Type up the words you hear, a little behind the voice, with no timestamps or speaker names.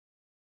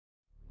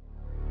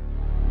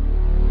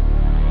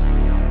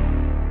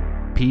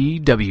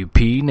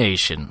PWP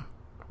Nation,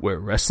 where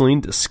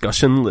wrestling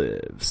discussion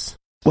lives.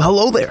 Well,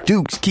 hello there.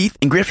 Dukes, Keith,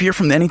 and Griff here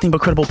from the Anything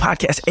But Credible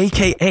podcast,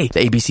 a.k.a.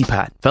 the ABC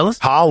Pod. Fellas?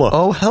 Holla.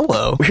 Oh,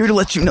 hello. We're here to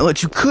let you know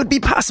that you could be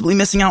possibly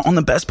missing out on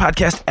the best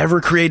podcast ever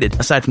created,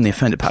 aside from the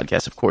Offended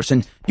podcast, of course,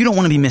 and you don't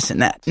want to be missing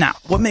that. Now,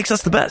 what makes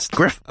us the best?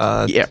 Griff?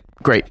 Yeah,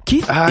 great.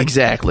 Keith?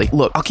 Exactly.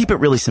 Look, I'll keep it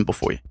really simple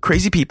for you.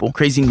 Crazy people,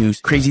 crazy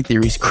news, crazy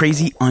theories,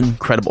 crazy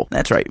uncredible.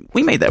 That's right.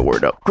 We made that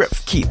word up.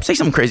 Griff, Keith, say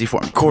something crazy for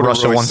me.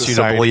 Russia wants you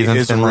to believe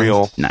in Finland.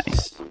 Real.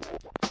 Nice.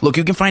 Look,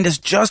 you can find us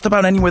just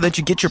about anywhere that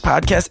you get your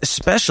podcast,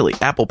 especially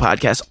Apple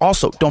Podcasts.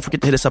 Also, don't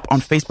forget to hit us up on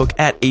Facebook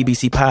at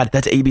ABC Pod.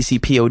 That's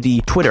ABC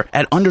Pod. Twitter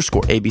at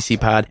 _ABC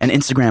Pod. And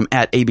Instagram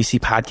at ABC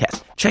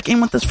Podcast. Check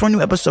in with us for a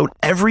new episode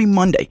every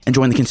Monday and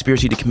join the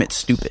conspiracy to commit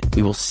stupid.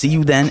 We will see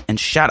you then, and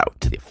shout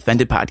out to the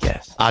Offended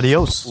Podcast.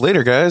 Adios.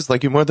 Later, guys.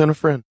 Like you more than a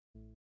friend.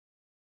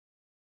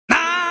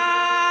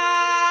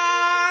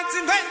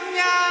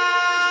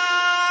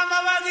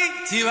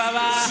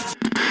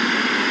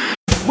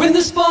 When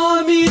the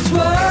spawn meets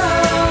world,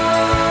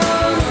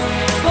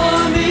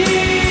 spawn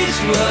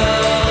meets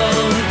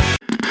world.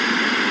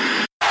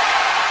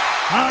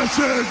 I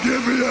said,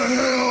 give me a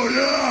hell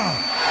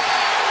yeah!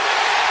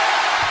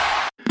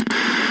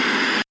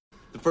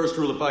 The first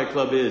rule of Fight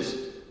Club is,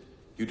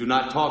 you do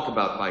not talk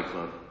about Fight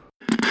Club.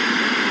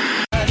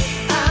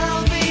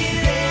 I'll be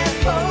there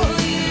for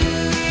you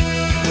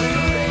when the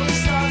rain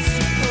starts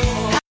to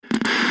pour.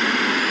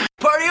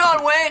 Party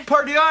on, Wayne!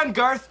 Party on,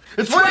 Garth!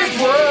 It's Wayne's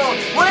World!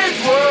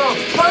 Wayne's World!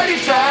 Party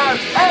time!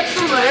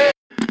 Excellent!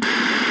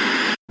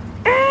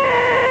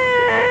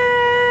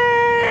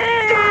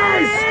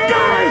 Guys!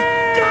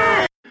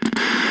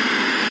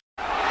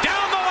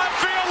 Down the left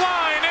field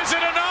line, is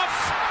it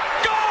enough?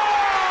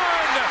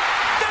 Gone!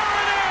 There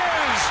it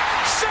is!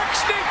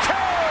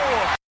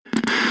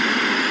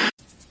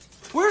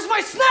 62! Where's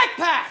my snack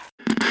pack?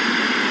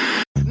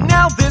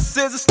 Now this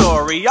is a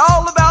story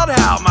all about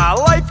how my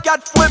life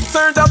got flipped,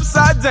 turned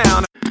upside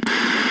down.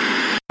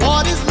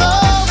 What is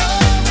love?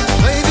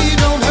 Baby,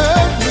 don't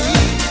hurt me.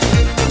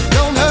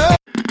 Don't hurt.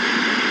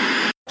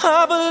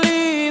 I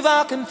believe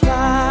I can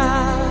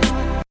fly.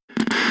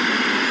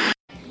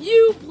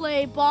 You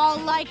play ball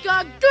like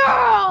a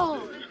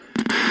girl!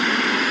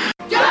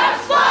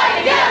 Let's fly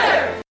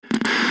together!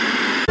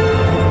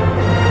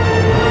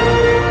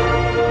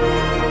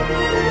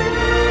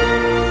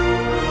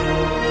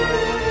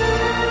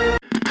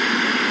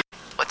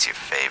 What's your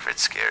favorite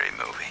scary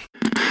movie?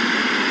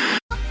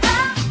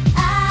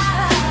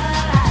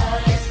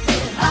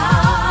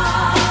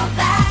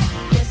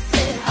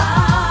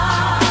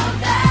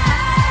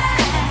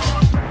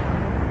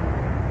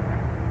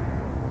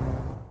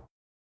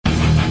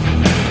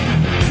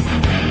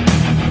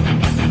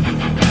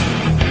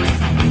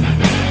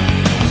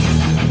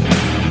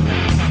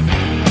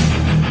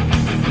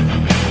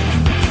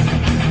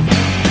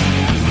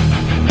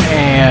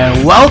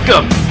 And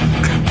welcome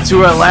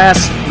to our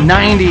last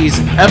 90s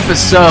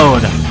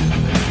episode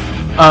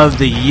of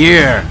the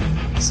year.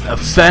 It's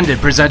Offended,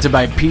 presented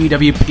by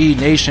PWP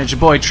Nation. It's your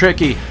boy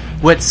Tricky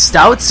with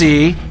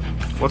Stoutsy.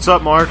 What's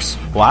up, Marks?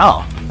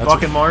 Wow.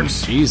 Fucking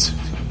Marks. Jeez.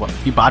 What,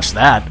 you botched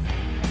that.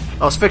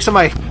 I was fixing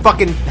my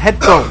fucking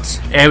headphones.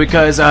 And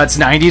because it's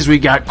 90s, we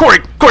got Corey.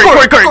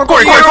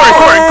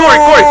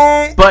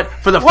 But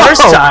for the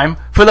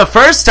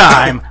first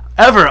time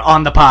ever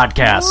on the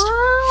podcast,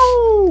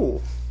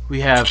 we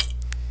have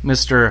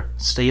Mr.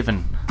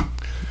 Steven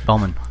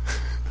Bowman.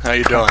 How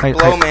you doing?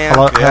 Hello, man.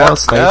 Hello,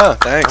 Steve. Yeah,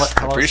 thanks.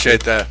 Hello,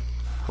 Appreciate that.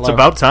 It's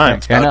about time.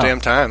 It's about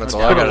damn time. That's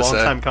all I It's been gotta a long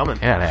say. time coming.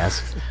 Yeah, it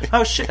has.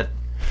 Oh, shit.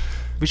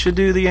 We should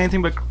do the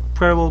Anything But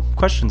Credible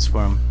questions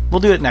for him.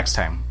 We'll do it next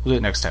time.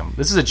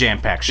 This is a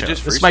jam-packed show.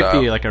 just This might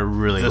freestyle. be like a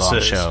really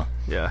long show.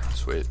 Yeah.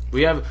 Sweet.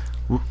 We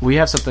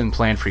have something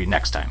planned for you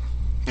next time.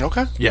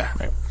 Okay. Yeah.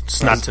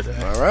 It's not today.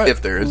 All right.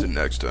 If there is a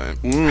next time.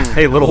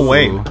 Hey, little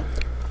Wayne.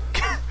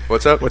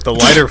 What's up? With the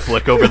lighter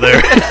flick over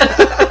there.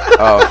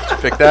 Oh,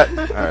 pick that?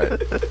 All right.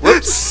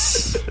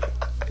 Whoops.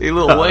 A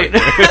little wait.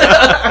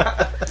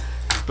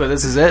 But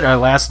this is it, our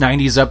last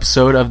 90s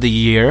episode of the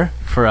year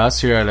for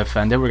us here at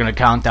Offended. We're going to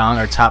count down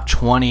our top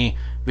 20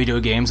 video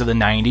games of the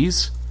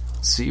 90s.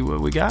 See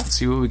what we got.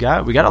 We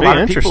got a lot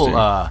of people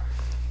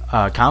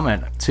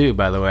comment, too,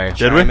 by the way.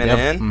 Did we?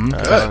 Yep.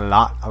 A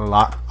lot.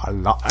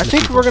 I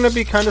think we're going to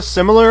be kind of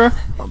similar,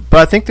 but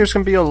I think there's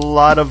going to be a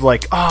lot of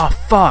like, oh,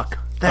 fuck,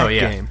 that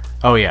game.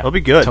 Oh, yeah. It'll be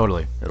good.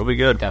 Totally. It'll be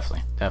good.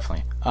 Definitely.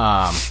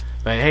 But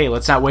hey,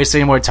 let's not waste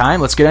any more time.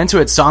 Let's get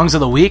into it. Songs of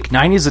the Week,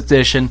 90s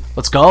edition.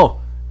 Let's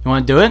go. You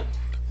want to do it?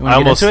 You want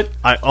to get into it?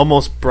 I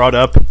almost brought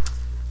up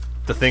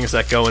the things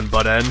that go in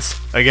butt ends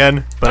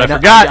again, but I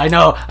forgot. I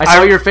know. I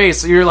saw your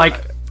face. You're like...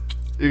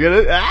 You get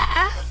it?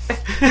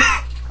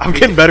 I'm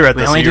getting better at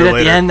We this only a do year it at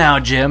later. the end now,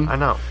 Jim. I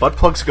know. Butt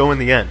plugs go in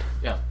the end.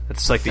 Yeah.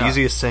 It's like the Yeah.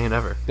 easiest saying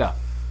ever. Yeah.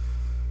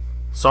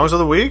 Songs of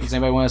the week? Does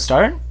anybody want to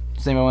start?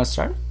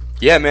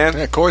 Yeah, man.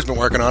 Yeah, Corey's been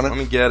working on it. Let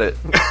me get it.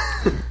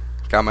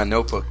 Got my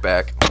notebook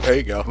back. There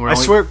you go. I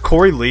swear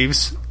Corey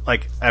leaves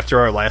like after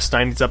our last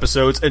 90s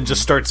episodes and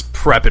just starts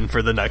prepping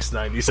for the next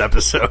 90s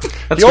episode.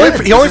 He only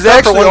This is prepped for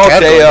actually one all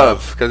category, day though.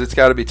 of. Because it's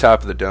got to be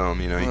top of the dome.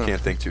 You know, you can't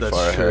think too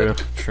far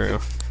ahead. True.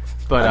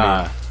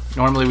 But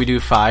normally we do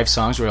 5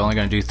 songs. We're only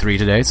going to do 3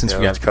 today since we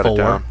got let's cut it 4.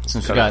 down.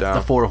 Since Cut we it got down.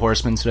 the 4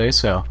 horsemen today,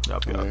 so There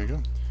you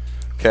go.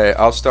 Okay,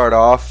 I'll start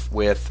off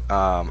with.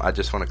 I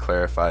just want to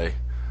clarify.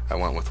 I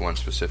went with one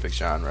specific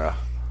genre.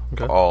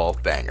 Okay. All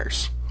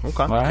bangers.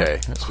 Okay. Okay,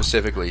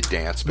 specifically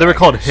dance. They were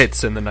called bangers.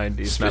 hits in the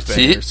 90s, not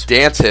See, bangers.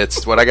 dance hits.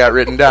 Is what I got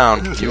written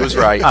down. He was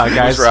right. He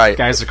guys, was right.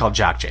 guys are called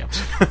jock jams.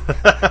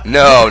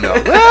 No.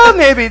 Well,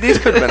 maybe these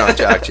could have been on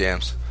Jock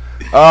Jams.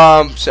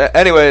 So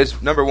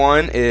anyways, number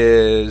 1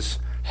 is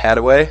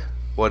Hadaway.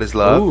 What is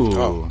love? Ooh,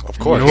 Oh, of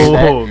course.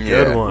 Oh,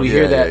 Yeah. good one. we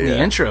hear that in yeah. the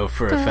intro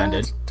for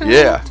Offended.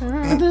 Yeah.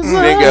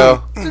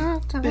 Bingo.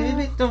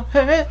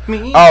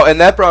 Oh, and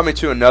that brought me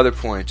to another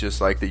point.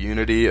 Just like the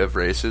unity of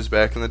races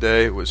back in the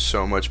day was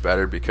so much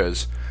better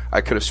because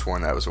I could have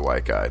sworn that was a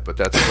white guy, but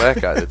that's a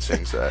black guy that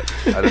sings that.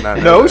 I did not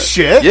know No that.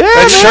 shit. Yeah,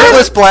 That man.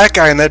 shirtless black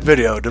guy in that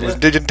video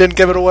didn't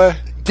give it away.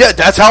 Yeah,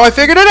 that's how I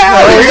figured it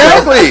out.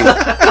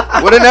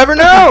 Exactly. Would have never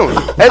known.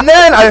 And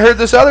then I heard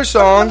this other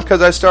song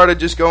because I started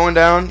just going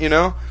down, you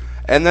know.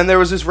 And then there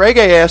was this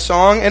reggae-ass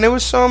song, and it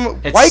was some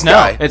It's white snow.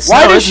 guy. It's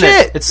white snow, as isn't it?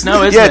 shit. It's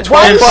snow, isn't yeah, it?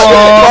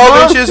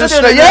 12 inches of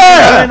snow.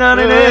 Yeah.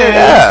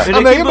 Yeah.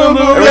 I'm making boom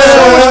boom. There was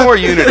so much more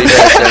unity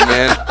back then,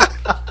 man.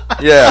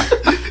 Yeah.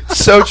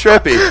 So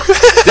trippy.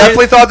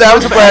 Definitely thought that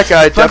was a black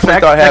guy. Fun Definitely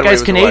fact, thought that Hadaway guy's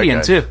was Canadian a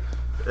white guy.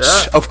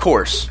 too. Of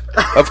course.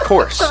 Of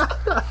course.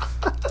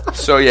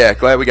 So, yeah,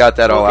 glad we got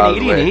that all out of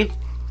the way. Canadian,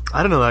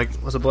 I don't know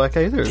that was a black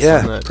guy either.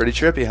 Yeah, pretty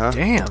trippy, huh?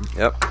 Damn.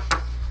 Yep.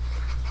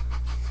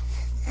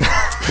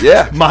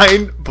 Yeah.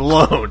 Mind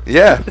blown.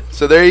 Yeah.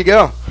 So there you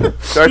go.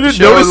 Start You the didn't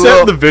show notice with a that little,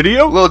 in the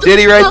video? little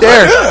ditty right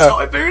there.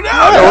 I figured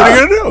out. What are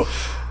you gonna do?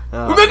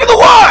 We're making the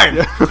wine.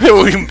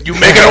 you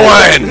making a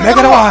wine?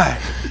 Making a wine.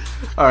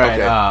 All right.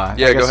 Okay. I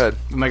Yeah, go guess- ahead.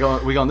 Am I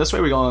going? We going this way?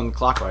 Or we going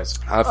clockwise?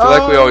 I feel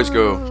like we always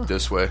go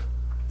this way.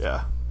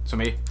 Yeah. So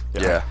me.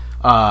 Yeah.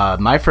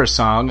 My first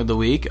song of the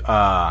week.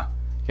 Gotta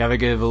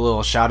give a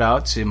little shout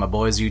out to my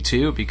boys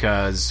U2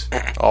 because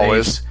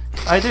Always.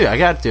 I do. I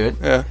gotta do it.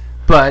 Yeah.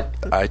 But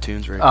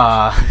iTunes radio.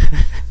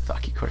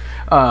 fuck you, Corey.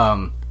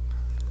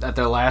 At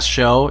their last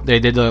show, they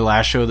did their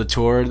last show of the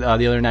tour the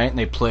other night, and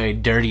they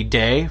played "Dirty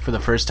Day" for the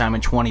first time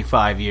in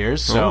 25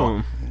 years.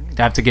 So,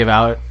 I have to give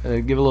a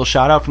little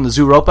shout out from the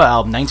Zooropa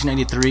album,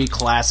 1993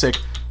 classic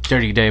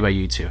 "Dirty Day" by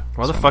U2.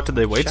 Why the fuck did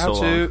they wait so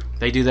long?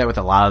 They do that with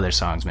a lot of their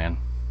songs, man.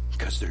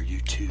 Because they're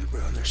YouTube,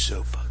 bro. And they're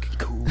so fucking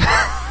cool.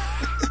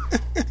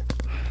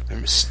 They're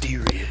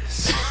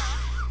mysterious.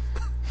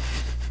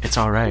 It's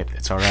all right.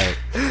 It's all right.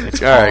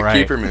 It's All right,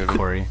 keep her moving.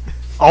 Corey.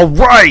 All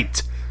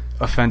right.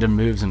 Offended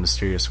moves in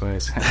mysterious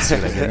ways. See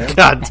what I did there?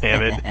 God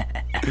damn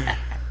it.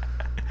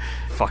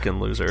 Fucking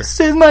loser. This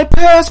is my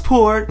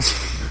passport.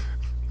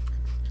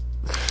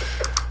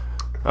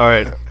 All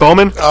right.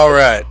 Bowman? All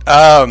right.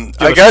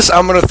 I guess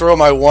I'm gonna throw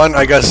my one.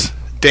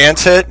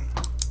 Dance hit.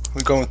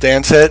 We're going with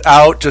dance hit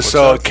out just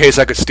so in case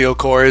I could steal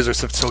Corey's or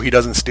so he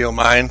doesn't steal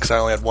mine because I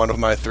only had one of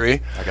my 3.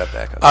 I got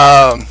backup.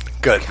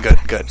 Good.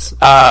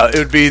 It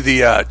would be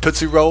the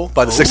Tootsie Roll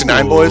by the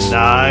 69 Boys.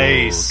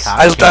 Nice.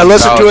 I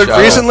listened to it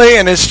College recently,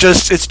 and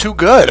it's too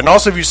good. And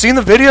also, if you've seen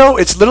the video,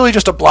 it's literally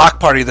just a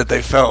block party that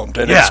they filmed,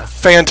 and Yeah. it's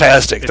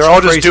fantastic. They're It's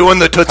all crazy. just doing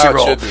the Tootsie How it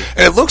Roll, should be.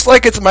 and it looks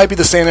like it might be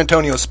the San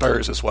Antonio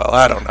Spurs as well.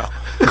 I don't know.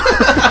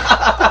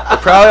 They're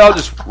probably all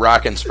just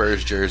rocking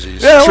Spurs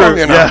jerseys. Yeah, True, well,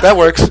 you know, yeah. that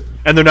works.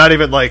 And they're not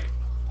even, like,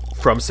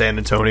 from San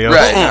Antonio.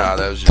 Right. No,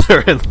 that was just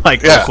They're in,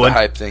 like, Yeah. the Oakland.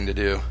 hype thing to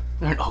do.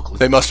 They're in Oakland.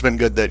 They must have been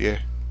good that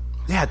year.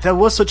 Yeah, that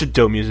was such a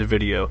dope music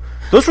video.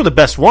 Those were the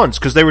best ones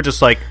because they were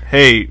just like,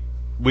 hey,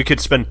 we could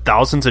spend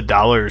thousands of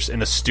dollars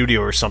in a studio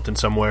or something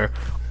somewhere.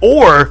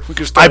 Or We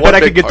could start I bet one I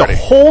could big get party. the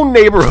whole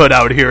neighborhood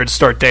out here and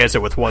start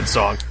dancing with one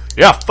song.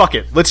 Yeah, fuck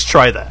it. Let's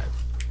try that.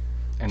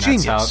 And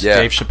Genius. that's how Yeah.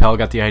 Dave Chappelle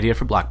got the idea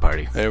for Block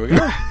Party. There we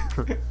go.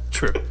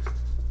 True.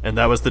 And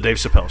that was the Dave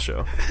Chappelle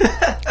show.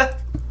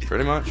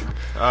 Pretty much.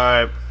 All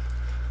right.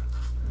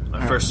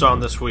 My first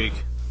song this week.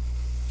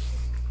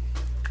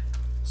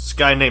 This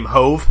guy named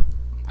Hove.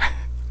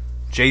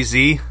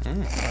 Jay-Z.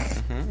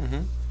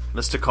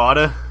 Mr.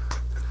 Carter.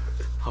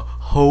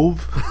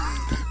 Hove.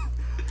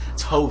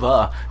 It's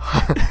Hova.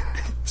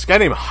 This guy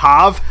named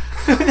Hav.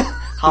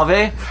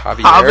 Have?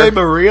 Ave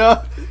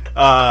Maria.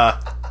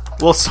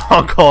 Little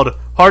song called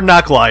Hard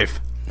Knock Life.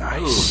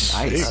 Nice.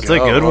 Nice. That's a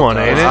good one,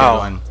 ain't it? Good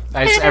one.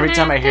 Every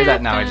time I hear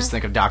that now, I just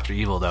think of Dr.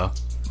 Evil, though.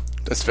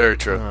 That's very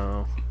true.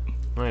 Oh,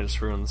 I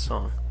just ruined the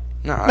song.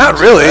 No, Not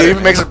really. It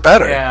even makes it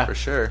better. Yeah. For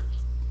sure.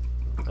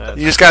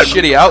 You just got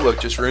Shitty outlook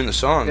just ruined the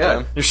song,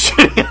 man. You're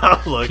shitting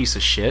outlook. Piece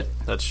of shit.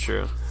 That's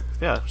true.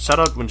 Yeah, shout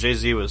out when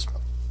Jay-Z was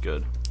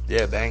good.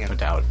 Yeah, banging. No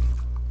doubt.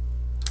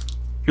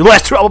 Your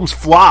last 2 albums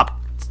flopped.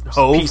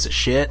 Hove. Piece of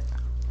shit.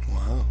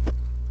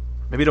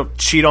 Maybe don't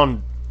cheat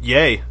on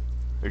Ye.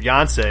 Or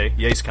Beyonce.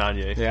 Ye's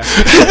Kanye. Yeah.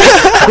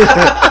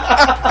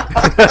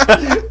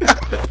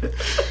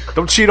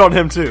 Don't cheat on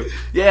him, too.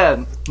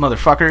 Yeah,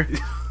 motherfucker.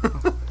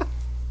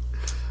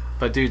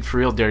 But dude, for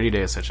real, Dirty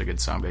Day is such a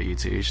good song by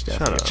U2. You should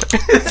definitely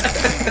check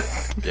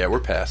it. Yeah, we're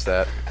past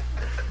that.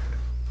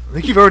 I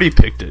think you've already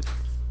picked it.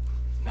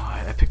 No,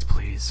 I picked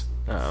Please.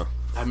 Oh.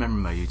 I remember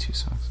my U2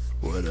 songs.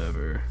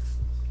 Whatever.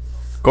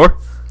 Gore?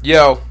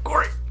 Yo,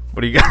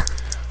 What do you got?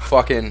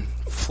 fucking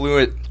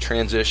fluent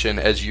transition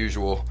as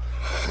usual.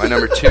 My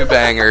number 2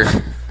 banger,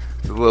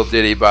 the little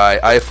ditty by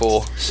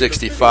Eiffel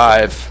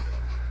 65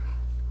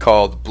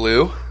 called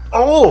Blue.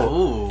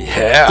 Oh!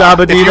 Yeah.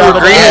 Dabba-dee,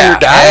 dabba-dee. Yeah.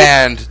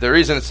 And the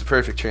reason it's the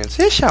perfect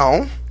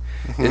transition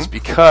is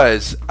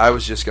because I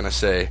was just going to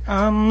say,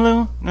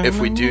 if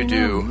we do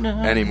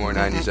any more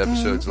 90s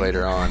episodes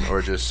later on,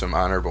 or just some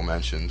honorable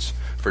mentions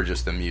for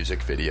just the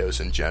music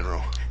videos in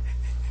general.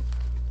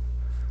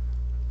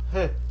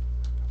 But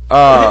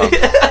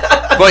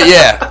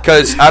yeah,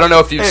 because I don't know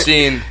if you've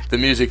seen the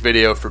music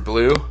video for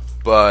Blue,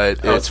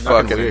 but it's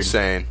fucking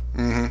insane.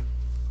 Mm-hmm.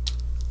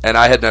 And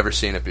I had never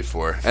seen it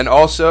before. And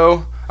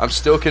also, I'm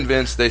still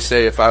convinced they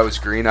say if I was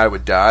green, I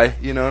would die.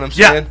 You know what I'm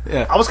saying?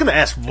 Yeah. I was going to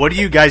ask, what do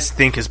you guys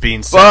think is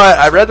being said? But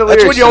I read the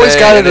lyrics. That's what you always today,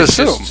 gotta and it's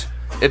assume. just-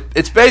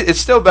 It's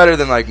still better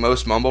than like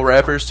most mumble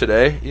rappers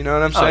today. You know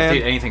what I'm saying?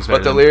 Dude, anything's better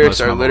But the than lyrics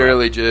most are mumble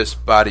literally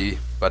just body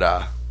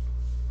bada.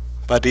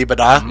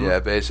 Ba-dee-ba-da. Yeah,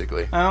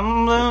 basically. So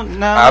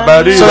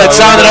that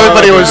sound that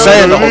everybody was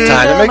saying the whole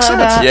time, that makes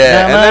sense.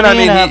 Yeah, and then I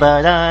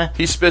mean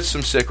he spits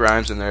some sick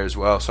rhymes in there as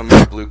well. Some of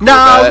the blue.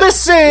 Now Corvette.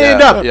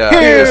 listen up.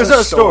 Here's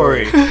a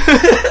story.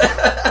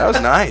 That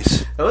was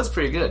nice. That was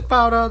pretty good.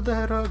 About a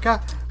little guy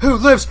who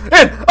lives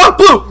in a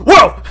blue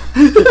world.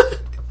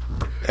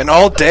 And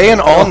all day and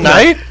all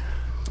night?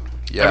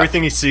 Yeah.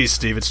 Everything he sees,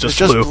 Steve, it's just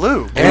It's just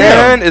blue. blue.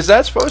 And is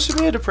that supposed to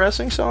be a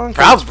depressing song?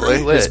 'Cause it's Probably.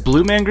 pretty lit, Is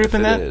Blue Man Group if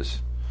in it that? is.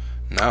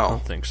 I No.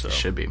 don't think so.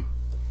 Should be.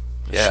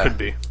 Yeah. Should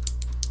be.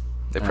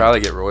 They probably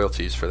get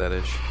royalties for that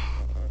ish.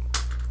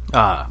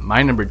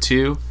 My number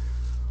 2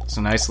 is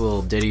a nice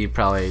little ditty.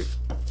 Probably,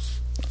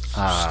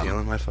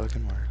 Stealing my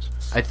fucking words.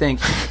 I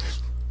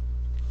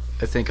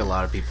think a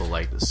lot of people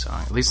like this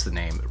song. At least the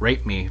name,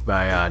 "Rape Me"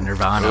 by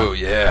Nirvana. Oh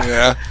yeah.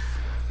 Yeah.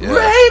 Yeah.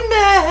 Rape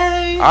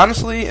me.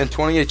 Honestly, in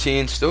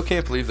 2018, still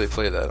can't believe they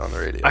play that on the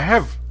radio. I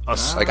have a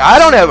Like, I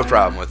don't have a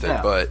problem with it,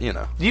 Yeah. but, you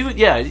know. You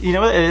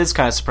know what? It is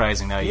kind of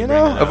surprising now. You bring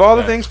know, that up. of all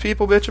the things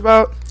people bitch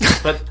about,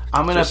 But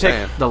I'm gonna Just pick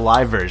saying. the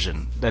live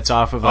version. That's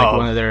off of like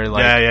one of their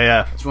like.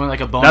 yeah. It's one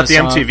like a bonus. Not the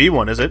song. MTV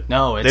one, is it?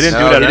 No, it's they didn't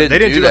No, do that. they didn't They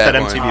didn't do do that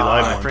that MTV one.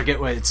 Live I one. forget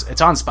what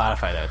it's on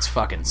Spotify though. It's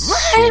fucking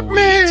sweet.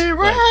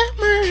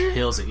 Like,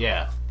 kills it.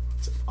 Yeah,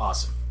 it's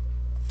awesome.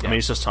 I mean,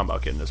 he's just talking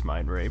about getting his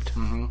mind raped.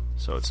 Mm-hmm.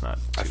 So it's not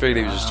I figured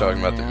he was just talking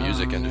about the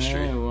music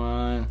industry.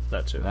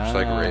 that too. Just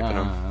like raping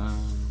them,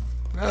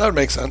 Yeah, that would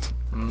make sense.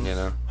 you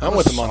know. I'm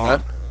with him on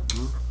that.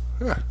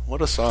 Yeah,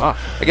 what a song.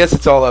 I guess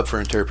it's all up for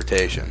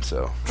interpretation,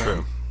 so.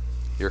 True.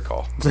 Your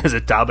call. Is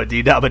it Dabba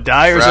Dee Dabba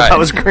Die or is it Right. I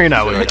was green?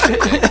 I would.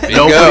 Nobody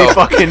Nobody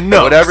fucking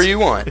knows. Whatever you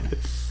want.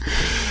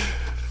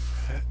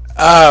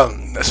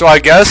 So I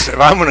guess if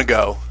I'm going to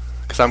go,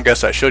 because I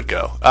guess I should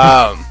go,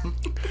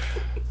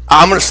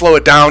 I'm going to slow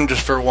it down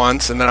just for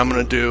once, and then I'm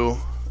going to do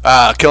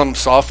Killing Them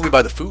Softly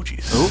by the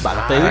Fugees. Ooh, by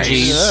the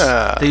Fugees.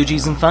 Yeah.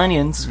 Fugees and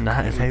Funyuns.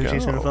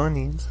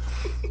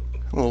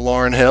 Well,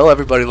 Lauryn Hill,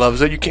 everybody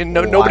loves it. You can't.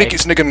 Nobody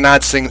gets nigga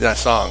not sing that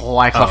song.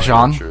 Wyclef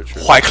Jean. True.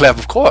 Wyclef,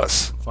 of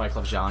course.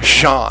 Wyclef Jean.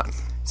 Sean.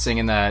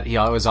 Singing that. He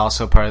was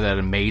also part of that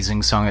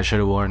amazing song that should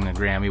have won a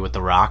Grammy with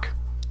The Rock.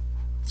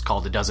 It's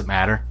called "It Doesn't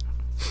Matter."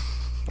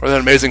 Or that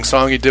amazing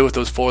song he did with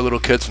those 4 little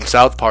kids from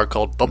South Park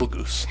called Bubble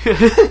Goose.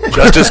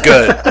 Just as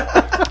good.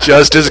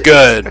 Just as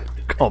good.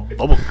 Oh,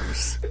 Bubble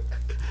Goose.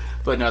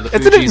 But no, the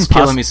It's an Fugees impossible-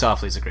 "Killing Me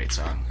Softly" is a great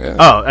song. Yeah.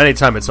 Oh,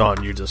 anytime it's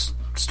on, you just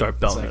start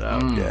belting it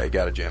out. Yeah, you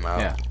gotta jam out.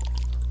 Yeah.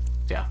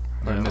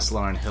 And Miss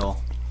Lauryn Hill.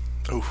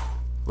 Oof.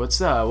 What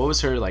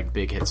was her like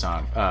big hit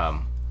song?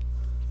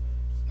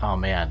 Oh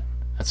man,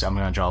 I'm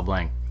gonna draw a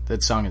blank.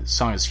 That song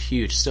is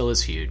huge. Still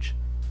is huge.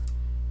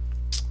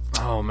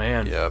 Oh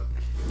man. Yep.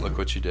 Look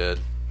what you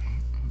did.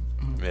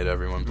 Made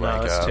everyone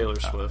blank No, that's out. Taylor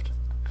Swift.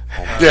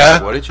 Oh my Yeah.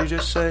 God, what did you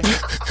just say?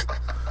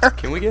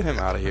 Can we get him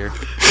out of here?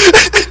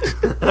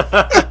 You like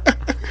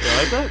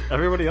that?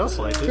 Everybody else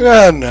liked it.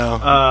 Yeah,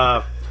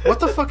 no. What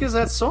the fuck is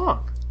that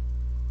song?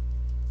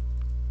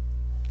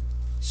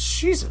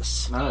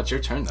 Jesus. No, it's your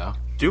turn though.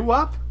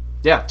 Doo-wop?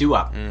 Yeah,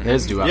 doo-wop. It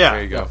is doo-wop. Yeah.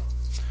 There you go.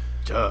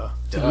 Duh.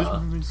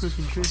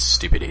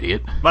 Stupid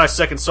idiot. My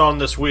second song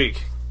this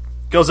week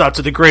goes out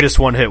to the greatest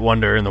one-hit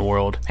wonder in the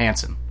world.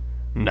 Hanson.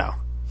 No.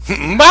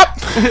 Bop.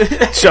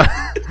 Shut-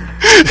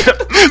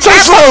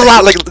 Sounds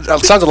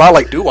a lot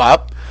like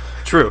doo-wop.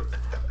 True.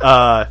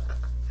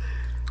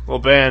 Little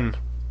band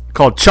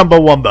called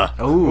Chumbawamba.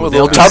 Oh,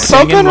 little tub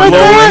thumping right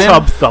there?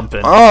 Tub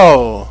thumping.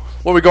 Oh,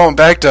 what are we going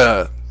back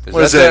to?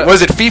 What is that it?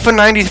 Was it FIFA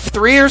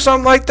 '93 or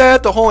something like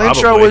that? The whole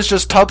intro Probably. was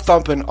just tub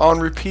thumping on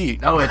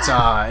repeat. No, it's It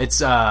was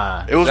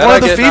Did one I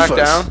of the get knocked FIFAs.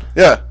 down?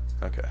 Yeah,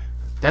 Okay.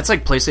 that's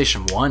like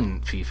PlayStation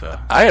 1 FIFA.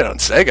 I had it on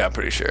Sega. I'm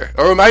pretty sure,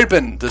 or it might have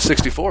been the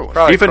 '64 one.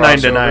 Probably FIFA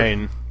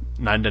crossover.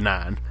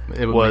 9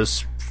 It would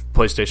was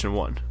PlayStation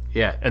 1.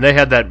 Yeah. And they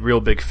had that real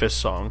big fist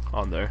song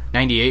on there.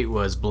 98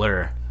 was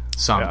Blur,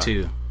 song Yeah.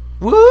 2.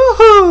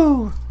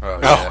 Woohoo! Oh,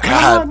 yeah.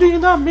 God.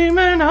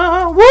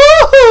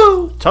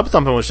 Woohoo! Tub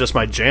thumping was just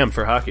my jam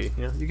for hockey.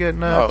 You get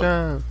knocked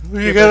down.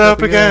 You get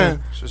up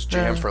again. It's just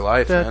jam for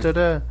life, man. Go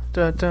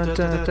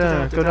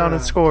down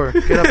and score.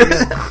 Get up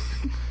again.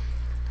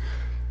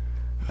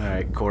 All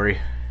right, Corey.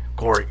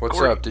 What's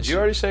up? Did you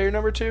already say your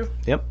number 2?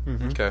 Yep.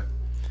 Okay.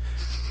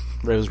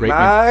 Rose rate me.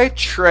 My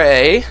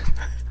tray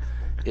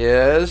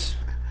is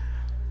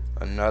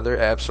another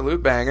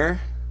absolute banger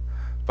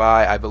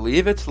by, I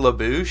believe it's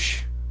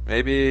LaBouche.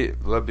 Maybe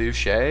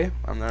LaBouche.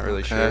 I'm not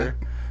really sure.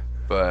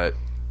 But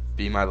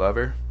Be My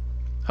Lover.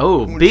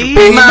 Oh, Be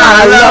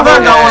my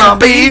lover, gonna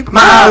be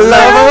my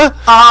lover.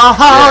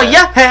 Oh,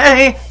 yeah.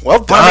 Hey.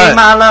 Well done.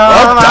 my lover.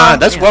 Well done.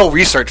 That's well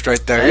researched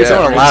right there. He's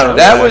doing a lot of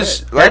that.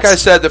 Was, like I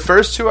said, the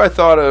first two I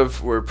thought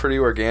of were pretty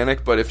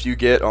organic, but if you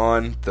get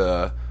on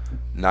the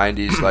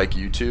 90s, like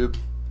YouTube,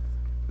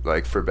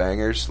 like for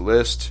bangers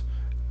list,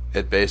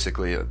 it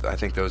basically, I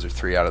think those are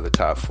 3 out of the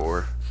top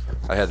 4.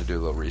 I had to do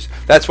a little research.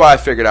 That's why I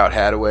figured out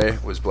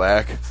Hadaway was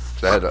black.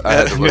 So I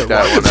had to look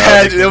that one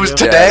up. It was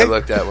today? Yeah, I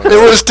looked that one up. It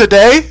was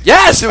today?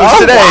 Yes, it was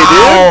today,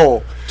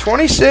 wow. dude.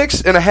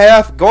 26 and a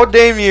half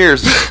goddamn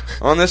years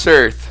on this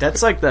earth.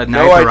 That's like the No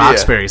Night at the idea.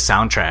 Roxbury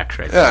soundtrack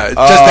right there. Yeah,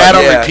 just that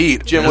on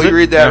repeat. Jim, Is will you it?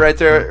 read that Yeah. right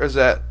there? Or is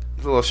that a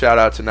little shout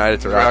out to Night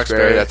at the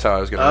Roxbury? That's how I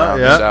was going to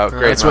round this out.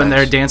 Great It's when they're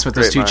minds. dancing with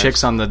those Great 2 minds.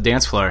 chicks on the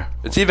dance floor.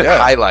 It's even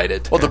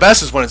highlighted. Well, the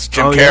best is when it's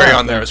Jim Oh, Carrey yeah.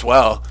 on there as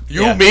well.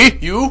 You, Yeah. me,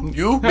 you, me.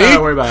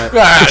 Don't worry about it.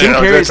 Ah, Jim you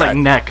know, Carrey's that's like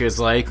neck is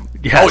like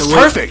Oh, it's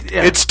perfect.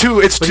 Yeah. It's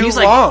too But he's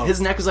long. like his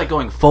neck is like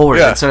going forward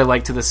Yeah. instead of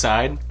like to the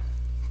side.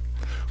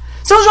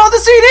 Someone's on the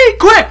CD!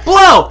 Quick,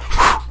 blow!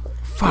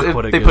 Fuck,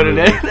 what a they good put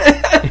movie.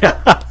 it in.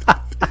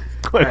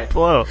 Quick Right.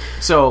 blow.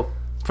 So,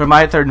 for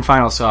my third and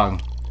final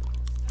song,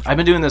 I've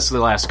been doing this for the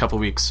last couple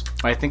weeks.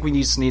 I think we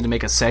just need to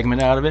make a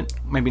segment out of it.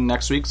 Maybe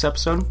next week's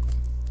episode.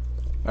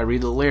 I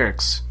read the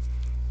lyrics,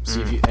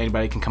 see if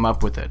anybody can come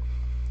up with it.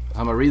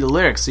 I'm gonna read the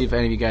lyrics, see if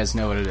any of you guys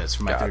know what it is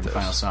for my third and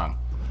final song.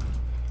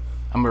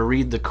 I'm gonna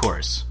read the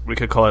chorus. We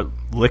could call it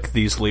Lick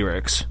These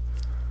Lyrics.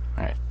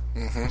 All right.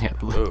 Yeah.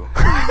 Ooh.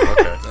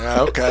 Okay.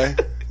 Yeah, okay.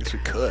 Guess we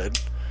could.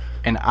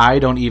 And I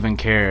don't even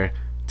care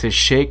to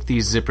shake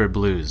these zipper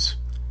blues.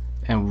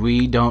 And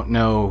we don't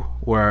know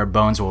where our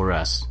bones will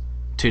rest.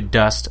 To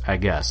dust, I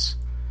guess.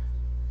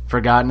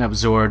 Forgotten,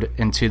 absorbed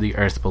into the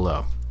earth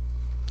below.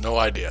 No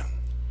idea.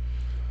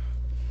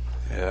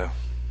 Yeah.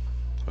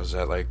 Was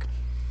that like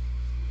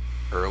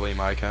early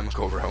My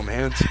Chemical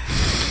Romance?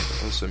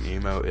 That was some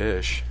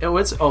emo-ish.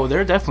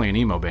 They're definitely an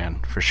emo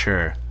band, for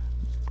sure.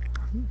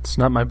 It's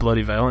not My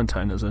Bloody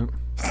Valentine, is it?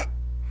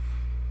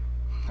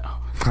 No.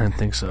 I didn't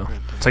think so.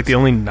 It's like the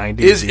only 90s.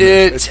 Is emo.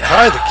 it? It's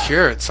probably The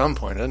Cure at some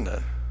point, isn't it?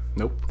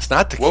 Nope. It's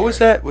not The Cure. What was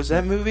that? Was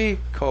that movie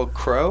called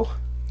Crow?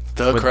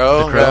 The With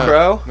Crow? The Crow? Yeah.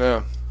 Crow?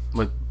 Yeah.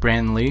 With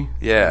Brandon Lee.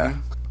 Yeah.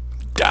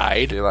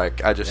 Died.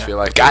 I just feel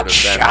like Got it would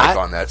have been shot?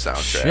 like on that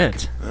soundtrack.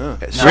 Shit.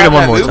 It's Read it not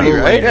one that more movie,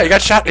 time. right? Yeah, he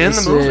got shot in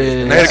This the movie.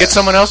 is- And they had to get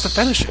someone else to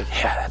finish it.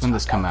 When did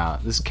this come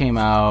out? This came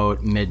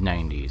out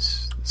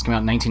mid-90s. This came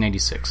out in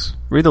 1996.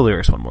 Read the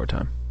lyrics one more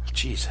time.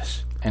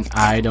 Jesus. And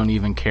I don't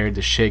even care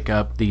to shake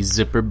up these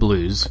zipper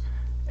blues.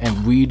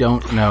 And we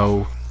don't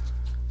know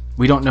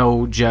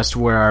just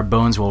where our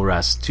bones will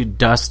rest. To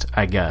dust,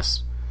 I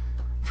guess.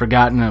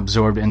 Forgotten and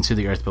absorbed into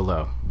the earth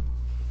below.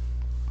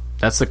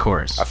 That's the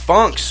chorus. I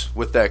funks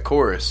with that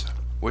chorus.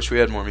 Wish we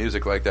had more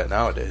music like that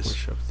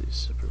nowadays.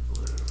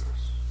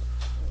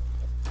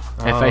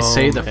 If I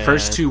say the man.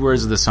 first 2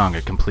 words of the song,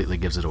 it completely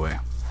gives it away.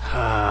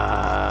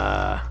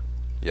 Yeah,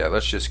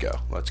 let's just go.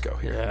 Let's go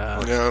here. Yeah.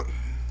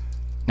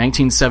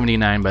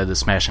 1979 by the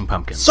Smashing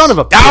Pumpkins. Son of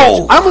a bitch.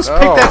 Ow! I almost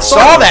picked that song.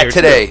 Saw up that here,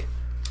 today.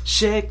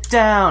 Shake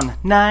down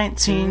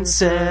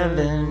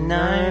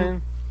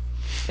 1979.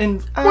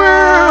 And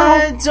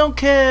I don't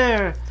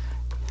care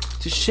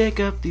to shake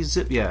up these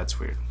zip. Yeah, it's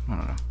weird. I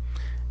don't know.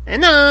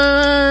 And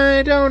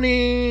I don't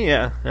need...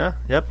 Yeah,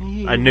 yep.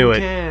 I knew it.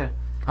 Care.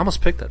 I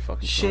almost picked that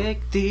fucking song.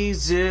 Shake these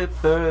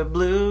zipper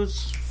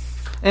blues.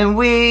 And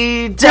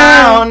we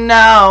down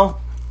now.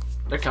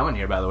 They're coming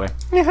here, by the way.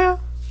 Yeah.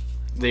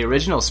 The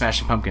original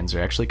Smashing Pumpkins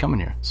are actually coming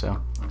here.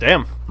 So,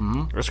 Damn.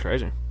 That's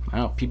crazy. I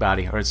don't know,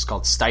 Peabody, or it's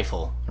called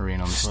Stifle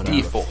Arena.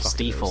 Stiefel.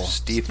 Stifle.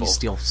 Stiefel.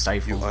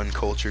 Stifle. You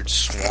uncultured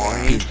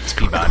swine. It's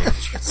Peabody.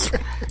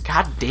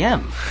 God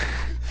damn.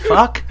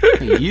 Fuck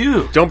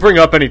you. Don't bring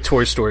up any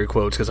Toy Story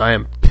quotes, because I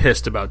am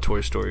pissed about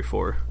Toy Story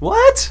 4.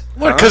 What?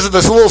 What, because of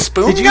this little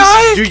spoon Do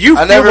guy? you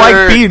I feel never-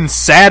 like being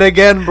sad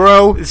again,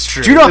 bro? It's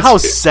true. Do you know how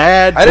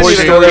sad I didn't Toy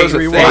even know that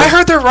Story was a 3 thing. I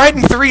heard they're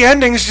writing 3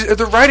 endings.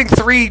 They're writing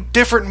 3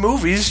 different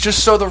movies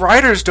just so the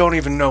writers don't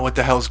even know what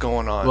the hell's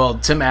going on. Well,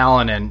 Tim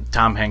Allen and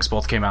Tom Hanks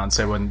both came out and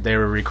said when they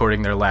were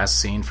recording their last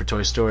scene for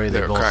Toy Story,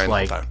 they were both crying the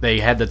whole time. they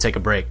had to take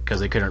a break because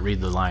they couldn't read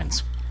the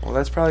lines. Well,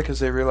 that's probably because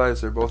they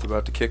realized they're both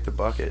about to kick the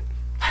bucket.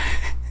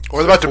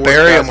 We're about to Four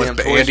bury him with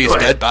goddamn Toy Andy's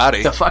Story. dead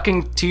body. The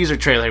fucking teaser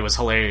trailer was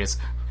hilarious.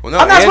 Well, no,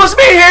 I'm not supposed to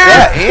be here!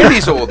 Yeah,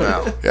 Andy's old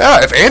now.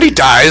 Yeah, if Andy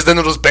dies, then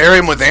they'll just bury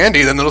him with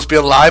Andy. Then they'll just be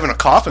alive in a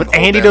coffin. But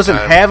Andy doesn't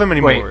have him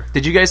anymore. Wait,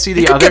 did you guys see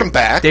He the could other? get him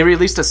back. They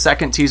released a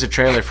second teaser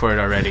trailer for it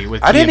already.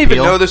 With I didn't Key and even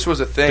Peele. know this was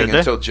a thing Did they?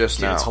 until just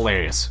Dude, now. it's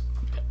hilarious.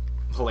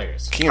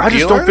 Hilarious. I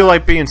just don't feel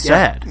like being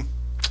sad.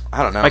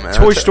 I don't know, Like man.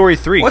 Toy Story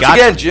 3. Once got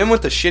again, me. Jim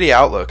with the shitty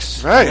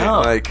outlooks. Right.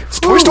 Like, It's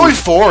Toy Story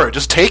 4.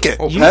 Just take it.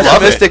 well, You love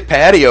pessimistic it.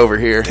 Patty over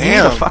here. You need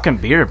Damn. a fucking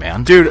beer,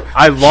 man. Dude,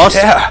 I lost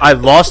Yeah.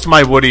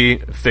 my Woody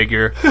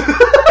figure.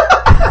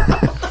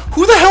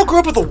 Who the hell grew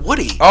up with a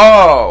Woody?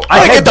 Oh,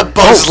 I get the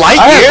Buzz I Lightyear.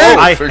 had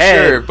I both, for had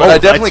sure, but both. I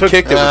definitely I took,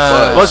 kicked it with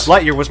Buzz. Buzz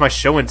Lightyear was my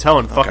show and tell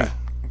in fucking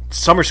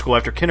summer school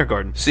after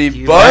kindergarten.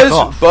 See, back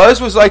off. Buzz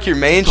was like your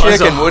main Buzz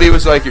chick, and off. Woody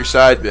was like your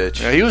side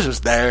bitch. Yeah, he was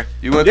just there.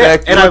 You went Yeah,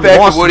 back, and you I went back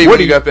lost to Woody when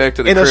you got back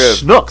to the in crib. a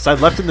Schnucks. I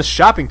left in the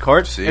shopping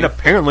cart, See? and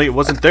apparently it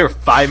wasn't there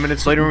 5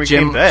 minutes later when we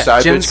Jim- came back.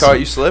 Side Jim's- bitch caught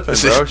you slipping,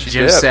 bro. She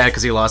Jim's dipped. sad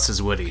because he lost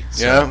his Woody.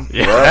 So.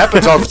 Yeah, it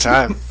happens all the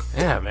time.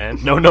 Yeah, man.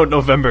 No,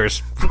 November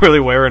is really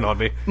wearing on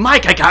me.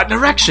 Mike, I got an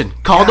erection.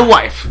 Call the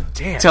wife.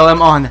 Damn. Tell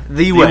him on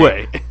the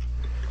way.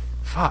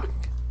 Fuck.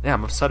 Yeah,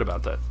 I'm upset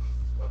about that.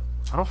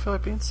 I don't feel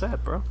like being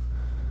sad, bro.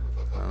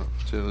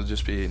 So it'll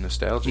just be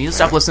nostalgic. You need to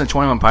stop listening to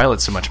 21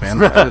 Pilots so much, man.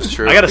 That's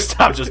true. I gotta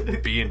stop just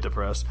being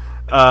depressed.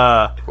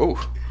 Ooh.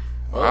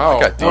 Wow.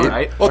 got deep. All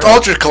right. Well, it's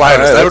ultra colitis. All right,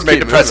 That let's would make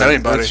keep depress moving.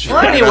 anybody. That's true.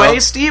 Well, anyway,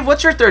 Steve,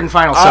 what's your third and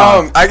final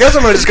song? I guess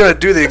I'm just going to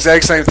do the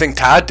exact same thing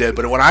Todd did,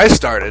 but when I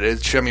started,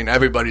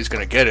 everybody's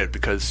going to get it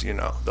because,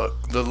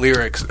 the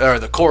lyrics, or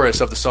the chorus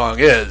of the song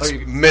is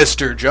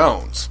Mr.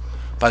 Jones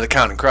by the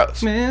Counting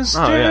Crows.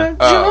 Mr. Oh, yeah.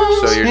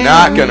 Oh, so you're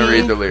not going to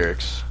read the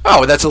lyrics.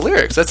 Oh, that's the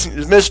lyrics. That's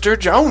Mr.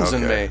 Jones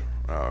and me.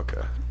 Oh,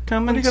 okay.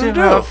 Coming What are you to gonna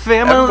do? our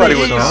family. Everybody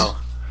would know.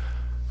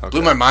 Okay.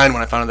 Blew my mind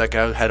when I found out that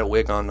guy had a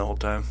wig on the whole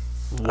time.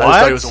 I just What?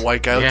 thought he was a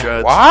white guy with Yeah.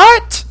 dreads.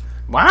 What?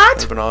 What?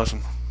 That'd been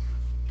awesome.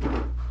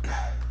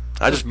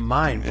 I just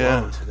Mind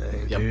blown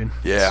today, dude.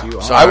 Yeah.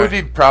 You So are. I would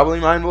be probably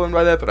mind blown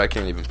by that, but I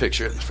can't even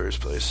picture it in the first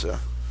place. So,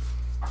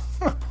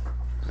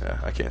 yeah,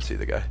 I can't see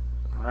the guy.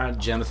 All right,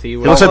 Jimothy. He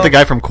looks like the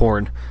guy from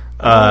Korn.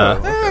 All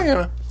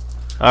okay.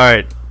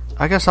 right.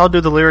 I guess I'll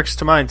do the lyrics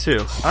to mine,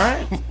 too. All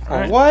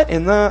right. What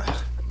in the?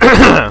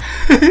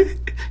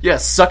 Yeah,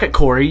 suck it,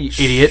 Corey, you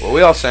idiot. Well,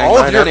 we all sang All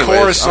of mine your anyways.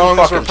 chorus I'm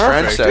songs fucking were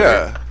perfect.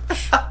 trendsetter.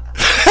 Yeah.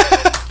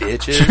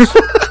 Bitches.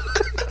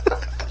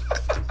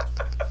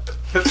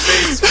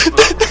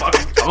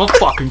 I don't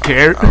fucking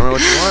care. I don't know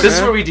what you want. This is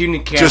man. where we do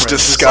need cameras. Just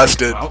It's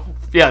disgusted. like,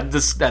 yeah,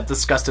 that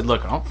disgusted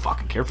look. I don't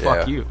fucking care.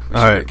 Fuck Yeah. you. We should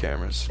All right. get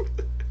cameras.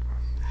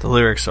 The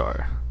lyrics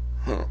are: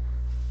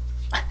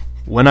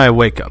 When I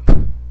wake up,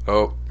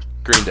 Oh,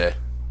 Green Day.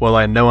 well,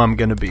 I know I'm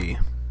gonna be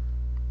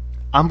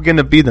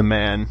the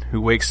man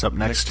who wakes up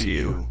next to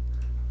you.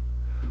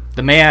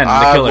 The man, the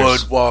I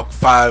Killers. would walk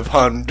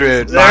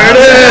 500 miles.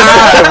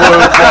 I would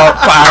walk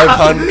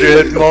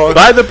 500 more.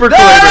 By the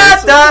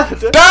Proclaimers. Da,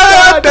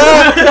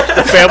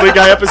 da. Family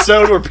Guy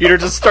episode where Peter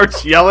just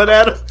starts yelling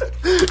at him.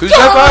 Who's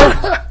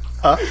that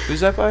by? Who's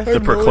that by? The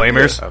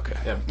Proclaimers. Okay.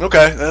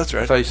 Okay, that's I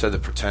right. thought you said the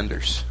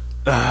Pretenders.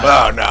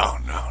 Oh, no.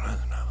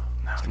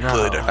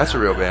 Completely different. That's a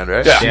real band,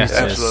 right? Yeah, Yes,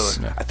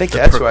 absolutely. yes. I think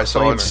that's who I saw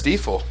in Proclaimers.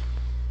 Stiefel.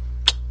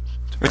 It's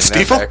Bring that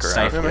Stiefel? back around.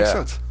 Stiefel. That makes Yeah.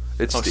 sense.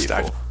 It's Oh, Stiefel.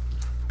 Stiefel.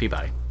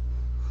 Peabody.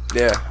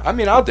 Yeah, I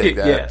mean, I'll dig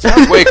that. Yeah.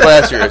 Sounds way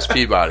classier. It's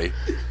Peabody.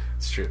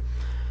 It's true.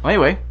 Well,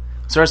 anyway,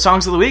 so our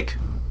songs of the week.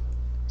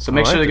 So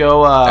make I sure like to it.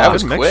 go. That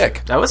was mixture.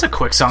 quick. That was a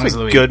quick songs of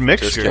the week. Good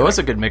mixture. It was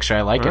a good mixture.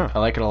 I like Yeah. it. I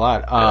like it a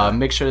lot.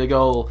 Make sure to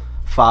go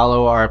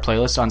follow our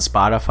playlist on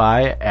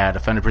Spotify at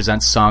Offender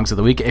Presents Songs of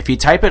the Week. If you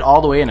type it all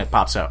the way in, it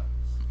pops out.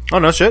 Oh,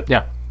 no shit?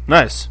 Yeah.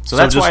 Nice. So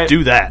that's just why,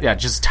 do that. Yeah,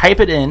 just type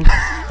it in,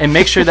 and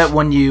make sure that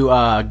when you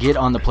get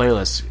on the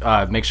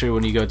playlist, make sure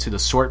when you go to the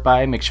sort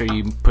by, make sure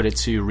you put it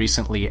to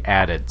recently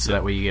added, so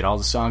that way you get all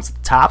the songs at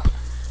the top. You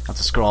have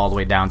to scroll all the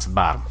way down to the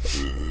bottom.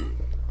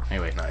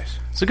 Anyway, Nice.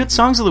 so good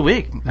songs of the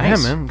week.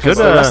 Nice. man. 'Cause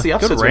Good, the rest of the good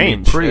episodes are gonna be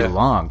range. pretty Yeah.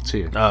 long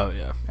too. Oh,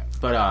 yeah.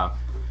 But I'm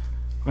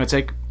gonna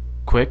take a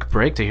quick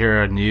break to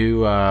hear a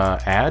new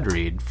ad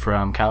read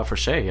from Kyle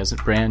Frichet. He has a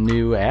brand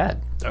new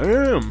ad.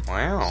 Damn.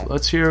 Wow.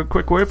 Let's hear a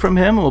quick word from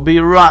him. We'll be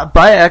right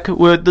back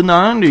with the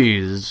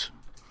 90s.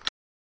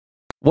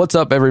 What's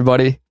up,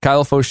 everybody?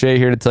 Kyle Fauché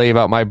here to tell you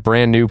about my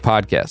brand new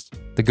podcast,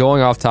 the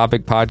Going Off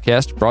Topic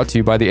podcast, brought to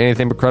you by the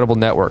Anything But Credible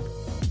Network.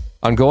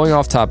 On Going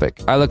Off Topic,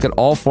 I look at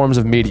all forms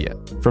of media,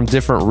 from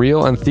different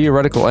real and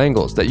theoretical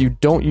angles that you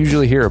don't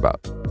usually hear about.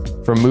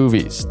 From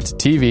movies, to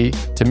TV,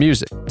 to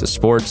music, to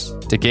sports,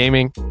 to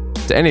gaming,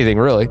 to anything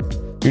really.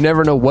 You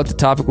never know what the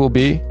topic will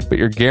be, but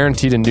you're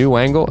guaranteed a new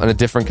angle and a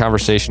different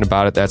conversation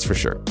about it, that's for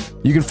sure.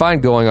 You can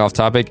find Going Off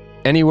Topic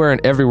anywhere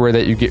and everywhere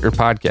that you get your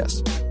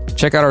podcasts.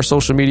 Check out our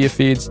social media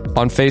feeds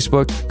on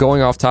Facebook,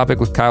 Going Off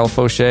Topic with Kyle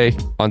Fauché,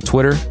 on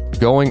Twitter,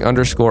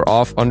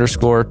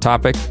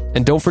 going_off_topic,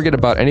 and don't forget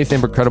about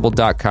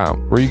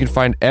anythingbutcredible.com, where you can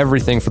find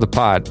everything for the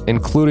pod,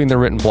 including the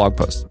written blog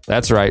posts.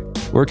 That's right,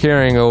 we're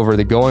carrying over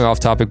the Going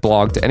Off Topic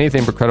blog to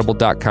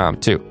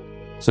anythingbutcredible.com too.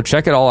 So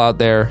check it all out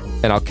there,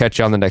 and I'll catch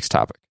you on the next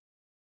topic.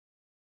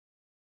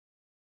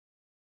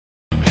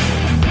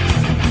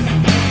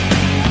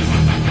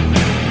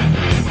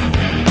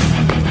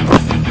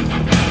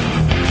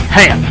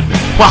 Hey,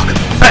 welcome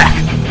back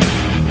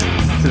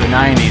to the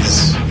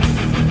 90s.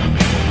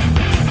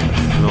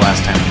 For the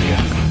last time we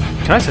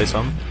go. Can I say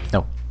something?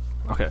 No.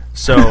 Okay,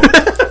 so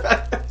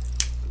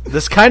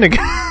this kind of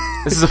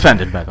This is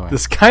Offended, by the way.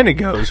 this kind of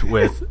goes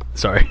with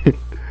sorry.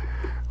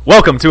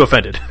 Welcome to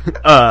Offended.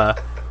 I'm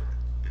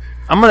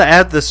gonna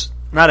add this.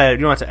 Not add. You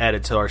don't have to add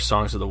it to our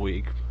songs of the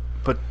week,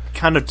 but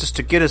kind of just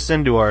to get us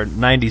into our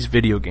 '90s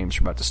video games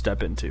we're about to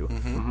step into.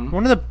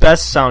 One of the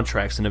best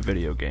soundtracks in a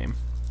video game,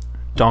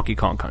 Donkey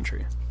Kong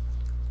Country.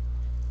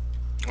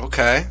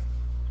 Okay.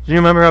 Do you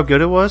remember how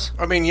good it was?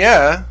 I mean,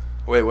 yeah.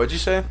 Wait, what'd you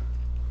say?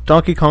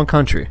 Donkey Kong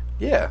Country.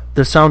 Yeah.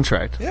 The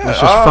soundtrack. Yeah. It's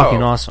just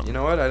fucking awesome. You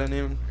know what? I didn't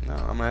even... No,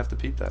 I'm going to have to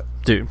peep that.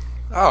 Dude.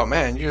 Oh,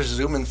 man, you're just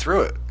zooming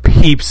through it.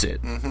 Peeps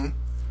it. Mm-hmm.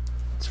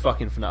 It's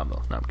fucking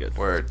phenomenal. No, I'm good.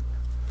 Word.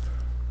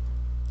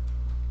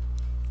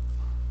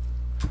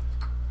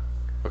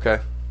 Okay.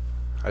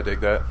 I dig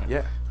that.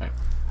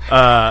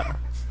 Yeah.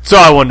 So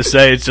I wanted to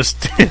say it's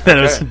just that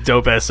it was a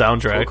dope-ass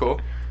soundtrack.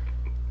 Cool.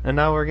 And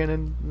now we're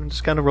getting...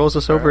 just kind of rolls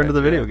us over into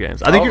the video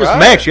games. I think All you're just right.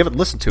 Max. You haven't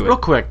listened to it. Real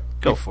quick.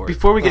 Go for it.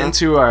 Before we get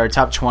into our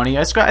top 20,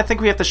 I think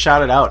we have to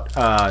shout it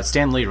out.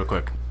 Stan Lee, real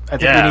quick. I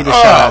think Yeah. we need to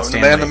shout out The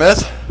Stan man, Lee. the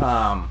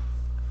myth.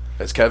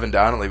 As Kevin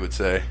Donnelly would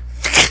say.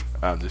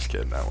 I'm just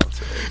kidding. I won't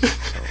say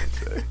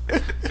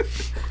it.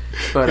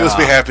 But, He must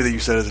be happy that you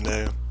said his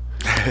name.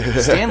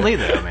 Stan Lee,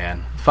 though,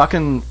 man.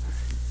 Fucking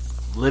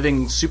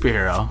living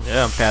superhero.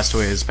 Yeah. Passed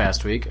away this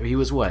past week. He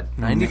was what?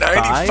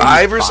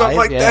 95 or something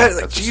like Yeah. that?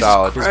 Like, That's a Jesus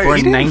solid. He was Christ. born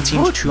He in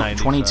didn't look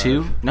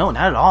 1922. No,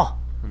 not at all.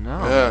 No,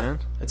 Yeah. man.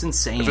 That's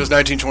insane. If it was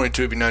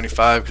 1922, it'd be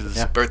 95 because his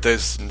Yeah.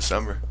 birthday's in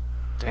December.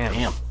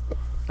 Damn.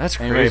 That's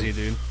Anyway. crazy,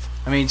 dude.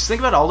 I mean, just think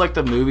about all like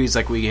the movies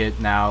like we get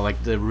now,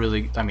 like the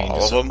really. I mean, All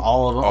just of them?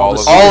 all of them, All the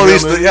of superhero All of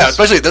these, movies. yeah,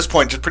 especially at this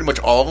point, just pretty much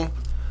all of them.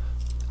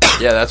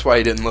 Yeah, that's why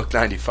he didn't look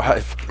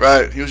 95.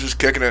 Right, he was just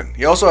kicking it.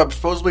 He also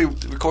supposedly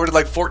recorded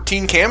like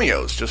 14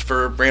 cameos just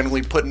for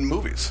randomly put in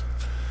movies.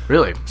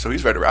 Really? So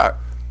he's ready to rock.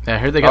 Yeah, I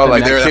heard they got Oh, the like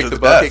next. they're Kick after the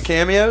the Bucket death.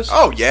 cameos?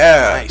 Oh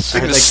yeah, Nice. they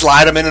can I just heard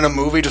slide him in a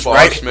movie just Boss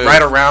right move.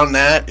 right around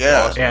that.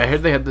 Yeah. Yeah, I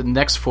heard they had the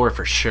next 4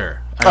 for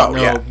sure. I don't Oh,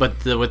 know, yeah.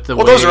 but with the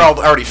Well, way, those are all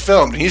already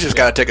filmed. He's just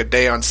got to take a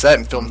day on set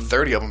and film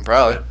 30 of them,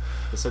 probably.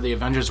 So the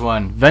Avengers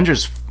one,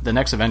 the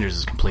next Avengers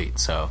is complete.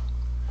 So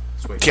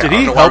Yeah, Did I he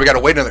don't know why help- we got to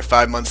wait another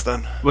 5 months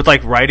then. With,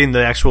 like, writing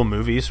the actual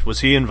movies, was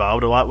he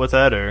involved a lot with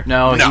that, or...?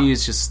 no, No.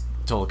 he's just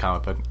told a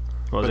comic book.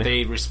 Was But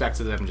he? they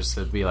respected them just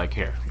to be like,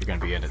 here, you're going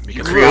to be in it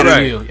because created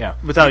without it. you, yeah.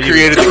 Without you.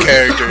 Created the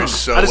characters.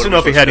 So I just what didn't are know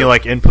if we he had any, supposed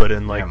like, input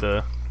in, like, Yeah.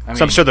 the... I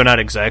so I'm mean- sure they're not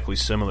exactly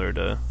similar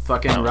to...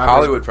 Fucking Robert,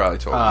 Hollywood probably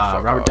told him to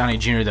fuck Robert off. Downey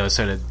Jr. though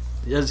said it.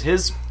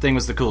 His thing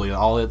was the cool.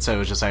 All it said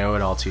was just, "I owe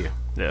it all to you,"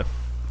 Yeah.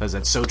 because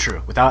that's so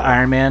true. Without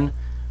Iron Man,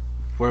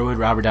 where would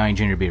Robert Downey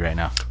Jr. be right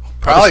now? to-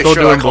 Probably still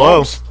doing Sherlock blow.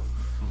 Holmes.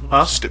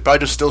 Huh? Probably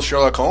just still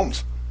Sherlock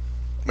Holmes.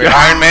 Made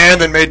Iron Man,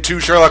 then made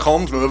 2 Sherlock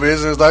Holmes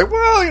movies, and it's like,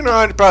 well, you know,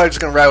 I'm probably just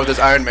going to ride with this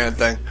Iron Man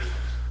thing.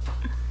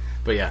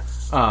 But yeah,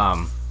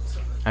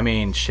 I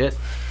mean, shit.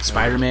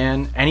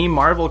 Spider-Man, any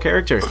Marvel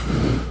character,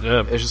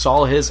 Yeah. it's just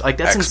all his. Like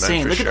that's X-Men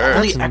insane. for Look sure. at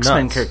all That's the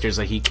X-Men nuts. characters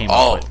that he came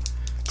All. up with.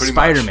 Pretty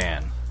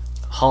Spider-Man,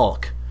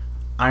 Hulk,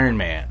 Iron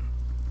Man,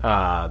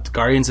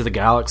 Guardians of the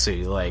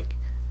Galaxy, like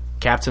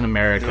Captain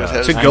America, It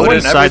has To his go foot in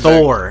inside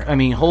everything. Thor. I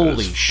mean, holy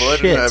His foot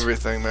shit! and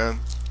everything, man.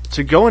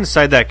 To go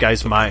inside that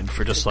guy's mind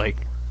for just, like,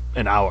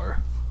 an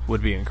hour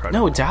would be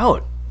incredible. No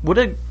doubt. What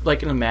a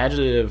like an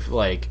imaginative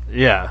like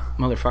Yeah.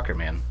 motherfucker,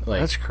 man. Like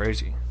That's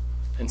crazy.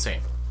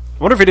 insane.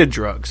 I wonder if he did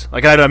drugs.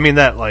 Like, I mean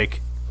that, like...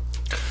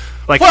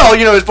 Well,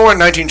 you know, he was born in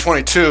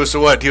 1922,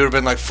 so what? He would have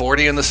been like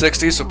 40 in the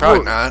 60s, so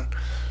probably not.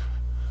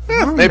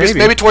 Yeah,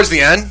 maybe towards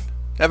the end.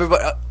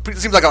 Everybody, it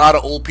seems like a lot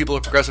of old people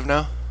are progressive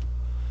now.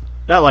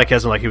 Not like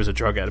as in like he was a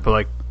drug addict, but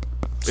like...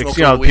 Smoke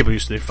you know, weed. people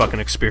used to fucking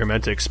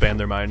experiment to expand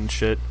their mind and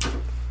shit.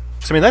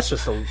 So, I mean, that's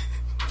just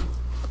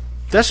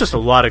a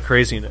lot of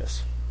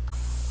craziness.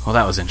 Well,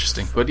 that was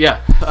interesting. But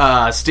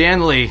yeah,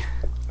 Stanley,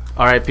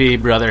 R.I.P.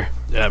 brother.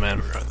 Yeah,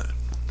 man.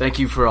 Thank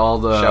you for all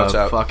the Shouts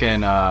out.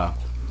 fucking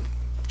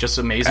just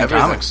amazing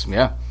Everything. comics.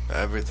 Yeah,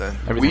 Everything.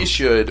 everything. We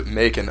should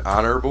make an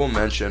honorable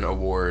mention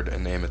award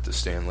and name it the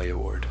Stanley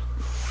Award.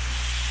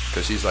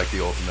 Because he's like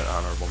the ultimate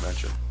honorable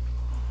mention.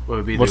 What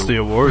would be What's the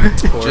award?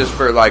 Just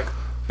for like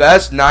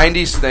best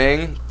 90s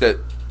thing that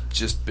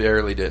just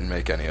barely didn't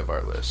make any of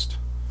our list.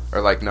 Or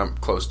like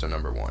close to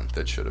number 1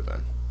 that should have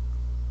been.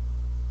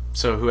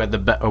 So who had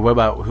the or what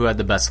about who had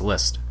the best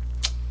list?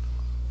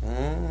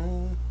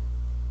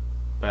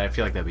 But I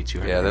feel like that'd be too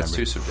hard. Yeah, to that's remember.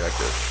 too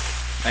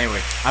subjective. Anyway,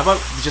 how about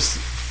just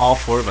all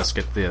 4 of us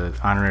get the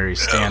honorary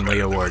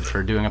Stanley Award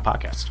for doing a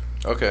podcast?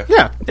 Okay.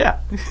 Yeah. Yeah,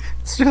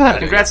 let's do that.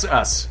 Congrats to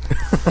us.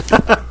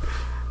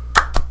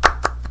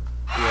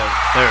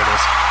 Yeah, there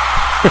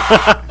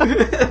it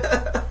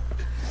is.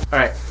 All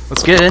right,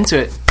 let's get into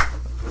it.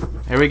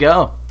 Here we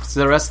go. This is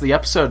the rest of the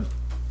episode.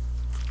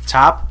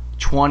 Top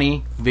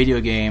 20 video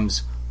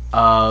games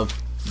of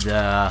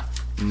the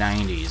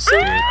 90s.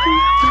 Dude.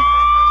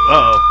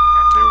 Uh-oh.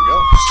 There we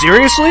go.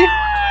 Seriously?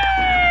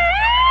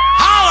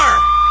 Holler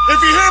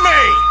if you hear me.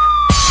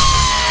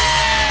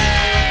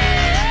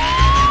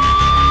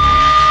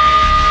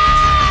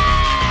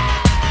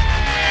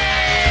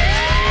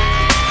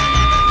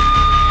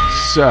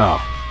 So,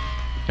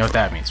 you know what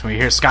that means. When you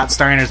hear Scott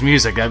Steiner's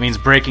music, that means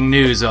breaking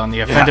news on the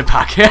Offended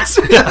podcast.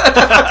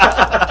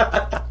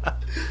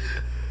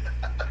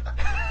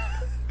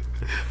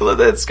 I love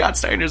that it's Scott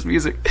Steiner's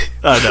music.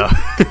 Oh,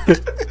 no.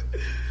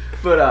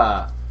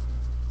 But,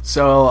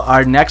 so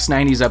our next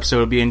 90s episode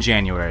will be in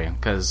January,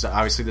 because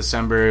obviously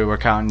December, we're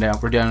counting down.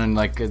 We're doing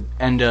like an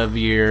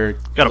end-of-year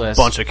Got list.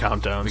 a bunch of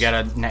countdowns. We got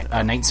a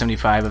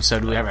 1975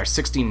 episode. We have our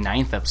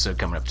 69th episode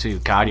coming up, too.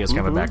 Cardio's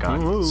coming back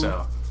on,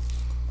 so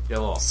get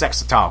a little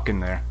sex talk in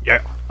there.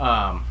 Yeah.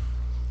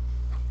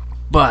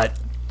 But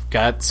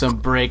got some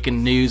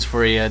breaking news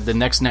for you. The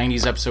next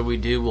 90s episode we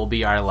do will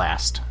be our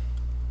last.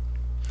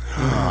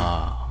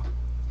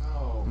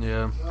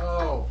 Yeah.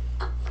 Oh.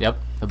 Yep,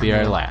 it'll be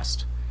our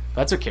last.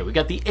 That's okay. We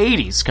got the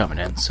 80s coming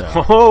in, so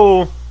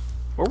Oh,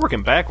 we're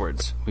working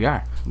backwards. we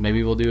are.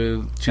 Maybe we'll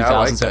do 2000s I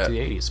like after that. the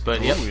 80s.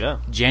 But yep, Ooh, yeah.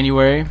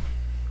 January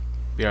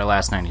be our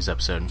last 90s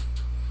episode.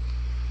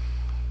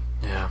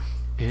 Yeah.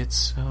 It's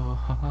so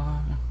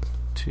hard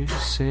to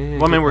say.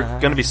 Well, I mean, we're goodbye.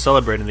 going to be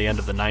celebrating the end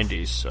of the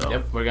 90s, so...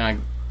 Yep, we're gonna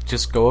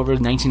just go over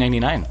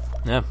 1999,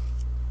 Yeah.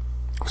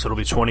 So it'll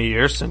be 20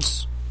 years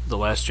since the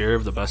last year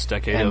of the best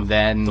decade and of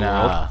then the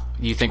world.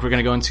 you think we're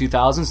gonna go in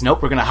 2000s?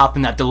 Nope, we're gonna hop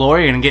in that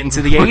DeLorean and get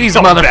into the We're 80s,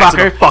 going back to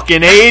the motherfucker.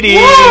 fucking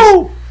 80s!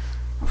 Woo!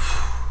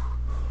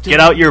 Get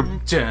out your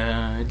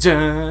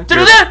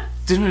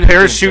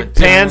parachute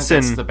pants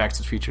That's and the Back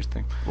to the Future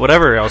thing.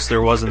 whatever else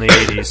there was in the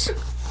 80s.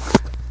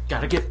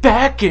 Gotta get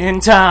back in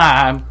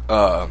time.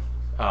 Uh,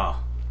 Oh.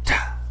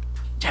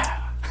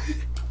 Yeah.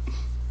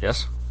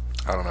 Yes?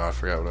 I don't know. I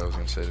forgot what I was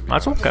going to say. To be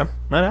That's honest. okay.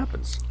 That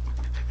happens.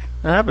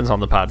 That happens on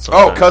the pod Oh,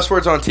 sometimes. cuss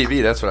words on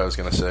TV. That's what I was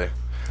going to say.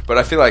 But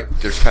I feel like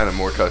there's kind of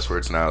more cuss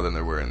words now than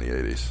there were in the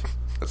 80s.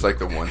 That's like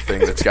the one thing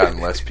that's gotten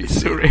less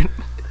PC.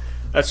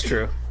 That's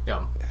true.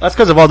 Yeah. That's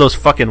because of all those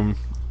fucking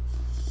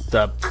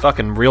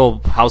Real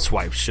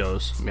Housewives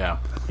shows. Yeah.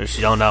 They're just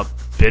yelling out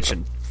bitch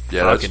and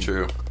Yeah, that's fucking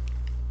true.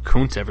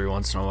 coont every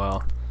once in a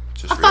while.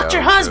 Just I fucked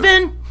your reality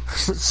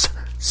shows. husband.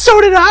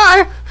 So did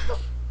I!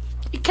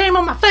 He came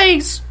on my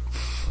face.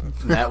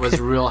 That was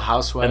Real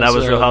Housewives. And that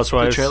was Real the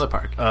Housewives Trailer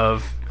Park.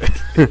 of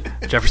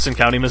Jefferson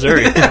County,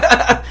 Missouri.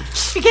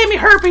 He gave me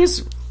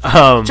herpes.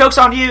 Um, Joke's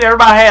on you.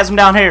 Everybody has them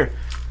down here.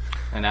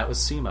 And that was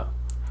SEMO.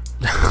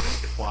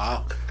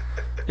 Wow.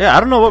 yeah, I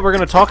don't know what we're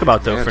going to talk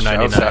about, though, Man, for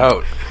shouts 99.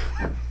 out.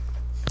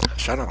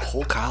 Shout out a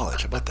whole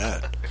college. How about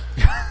that?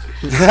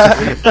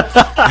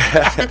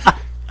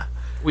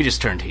 We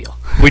just turned heel.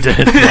 We did.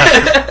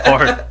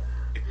 Yeah.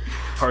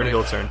 Hard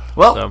heel turn.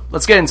 Well, So.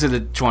 let's get into the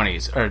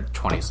 20s. Or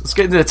 20s. Let's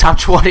get into the top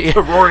 20.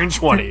 The roaring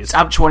 20s.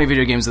 Top 20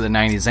 video games of the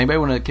 90s. Anybody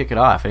want to kick it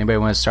off? Anybody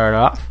want to start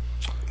off?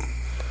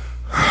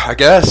 I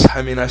guess.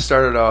 I mean, I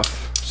started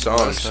off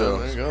songs, so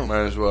there you go.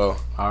 might as well.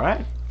 All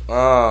right.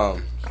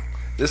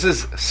 This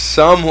is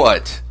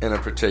somewhat in a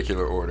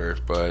particular order,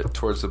 but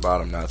towards the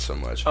bottom, not so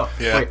much. Oh,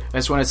 Yeah. wait. I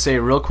just want to say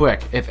real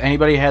quick. If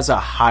anybody has a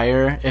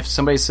higher... If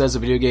somebody says a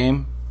video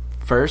game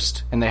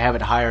first and they have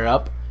it higher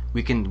up,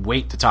 we can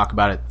wait to talk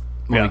about it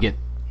when Yeah. we get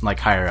like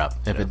higher up,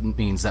 if it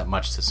means that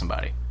much to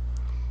somebody.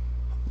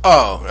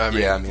 Oh, I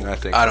mean, Yeah, I mean, I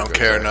think I we'll don't go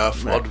care there.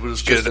 enough. Right. We'll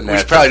just Just get a it. We should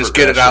natural probably just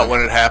get it out progression.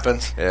 when it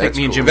happens. Yeah, I think that's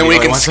me and cool. Jim Then we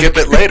always can want to- skip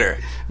it later.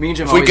 Me and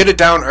Jim If we always, get it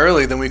down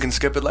early, then we can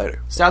skip it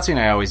later. Stoutsy and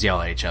I always yell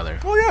at each other.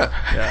 Oh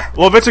yeah.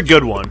 Well, if it's a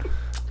good one.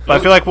 But I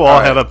feel like we'll all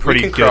All have a right, we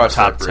pretty can good cross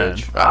top that 10.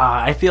 bridge.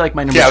 I feel like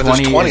my number Yeah, there's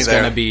 20, 20 is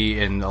there. going to be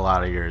in a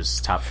lot of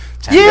yours top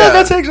 10. Yeah, Yeah.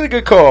 that's actually a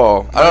good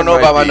call. I don't know Might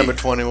about my be. number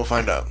 20. We'll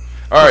find out.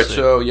 All right,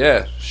 so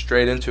yeah,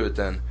 straight into it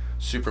then.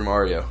 Super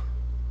Mario.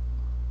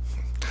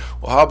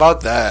 Well, how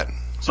about that?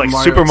 It's like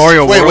Mario- Super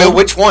Mario Wait, World.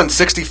 which one?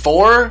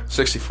 64?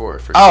 64.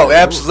 For Oh, sure.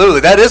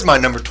 absolutely. That is my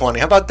number 20.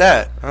 How about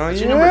that? Oh,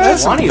 yeah.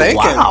 That's some 20? thinking.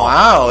 Wow.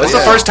 Wow. This is the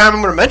Yeah. first time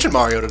I'm going to mention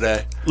Mario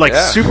today. Like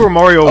Yeah. Super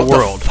Mario Of the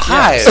World.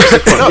 five.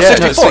 No, Yeah,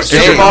 64. 64.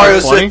 Super Mario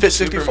 20?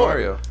 64. Super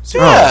Mario.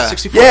 Yeah.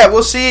 64. Yeah,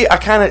 well, see, I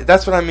kind of,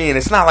 that's what I mean.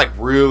 It's not like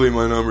really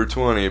my number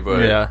 20,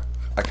 but Yeah.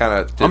 I kind of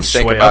I'm didn't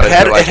think sway about up. it. It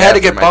had, till, like, it had to after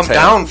get my bumped 10.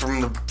 down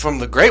from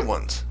the great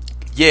ones.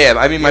 Yeah,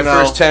 I mean, my You know.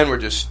 first 10 were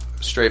just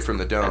straight from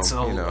the dome, That's a-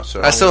 you know,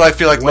 so. I still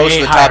feel like most Way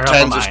of the higher top up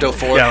 10s on are still mine.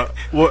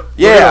 4.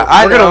 Yeah, Yeah,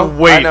 I we're know. gonna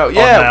wait. I know. on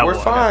Yeah, that we're one.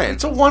 Oh, fine.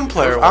 It's a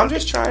one-player I'm one.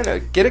 just trying to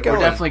get it We're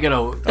going. definitely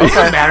going to... It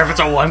doesn't matter if it's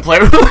a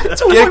one-player.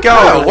 It's a Get it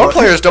going. Yeah, one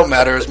players don't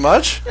matter as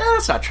much. Yeah,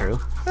 that's not true.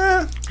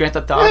 Grand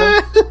Theft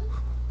Auto.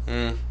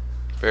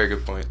 Very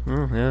good point. Yeah.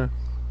 All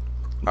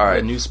The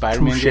right. new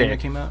Spider-Man Touche. game that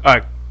came out. All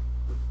right.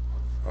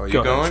 Are you Go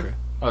ahead, going? Trey.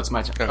 Oh, it's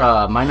my turn.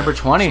 Okay. My number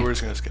 20. So we're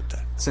just going to skip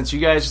that. Since you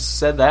guys just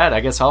said that, I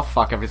guess I'll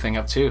fuck everything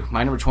up too.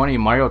 My number 20,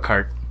 Mario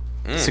Kart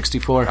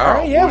 64. All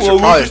right, yeah, We should well, we'll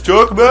probably just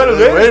talk about it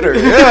later.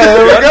 Yeah,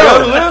 there we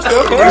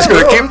go. We're just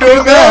going to keep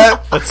doing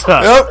that. That's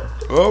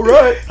Yep. All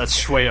right.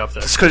 That's way up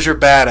there. Just because you're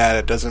bad at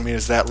it doesn't mean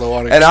it's that low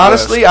on your And list.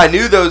 honestly, I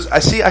knew those.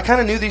 I kind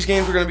of knew these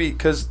games were going to be,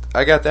 because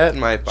I got that in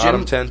my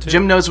bottom 10 too.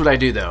 Jim knows what I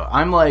do though.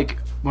 I'm like,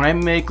 when I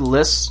make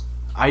lists,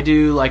 I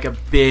do like a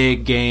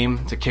big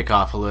game to kick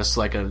off a list.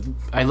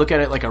 I look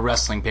at it like a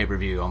wrestling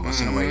pay-per-view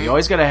almost in a way. You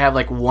always got to have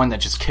like one that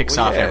just kicks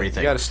off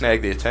everything. You got to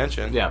snag the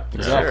attention. Yeah,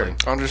 exactly.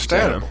 Sure.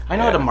 Understandable. I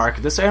know how to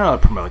market this. I know how to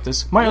promote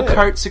this. Mario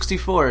Kart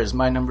 64 is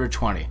my number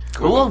 20.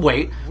 Cool. But we'll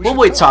wait. We'll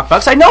wait,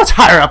 Talkbucks. I know it's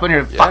higher up on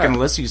your fucking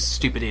list, you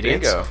stupid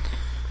idiots. Bingo.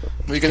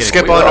 You can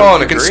skip on.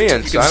 You can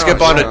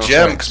skip on to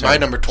Jim because my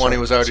number 20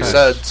 was already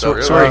said.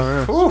 So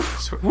sorry. Woo.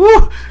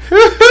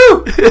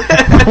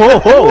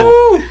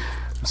 Whoa.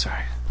 I'm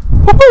sorry.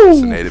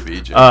 It's an A to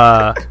B, Jim.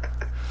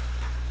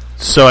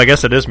 So I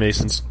guess it is me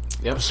since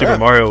Super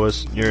Mario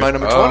was your my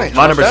number 20.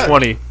 My number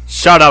 20.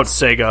 Shout out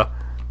Sega.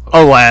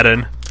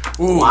 Aladdin.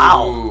 Ooh.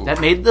 Wow, that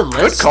made the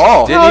list. Good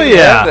call.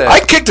 Yeah. I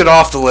kicked it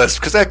off the list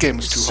because that game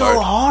was too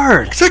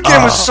hard. That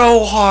game was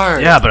so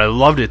hard. Yeah, but I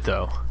loved it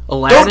though.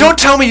 Don't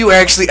tell me you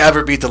actually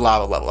ever beat the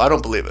lava level. I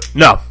don't believe it.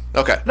 No.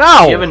 Okay. No.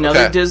 Do you have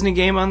another Disney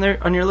game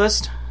on your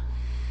list?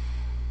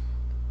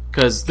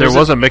 Because there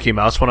was a Mickey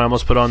Mouse one I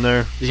almost put on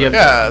there.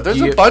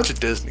 There's a bunch of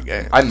Disney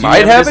games. I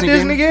might have a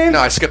Disney game? No,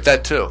 I skipped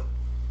that too.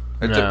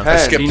 It depends. I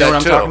skipped you know that what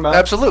I'm too. talking about?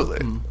 Absolutely.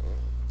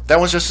 That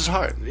one's just as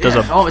hard.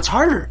 Oh, it's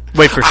harder.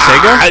 Wait, for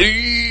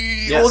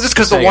Sega? Well, just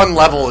because the one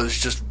level is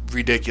just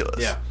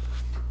ridiculous. Yeah.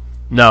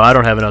 No, I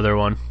don't have another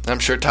one. I'm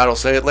sure Todd will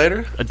say it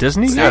later. A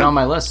Disney It's game? not on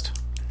my list.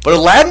 But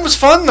Aladdin was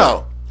fun,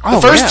 though.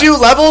 The first few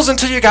levels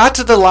until you got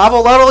to the lava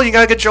level, you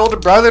gotta get your older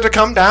brother to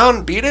come down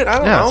and beat it. I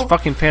don't know. It's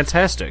fucking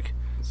fantastic.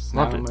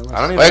 Love it.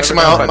 I don't even Actually,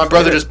 my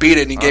brother just beat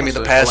it and he gave me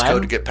the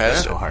passcode to get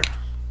past So it. hard.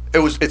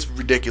 It's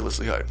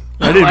ridiculously hard.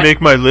 I didn't make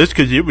my list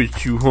because it was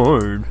too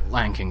hard.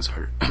 Lion King's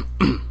hard.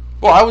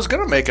 Well, I was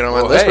gonna make it on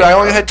my list, but I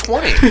only had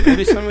 20.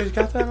 Maybe somebody's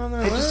got that on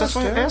their list. That's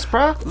what I asked,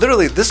 bro.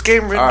 Literally, this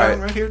game written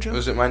down right here, Jim.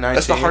 Was it my 19?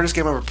 That's the hardest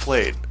game I ever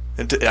played.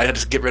 And I had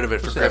to get rid of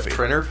it for Griffey.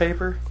 Printer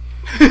paper?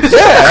 Yeah,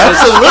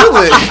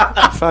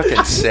 absolutely.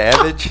 Fucking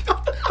savage.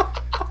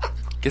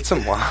 Get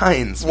some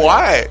lines.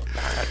 Why?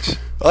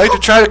 I like to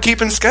try to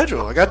keep in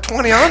schedule. I got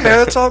 20 on there.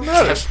 That's all that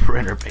matters.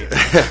 Printer paper.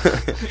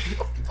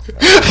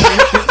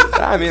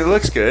 I mean, it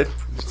looks good.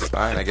 It's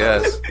fine, I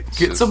guess.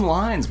 Get some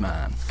lines,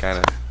 man. Kind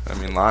of. I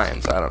mean,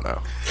 lines. I don't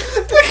know.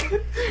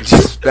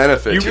 Just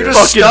benefit. You're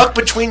just stuck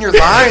between your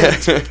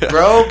lines,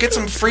 bro. Get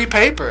some free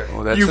paper.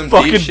 Well, that's You some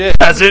fucking deep shit.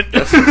 peasant.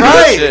 That's some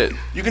Right. deep shit.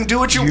 You can do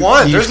what you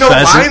want. you There's no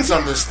pheasant. lines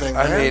on this thing,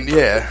 I man. mean,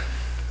 yeah.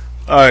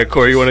 All right,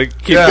 Corey, you want to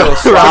keep Yeah, going?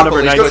 let's Round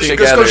number let's 19.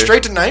 Let's go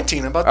straight to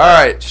 19. How about All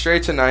that? right,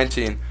 straight to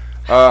 19.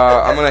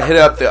 I'm going to hit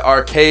up the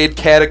arcade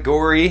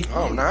category.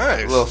 Oh,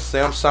 nice. Little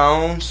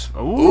Simpsons.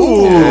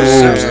 Ooh,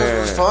 Yeah. Simpsons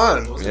was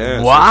fun.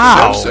 Yeah,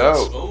 Wow.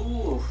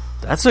 So,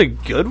 That's a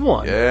good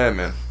one. yeah,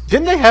 man.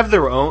 Didn't they have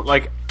their own,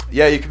 like...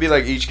 Yeah, you could be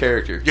like each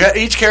character. Yeah,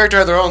 each character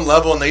had their own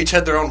level, and they each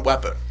had their own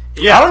weapon.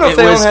 Yeah, I don't know if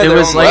they all had their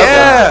own like weapons,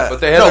 Yeah. but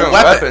they had No, their own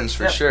weapon. weapons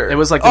for sure. It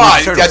was like the Oh, Ninja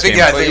I Turtles think, game.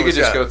 yeah, I Well, think you it could was,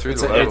 just yeah. go through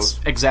It's, the levels.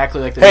 it's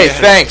exactly like the Hey, Ninja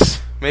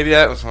thanks. Maybe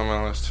that was on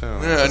my list too.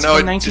 Yeah, It's no,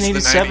 from it's just the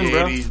 1987,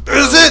 bro. 1980s.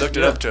 Is it? Looked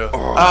it up too.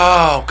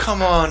 Oh,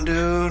 come on,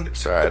 dude.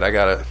 It's alright, I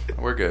got it.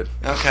 We're good.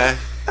 Okay.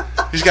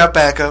 He's got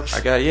backups.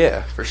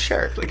 For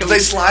sure. If they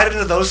slide it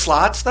into those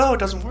slots, though, it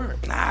doesn't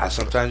work. Nah,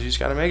 sometimes you just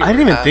gotta make it. I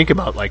didn't even Yeah. think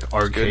about, like,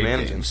 arcade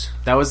managing. games.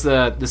 That was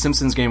the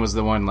Simpsons game was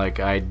the one, like,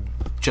 I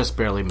just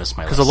barely missed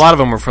my list. Because a lot of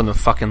them were from the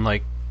fucking,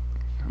 like...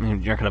 I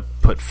mean, you're not going to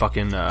put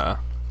fucking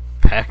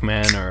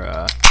Pac-Man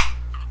or...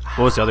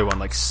 what was the other one?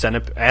 Like,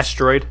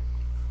 Asteroid?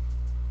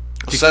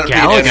 Centipede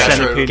Galaga, and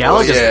Asteroid.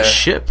 Galaga's Yeah. the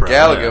shit, bro.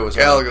 Galaga was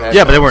Galaga. on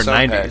Yeah, but they weren't some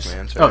 90s.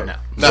 Pac-Mans, Oh, right? no.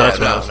 No, that's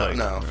what I no, was like.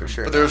 No, for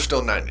sure. But there were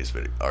still 90s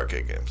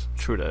arcade games.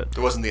 True that.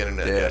 There wasn't the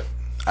internet Yeah. yet.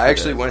 I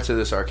actually went to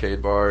this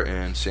arcade bar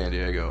in San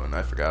Diego, and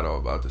I forgot all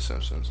about The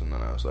Simpsons, and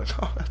then I was like,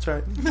 oh, that's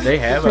right. They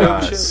have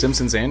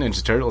Simpsons and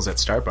Ninja Turtles at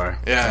Star Bar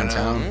Yeah, I know.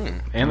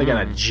 downtown. And they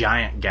got a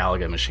giant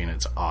Galaga machine.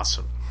 It's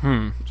awesome.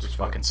 It's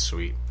fucking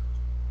sweet.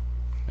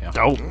 Yeah.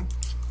 Oh.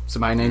 So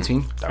my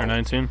 19? Or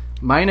 19?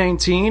 My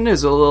 19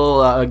 is a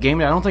little game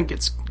that I don't think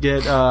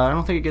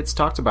it gets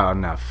talked about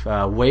enough.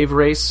 Wave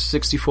Race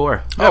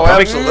 64. Oh,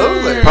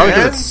 absolutely. Probably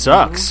man. because it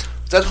sucks.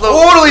 That's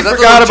Totally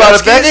forgot about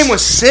it. That game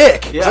was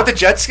sick. Is that the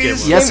jet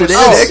skis? Yes, it is.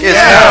 Sick as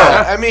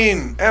Yeah, hell. I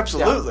mean,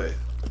 absolutely.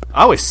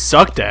 I always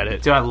sucked at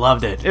it. Dude, I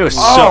loved it. It was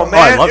Oh, I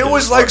man, loved it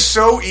was like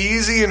so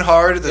easy and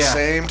hard at the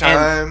same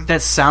time. And that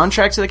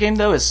soundtrack to the game,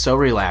 though, is so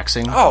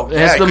relaxing. Oh, it yeah,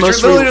 has the because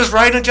most you're literally just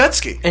riding a jet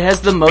ski. It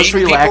has the most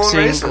beating people in relaxing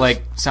races.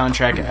 like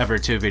soundtrack ever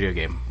to a video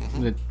game.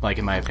 Like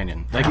in my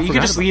opinion, like you forgot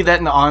can just about leave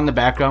that on in the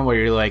background while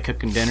you're like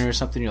cooking dinner or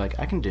something. You're like,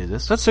 I can do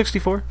this. That's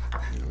 64?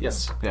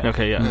 Yes. Yeah.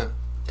 Okay, yeah.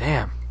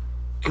 Damn.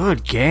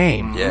 Good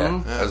game.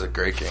 Yeah, that was a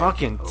great game.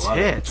 Fucking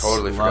tits.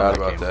 Totally Love forgot that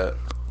about game. that.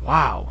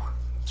 Wow.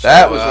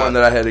 That was one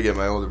that I had to get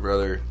my older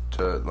brother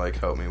to like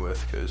help me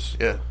with because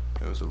Yeah.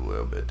 it was a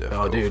little bit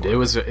difficult. Oh, dude, for it me.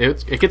 was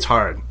it gets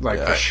hard, like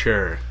Yeah. for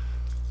sure.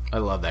 I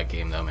love that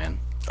game though, man.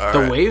 All The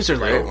right. waves are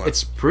Great like one.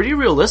 it's pretty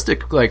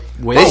realistic. Like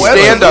They waves.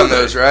 stand on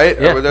those, right?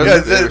 Yeah. Or were those, Yeah,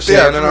 they were yeah,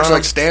 standing pretty much on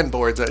like them? stand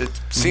boards. It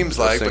seems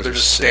like, but things they're are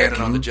just sick.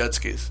 standing on the jet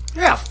skis.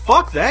 Yeah,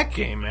 fuck that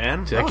game,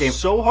 man. That game- was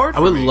so hard I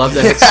for would me. love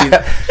to see.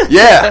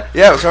 Yeah,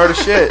 it was hard as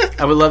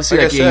shit. I would love to see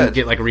Like that I game said.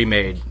 get like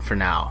remade for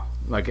now.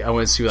 Like I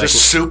want to see like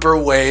just super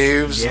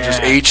waves, and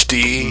just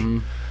HD. Mm-hmm.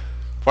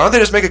 Why don't they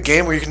just make a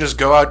game where you can just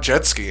go out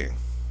jet skiing?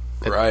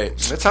 Right.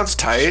 That sounds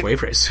tight.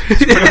 wave race.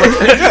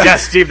 Yeah,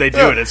 Steve, they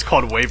do it. It's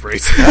called Wave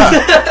Race. Not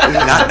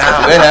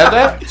now. Do they have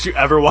that? Did you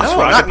ever watch No,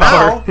 Rocket not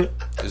Power?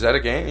 now. Is that a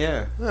game?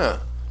 Yeah. Yeah.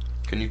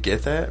 Can you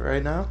get that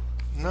right now?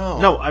 No.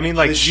 No, I mean,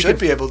 like, They you should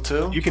can, be able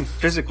to. You can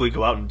physically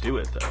go out and do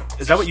it, though.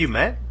 Is that what you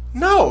meant?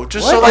 No,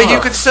 just What so like the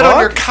you could sit on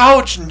your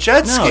couch and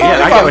jet ski.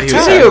 yeah, I get what he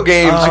was Video saying.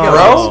 games, Oh.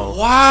 bro.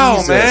 Wow,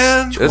 Jesus.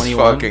 man. This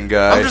 21. fucking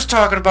guy. I'm just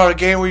talking about a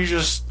game where you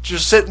just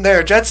sitting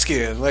there jet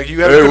skiing. Like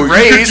you have Hey, a well,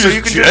 good you could race, or just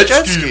you can just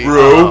jet ski,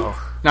 bro.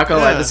 Not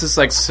gonna Yeah. lie, this is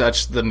like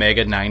such the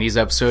mega 90s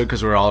episode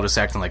because we're all just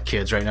acting like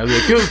kids right now. We're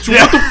like, "Yo,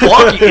 what the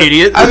fuck, you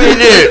idiot? I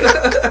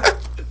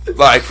mean, dude.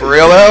 Like, for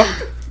real, though?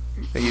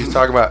 Think you was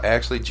talking about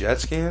actually jet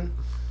skiing?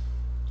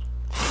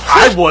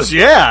 I was,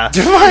 yeah.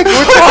 Like,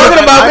 we're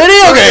talking about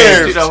video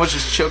games. Dude, I almost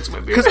just choked my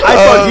beer. Because I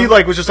thought he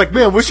like was just like,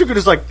 man, I wish you could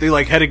just like they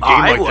like had a game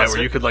I like that where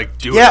wasn't. you could like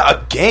do it. Yeah,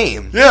 a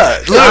game. Yeah,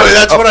 literally,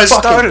 that's A what I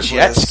fucking started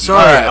jet with. ski.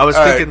 Sorry, I was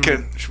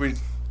thinking. Should we?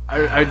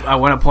 I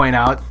want to point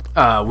out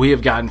we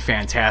have gotten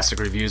fantastic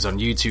reviews on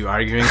YouTube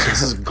arguing, so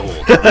this is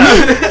gold.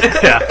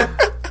 Yeah,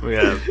 we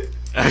have.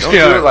 Don't Actually,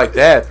 do it like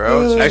that,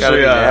 bro. It's just gotta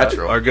actually be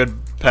natural. our good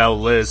pal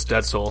Liz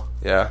Detzel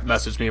Yeah.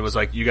 messaged me and was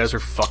like, "You guys are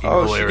fucking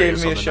Oh, she hilarious."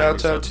 gave me on a the shout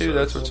 90s out too.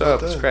 That's episodes."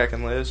 what's up. It's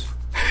cracking, Liz.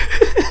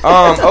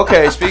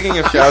 Okay, speaking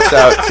of shouts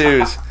out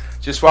twos,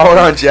 just while we're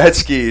on jet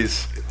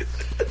skis,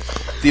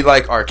 the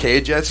like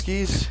arcade jet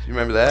skis. You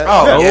remember that?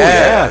 Oh,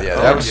 yeah, yeah.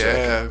 that Oh, was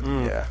yeah. sick.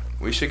 Yeah,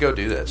 we should go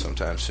do that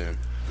sometime soon.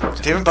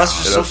 Dave and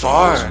Buster's Hit so up some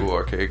far. old school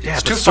arcade. Yeah,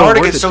 games. Too but far to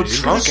worth get it, so dude.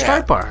 drunk Start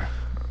at. bar.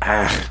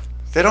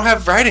 They don't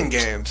have writing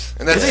games,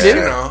 and that's They did.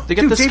 you know. They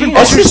get the skin.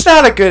 It's just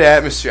not a good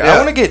atmosphere. Yeah. I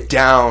want to get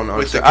down on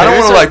With stuff. the I don't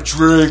games. want to like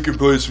drink and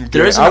play some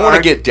There games. is an I want to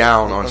arc- get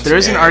down on. There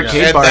is some an games.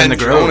 arcade And bar in then the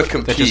you Grove. I want to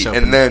that just compete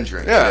opened. and then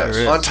drink. Yeah,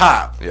 Yes. on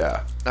top. Yeah.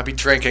 Not be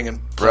drinking and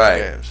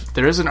playing Right. games.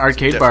 There is an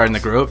arcade bar in the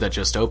Grove that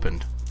just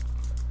opened.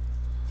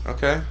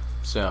 Okay.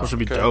 So Which would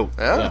be Okay. dope.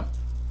 Yeah. yeah.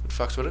 Who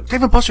fucks with it?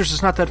 Dave and Buster's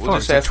is not that We'll far.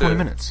 just It's like have 20 to-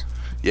 minutes.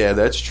 Yeah,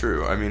 that's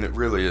true. I mean, it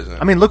really isn't.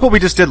 I mean, look what we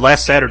just did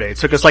last Saturday. It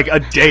took us like a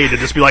day to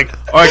just be like,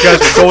 all right, guys,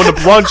 we're going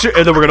to lunch, and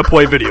then we're going to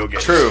play video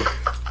games. true.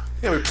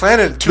 Yeah, we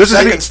planned it in 2 This is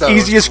seconds. the though.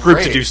 easiest group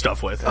to Great. do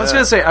stuff with. I was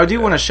gonna say I do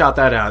want to shout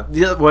that out.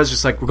 The other was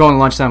just like we're going to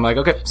lunchtime. I'm like,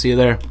 okay, see you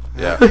there.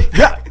 Yeah.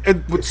 Yeah,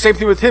 and same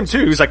thing with him,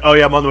 too. He's like, oh,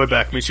 yeah, I'm on the way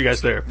back. Meet you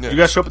guys there. You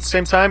guys show up at the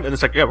same time? And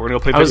it's like, yeah, we're going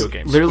to go play I was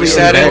video games. literally We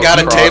sat in, got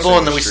a Crossing table, and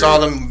then the we street. saw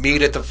them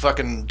meet at the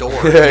fucking door.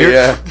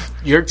 Yeah.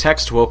 Your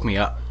text woke me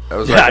up. That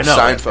was Yeah, like a I know.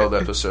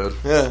 Seinfeld episode.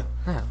 Yeah.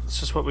 It's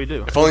just what we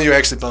do. If only you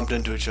actually bumped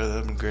into each other,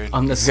 that'd been great.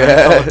 On the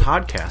Seinfeld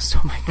podcast.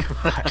 Oh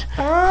my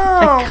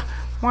god!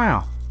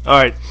 Wow. All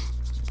right.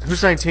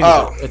 Who's 19?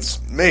 Oh,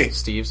 It's me.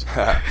 Steve's. So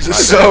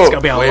It's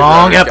gonna be a Wave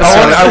long Runner.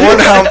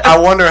 episode. I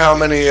wonder how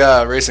many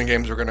racing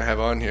games we're gonna have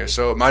on here.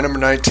 So my number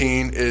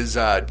 19 is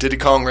Diddy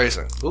Kong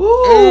Racing.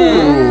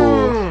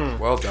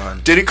 Well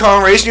done. Diddy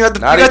Kong Racing, you got the,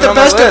 Not you got even the on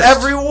my best of list.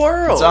 every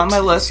world. It's on my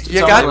list. It's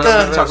You on got my list. the-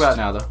 We're gonna talk about it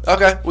now, though.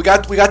 Okay, we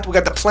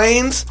got the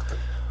planes.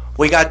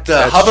 We got the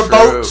That's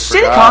hoverboats.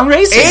 true. Diddy Kong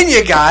Racing. And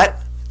you got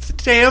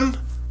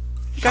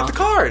you got the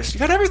cars. You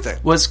got everything.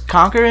 Was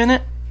Conker in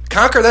it?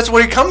 Conker, that's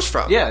where he comes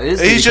from. Yeah, it is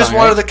He's Diddy just Kong,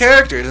 one right? of the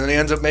characters, and he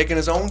ends up making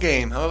his own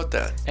game. How about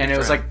that? And it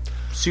was like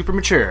super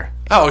mature.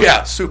 Oh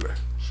yeah, super.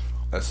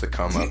 That's the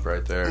come up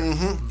right there.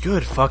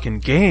 Good fucking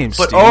games,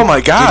 But Steve. oh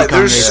my god, Diddy Kong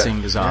there's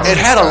Racing is awesome. it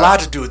had a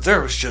lot to do with.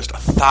 There was just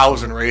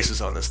 1,000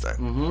 races on this thing.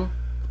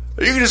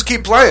 Mm-hmm. You can just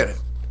keep playing it.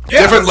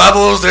 Different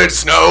levels. There's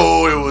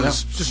snow. It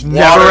was Just water,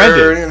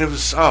 never ended. and it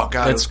was it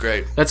was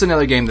great. That's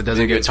another game that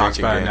doesn't Be a get good talked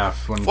drinking about game.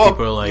 enough when Well,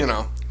 people are like, you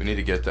know, We need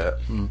to get that.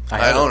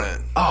 I own it.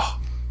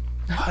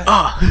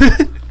 Why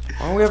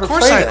don't we ever Of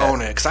course play I that?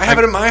 own it because I have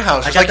it in my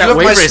house. I It's got like, you that have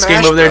my wave race game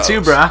Smash over there Bros.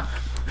 too, brah.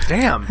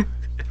 Damn.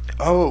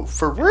 Oh,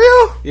 for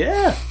real?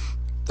 Yeah.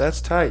 That's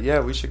tight.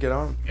 Yeah, we should get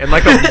on. In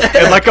like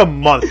a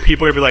month,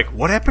 people are gonna be like,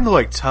 "What happened to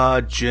like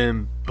Todd,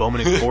 Jim,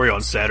 Bowman, and Corey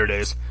on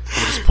Saturdays?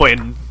 We're just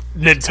playing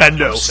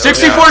Nintendo.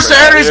 64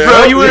 Saturdays,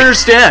 bro. You would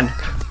understand.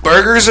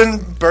 Burgers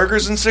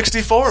and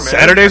 64, man.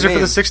 Saturdays are for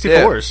mean, the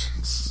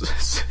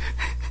 64s.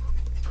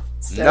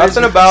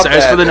 Nothing about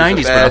Saturdays that for the is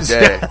 90s, a bad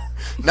bro. day.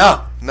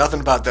 No, nothing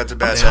about that's a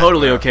bad.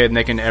 Totally okay with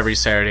making every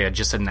Saturday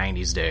just a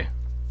 90s day.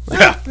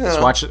 Yeah.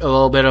 Just watch a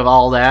little bit of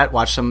all that.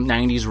 Watch some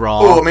 90s Raw.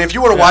 Oh, I mean, if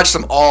you want to watch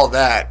some all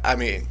that, I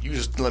mean, you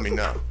just let me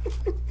know.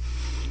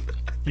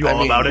 You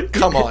all about it?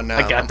 Come on now.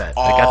 I got that.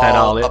 I'm I got that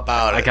all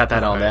about it. I got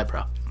that all that,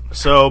 bro.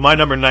 So my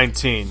number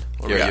 19,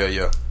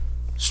 Yeah.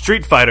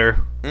 Street Fighter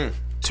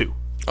 2.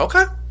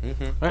 Okay.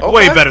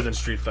 Way better than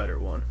Street Fighter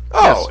 1.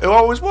 Oh, it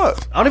always was.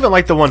 I don't even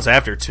like the ones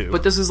after 2.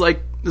 But this is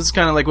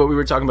kind of like what we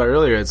were talking about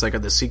earlier. It's like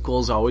the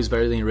sequels always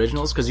better than the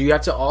originals because you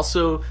have to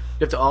also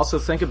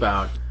think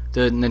about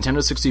the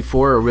Nintendo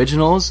 64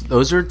 originals.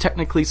 Those are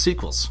technically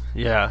sequels.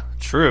 yeah,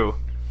 true.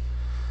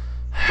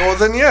 Well,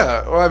 then,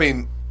 yeah. Well, I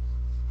mean,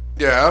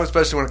 yeah,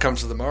 especially when it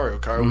comes to the Mario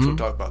Kart, which we'll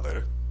talk about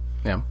later.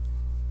 Yeah,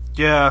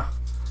 Yeah.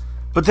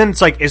 But then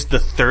it's like, is the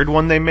third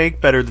one they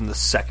make better than the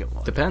second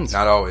one? depends.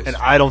 Not always. And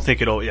I don't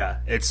think it'll. Yeah,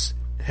 it's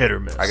hit or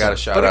miss. I got a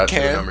shout But it out to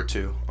can. the number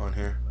 2 on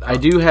here. I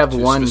do have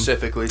one.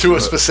 Specifically To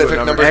a specific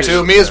number 2.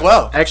 two. Me as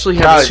well. Actually,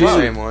 Probably have two. the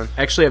same one.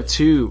 Actually, have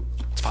 2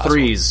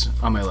 threes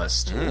on my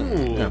list.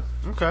 Ooh. Yeah.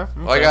 Okay.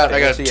 Well, I got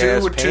Fancy 2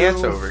 ass with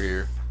pants 2 over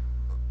here.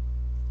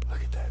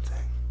 Look at that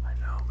thing. I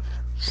know,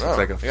 man. Oh,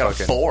 like a I got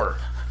fucking- 4.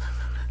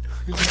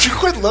 Would you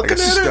quit Like looking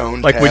a at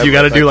stone Like when you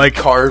tablet, gotta do, like-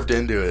 carved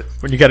into it.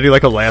 When you got to do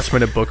like a last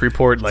minute book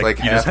report, like like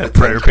you just half had the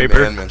prayer 10 paper,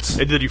 commandments.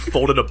 and then you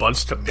folded a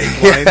bunch to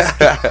make lines.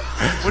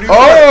 What do you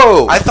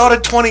Oh! I thought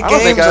of 20 I don't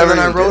games think I and ever then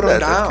I even wrote did them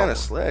that. That's down. kind of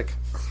slick.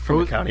 From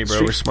the county,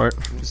 bro. We're smart.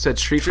 You said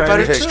Street Street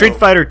Fighter. Fighter 2. Street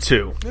Fighter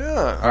 2.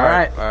 Yeah. All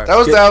right.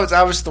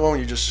 That was the one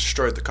you just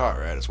destroyed the car,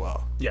 right, as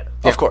well? Yeah.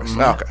 Of course.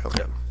 Oh,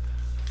 okay.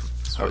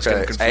 I was getting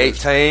Okay,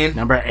 confused. 18.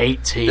 Number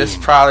 18. This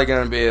is probably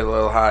going to be a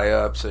little high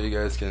up, so you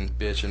guys can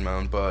bitch and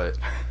moan, but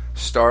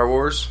Star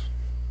Wars,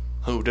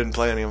 Who didn't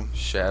play any of them?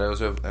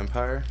 Shadows of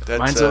Empire. That's,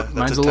 mine's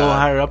that's a little tie.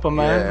 higher up on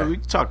mine, Yeah. but we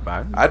can talk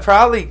about it. I'd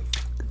probably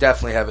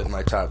definitely have it in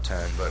my top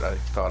 10, but I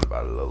thought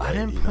about it a little I late,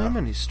 didn't you play know.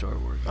 many Star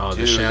Wars. Oh, the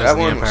Dude, Shadows that of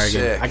the one was Empire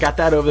game. sick. I got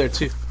that over there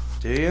too.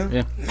 Do you?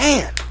 Yeah.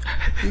 Man,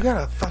 you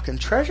got a fucking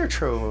treasure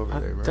trove over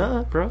there, bro.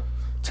 Duh, bro.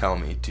 Tell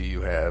me, do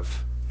you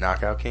have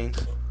Knockout Kings?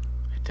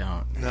 I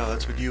don't. No,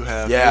 that's what you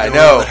have. Yeah, You're I the one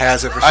know. That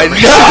has it for I some know!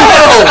 reason.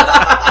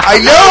 I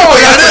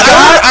know!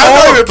 I'm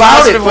not even about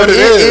positive it, what but it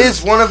it is.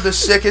 is one of the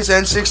sickest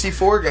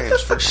N64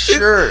 games, for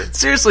sure.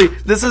 Seriously,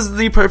 this is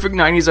the perfect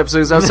 90s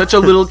episode. I was such a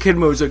little kid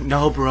mode. I was like,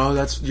 no, bro,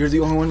 you're the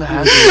only one that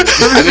has it.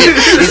 I mean,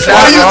 he's Why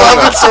not do you wrong.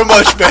 love it so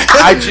much, man?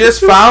 I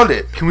just found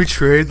it. Can we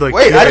trade like?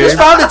 Wait, two I just games?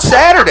 found it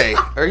Saturday.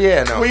 Or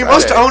yeah, no. Well, you Friday.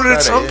 must own it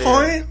at some Friday,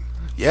 yeah. point.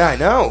 Yeah, I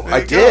know. There I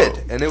you did,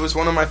 go. and it was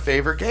one of my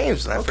favorite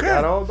games, and I Okay.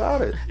 forgot all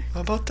about it.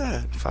 How about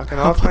that? Fucking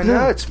off my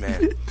nuts,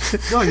 man.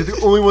 No, you're the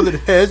only one that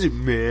has it,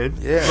 man.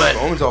 Yeah, But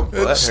Bowman's all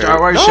butt Star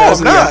Wars No,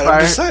 Shadows I'm of the not. Empire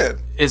I'm just saying.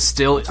 is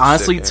still, a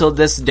honestly, sick game. till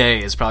this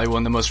day, is probably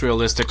one of the most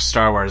realistic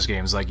Star Wars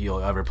games like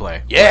you'll ever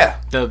play. Yeah,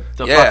 The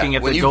Yeah, fucking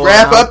if when they you go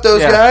wrap around- up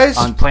those guys,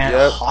 on planet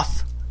yep.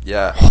 Hoth,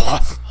 yeah.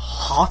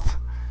 Hoth,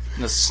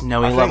 the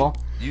snowy I think level.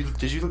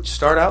 Did you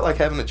start out like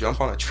having to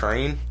jump on a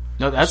train?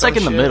 No, that's some like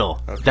in the shit? middle.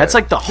 Okay. That's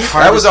like the hardest.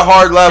 That was a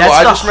hard level. that's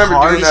I the just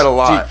remember doing that a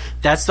lot. Dude,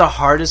 that's the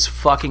hardest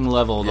fucking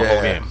level of the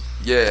whole game.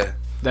 Yeah.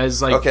 That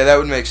is like Okay, that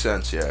would make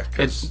sense. Yeah,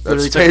 'cause It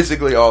literally that's took-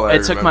 basically all I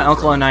it took my remember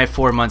uncle from and I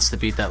 4 months to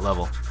beat that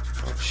level.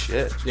 Oh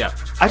shit! Yeah,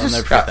 I I'll just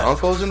never forget Got that.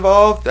 uncles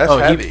involved. That's Oh,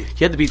 heavy.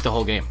 he had to beat the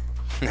whole game.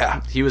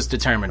 Yeah. He was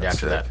determined after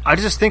sick. that. I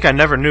just think I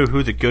never knew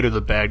who the good or the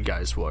bad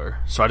guys were,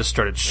 so I just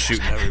started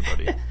shooting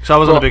everybody. So I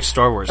wasn't a big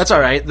Star Wars. That's fan.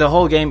 all right. The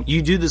whole game,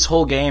 you do this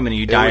whole game and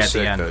you It die was at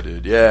sick, the end. though,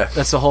 dude. Yeah.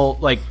 That's the whole,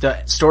 like,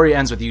 the story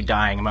ends with you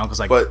dying. And my uncle's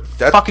like, But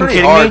that's fucking pretty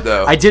kidding hard, me?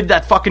 though. I did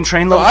that fucking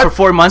train level I- for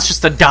 4 months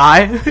just to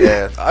die?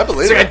 Yeah, I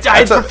believe It's like, it. I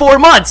died That's for 4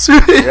 months.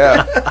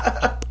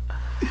 Yeah,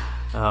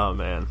 Oh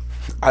man.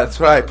 that's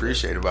what I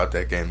appreciate about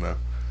that game, though.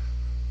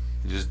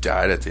 You just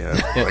died at the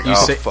end. Yeah, Like, you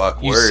oh sa-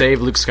 fuck, you word. save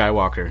Luke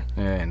Skywalker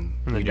and And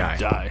then you you die.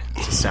 die.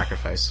 It's a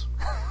sacrifice.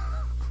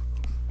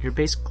 You're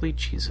basically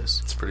Jesus.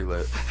 It's pretty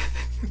lit.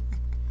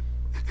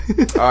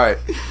 All right.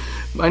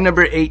 My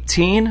number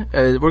 18,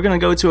 we're going to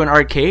go to an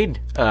arcade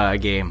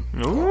game.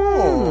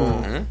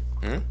 Ooh.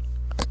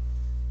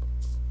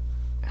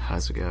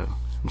 How's it go?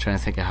 I'm trying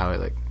to think of how it,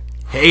 like,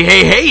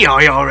 hey,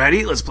 are y'all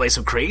ready? Let's play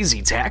some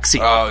Crazy Taxi.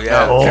 Oh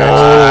yeah.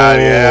 God,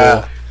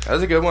 yeah. That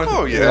was a good one.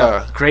 Oh,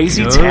 yeah.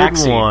 Crazy Good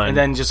Taxi. one. And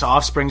then just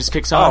Offspring just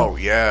kicks on. Oh,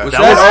 yeah. Was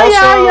That that,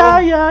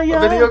 was- also a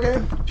video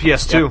game?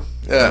 PS2.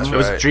 Yeah, that's It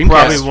was right. Dreamcast.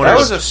 Probably one That of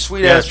was those- a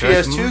sweet ass Yeah,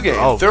 that's PS2 game.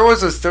 Oh. There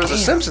was a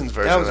Simpsons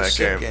version That was of a that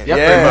sick game. game. Yep,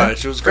 yeah, pretty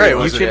much. It was great, You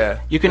wasn't can, it?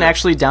 you can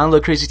actually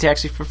download Crazy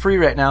Taxi for free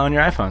right now on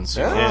your iPhones.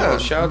 Yeah, Yeah.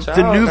 shouts out.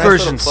 The new Nice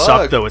version little plug.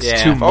 sucked though. It's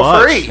Yeah. too For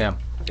much. free. Yeah.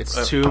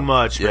 It's too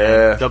much, man.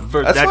 Yeah, The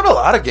that's what a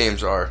lot of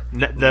games are.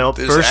 the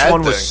This first ad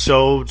one was thing.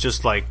 so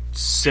just like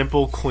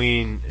simple,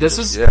 clean. This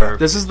just is Yeah.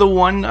 this is the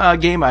one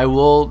game I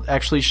will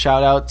actually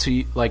shout out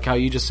to, like how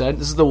you just said.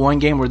 This is the one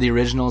game where the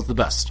original is the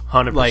best.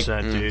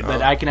 100%, dude.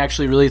 That I can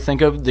actually really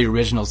think of. The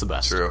original is the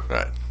best. True.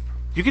 Right.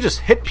 You could just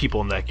hit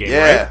people in that game,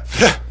 Yeah,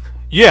 right?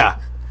 Yeah.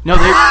 No,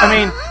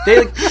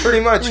 they pretty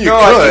much. You No,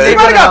 I could. think they they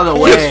run might out of the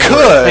have. way. You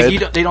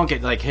could. Like they don't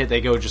get like hit.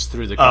 They go just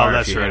through the Oh, car if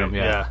that's you hit right. them.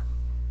 Yeah.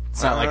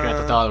 It's not like Grand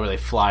Theft Auto where they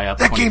fly up.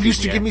 That 20 game feet used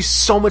in to the give air. me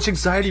so much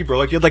anxiety, bro.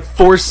 Like you had like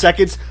 4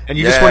 seconds, and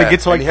you just Yeah. want to get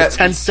to like And the you had-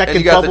 10-second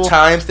and you got bubble. the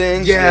time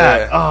things.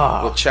 Yeah.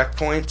 Oh. Little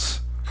checkpoints.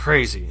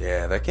 Crazy.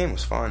 Yeah, that game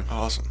was fun.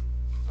 Awesome.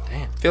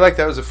 I feel like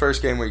that was the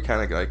first game where you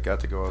kind of like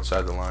got to go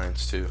outside the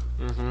lines too.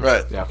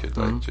 Right. Yeah. You could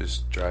like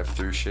just drive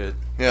through shit.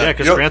 Yeah,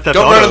 'cause You Grand Theft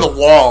don't run Auto- in the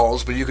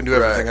walls, but you can do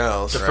Right. everything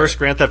else. The first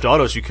Grand Theft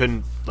Autos, you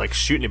couldn't like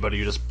shoot anybody.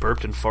 You just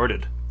burped and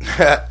farted.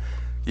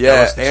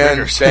 Yeah, was the and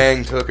triggers.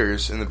 banged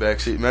hookers in the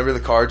backseat. Remember the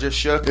car just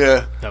shook?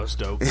 Yeah. That was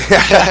dope.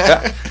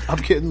 Oh, I'm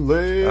getting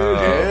laid.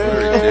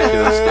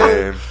 ridiculous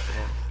game.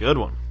 Good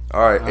one.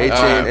 All right, 18,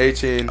 Alright.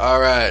 18. All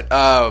right.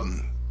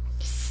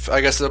 I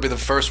guess it'll be the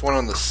first one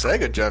on the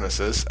Sega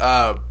Genesis.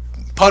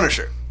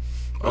 Punisher.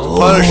 It was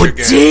a Punisher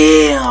game.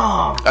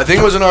 Damn! I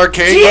think it was an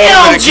arcade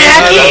Damn,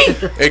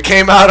 game. It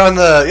came out on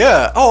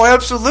the Oh,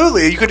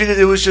 absolutely. You could.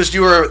 It was just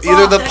you were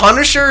either the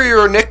Punisher or you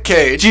were Nick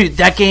Cage. Dude,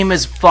 that game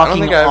is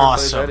fucking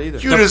awesome. You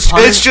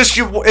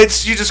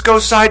just go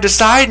side to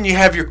side and you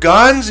have your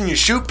guns and you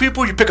shoot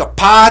people. You pick up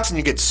pots and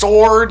you get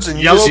swords and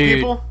yellow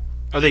people.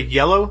 Are they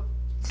yellow?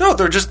 No,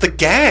 they're just the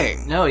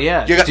gang. No,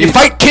 yeah. You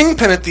fight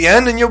Kingpin at the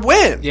end and you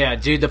win. Yeah,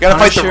 dude. You gotta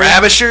fight the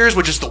Ravishers,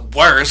 which is the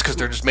worst because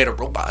they're just made of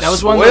robots. That was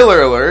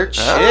Spoiler alert!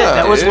 Shit,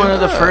 that was one of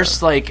the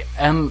first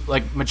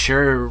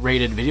mature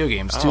rated video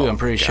games too. I'm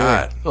pretty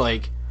sure.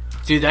 Like,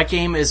 dude, that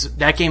game is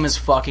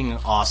fucking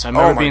awesome.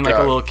 I remember being like a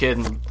little kid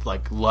and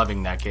like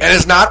loving that game. And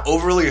it's not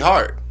overly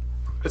hard.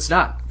 It's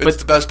not. It's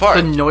the best part.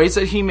 The noise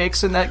that he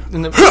makes in that.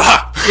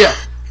 Yeah.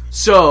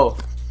 So,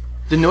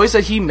 the noise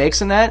that he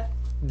makes in that.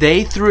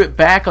 They threw it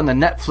back on the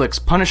Netflix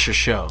Punisher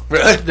show.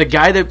 Really? The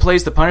guy that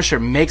plays the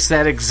Punisher makes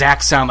that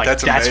exact sound. Like,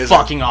 that's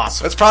fucking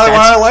awesome. That's probably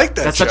why I like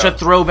that That's show. such a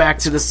throwback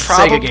to the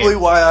Sega game. Probably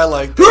why I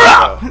like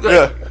that show.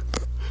 Yeah.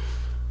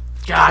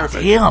 God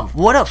damn.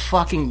 What a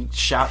fucking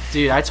shot.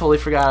 Dude, I totally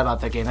forgot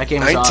about that game. That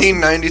game was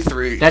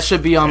 1993. Awesome. That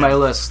should be on my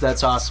list.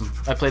 That's awesome.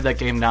 I played that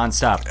game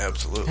nonstop.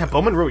 Absolutely. Yeah,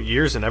 Bowman wrote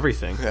years and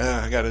everything.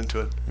 Yeah, I got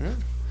into it.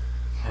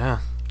 Yeah.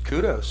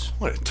 Kudos.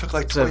 What, it took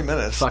like 20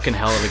 minutes. Fucking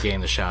hell of a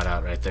game to shout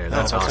out right there.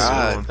 That's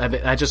awesome.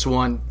 I just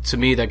won, to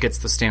me, that gets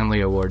the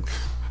Stanley Award.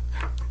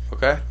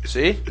 Okay,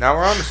 see? Now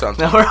we're on to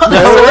something.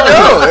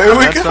 There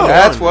we go.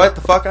 That's what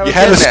the fuck I was You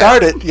had to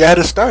start it. You had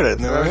to start it.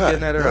 I was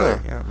getting at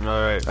earlier. Yeah.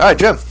 All right,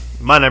 Jim.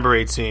 My number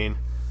 18.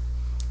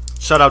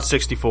 Shutout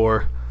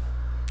 64.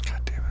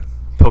 God damn it.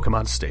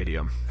 Pokemon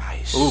Stadium.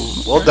 Nice.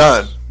 Ooh, well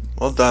done.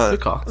 Well done. Good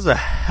call. That was a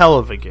hell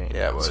of a game.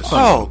 Yeah, it was.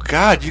 Oh,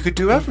 God, you could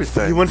do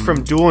everything. You went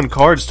from dueling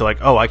cards to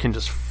like, I can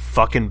just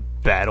fucking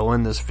battle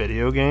in this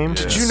video game.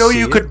 Did you know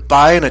you could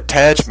buy an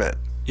attachment?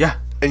 Yeah.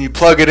 And you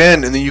plug it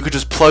in, and then you could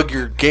just plug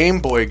your Game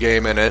Boy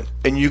game in it,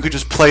 and you could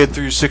just play it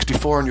through your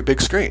 64 on your big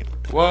screen.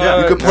 What?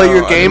 Yeah, you could play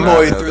your Game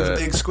Boy through that.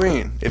 the big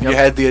screen if you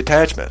had the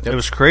attachment. It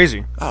was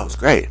crazy. Oh, it was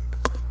great.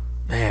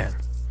 Man.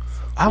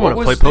 I want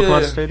to play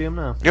Pokemon Stadium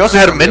now. You also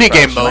had a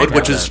minigame mode,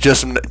 which is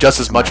just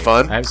as much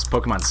fun. I have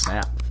Pokemon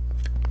Snap.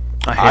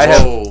 I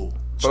have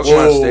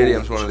Pokemon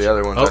Stadium's one of the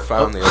other ones I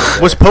found the other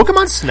day. Was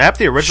Pokemon Snap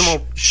the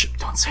original? Shh,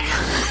 don't say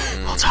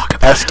it. We'll talk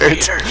about it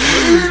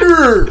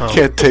later.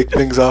 Can't take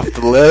things off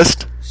the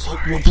list.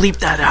 We'll bleep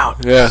that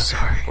out. Yeah.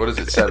 Sorry. What is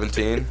it,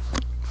 17?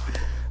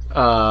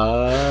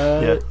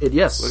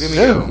 Yes. Look at me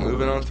go.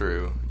 Moving on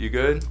through. You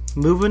good?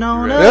 Moving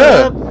on You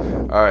up.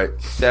 All right,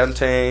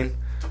 17.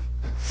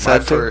 My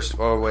first.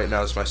 Oh wait,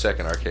 now it's my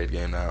second arcade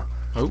game now.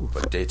 Oh.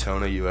 But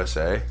Daytona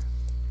USA.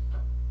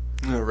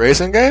 A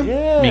racing game?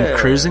 Yeah. You mean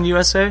Cruising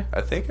USA?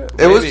 I think it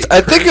was.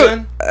 I think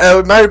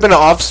it might have been an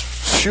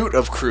offshoot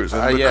of Cruising.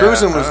 But yeah,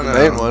 Cruising was the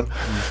main one.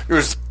 There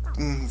was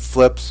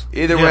flips.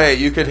 Either way,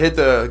 you could hit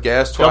the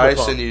gas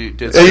twice and you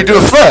did. Yeah, you do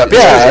a flip.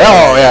 Yeah.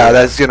 Oh, yeah.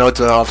 That's it's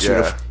an offshoot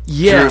of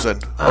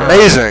Cruising.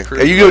 Amazing.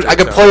 I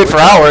could play it for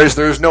hours.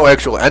 There's no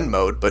actual end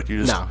mode, but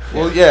you just. No.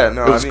 Well, yeah,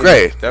 no. It was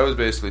great. That was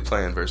basically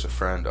playing versus a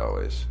friend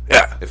always.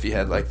 Yeah. If you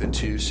had like the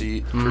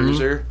 2-seat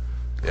cruiser.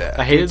 Yeah.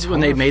 I hated when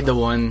they made the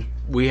one.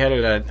 We had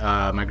it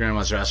at my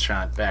grandma's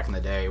restaurant back in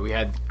the day. We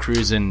had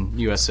Cruisin'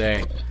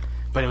 USA,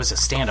 but it was a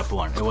stand-up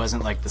one. It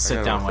wasn't like the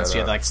sit-down one. So you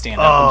had to like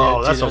stand up. Oh,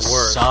 and that's the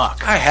worst.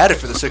 Suck. I had it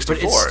for the 64.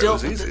 But it's still, it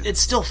was easy. it's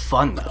still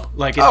fun though.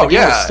 Like, Oh the game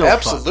yeah, was still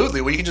absolutely.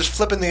 Fun. Well, you can just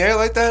flip in the air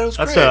like that. It was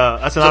That's great.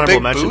 that's an It's a honorable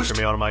big mention boost. for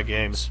me on my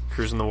games.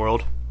 Cruising the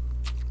World.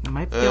 It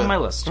might be on my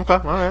list. Okay, all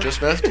right.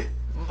 Just missed.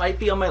 Might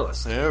be on my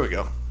list. There we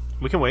go.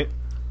 We can wait.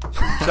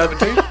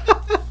 17.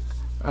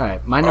 All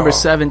right, my number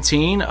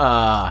 17.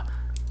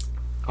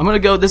 I'm gonna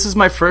go. This is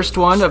my first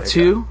one of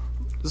two.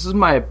 This is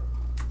my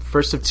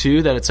first of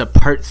two. That it's a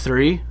part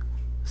 3.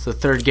 It's the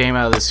third game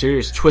out of the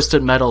series.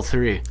 Twisted Metal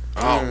 3.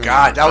 Oh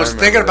God, I was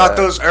thinking about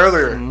those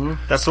earlier.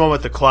 That's the one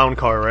with the clown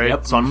car, right? Yep.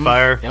 It's on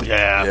fire. Yep.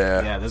 Yeah.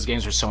 Yeah, those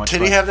games are so much Did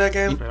fun. he have that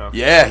game?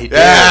 Yeah, he did.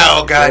 Yeah.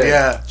 Oh God,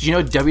 yeah. Did you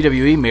know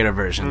WWE made a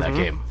version of that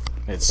game?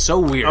 It's so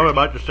weird. I was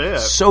about to say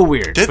that. So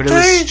weird. Did but it they?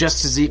 was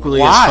just as equally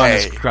Why?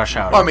 as fun as Crush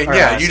Hour. Well, I mean, Or,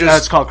 yeah, you just-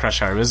 it's called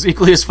Crush Hour. It was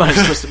equally as fun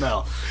as Twisted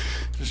Metal.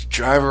 Just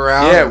drive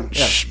around. Yeah, and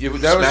that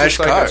was smash just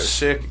like cars. a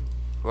sick,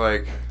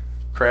 like,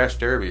 Crash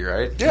Derby,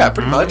 right? Yeah,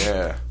 pretty much.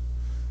 Yeah.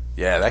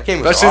 Yeah, that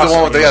game was Especially awesome.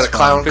 the one with the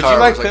clown Could car. you,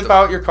 like, was, pimp the-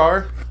 out your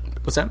car?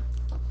 What's that?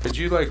 Could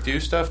you, like, do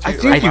stuff, too? I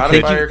Like, think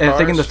modify your I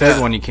think in the cars?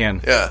 third one you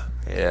can. Yeah.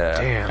 Yeah.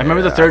 Damn. I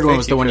remember the Yeah, third I one think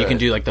was the one you can could.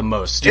 do like the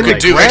most. You Like,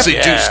 could do actually do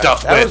Yeah,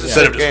 stuff that with was a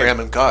instead of good just game.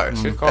 ramming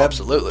cars. Good call.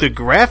 Absolutely. The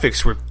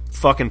graphics were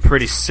fucking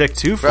pretty sick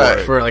too for Right.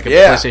 it. for like a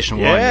Yeah. PlayStation 1.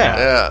 Yeah.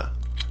 Yeah.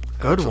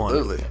 Good one.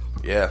 Absolutely.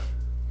 Yeah.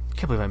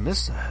 Can't believe I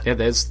missed that.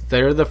 Yeah,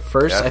 they're the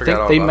first. Yeah, I I forgot think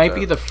all they about might that.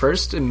 be the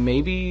first and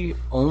maybe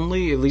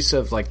only, at least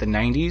of like the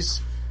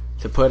 90s,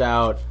 to put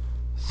out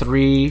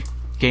 3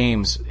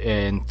 games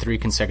in 3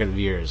 consecutive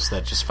years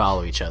that just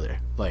follow each other.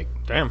 Like,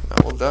 Damn. Oh,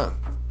 well done.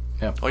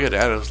 Yeah. All you had to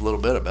add was a little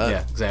bit, I bet.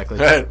 yeah, exactly.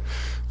 Right.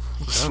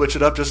 Switch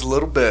it up just a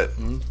little bit.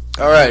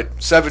 All right,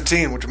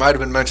 17, which might have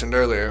been mentioned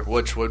earlier,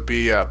 which would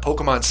be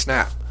Pokemon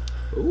Snap.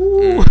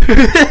 Ooh.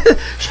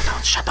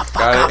 Shut the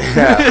fuck up.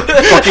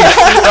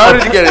 Yeah.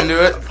 Started to get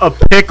into it. A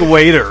pick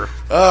waiter.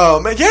 Oh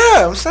man,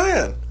 yeah, I'm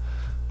saying.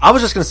 I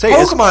was just gonna say,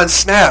 Pokemon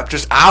Snap,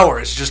 just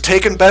hours, just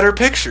taking better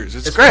pictures.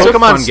 It's great.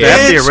 Pokemon Snap,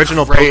 the It's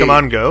original great.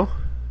 Pokemon Go.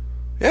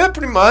 Yeah,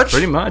 pretty much.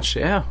 Pretty much,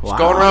 yeah. Wow. Just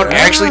going around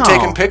actually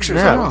taking pictures.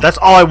 Yeah, of that's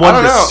all I wanted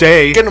I don't to know.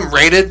 say. Getting them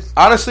rated.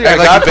 Honestly, I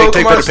Like got you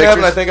take Pokemon better Snap,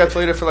 and I pictures? think I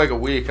played it for like a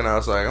week, and I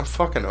was like, I'm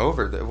fucking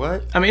over that.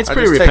 What? I mean, it's I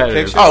pretty just take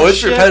repetitive. pictures Oh, and it's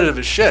shit. repetitive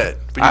as shit.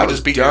 But you I can was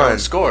just beat done. your own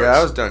scores. Yeah,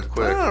 I was done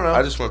quick. I don't know.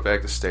 I just went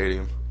back to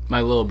Stadium.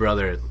 My little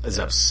brother is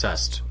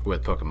obsessed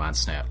with Pokemon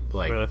Snap.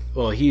 Like, Really?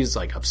 well, he's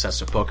like obsessed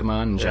with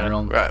Pokemon in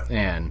general, right.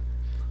 And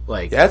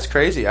like, Yeah, it's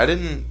crazy. I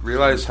didn't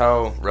realize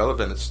how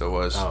relevant it still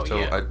was Oh, until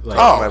yeah. I Like, talked to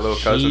my little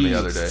cousin the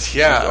other day.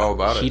 yeah. He was all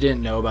about he it.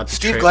 didn't know about the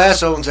Steve tra-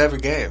 Glass owns every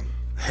game.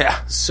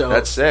 Yeah, So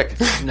that's sick.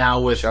 Now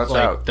with Shouts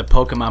like out. the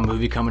Pokemon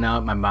movie coming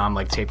out, my mom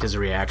like taped his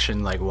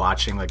reaction, like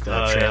watching like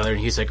the trailer, yeah. and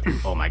he's like,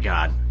 "Oh my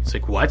god!" He's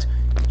like, "What?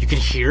 You can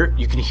hear him?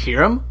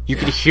 You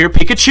can hear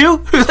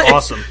Pikachu?" Like,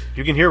 Awesome.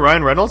 You can hear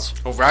Ryan Reynolds?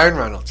 Oh, Ryan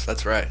Reynolds.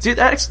 That's right. dude,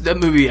 that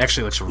movie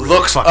actually looks really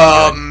Looks fucking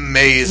good.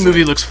 amazing. The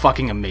movie looks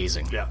fucking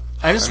amazing. Yeah.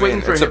 I'm just I mean,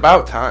 waiting for it's him.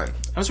 about time.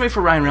 I'm just waiting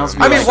for Ryan Reynolds. To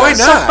be I mean, like, why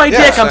Suck not? my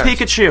Yeah, dick, I'm sense.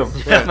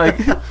 Pikachu. Like,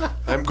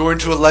 I'm going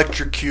to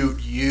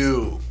electrocute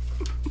you.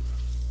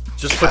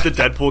 Just put the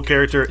Deadpool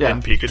character Yeah.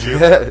 in Pikachu.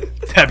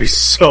 That'd be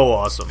so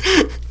awesome.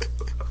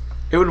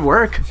 it would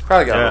work.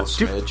 Probably got Yeah. a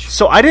little smidge.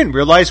 So I didn't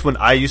realize when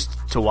I used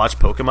to watch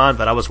Pokemon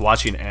that I was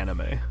watching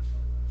anime.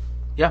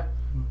 Yeah.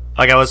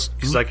 Like I was,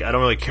 because like I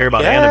don't really care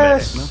about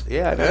Yes. anime.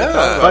 Yeah, I never Yeah. thought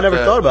about But I never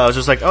that. thought about it. I was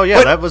just like, oh yeah,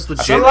 But that was the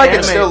I feel shit. like it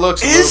Anime- still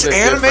looks a Is little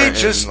bit anime different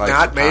just in, like,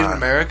 not made in Japan.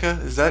 America?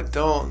 Is that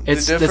don't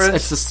It's the difference?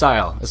 it's the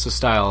style. It's the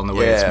style and the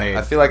way it's Yeah, made.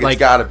 I feel like it's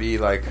got to be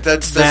like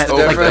that's that, the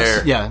over like difference.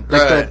 there. yeah,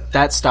 like Right.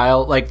 that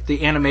style. Like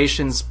the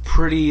animation's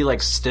pretty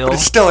like still, But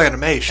it's still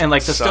animation. and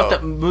like the so. stuff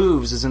that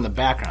moves is in the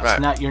background. Right.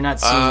 It's not you're not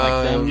seeing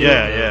like them.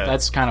 Yeah, yeah.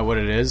 That's kind of what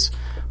it is.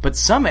 But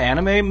some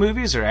anime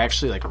movies are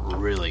actually like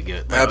really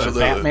good. Like, Absolutely.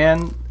 The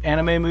Batman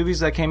anime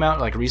movies that came out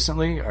like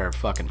recently are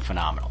fucking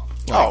phenomenal.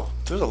 Like, Oh,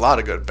 there's a lot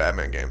of good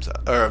Batman games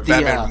out, or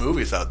Batman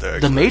movies out there. the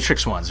actually.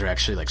 Matrix ones are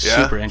actually like Yeah?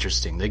 super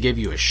interesting. They give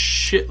you a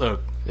shitload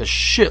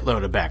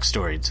of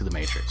backstory to the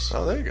Matrix.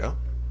 Oh, there you go.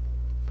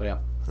 But yeah.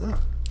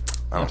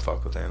 I don't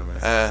fuck with anime.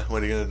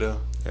 What are you gonna do?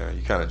 Yeah,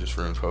 you kind of just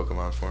ruined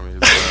Pokemon for me.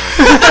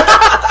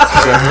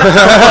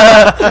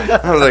 I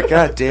was like,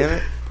 God damn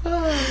it.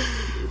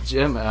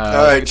 Jim, All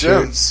right,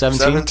 Jim.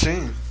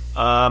 17.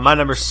 My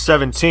number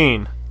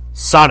 17,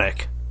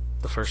 Sonic,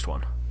 the first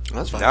one.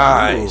 That's fine.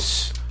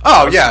 Nice.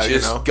 Oh yeah,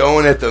 Just you know.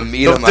 going at the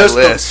meat of my Just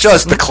list.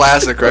 just the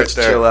classic right Let's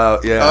there. chill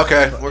out. Yeah.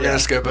 Okay, we're gonna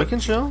skip We it. can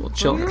chill.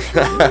 Chill. I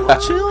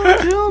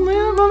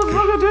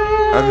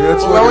mean,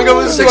 that's Well, why don't we go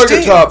with it's like a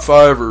 16? top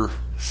fiver.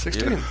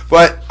 16.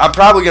 But I'm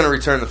probably going to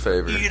return the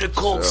favor. Eat a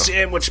cold So,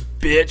 sandwich,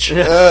 bitch.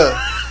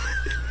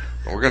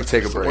 we're going to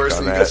take a break Worst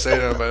on thing you can that. say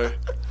to anybody.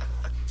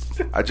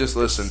 I just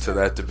listened to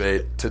that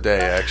debate today,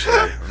 actually,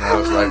 and I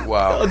was like,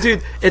 wow, Oh,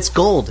 dude, it's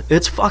gold.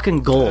 It's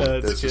fucking gold.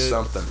 this is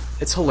something.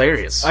 It's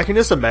hilarious. I can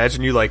just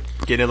imagine you like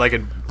getting in like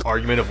an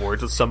argument of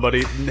words with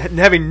somebody,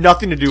 having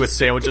nothing to do with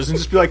sandwiches, and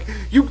just be like,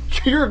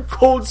 "You're a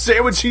cold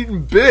sandwich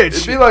eating bitch."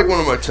 It'd be like one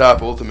of my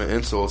top ultimate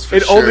insults for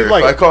It sure. only,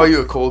 like- if I call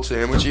you a cold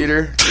sandwich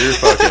eater, you're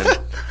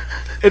fucking.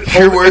 It-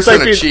 You're worse it's like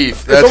than a being- chief.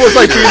 It's That's almost for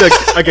like sure. being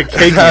like a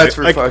cake That's eater,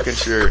 for like fucking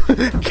sure.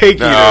 cake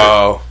eater.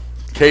 No,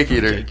 cake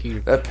eater. Cake eater.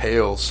 That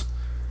pales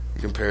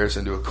in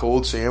comparison to a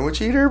cold sandwich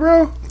eater,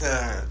 bro.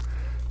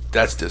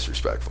 That's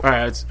disrespectful. All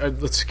right,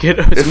 let's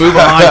move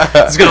on.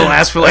 It's gonna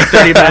last for like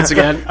 30 minutes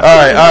again. All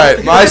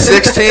right. My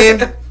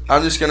 16.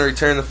 I'm just gonna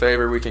return the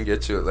favor. We can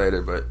get to it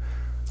later, but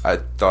I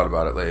thought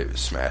about it later.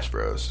 Smash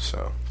Bros.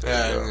 So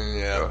there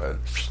you go. Go ahead.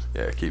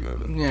 Yeah, keep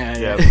moving.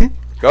 Yeah.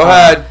 Go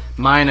ahead.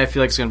 Mine, I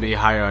feel like it's gonna be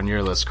higher on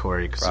your list,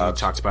 Corey, because we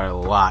talked about it a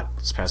lot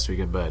this past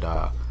weekend. But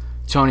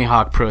Tony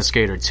Hawk Pro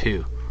Skater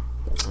 2.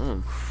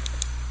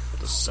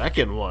 The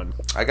second one.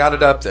 I got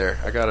it up there.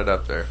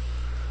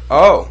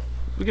 Oh,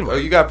 We can.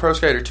 you got Pro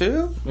Skater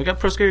 2? We got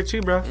Pro Skater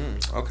 2, bro.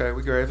 Okay,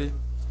 we gravy.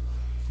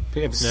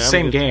 It's the Yeah,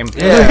 same we- game.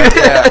 Yeah.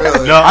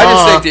 No, I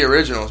just think the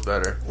original's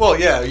better. Well,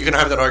 yeah, you can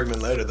have that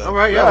argument later, though. All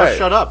right, yeah. Right. Let's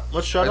shut up.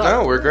 Let's shut up.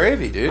 No, we're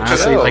gravy, dude.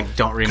 Honestly, Chill. like,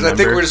 don't Because remember. I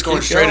think we're just going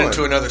Keep straight going.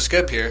 into another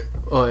skip here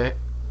Oh,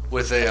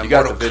 with a you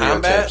got Mortal the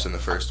video Kombat. tips in the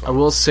first I one.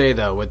 will say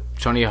though, with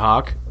Tony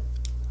Hawk,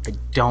 I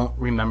don't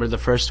remember the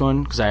first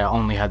one because I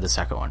only had the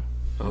second one.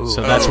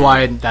 So that's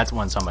why that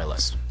one's on my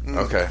list.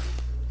 Okay,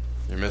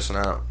 you're missing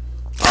out.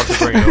 I'll have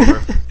to bring it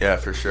over. Yeah,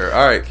 for sure.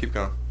 All right, keep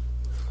going.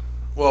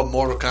 Well,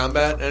 Mortal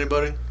Kombat.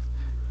 Anybody?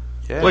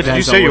 Yeah. Wait, did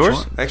you Depends on say which yours?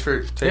 one. Thanks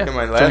for taking Yeah,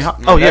 my Tony Hawk.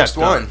 next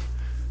no. one.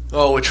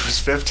 Oh, which was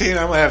 15.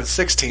 I'm gonna have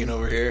 16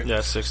 over here.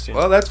 Yeah, 16.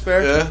 Well, that's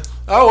fair. Yeah.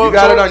 Oh, well, You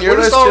got so it on your we're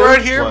just list, all too?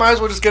 right here. What? Might as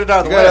well just get it out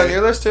of You the got way. it on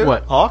your list too?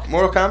 What? Hawk?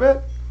 Mortal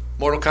Kombat?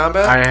 Mortal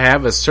Kombat. I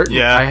have a certain.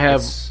 Yeah, I have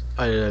it's-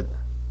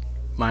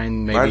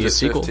 mine. Maybe Mine's a at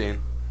sequel. 15.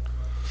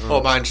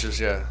 Oh, mine's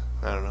just I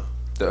don't know.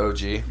 The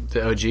OG.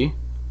 The OG.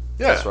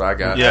 Yeah. That's what I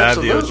got. Yeah, I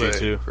have the Absolutely. OG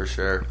too. For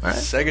sure.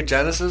 Sega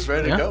Genesis,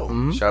 ready Yeah. to go.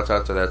 Mhm. Shouts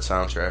out to that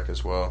soundtrack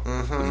as well. The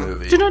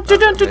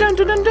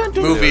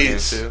movie.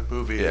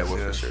 Movies. Yeah, well,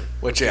 for sure.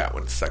 Which,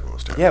 what the second one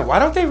was doing. Yeah, why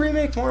don't they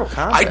remake Mortal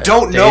Kombat? I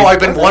don't know. I've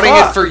been wanting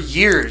it for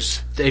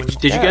years.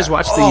 Did you guys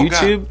watch the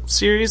YouTube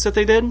series that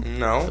they did?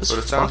 No, It was but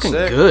it sounds fucking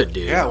sick. good,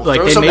 dude. Yeah, well, like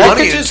throw they some made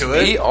money it, into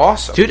it. Be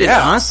awesome. dude. Yeah.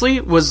 It honestly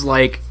was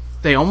like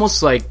they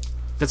almost like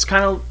that's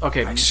kind of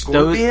okay. Like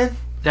Scorpion?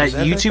 That Was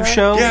that YouTube like that?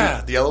 show,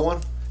 Yeah, the yellow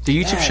one. the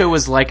YouTube show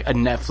was like a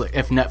Netflix.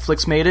 If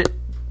Netflix made it,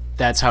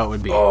 that's how it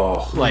would be.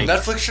 Oh. like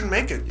Netflix should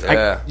make it.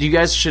 Yeah. you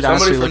guys should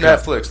Somebody honestly from look up.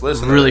 Netflix,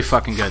 listen to Really this.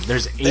 fucking good.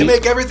 There's They eight.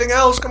 make everything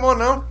else. Come on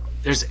now.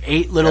 There's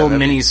 8 little that'd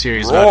be mini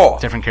series raw.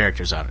 about different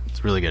characters on it.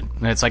 It's really good.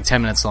 And it's like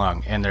 10 minutes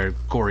long, and they're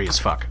gory as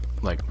fuck.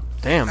 Like,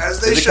 Damn.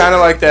 As they Is it should. kind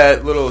of like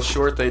that little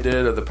short they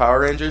did of the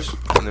Power Rangers?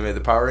 And they made the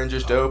Power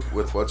Rangers dope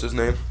with what's his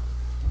name?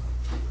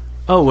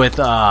 oh, with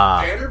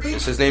Vanderbeek?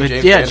 Is his name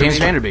James yeah, Vanderbeek? James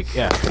Vanderbeek.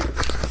 Yeah,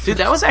 dude,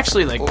 that was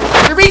actually like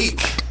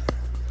Vanderbeek.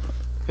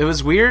 it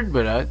was weird,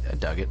 but I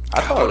dug it.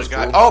 I thought it was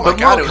cool. Oh my But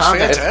god, it was Mortal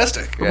Kombat-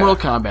 fantastic. Yeah. Mortal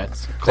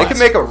Kombat. They could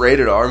make a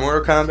rated R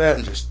Mortal Kombat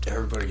and just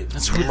everybody get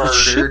That's what it murdered.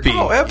 should be.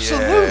 Oh,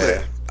 absolutely.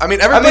 Yeah. I mean,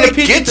 I mean, everybody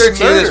a gets PG-13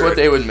 murdered. is what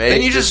they would make.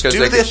 Then you just because do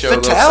they the could show a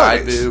little side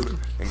fatalities. boob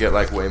and get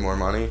like way more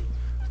money.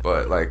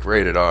 But like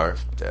rated R,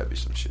 that'd be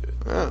some shit.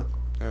 Yeah.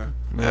 Yeah.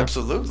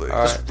 Absolutely.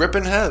 All Just right.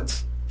 ripping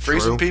heads,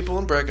 freezing people,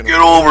 and breaking them. Get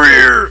over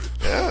here.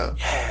 Yeah.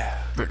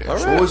 All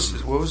right. What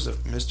was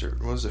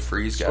the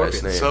freeze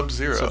guy's name?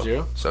 Sub-Zero.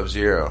 Sub-Zero?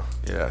 Sub-Zero.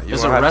 Yeah. You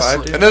There's want a high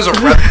wrestler. five, And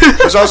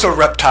there's also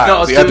Reptile. No, I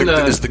was the doing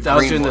other the, is the I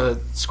was green doing one.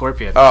 the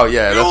Scorpion. Oh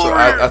yeah, that's what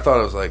I thought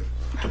it was like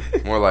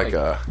more like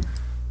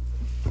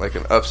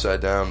an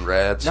upside down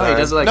rad No, sign. he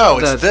does like No,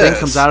 the it's thing this.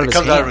 comes out of it his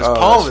comes hand. out of his Oh,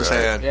 palm of that's his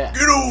right. hand. Yeah.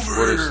 Get over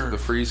What here. does the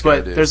freeze guy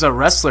But do? there's a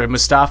wrestler,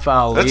 Mustafa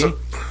Ali. That's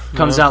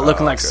Comes out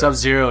looking like okay.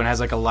 Sub-Zero and has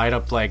like a light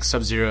up like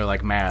Sub-Zero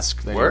like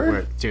mask. that he Word?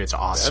 wear- Dude, it's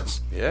awesome.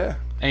 That's yeah.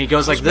 And he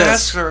goes like Those this.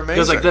 masks are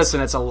Goes like amazing. this,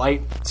 and it's a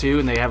light too,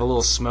 and they have a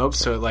little smoke,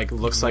 so it like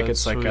looks like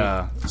it's like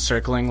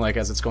circling like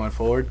as it's going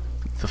forward.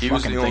 He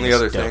was fucking the thing only is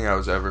other dope. thing I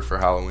was ever for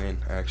Halloween.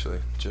 Actually,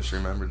 just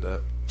remembered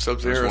that.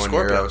 Sub-Zero There was one year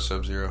Scorpion. I was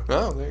Sub-Zero.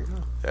 Oh, there you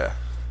go. Yeah.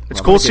 It's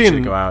I'm cool gonna get you to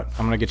seeing. go out.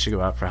 I'm gonna get you to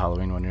go out for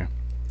Halloween one year.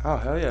 Oh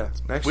hell yeah!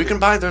 Next We year. can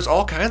buy. There's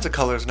all kinds of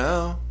colors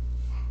now.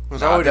 There's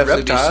No, I'll already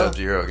definitely be Reptile.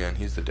 Sub-Zero again.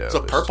 He's the dope. There's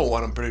a purple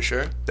one. I'm pretty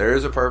sure. There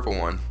is a purple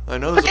one. I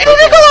know there's a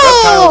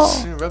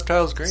purple one.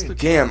 Reptile's green.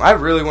 Damn, I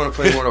really want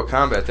to play Mortal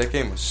Kombat. That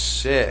game was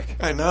sick.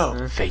 I know.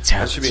 That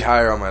Fatality. should be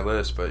higher on my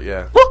list, but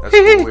yeah, that's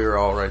cool. We were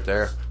all right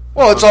there.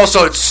 Well,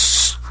 it's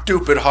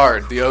stupid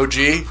hard. The OG.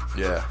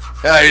 Yeah.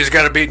 Yeah, you just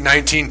got to beat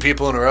 19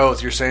 people in a row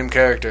with your same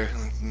character.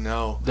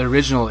 No. The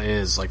original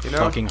is like know?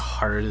 fucking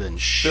harder than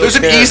shit. There's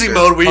an character. easy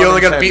mode where you Pun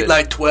only got to beat intended.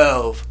 like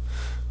 12.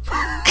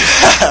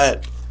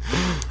 God.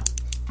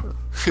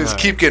 Just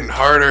keep getting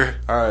harder.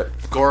 All right.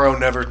 Goro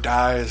never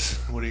dies.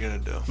 What are you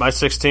going to do? My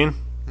 16?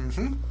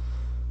 Mm-hmm.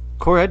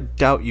 Corey, I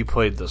doubt you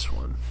played this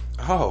one.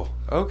 Oh,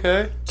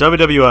 okay.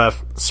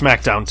 WWF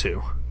SmackDown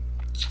 2.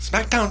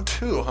 SmackDown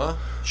 2, huh?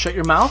 Shut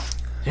your mouth.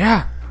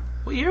 Yeah.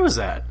 What year was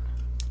that?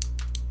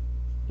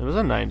 It was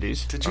the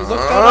 90s. Did you look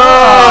that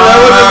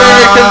That wasn't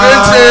very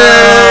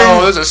convincing.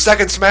 Oh, it was a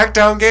second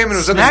SmackDown game and it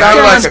was in the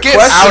Sounded like a Get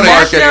question out of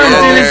mark here. at the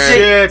end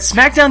there.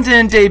 SmackDown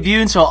didn't debut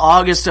until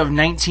August of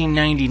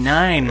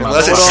 1999.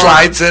 Unless it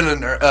slides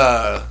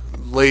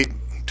in late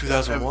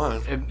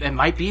 2001. It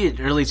might be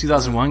an early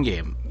 2001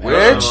 game.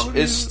 Which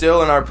is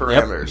still in our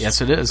parameters.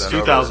 Yes, it is. Is that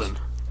 2000.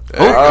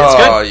 Oh, it's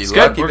good. you It's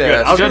lucky good. We're good. I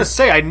was bastard. going to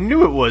say, I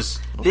knew it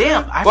was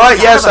Damn. I But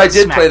forgot yes, about I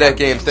did the play that SmackDown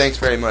game. games. Thanks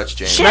very much,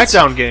 James.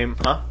 SmackDown game.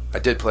 Huh? I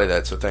did play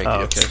that, so thank you.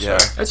 okay, Yeah.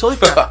 I totally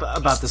forgot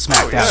about the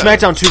SmackDown.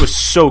 SmackDown 2 was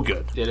so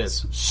good. It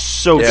is.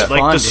 So Yeah. good. Like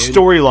Fun, the dude.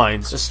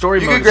 storylines. The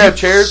story You mode could grab is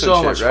chairs so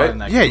and much shit, fun right? in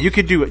that Yeah, game.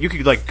 you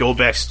could like go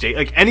backstage.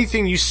 Like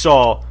anything you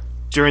saw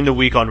during the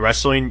week on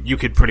wrestling, you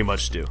could pretty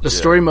much do. The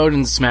story mode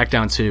in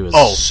SmackDown 2 is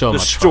Oh, so the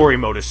much story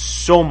mode is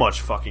so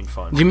much fucking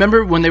fun. fun. Do you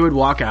remember when they would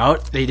walk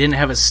out? They didn't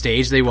have a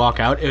stage. They walk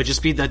out. It would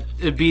just be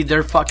it'd be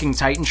their fucking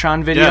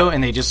Titantron video, Yeah.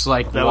 and they just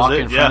like That walk was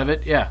it, in front yeah. of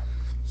it. Yeah,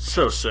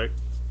 So sick.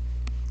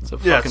 it's a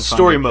Yeah, fucking fun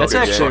story game. mode That's is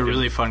actually a fucking-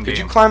 really fun Did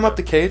game. you climb up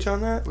the cage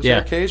on that? Was Yeah.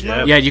 there a cage Yeah.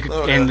 mode? Yeah, you could,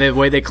 Oh, and yeah. the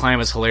way they climb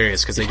is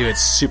hilarious because they do it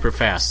super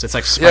fast. It's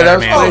like Yeah, that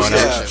Spider-Man was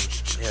going up.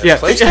 PlayStation. Yeah,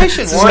 PlayStation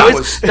That's 1 the noise-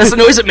 was... That's the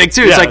noise it makes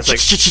too. Yeah, It's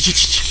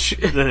it's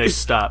like, Then they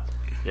stop.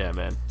 Yeah,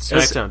 man.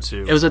 SmackDown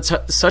 2. It was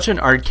such an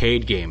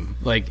arcade game.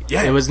 Like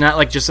Yeah. it was not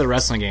like just a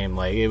wrestling game.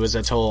 Like it was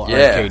a total Yeah,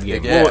 arcade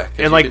game. yeah. Well, 'cause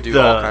and you like could do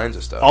the all kinds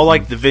of stuff. all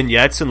like the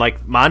vignettes and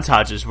like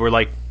montages were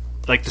like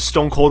the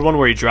Stone Cold one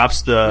where he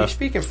drops Are you the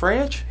speaking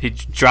French?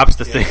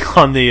 thing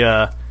on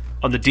the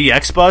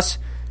DX bus.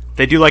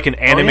 They do like an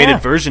animated yeah.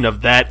 version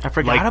of that. I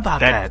forgot like, about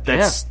that.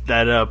 That's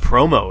that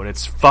promo, and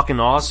it's fucking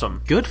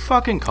awesome. Good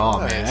fucking call,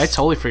 man. Nice. I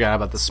totally forgot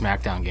about the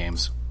SmackDown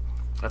games.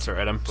 That's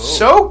alright. I'm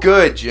So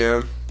good,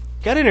 Jim.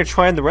 got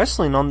intertwined the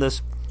wrestling on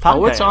this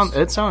podcast. Oh,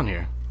 it's on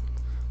here,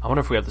 I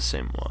wonder if we have the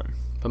same one.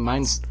 but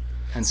mine's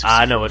N64.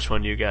 I know which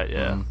one you got.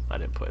 Yeah, I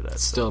didn't play that.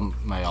 Still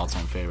my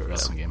all-time favorite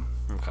wrestling game.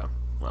 Okay.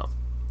 Well.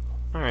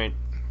 All right.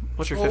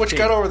 What's your Well, 15? what you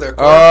got over there,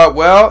 Corey?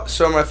 Well,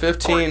 so my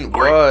 15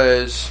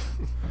 was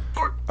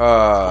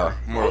Mortal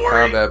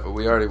Kombat, but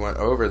we already went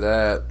over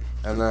that.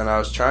 And then I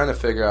was trying to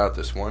figure out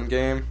this one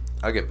game.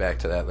 I'll get back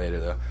to that later,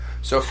 though.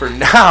 So for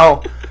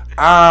now,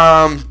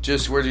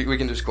 we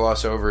can just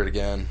gloss over it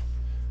again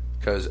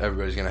because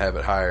everybody's gonna have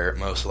it higher,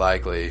 most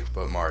likely.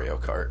 But Mario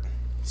Kart.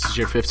 This is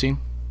your 15?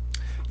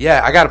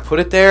 Yeah, I gotta put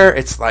it there.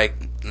 It's like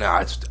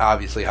it's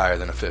obviously higher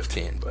than a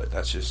 15, but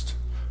that's just.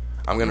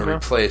 I'm gonna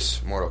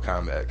replace Mortal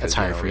Kombat. That's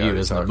higher for we you, already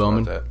isn't it, talked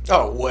Bowman? about that.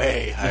 Oh,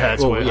 way higher. Yeah,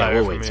 it's way higher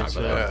we'll for wait me. to talk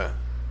So. about that.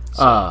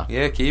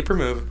 Yeah. Yeah, keep her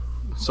moving.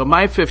 So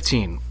my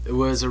 15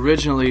 was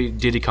originally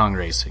Diddy Kong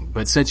Racing,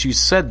 but since you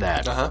said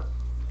that,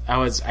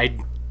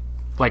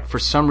 for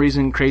some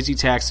reason, Crazy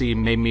Taxi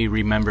made me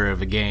remember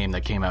of a game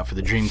that came out for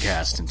the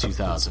Dreamcast in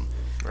 2000.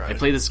 Right. I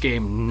played this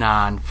game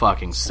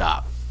non-fucking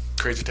stop.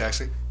 Crazy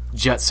Taxi?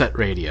 Jet Set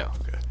Radio.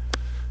 Okay.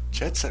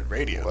 Jet Set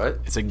Radio? What?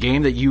 It's a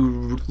game that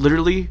you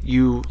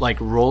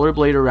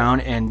rollerblade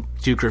around and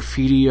do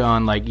graffiti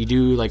on, you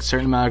do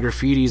certain amount of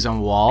graffitis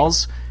on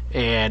walls,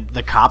 and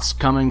the cops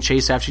come and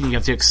chase after you. You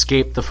have to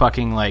escape the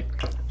fucking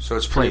So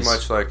it's pretty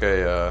much like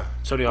a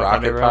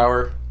rocket Road?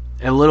 power.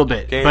 A little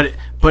bit, game?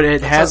 but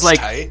it has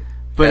tight.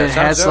 but Yeah, it it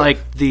has sounds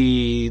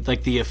the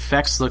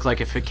effects look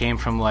like if it came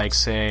from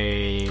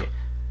say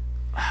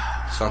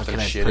Something can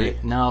I put shitty.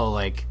 it? No,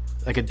 like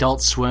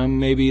Adult Swim,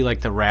 maybe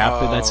the rap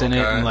that's in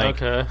it,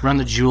 and Run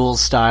the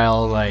Jewels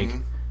style,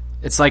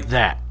 it's like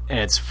that, and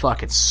it's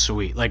fucking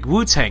sweet, like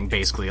Wu-Tang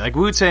basically, like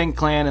Wu-Tang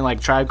Clan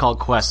and Tribe Called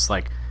Quest,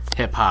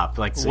 hip hop,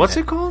 What's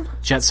it called?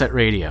 Jet Set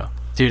Radio,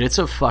 dude. It's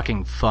a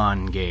fucking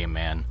fun game,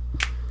 man.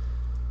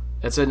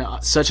 It's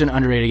such an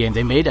underrated game.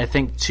 They made, I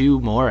think, 2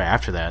 more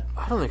after that.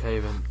 I don't think I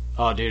even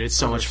Oh, dude, it's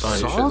so much fun. You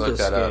should saw look this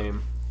that up.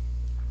 game.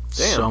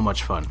 Damn. So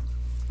much fun.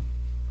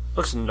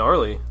 Looks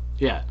gnarly.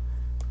 Yeah.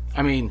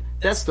 I mean,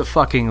 that's the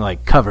fucking,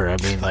 cover. I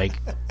mean,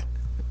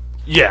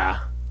 Yeah.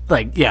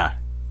 yeah.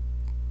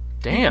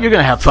 Damn. You're going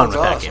to have fun with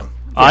Sounds that awesome.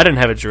 game. I didn't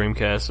have a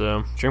Dreamcast,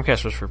 though.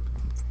 Dreamcast was for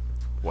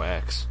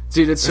wax.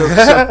 Dude, it's so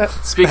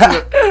speaking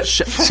of...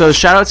 so,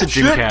 shout out to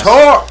Dreamcast.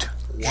 Talked.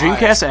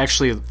 Dreamcast I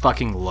actually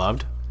fucking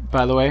loved,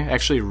 by the way. I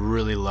actually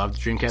really loved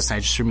Dreamcast, and I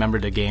just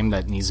remembered a game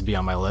that needs to be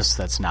on my list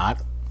that's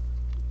not.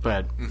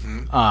 But,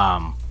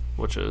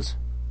 Which is?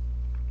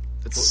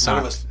 it's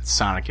a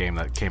Sonic game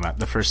that came out.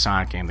 The first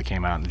Sonic game that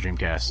came out on the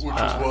Dreamcast. Which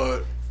is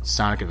what?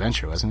 Sonic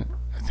Adventure, wasn't it?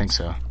 I think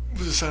so.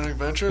 Was it Sonic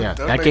Adventure? Yeah,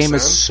 that that makes game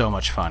is sense. so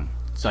much fun.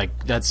 It's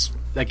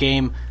that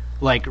game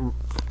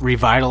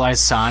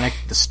revitalized Sonic.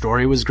 The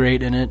story was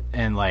great in it,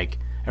 and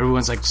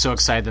everyone's so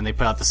excited. Then they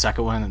put out the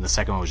second one, and the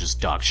second one was just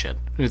dog shit.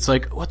 And it's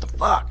what the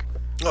fuck?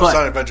 Oh, But-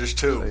 Sonic Adventures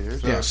 2.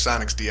 Yeah.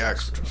 Sonic's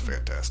DX, which was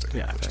fantastic.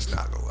 Yeah, which is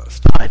not on the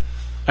list. But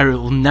I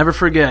will never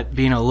forget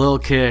being a little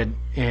kid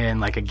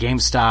in a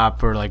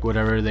GameStop or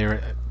whatever they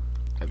were.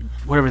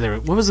 What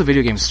was the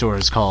video game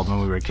stores called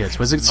when we were kids?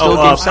 Was it still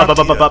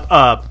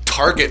GameStop?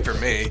 Target for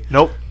me.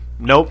 Nope.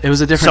 It was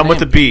a different Something with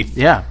the name. B.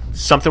 Yeah.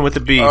 Something with the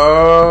B.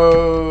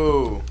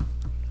 Oh.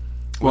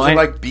 Was Well,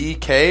 it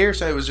BK or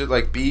something? Was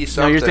it B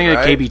something? No, you're thinking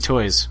right? of KB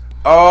Toys.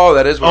 Oh,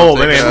 that is what Oh, I'm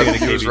maybe thinking I'm of.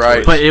 thinking He of was KB right.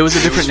 Toys. But it was a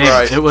He different was name.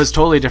 right. It was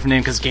totally a different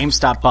name because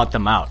GameStop bought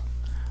them out.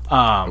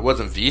 It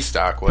wasn't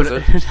V-Stock, was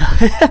it?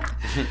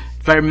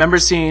 But I remember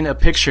seeing a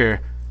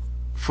picture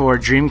for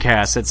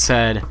Dreamcast that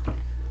said,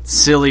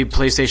 silly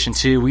PlayStation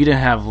 2, we didn't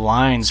have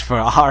lines for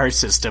our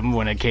system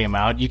when it came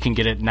out. You can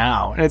get it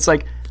now. And it's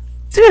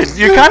dude,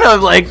 you're kind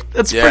of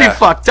that's Yeah. pretty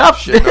fucked up.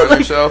 Shitting on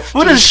yourself.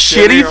 What a Just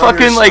shitty shitting on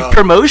fucking yourself.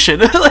 promotion.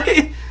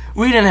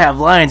 We didn't have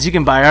lines. You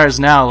can buy ours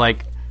now.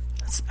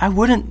 I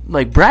wouldn't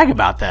brag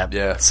about that.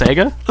 Yeah.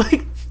 Sega?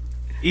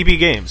 EB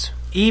Games.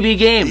 EB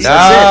Games.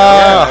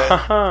 Ah. That's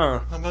it.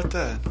 How about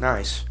that?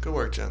 Nice. Good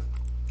work, Jim.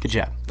 Good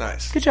job.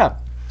 Nice. Good job.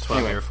 That's what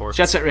I'm here for.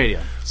 Jet Set Radio.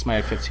 It's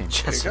my 15.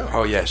 There you go.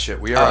 Oh, yeah, shit.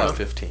 We are on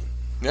 15.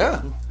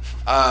 Yeah.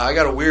 I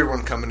got a weird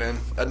one coming in.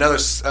 Another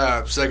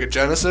Sega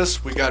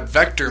Genesis. We got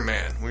Vector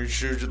Man.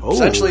 Which is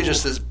essentially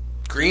just this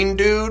green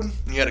dude.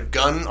 You had a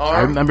gun arm.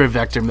 I remember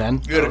Vector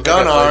Men. You had a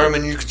gun arm,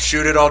 and you could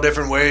shoot it all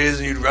different ways,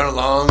 and you'd run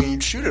along, and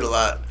you'd shoot it a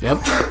lot. Yep.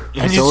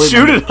 And you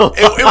shoot it a lot.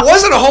 It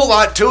wasn't a whole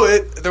lot to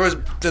it. There was a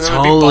big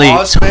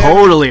boss man.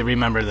 Totally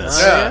remember this.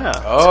 Yeah.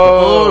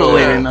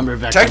 Totally Yeah. remember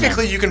Vector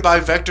Technically, Man. you can buy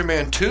Vector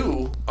Man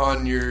 2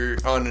 on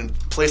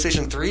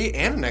PlayStation 3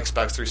 and an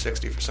Xbox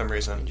 360 for some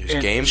reason. Just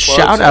And game shout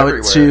plugs out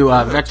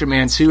everywhere. to Vector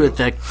Man 2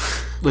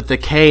 with the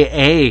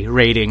KA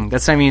rating.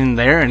 That's not even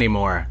there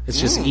anymore. It's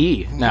just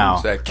E now.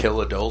 Is that kill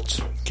adults?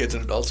 Kids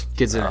and adults.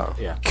 Kids in it.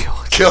 Yeah.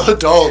 Kill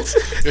adults.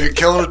 You're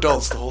killing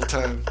adults the whole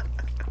time.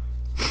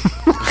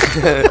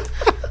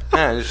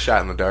 Just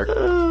shot in the dark.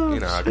 You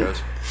know how it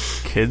goes.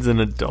 Kids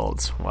and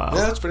adults. Wow.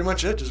 Yeah, that's pretty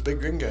much it. Just a big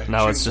green guy.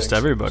 Now it's shooting just things.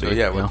 everybody. So,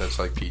 yeah, Yeah. that's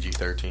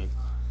PG-13.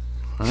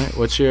 All right.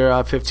 What's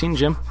your 15,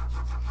 Jim?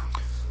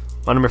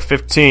 My number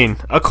 15,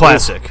 a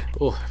classic.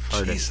 Oh,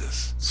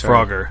 Jesus.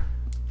 Frogger.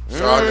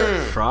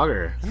 Frogger.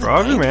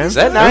 Frogger, man. Is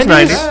that That was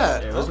 90s? 90s. Yeah,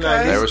 There was I think it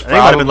might have been,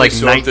 probably like,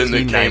 something that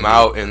 1990. came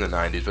out in the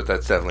 90s, but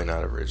that's definitely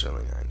not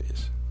originally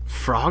 90s.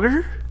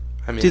 Frogger?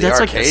 I mean, Dude, the that's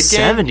like the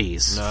arcade game?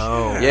 70s.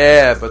 No.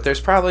 Yeah, but there's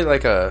probably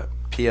like a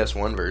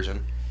PS1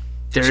 version.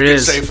 There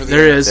is. say for the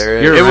There is. There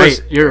is. You're It right.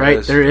 was- You're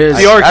right. There is.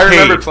 The arcade. I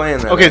remember playing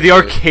that. Okay, the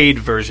actually. arcade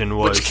version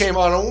was Which came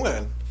out on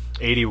when?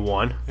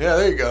 81, Yeah,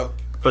 there you go.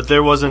 but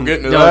there wasn't.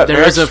 Getting to No, that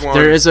there is next one.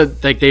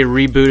 like they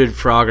rebooted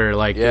Frogger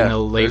like Yeah, in the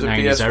late there's a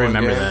 90s. I PS1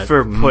 remember game. that.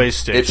 for Mhm.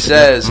 PlayStation. It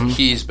says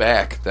he's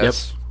back.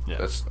 That's Yep.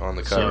 that's on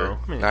the cover.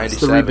 So, I mean, It's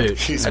the 97. reboot.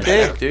 He's That's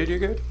big. back, dude. You're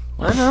good.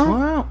 I know.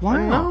 Wow, wow. I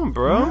know,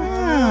 bro.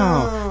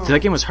 Wow. Dude, that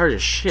game was hard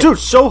as shit. Dude,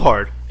 so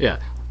hard. Yeah.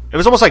 It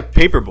was almost like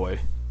Paperboy.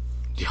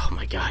 Oh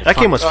my god. That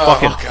game was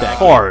fucking that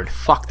hard.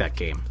 Fuck that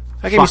game.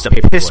 That game used to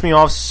piss me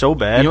off so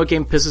bad. You know what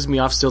game pisses me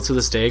off still to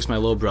this day? Because my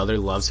little brother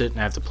loves it and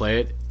I have to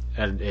play it.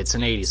 And it's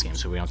an 80s game,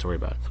 so we don't have to worry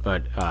about it.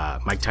 But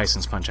Mike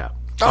Tyson's Punch-Out.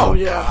 Oh,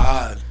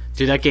 God.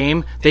 Dude, that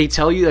game, they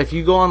tell you if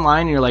you go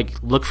online and you're like,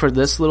 look for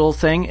this little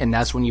thing, and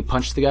that's when you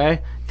punch the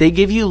guy, they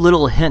give you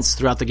little hints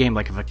throughout the game.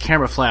 Like if a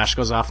camera flash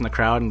goes off in the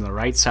crowd on the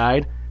right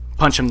side,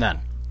 punch him then.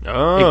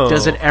 Oh. It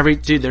does it every...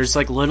 Dude, there's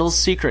like little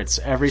secrets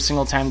every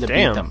single time to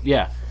Damn. beat them.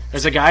 Yeah.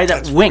 There's a guy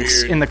that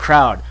winks in the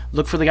crowd.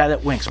 Look for the guy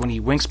that winks. When he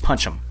winks,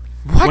 punch him.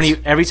 What?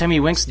 Every time he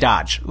winks,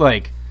 dodge.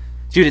 Like,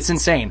 dude, it's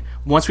insane.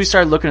 Once we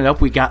started looking it up,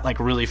 we got like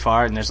really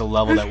far, and there's a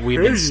level that we've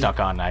been stuck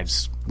on.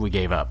 And we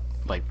gave up.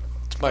 Like,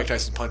 It's Mike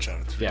Tyson Punch-Out.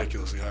 It's Yeah.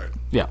 ridiculously hard.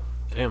 yeah.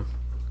 Damn.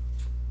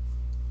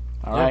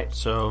 All right.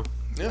 So,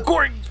 Yeah.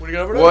 Corey. What do you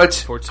got over there?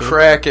 What's 14.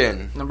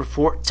 cracking? Number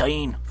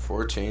 14.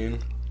 14.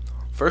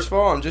 First of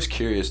all, I'm just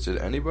curious. Did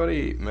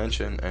anybody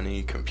mention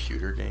any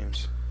computer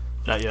games?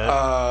 not yet.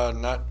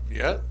 Not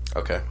yet.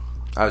 Okay,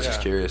 I was just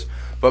Yeah. curious.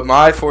 But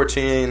my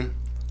 14,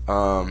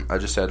 I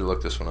just had to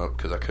look this one up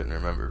because I couldn't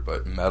remember.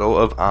 But Medal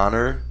of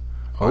Honor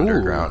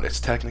Underground. It's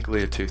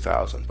technically a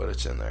 2000, but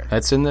it's in there.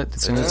 That's in the.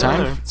 It's in the It's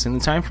time. there. It's in the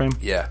time frame.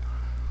 Yeah,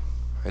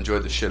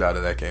 enjoyed the shit out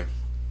of that game.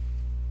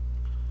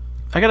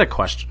 I got a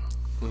question.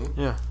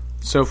 yeah.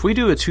 So if we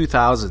do a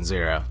 2000s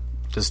era,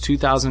 does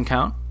 2000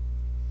 count?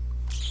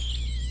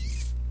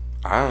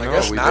 I don't know.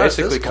 guess We not at this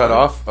basically cut point.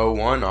 off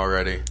 01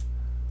 already.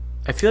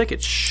 I feel like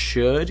it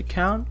should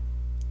count.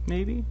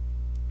 Maybe.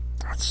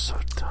 That's so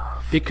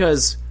tough.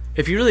 Because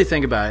if you really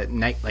think about it,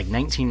 like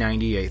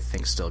 1990, I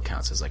think still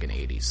counts as like an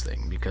 80s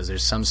thing because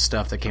there's some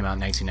stuff that came out in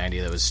 1990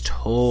 that was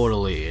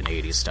totally an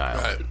 80s style.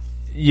 Right.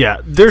 Yeah,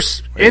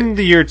 there's in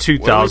the year What are we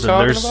 2000.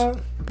 talking There's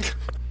about?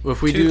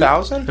 If we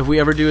 2000? if we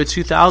ever do a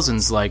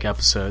 2000s like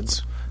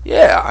episodes,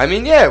 Yeah, I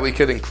mean, yeah, we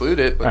could include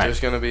it, but Right. there's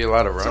going to be a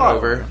lot of all run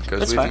over. over because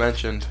That's we've fine.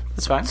 mentioned.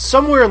 that's fine.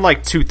 somewhere in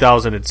like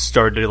 2000 it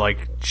started to like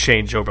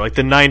change over. Like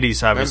the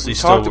 90s obviously We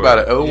still talked were about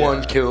it.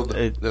 01 Yeah. killed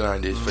It- the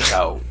 90s for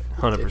sure.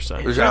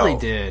 100%. It really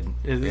did.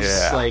 It's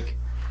Yeah. like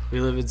we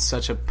live in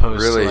such a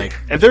post. Really? Like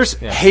And there's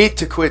Hate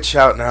to quit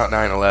shouting out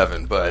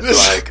 9/11, but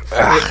like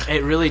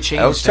it really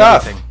that was changed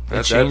tough. everything. It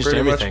That changed pretty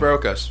everything. much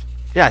broke us.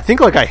 yeah, I think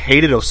like I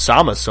hated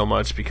Osama so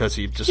much because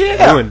he just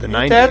Yeah, ruined the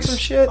 90s. that's some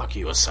shit. Fuck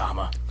you,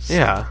 Osama.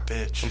 Yeah,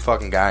 Bitch. Some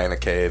fucking guy in a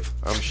cave.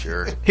 I'm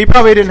sure. he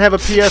probably didn't have a I'm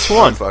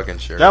PS1. fucking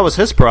sure. That was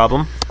his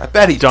problem. I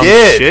bet he Dumb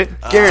did.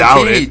 shit. Doubt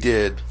Guarantee he it.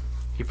 did.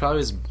 He probably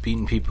was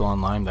beating people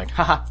online like,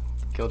 haha,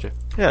 killed you.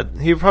 Yeah,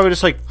 he probably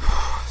just like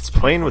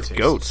playing with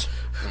goats.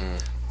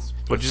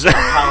 What'd you say?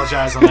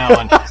 Apologize on that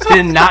one.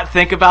 Did not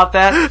think about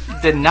that.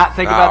 Did not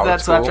think about that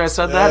it's until after cool. I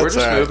said Yeah, that. We're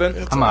just alright.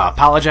 moving. I'm gonna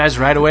apologize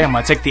right away. I'm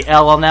gonna take the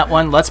L on that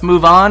one. Let's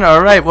move on. All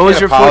right. What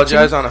was your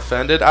Apologize 14? on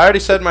offended. I already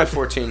said my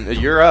 14.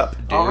 You're up,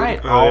 dude. All right.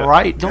 Oh, All yeah.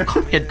 right. Don't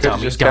call me a You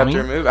dummy. just kept Dummy.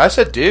 your move. I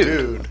said, dude.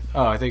 Dude.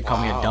 Oh, I think you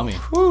called me a dummy.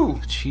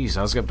 Whew. Jeez,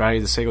 I was ready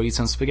to say go eat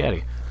some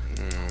spaghetti.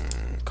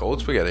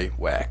 Cold spaghetti.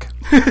 Whack.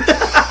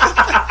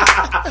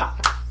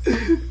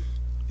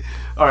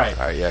 All right.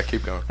 All right, yeah,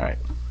 keep going.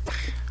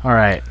 All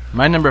right.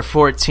 My number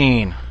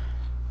 14. I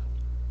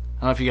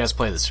don't know if you guys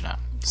play this or not.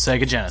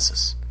 Sega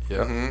Genesis.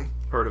 Yeah.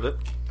 Heard of it?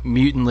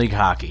 Mutant League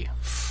Hockey.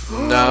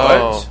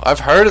 No. I've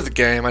heard of the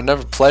game. I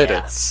never played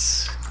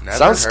Yes. Never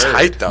Sounds heard.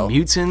 tight, though.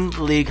 Mutant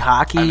League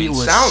Hockey I mean,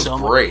 was sounds so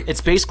great. It's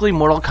basically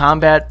Mortal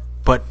Kombat,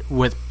 but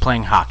with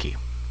playing hockey.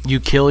 You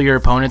kill your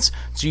opponents,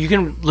 so you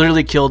can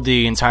literally kill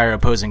the entire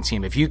opposing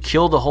team. If you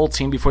kill the whole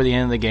team before the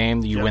end of the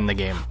game, you win the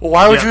game. Well,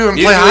 why would you even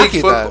play Mutant League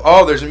hockey football. then?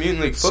 Oh, there's a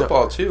Mutant League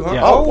football too, huh?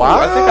 yeah. Oh, wow.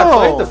 I think I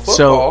played the football.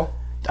 So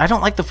I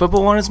don't like the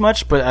football one as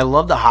much, but I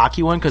love the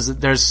hockey one because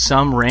there's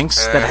some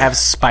rinks that have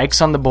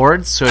spikes on the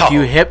boards. So if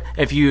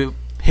you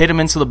hit them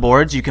into the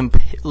boards, you can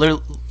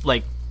literally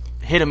like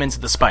hit them into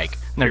the spike,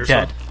 and they're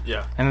dead.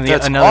 Yeah. And then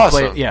That's another awesome.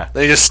 player, yeah.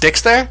 They just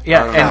sticks there?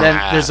 Yeah, and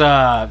then there's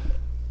a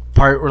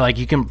part where like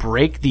you can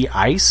break the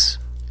ice,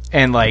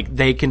 and like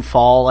they can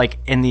fall like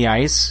in the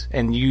ice,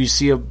 and you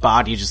see a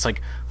body just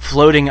like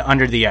floating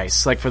under the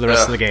ice, like for the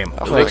rest of the game.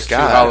 It Like, looks too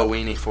God.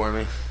 Halloween-y for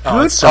me.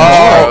 oh, it's so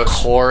Oh,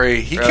 gross.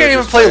 Corey. He Rather can't even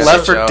just play play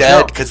Left 4 NHL. Dead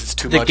No, because it's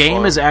too the much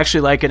game for is him.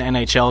 actually like an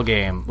NHL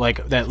game,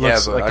 like that Yeah,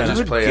 looks but like I a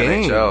just play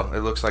game. NHL.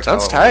 It looks like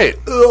Sounds Halloween.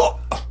 tight.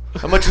 Ugh.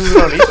 How much is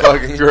it on eBay?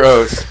 Fucking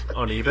gross.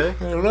 On eBay?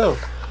 I don't know.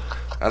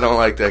 I don't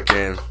like that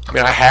game. I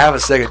mean, I have a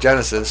Sega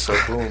Genesis, so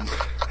boom.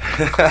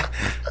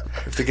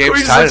 If the game's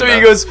He tight looks at me,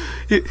 enough.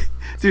 he goes,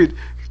 dude,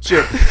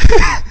 Chip.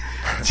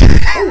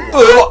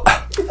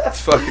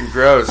 That's fucking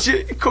gross.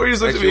 Corey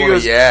just looked Makes at me me and wanna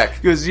goes, yak.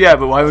 he goes, yeah,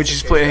 but why would you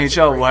just play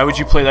NHL? Why would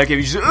you play that game?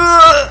 You just,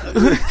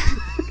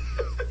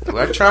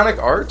 Electronic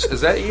Arts?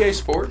 Is that EA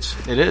Sports?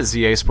 It is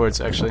EA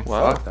Sports, actually.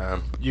 Fuck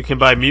them. You can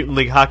buy Mutant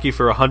League Hockey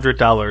for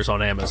 $100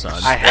 on Amazon.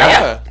 I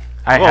have it.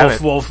 I have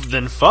it. Well,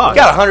 then fuck.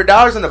 You got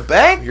 $100 in the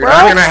bank, You're bro?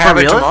 not gonna have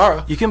it Really?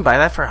 tomorrow. You can buy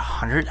that for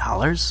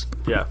 $100?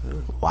 Yeah.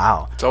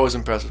 Wow. It's always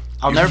impressive.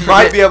 I'll You never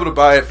might forget. be able to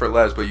buy it for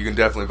less, but you can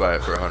definitely buy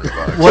it for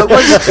 $100.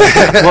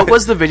 What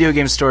was the video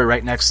game store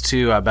right next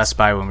to Best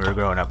Buy when we were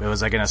growing up? It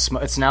was like in a.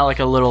 It's now like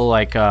a little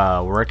like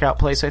workout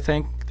place, I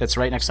think. That's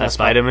right next to That's Best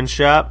Buy. Vitamin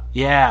Shop.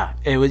 Yeah,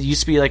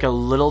 used to be like a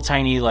little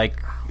tiny like.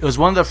 It was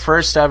one of the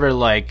first ever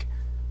like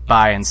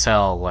buy and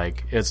sell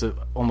like it's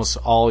almost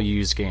all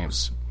used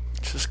games.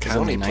 It's just It's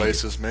only county 90.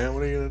 places, man.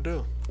 What are you gonna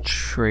do?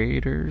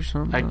 Trade or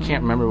something? I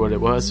can't remember what it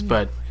was,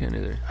 but Can't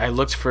either. I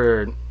looked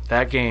for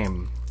that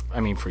game. I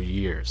mean, for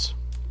years.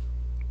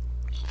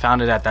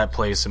 Found it at that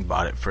place and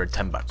bought it for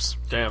 $10.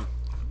 Damn.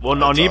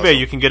 Well, on eBay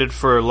you can get it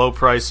for a low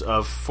price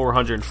of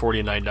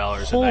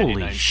 $449.99.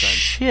 Holy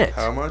shit!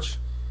 How much?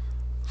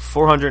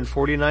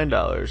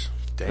 $449.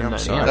 Damn, Yeah.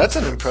 son. That's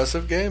an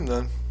impressive game,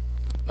 then.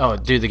 Oh,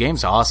 dude, the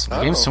game's awesome.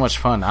 The game's Oh. so much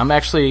fun. I'm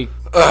actually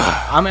kind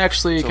over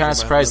my of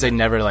surprised head. they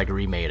never like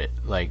remade it.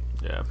 Like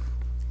Yeah.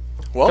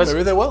 Well, 'Cause-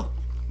 maybe they will.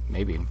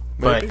 maybe,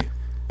 Maybe.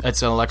 but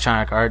it's an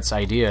Electronic Arts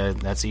idea.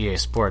 That's EA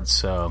Sports,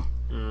 so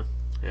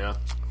Yeah.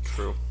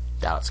 True.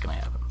 doubt it's gonna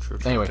happen. True.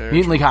 Anyway, Very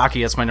Mutant League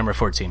Hockey. That's my number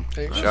 14.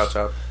 Shouts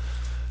out.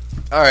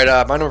 All right,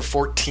 my number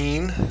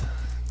 14.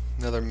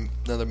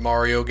 Another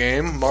Mario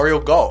game. Mario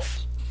Golf.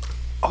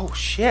 Oh,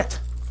 shit.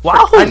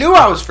 Wow! I knew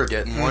I was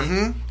forgetting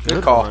one.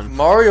 Good call.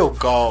 Mario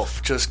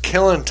Golf, just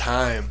killing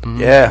time.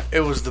 Yeah. It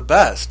was the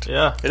best.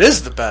 Yeah. It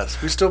is the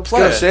best. We still I was play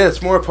going to it. say,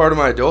 it's more a part of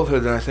my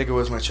adulthood than I think it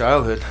was my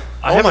childhood.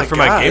 I have my it for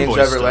my God. Game Game's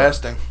Boy still.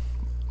 everlasting.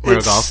 Mario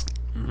It's-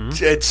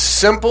 Golf. It's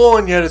simple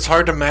and yet it's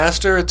hard to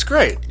master. It's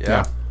great.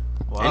 Yeah.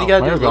 Wow. And you got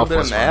to do Mario a little Golf bit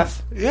of was fun.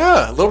 math.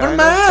 Yeah, a little bit of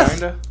Kinda, math.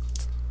 Kinda.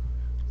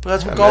 But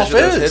that's what I golf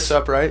measure those is. hits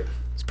up right.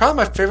 It's probably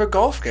my favorite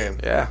golf game.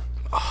 Yeah.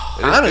 It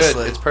is honestly.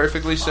 good. It's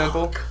perfectly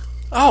simple.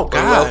 Oh, But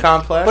a God. little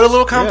complex. But a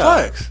little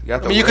complex. You got I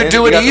the mean, you could wind, do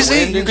you it got the easy.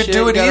 wind You and could shit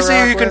do it you gotta easy or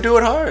rock you can with. do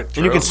it hard. And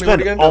you can I mean, what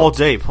spend are gonna all do?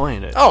 day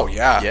playing it. Oh,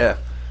 yeah. Yeah.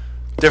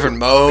 Different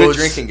Good modes.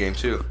 drinking game,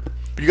 too.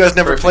 But you guys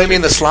never Perfect play me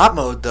in the drinking slot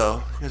mode,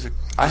 though. You guys are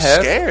I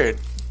have. scared.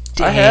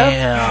 I have.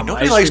 Damn,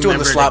 Nobody I just likes doing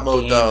the remembered slot a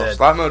mode, game though. that-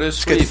 Slot mode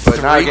is Get sweet,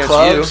 but not 3 against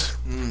clubs.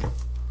 you.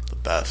 The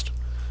best.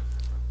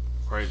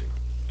 Crazy.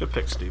 Good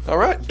pick, Steve. All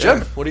right, Jim,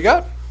 Yeah. what do you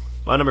got?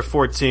 My number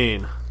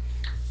 14.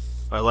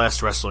 My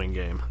last wrestling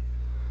game.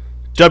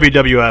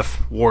 WWF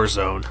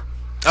Warzone.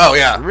 Oh,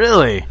 yeah.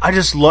 Really? I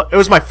just love. It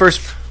was my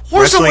first Warzone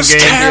wrestling was game.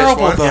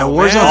 terrible, PS1. though. Yeah, man.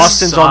 Warzone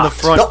Austin's on the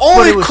sucked. front. The but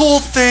only it was- cool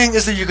thing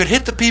is that you could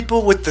hit the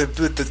people with the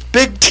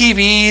big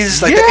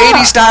TVs, like Yeah. the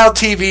 80s style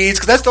TVs,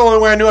 because that's the only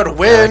way I knew how to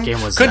win. that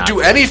game was Couldn't not do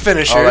good. any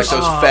finishers. Oh, like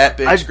those fat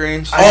big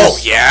screens? Oh,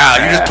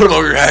 yeah. You just put them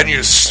over your head and you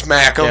just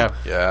smack them.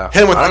 Yeah. Yeah. Hit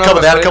them with I a don't couple, know if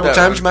I that a played couple that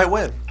times, one. you might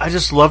win. I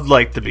just loved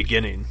like the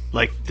beginning,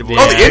 like the Oh,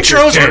 the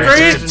intros were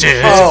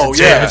great. Oh,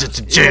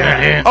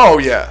 yeah. Oh,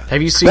 yeah.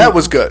 Have you seen That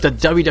was good. The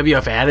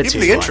WWF Attitude?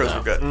 Even the one, intros though?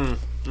 were good.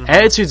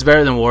 Attitude's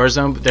better than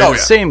Warzone. But they're Oh, the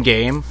yeah. same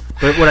game.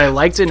 But what I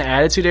liked in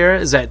Attitude Era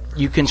is that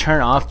you can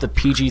turn off the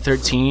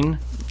PG-13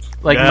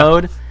 Yeah.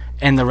 mode,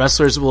 and the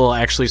wrestlers will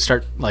actually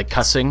start like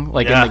cussing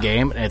in Yeah. the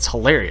game, and it's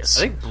hilarious.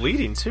 I think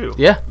bleeding too.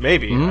 Yeah.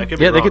 maybe. Mhm. I could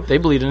be Yeah, wrong. they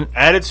bleed in it.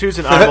 Attitude's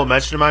an honorable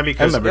mention of mine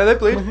because remember. Yeah, they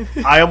bleed.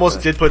 I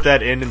almost did put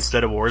that in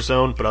instead of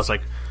Warzone, but I was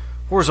like,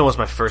 Warzone was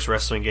my first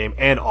wrestling game,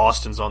 and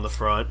Austin's on the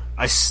front.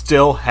 I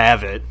still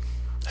have it.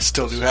 I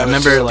still do I have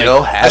remember it. like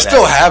I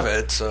still have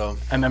it, so.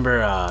 I remember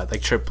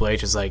like Triple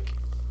H is like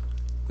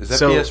Is that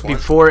so PS1?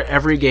 before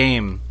every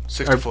game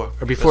 64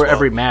 or before as well.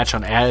 every match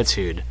on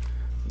Attitude,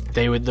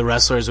 the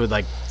wrestlers would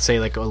like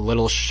say like a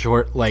little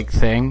short like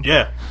thing.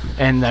 Yeah.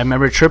 And I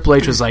remember Triple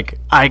H was like,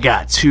 "I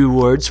got 2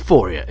 words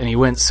for you," and he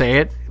wouldn't say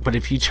it. But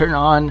if you turn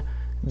off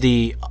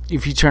the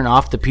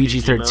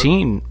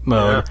PG-13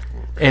 mode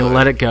and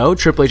let it go,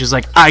 Triple H is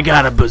like, "I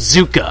got a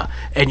bazooka,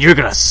 and you're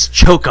gonna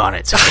choke on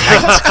it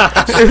tonight."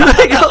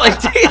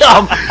 like,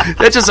 damn,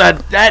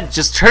 that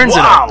just turns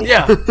Wow. it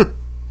up. Yeah.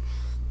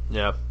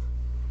 Yeah.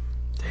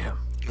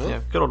 Damn. Yeah,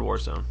 good old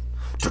Warzone.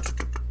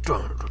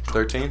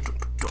 13?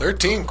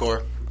 13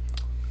 core.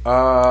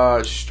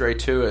 Straight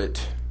to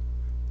it.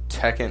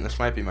 Tekken. This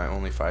might be my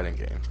only fighting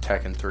game.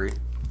 Tekken 3.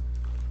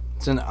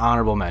 It's an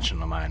honorable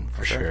mention of mine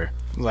for sure.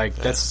 Like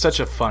that's such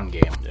a fun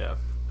game. Yeah.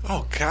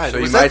 Oh, God. So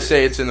you was might that-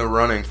 say it's in the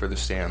running for the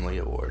Stanley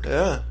Award.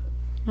 Yeah.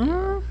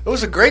 It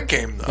was a great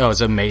game, though. Oh, it's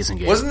an amazing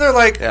game. Wasn't there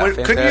like Yeah, couldn't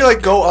you fantastic.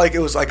 like go like it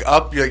was like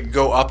up you like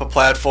go up a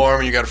platform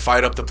and you got to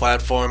fight up the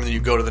platform and then you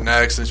go to the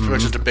next and it's pretty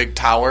much just a big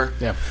tower.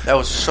 Yeah. That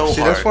was so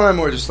See, hard. that's when I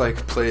more just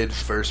like played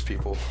first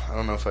people. I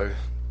don't know if I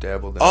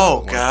dabbled in Oh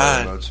one player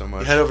God! mode so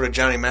much. You head over to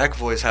Johnny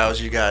McAvoy's house.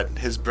 You got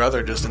his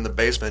brother just in the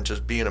basement,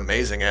 just being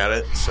amazing at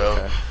it. So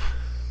Okay.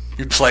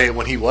 you'd play it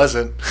when he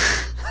wasn't.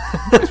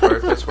 That's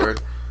word. That's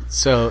word.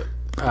 So,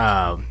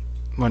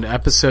 when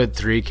Episode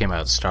 3 came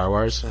out, Star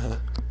Wars,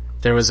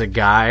 there was a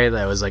guy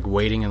that was like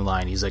waiting in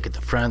line. He's like at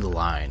the front of the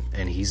line,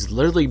 and he's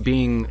literally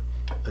being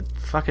a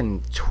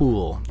fucking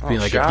tool. Being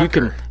like, shocker. if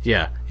you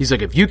can, he's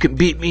like, if you can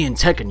beat me in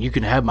Tekken, you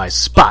can have my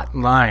spot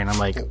in line. I'm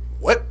like,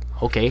 what?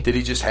 Okay. Did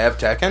he just have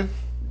Tekken?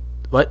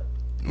 What?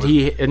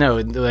 No,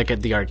 like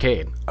at the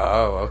arcade.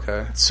 Oh,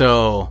 okay.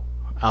 So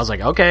I was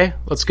like, okay,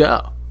 let's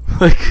go.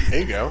 Like,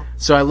 there you go.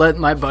 So I let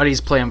my buddies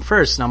play him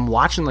first, and I'm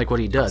watching like what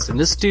he does. And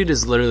this dude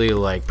is literally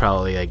like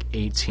probably like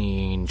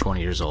 18,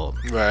 20 years old.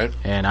 Right.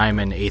 And I'm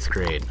in 8th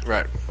grade.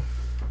 Right.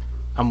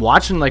 I'm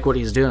watching like what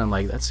he's doing. I'm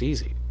like, that's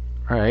easy.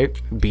 All right,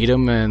 beat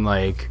him and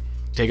like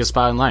take a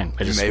spot in line.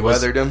 I just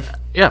Mayweathered him.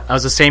 Yeah, I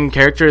was the same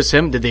character as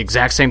him. Did the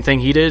exact same thing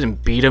he did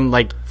and beat him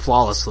like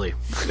flawlessly.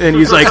 And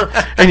he's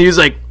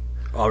like,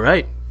 all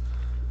right.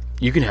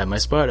 You can have my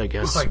spot, I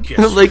guess. Like,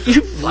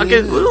 you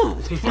fucking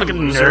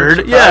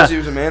nerd. Yeah. He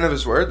was a man of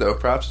his word, though.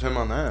 Props to him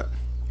on that.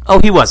 Oh,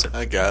 he wasn't.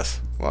 I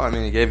guess. Well, I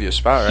mean, he gave you a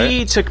spot, right?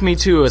 He took me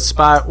to a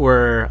spot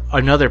where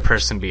another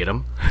person beat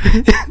him.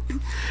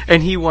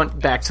 And he went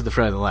back to the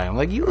front of the line. I'm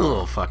like, you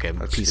little fucking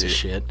piece of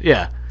shit.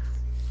 Yeah.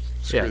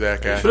 Screw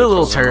that guy. What a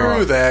little turd.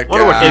 Screw that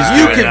guy. If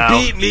you can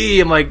beat me,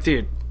 I'm like,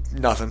 dude.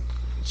 Nothing.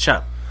 Shut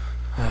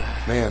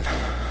up. Man.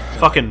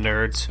 Fucking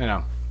nerds. I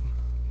know.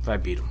 If I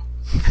beat him.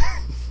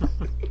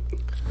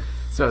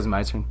 So it was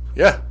my turn.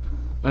 Yeah.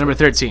 My number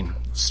 13,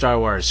 Star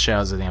Wars: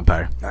 Shadows of the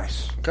Empire.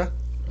 Nice. Okay.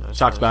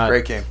 Talked about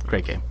Great game.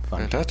 Great game. Fun.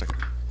 Fantastic.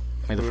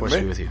 May the force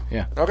be with you.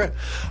 Yeah. Okay.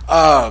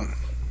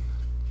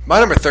 My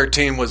number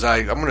 13 was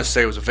I'm going to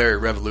say it was a very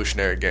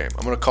revolutionary game.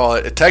 I'm going to call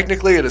it.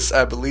 Technically, it is.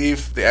 I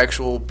believe the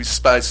actual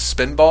besides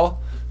Spinball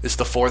is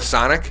the 4th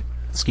Sonic.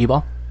 Skee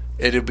ball.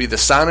 It'd be the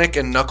Sonic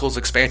and Knuckles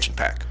expansion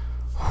pack.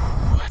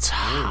 That's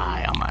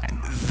high on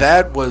mine.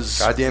 That was.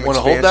 Goddamn Want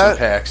to expansion hold that?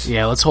 packs.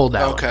 Yeah, let's hold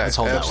that. Okay. One. Let's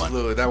hold absolutely.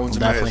 that one. That one's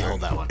we'll amazing. definitely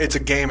hold that one. It's a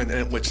game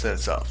in which in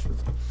itself.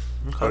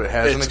 But it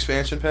has an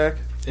expansion pack?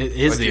 It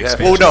is Like the you have-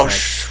 expansion Oh no! pack.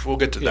 Shh. We'll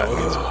get to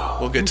that.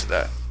 We'll get to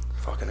that.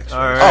 Fucking expansion.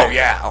 All right. Oh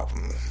yeah.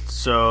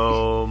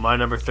 So my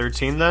number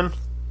 13 then.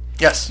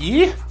 Yes.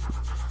 Yeah.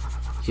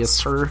 Yes,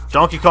 sir.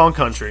 Donkey Kong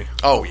Country.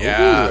 Oh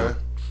yeah.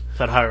 Is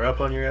that higher up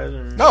on your guys?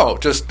 Or? No,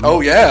 just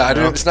yeah. I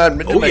didn't. It's not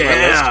meant to make my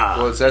list.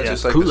 Well, is that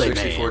just like Kool-Aid the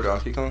 64 Man.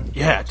 Donkey Kong?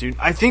 Yeah, dude.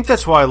 I think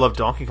that's why I love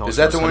Donkey Kong. Is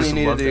that so the much. one I you just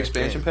needed love the that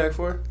expansion game. pack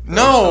for?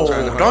 No,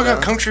 Trying to hunt Donkey down?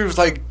 Kong Country was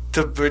like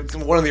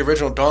one of the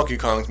original Donkey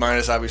Kongs,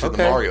 minus obviously the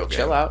Mario game.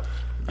 Chill out.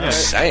 I'm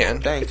just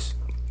saying. Thanks.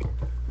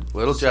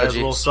 Little Has a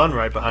little judgy. sun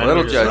right behind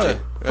Little me. judgy.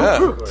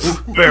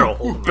 Yeah.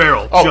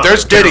 Barrel. Oh, jump,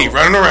 there's Diddy barrel.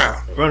 running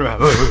around. Run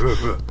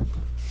around.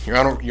 You're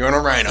on a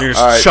rhino. You're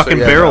All right, chucking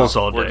so barrels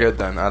all day. We're good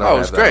then. I don't Oh,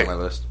 have it's that great. on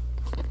my list.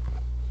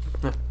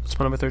 That's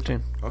my number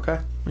 13. Okay.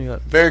 You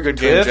got Very good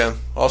game, Fifth? Jim.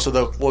 Also,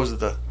 what was it?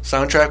 The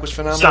soundtrack was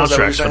phenomenal. Is that what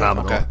you're Soundtrack's saying?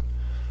 phenomenal. Okay.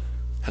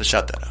 Had to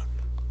shout that out.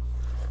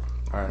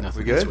 All right.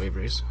 Nothing We against good? Wave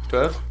Race.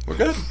 12? We're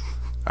good.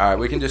 All right.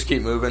 We can just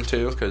keep moving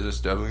too because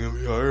it's definitely going to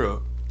be higher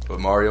up. But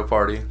Mario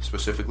Party,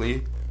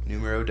 specifically,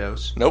 numero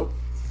dos. Nope.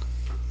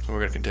 So we're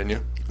gonna continue.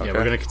 Yeah, Okay.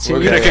 we're gonna continue.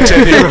 We're gonna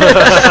continue.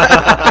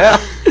 Yeah,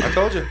 I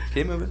told you.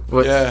 Keep moving.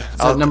 What, Yeah. is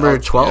that number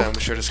 12? Yeah, I'm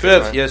sure to skip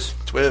Fifth, mine. yes.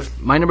 12.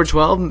 My number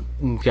 12,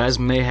 you guys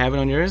may have it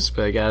on yours,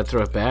 but I gotta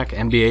throw it back.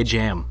 NBA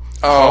Jam.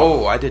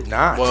 Oh, I did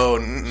not. Whoa.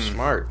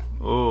 Smart.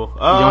 Ooh. You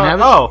don't have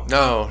it? Oh.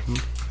 No.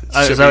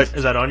 Is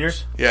that on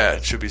yours? Yeah,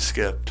 it should be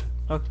skipped.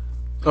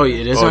 Oh,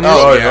 it is Oh, on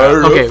oh, yours?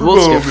 yeah. Okay,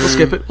 we'll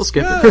skip it. We'll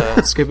skip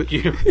it. Skip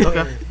it.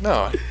 Okay.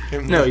 No.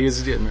 No, he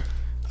was getting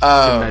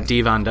that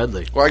Devon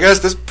Dudley. Well, I guess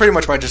this pretty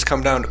much might just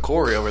come down to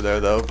Corey over there,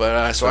 though.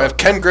 But so I have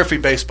Ken Griffey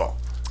Baseball.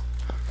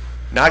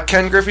 Not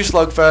Ken Griffey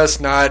Slugfest,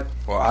 not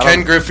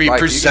Ken Griffey Mike,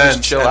 you can Presents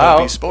just chill MLB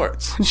out.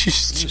 Sports.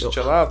 Just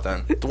chill out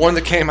then. The one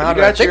that came out,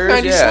 You I got think, yours?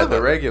 97. Yeah,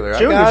 the regular.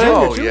 Junior, I got it.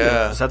 Oh, Junior.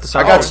 yeah. Is that the I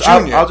song? got.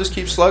 Junior. I'll just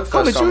keep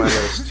Slugfest on my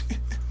list.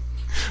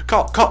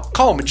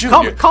 Call me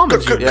Junior. Call me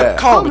Junior. Yeah.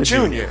 Call me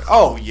Junior.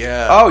 Oh,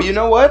 yeah. Oh, you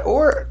know what?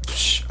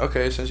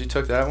 Okay, since you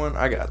took that one,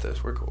 I got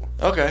this. We're cool.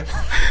 Okay.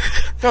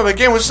 No, the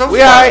game was so fun.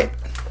 aight.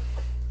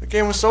 The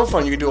game was so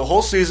fun. You could do a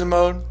whole season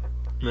mode,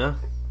 Yeah.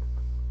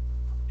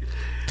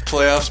 the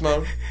playoffs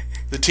mode.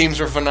 The teams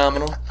were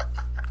phenomenal.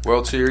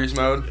 World Series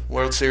mode.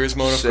 World Series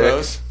mode of Sick.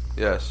 pros.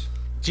 Yes.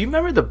 Do you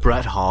remember the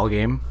Brett Hall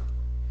game?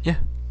 Yeah.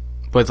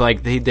 But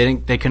like they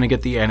couldn't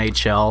get the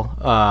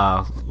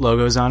NHL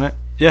logos on it.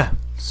 Yeah.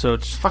 So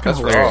it's Fucking That's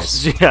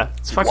hilarious. Yeah.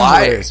 It's fucking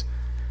Why? hilarious.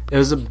 It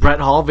was a Brett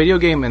Hall video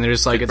game, and they're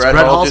just like, Did it's Brett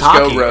Brett Hall Hall's just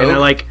go hockey, rogue? and they're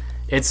like,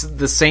 it's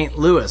the St.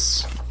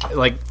 Louis.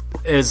 Like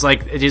it's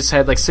like it just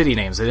had like city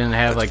names. They didn't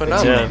have like the team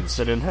phenomenal. names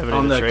They didn't have it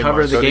on in the trademark.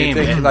 cover of the So do you game.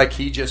 think and- like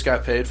he just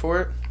got paid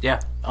for it? yeah,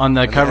 on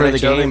the And cover of the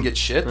NHL game. didn't get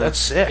shit. That's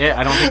sick. Yeah,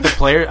 I don't think the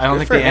player. I don't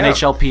think for the him.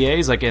 NHLPA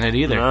is like in it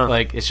either. No.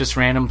 Like it's just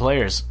random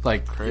players,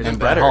 like Even and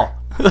Brett better. Hall.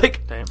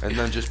 Like And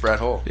then just Brett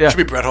Hull. yeah, Should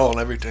be Brett Hall on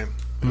every team.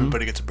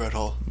 Everybody gets a Brett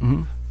Hall.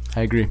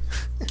 I agree.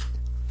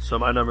 So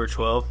my number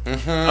 12.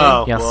 Mm-hmm.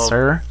 Oh, Yes, well,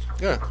 sir.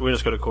 Yeah. We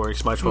just go to Corey.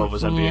 'Cause my 12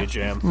 was NBA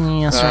Jam.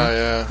 Yes, sir.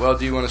 Yeah. Well,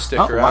 do you want to stick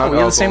Oh, around? wow, we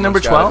have Oh, the same Bowman's number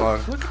got it 12?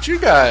 long. Look at you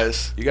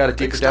guys. You got it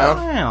deeper Big down?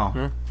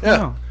 Wow.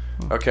 Yeah.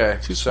 Okay,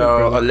 sweet,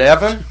 so brother.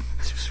 11.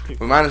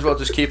 We might as well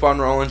just keep on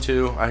rolling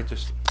too.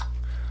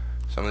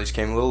 Some of these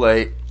came a little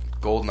late.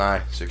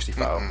 GoldenEye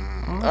 65.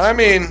 I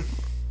mean,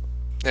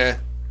 it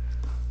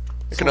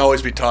can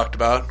always be talked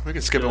about. We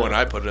can skip it when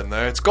I put it in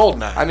there. It's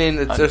GoldenEye. I mean,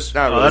 there's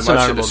not really that's an much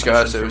to honorable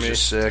discuss. mention It for was me.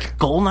 just sick.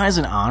 GoldenEye's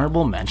an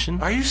honorable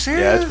mention. Are you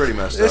serious? Yeah, it's pretty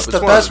messed up. It's the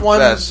one best of the one,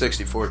 best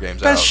 64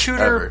 games best out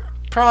shooter ever.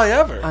 probably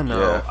ever. I know.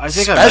 Yeah. I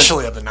think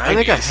Especially of the 90s. I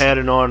think I had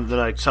it on the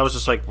night. So I was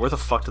just like, where the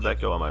fuck did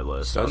that go on my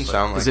list? Doesn't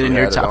sound like Is it in we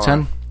your had top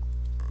on. 10?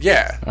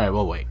 Yeah, All right,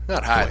 we'll wait.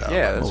 not high though.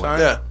 Yeah, that's fine.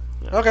 Yeah.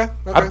 Okay.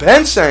 I've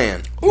been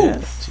saying.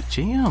 Yeah,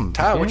 Jam.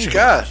 Ty, what yeah. you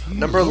got?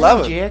 Number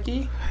 11.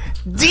 Jackie?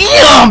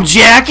 Damn,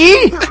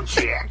 Jackie!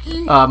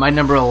 My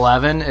number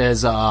 11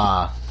 is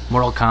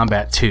Mortal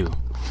Kombat 2.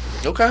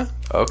 Okay.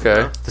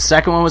 Okay. The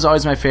second one was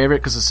always my favorite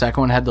because the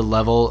second one had the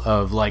level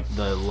of like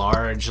the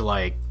large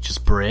like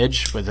just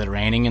bridge with it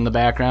raining in the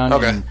background.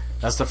 Okay. And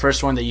that's the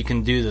first one that you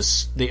can do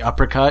the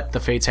uppercut, the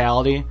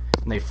fatality,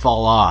 and they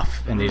fall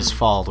off and they just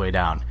fall all the way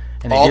down.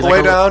 And they All do, the like, way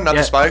a- down, not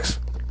yeah, the spikes?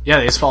 Yeah,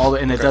 they just fall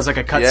and it does like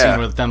a cutscene Yeah.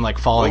 with them like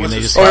falling and they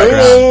just Oh, fall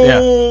around.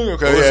 Yeah.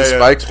 okay. What was yeah, the yeah.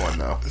 Spikes one,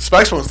 though? The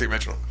Spikes one was the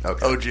original.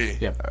 Okay. OG.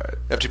 Yeah. All right.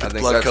 After you put I the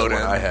think blood that's coat the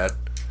in. one I had.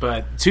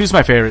 But 2's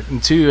my favorite,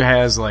 and 2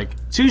 has like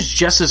 2's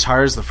just as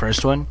hard as the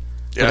first one,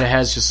 but Yeah. it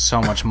has just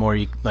so much more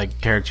like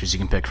characters you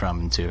can pick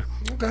from in 2.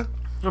 Okay.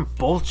 They're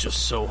both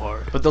just so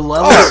hard. But the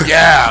levels, Oh,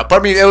 yeah. But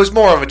I mean, it was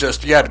more of a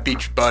just, you had to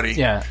beat your buddy.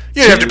 yeah,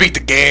 You didn't have to beat the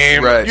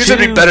game. Right. You just had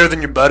to be Two- better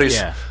than your buddies.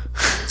 yeah.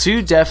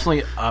 2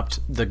 definitely upped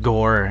the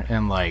gore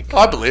and like Oh,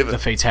 I believe the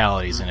it.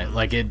 fatalities in it.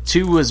 Like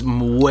 2 was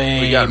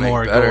way gotta make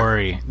more better.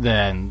 gory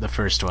than the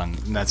first one.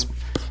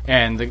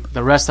 And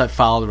the rest that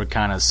followed were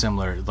kind of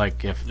similar. Like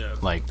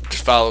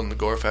Just following the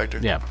gore factor.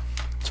 yeah.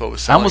 That's what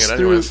was I selling almost it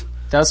threw. anyways.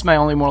 That's my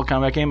only Mortal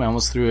Kombat game. I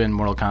almost threw in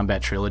Mortal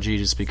Kombat Trilogy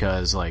just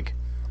because like.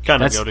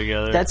 Kind of That's, go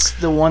together. that's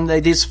the one they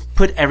just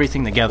put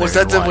everything together. Was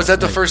that in one. was that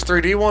the Like, first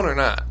 3D one or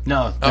not?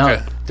 No,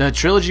 Okay. The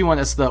trilogy one.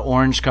 That's the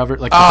orange cover,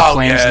 like with the Oh,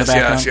 flames in yes, the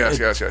background.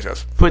 yes.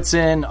 It puts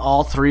in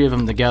all 3 of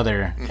them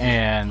together Mm-hmm.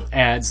 and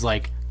adds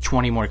like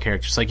 20 more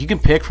characters. Like you can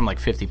pick from like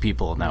 50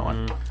 people in that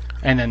one,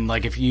 and then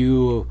like if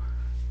you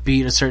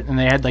beat a certain, and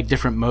they had like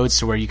different modes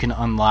to where you can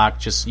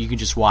unlock you can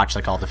just watch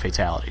like all the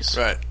fatalities.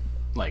 Right.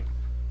 Like.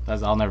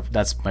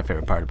 That's my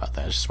favorite part about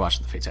that. Is just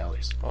watching the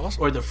fatalities.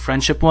 Awesome. Or the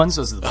friendship ones.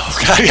 Those are the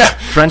best. Okay, yeah.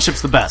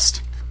 Friendship's the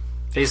best.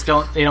 They just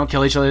don't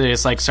kill each other. They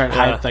just like start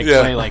Yeah.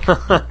 play like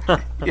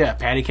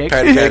patty cake.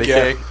 Patty cake,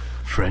 yeah.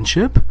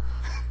 Friendship.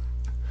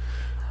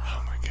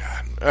 Oh, my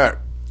God. All right.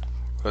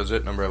 Was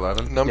it number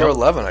 11? Number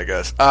 11, I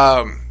guess.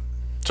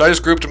 So I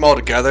just grouped them all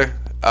together.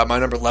 My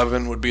number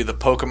 11 would be the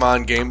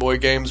Pokemon Game Boy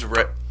games,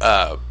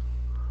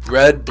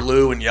 Red,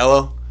 Blue, and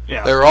Yellow.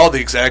 Yeah. They were all the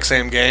exact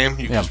same game.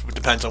 Yeah. It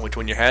depends on which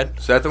one you had.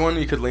 Is that the one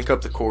you could link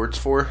up the cords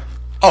for?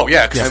 Oh,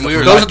 yeah. Cause And we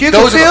were those, like, you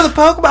those can are feel the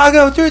Pokemon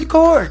go through the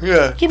cord.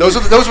 yeah. Those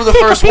were the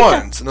first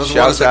ones. And those are the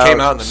ones that came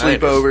out in the 90s.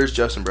 sleepovers,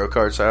 Justin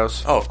Brocard's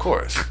house. Oh, of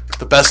course.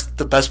 The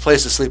best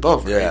place to sleep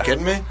over. Are Yeah. you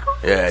kidding me?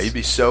 Yeah, you'd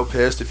be so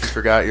pissed if you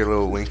forgot your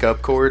little link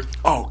up cord,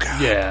 Oh,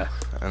 God. yeah.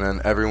 and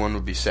then everyone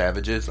would be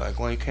savages. Like,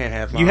 well, you can't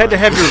have. You had to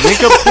mine. have your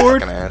link up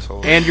cord Fucking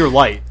asshole. and your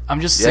light. I'm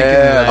just Yeah. thinking.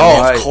 Of that,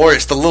 Oh, Right. of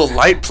course. The little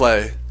light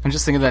play. I'm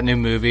just thinking of that new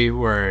movie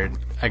where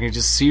I can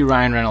just see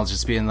Ryan Reynolds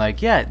just being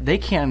like, "Yeah, they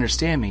can't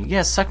understand me.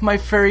 Yeah, suck my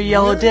furry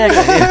yellow dick."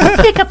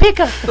 Pika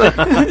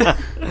pika.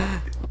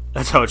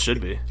 That's how it should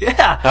be.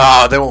 Yeah.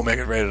 Oh, they won't make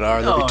it rated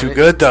R. That'd No, be too it-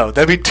 good, though.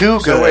 That'd be too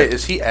good. So wait,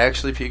 is he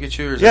actually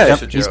Pikachu? Or is Yeah, that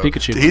just a he's joke?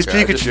 Pikachu. He's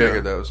Okay, I just Pikachu.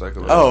 figured that was like a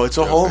little Oh, it's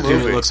a whole joke. Dude, it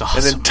movie. looks An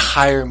awesome.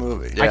 entire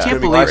movie. Yeah. I can't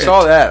It's believe gonna I be it.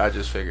 saw that. I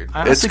just figured.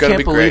 I honestly gonna can't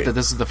be believe great. that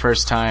this is the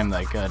first time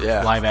like a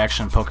Yeah. live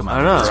action Pokemon.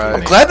 I know. has been Right. made.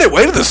 I'm glad they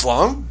waited this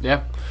long. Yeah.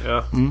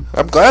 Yeah.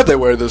 I'm glad they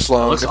waited this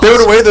long. looks If they would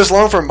have awesome. waited this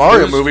long for a Mario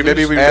Who's- movie,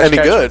 maybe who's we'd be Ash any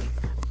Ketchum? good.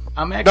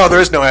 I'm actually, No, there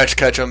is no Ash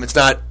Ketchum. It's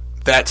not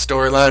that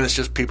storyline. It's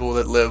just people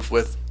that live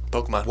with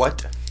Pokemon.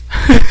 What?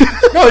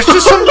 No, it's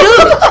just some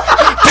dude.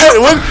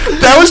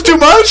 That was too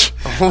much.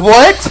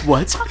 What?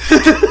 What?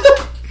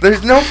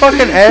 There's no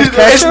fucking Ash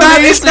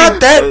Ketchum. It's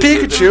not that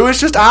Pikachu. It's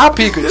just our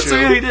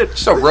Pikachu. did.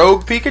 Just a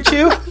rogue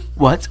Pikachu.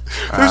 What?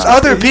 There's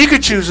other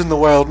Pikachus in the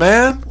world,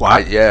 man.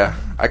 Yeah,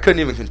 I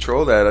couldn't even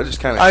control that. I just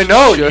kind of I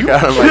know, shook you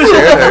out of my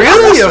chair. there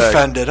really for a sec.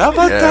 offended. How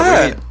about Yeah,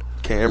 that? we need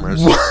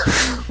cameras.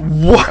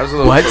 What? I was a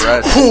little What?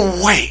 Tourette's.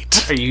 Oh,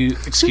 wait. Are you?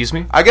 Excuse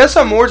me. I guess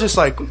I'm more just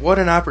like, what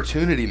an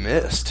opportunity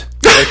missed.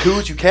 Like, who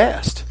would you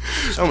cast?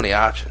 So many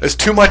options. It's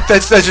too much.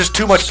 That's just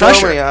too much So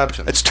pressure. many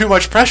options. It's too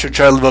much pressure to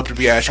try to live up to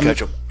be Ash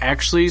Ketchum.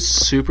 Actually,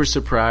 super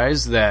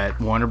surprised that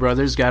Warner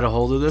Brothers got a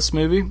hold of this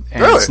movie,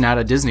 and Really? it's not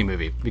a Disney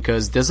movie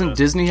because doesn't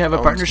Disney have a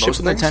owns partnership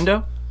most with things?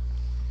 Nintendo?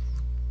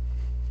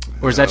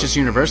 Or is that just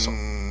Universal?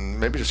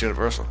 Maybe just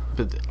Universal.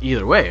 But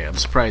either way, I'm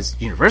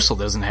surprised Universal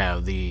doesn't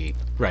have the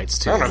rights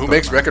to. I don't know who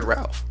makes Wreck-It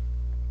Ralph.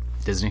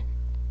 Disney.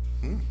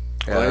 Yeah,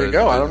 Well, there you that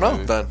go. was I a don't good know.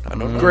 movie. Then I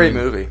don't know. Great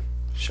movie.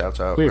 Shouts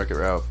out Weird. Wreck-It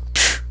Ralph.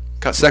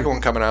 Got second one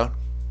coming out.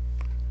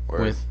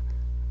 Word. With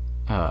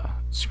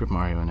Super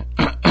Mario in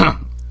it.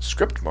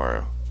 Script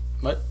Mario.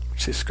 What? Did you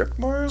say Script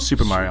Mario?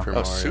 Super Mario.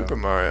 Oh, Super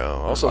Mario.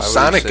 Also, Why would you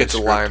Sonic say gets a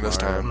Script line this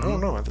Mario? time. I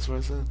don't know. That's what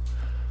I said.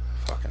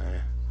 Fucking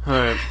A. All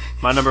right.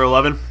 My number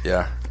 11.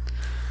 Yeah.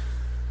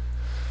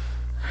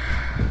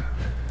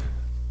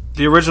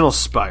 The original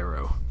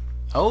Spyro.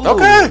 Oh,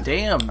 Okay.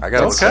 damn. I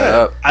gotta look that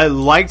up. I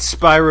liked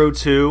Spyro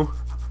 2,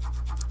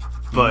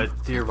 but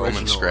the Bowman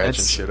original.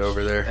 scratching shit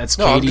over there. That's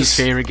No, I'm Katie's just-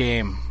 favorite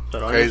game.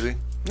 Crazy.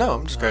 No,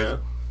 I'm just crazy.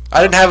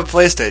 I didn't have a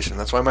PlayStation.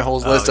 That's why my whole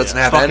list doesn't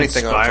have Fucking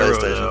anything on Spyro,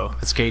 PlayStation. though.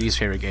 That's Katie's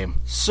favorite game.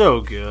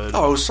 So good.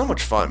 Oh, it was so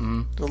much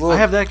fun. The little I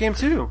have that game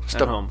too at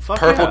the home. Fuck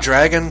purple yeah.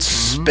 dragon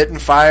spitting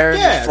fire,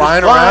 Yeah, and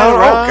flying just flying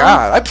around. Oh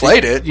god, I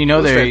played it. You know,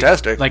 it was they're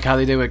fantastic. like how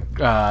they did with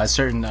a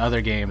certain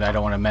other game that I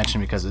don't want to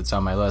mention because it's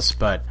on my list,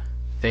 but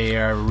they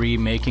are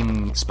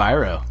remaking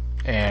Spyro,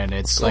 and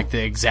it's like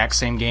the exact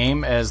same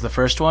game as the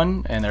first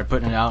one, and they're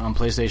putting it out on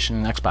PlayStation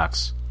and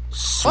Xbox.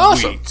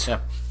 Awesome. Yeah.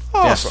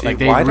 Awesome. Yeah, like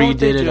they Why don't redid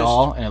they it just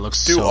all, and it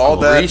looks do so all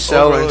cool. that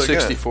Resell over again?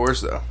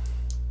 N64s though.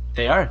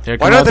 They are. They're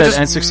Why coming out don't they with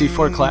that just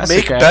N64 classic.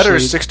 make better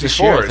actually this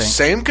year, I 64s? think.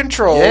 Same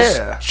controls,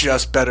 Yeah.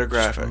 just better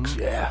graphics.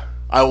 Yeah.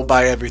 I will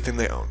buy everything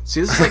they own.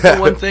 See, this is like the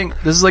one thing.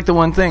 This is like the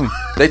one thing.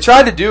 They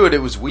tried to do it. It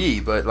was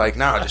Wii, but like,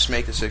 no, just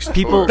make the 64.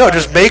 People- No,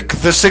 just make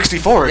the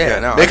 64 yeah,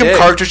 again. no, make I them dig.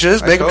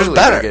 cartridges, I make them totally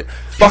just better. dig it.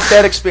 Fuck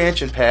that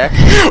expansion pack.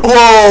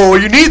 Whoa,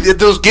 you need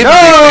those. Give No! you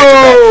the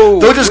expansion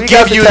pack. They'll just We give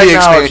got the you the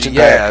technology. expansion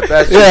Yeah, pack.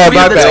 that's- Yeah, we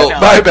my have the bad, technology.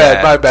 my Fuck bad,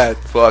 that. my bad.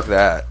 Fuck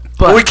that.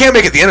 But we can't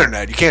make it the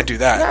internet. You can't do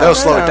that. That'll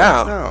slow it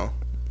down. No.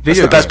 That's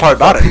Video the best games. part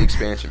about Fuck the it.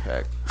 expansion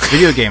pack.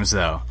 Video games,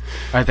 though,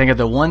 I think of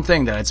the one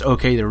thing that it's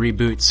okay to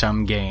reboot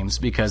some games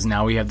because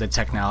now we have the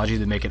technology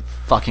to make it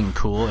fucking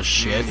cool as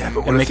shit. Yeah,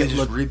 but what and if make they it just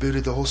look.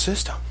 rebooted the whole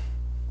system?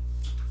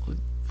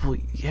 Well,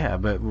 yeah,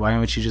 but why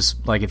don't you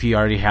just like if you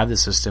already have the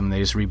system, they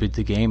just reboot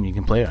the game and you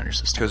can play it on your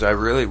system. Because I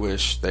really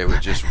wish they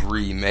would just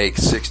remake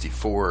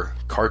 64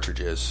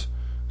 cartridges.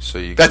 So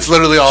you That's could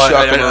literally all. chuck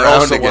I them around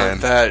also again.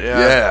 want that. Yeah.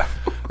 Yeah.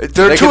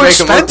 They're They too could make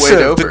 'em look way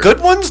expensive. The doper. good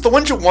ones, the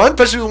ones you want,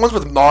 especially the ones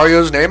with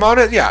Mario's name on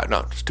it. Yeah,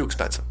 no, it's too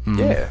expensive.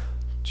 Yeah.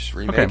 Just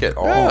remake Okay. it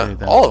all. Yeah,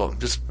 all of them.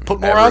 Just put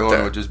more out Everyone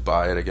there. would just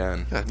buy it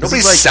again.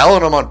 Nobody's like-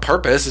 selling them on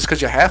purpose. It's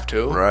because you have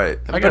to. Right.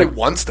 Everybody gotta-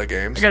 wants the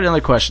games. I got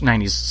another question,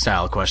 90s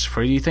style question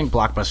for you. Do you think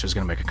Blockbuster's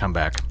going to make a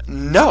comeback?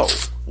 No.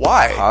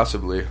 Why?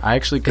 Possibly. I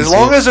actually can As see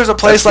long it, as there's a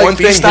place That's like one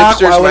thing V-Stock,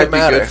 hipsters why would might it be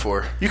matter? good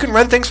for. You can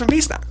rent things from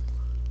V-Stock.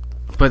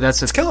 but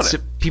that's killing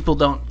it. People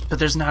don't. But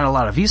there's not a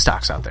lot of V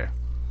stocks out there.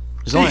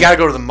 There's You got to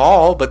go to the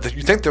mall, but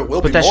you think there will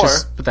but be that's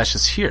more.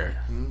 just here.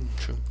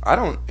 I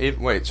don't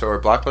even wait. So are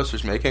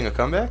Blockbusters making a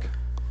comeback?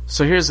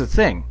 So here's the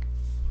thing.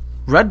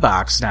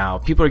 Redbox now,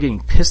 people are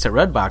getting pissed at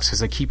Redbox because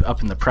they keep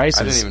upping the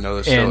prices. I didn't even know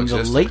this still and the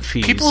existed. late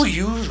fees. People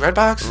use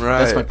Redbox? Right.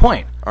 That's my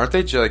point. Aren't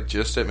they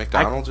just at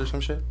McDonald's or some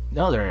shit?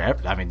 No, they're.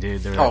 I mean,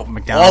 dude, they're Oh, at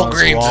McDonald's,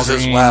 Walgreens is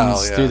as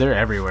well, yeah. Dude, they're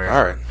everywhere.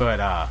 All right. But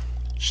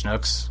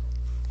Schnucks,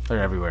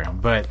 they're everywhere.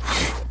 But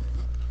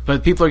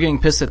people are getting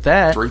pissed at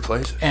that. 3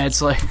 places. And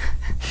it's like,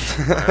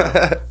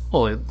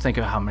 well, think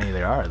of how many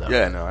there are, though.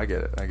 Yeah, no, I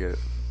get it.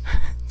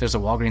 There's a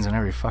Walgreens in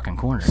every fucking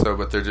corner. So,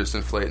 but they're just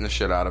inflating the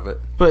shit out of it.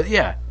 But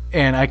yeah,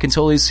 and I can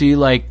totally see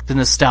like the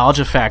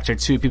nostalgia factor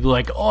too. People are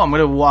like, oh, I'm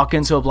gonna walk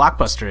into a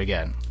Blockbuster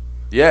again.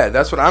 Yeah,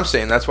 that's what I'm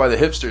saying. That's why the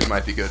hipsters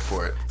might be good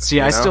for it. See,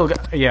 I still,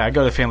 I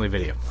go to Family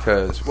Video.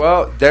 Because,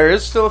 well, there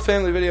is still a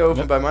Family Video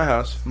open by my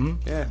house.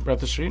 Mm-hmm. Yeah. Right up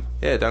the street.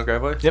 Yeah, down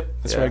Graveway? Yep,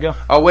 that's where I go.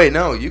 Oh, wait,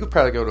 no. You could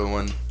probably go to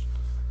one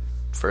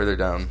further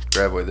down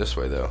Graveway this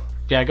way, though.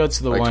 Yeah, I go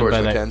to the like one towards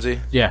by Mackenzie?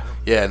 Yeah.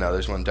 Yeah, no,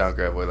 there's one down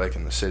Graveway, like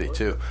in the city,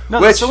 too. No,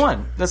 that's the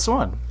one. That's the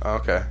one. Oh,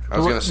 okay. I was The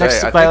going one to say, next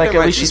to- I by, think like, there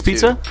might Alicia's be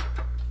Pizza? two.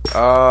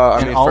 I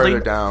And mean, Aldi? further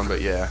down,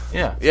 but yeah.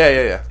 Yeah.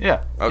 Yeah.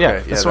 Yeah. Okay, Yeah,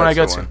 that's the one I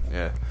go the to. one.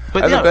 Yeah.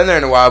 But I haven't yeah. been there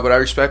in a while, but I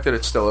respect that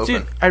it's still open.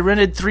 Dude, I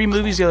rented 3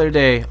 movies the other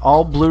day,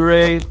 all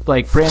Blu-ray,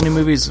 like brand new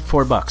movies,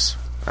 $4.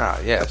 Ah,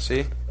 yeah,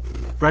 see?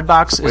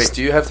 Redbox is. Wait,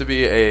 do you have to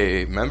be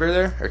a member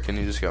there, or can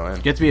you just go in?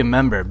 You have to be a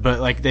member, but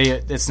like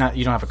it's not.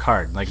 You don't have a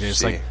card. Like they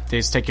just See. they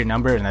just take your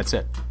number and that's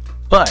it.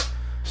 But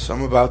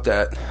Something about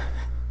that.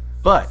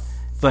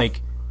 like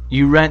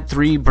you rent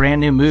 3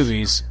 brand new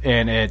movies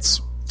and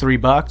it's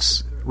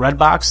 $3.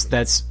 Redbox,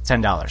 that's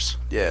 $10.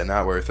 Yeah,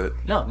 not worth it.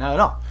 No, not at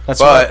all. That's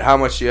But what- how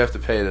much do you have to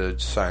pay to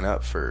sign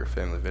up for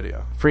Family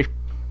Video? free.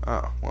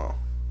 Oh, well.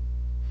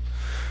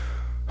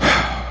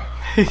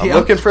 I'm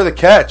looking for the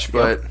catch,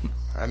 but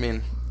I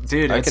mean,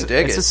 Dude, I it's, can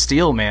dig it's it. a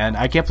steal, man.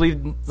 I can't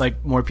believe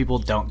like more people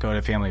don't go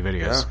to Family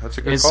Videos. Yeah, that's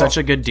a good It's call. such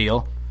a good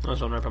deal.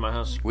 There's one right by my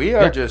house. We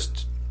are Yeah.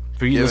 just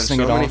For you giving listening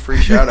so at all. many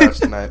free shout-outs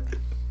tonight.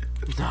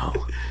 No.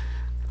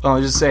 Oh,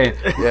 I'm just saying.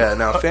 Yeah,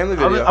 no, Family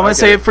Video. I'm going to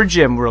say it for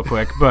Jim real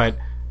quick, but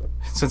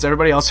since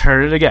everybody else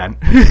heard it again,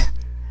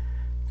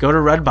 go to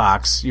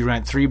Redbox. You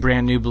rent 3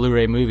 brand new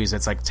Blu-ray movies.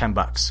 That's like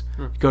 $10.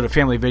 Go to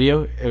Family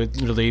Video. It would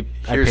literally,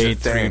 Here's I the paid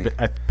thing. $3.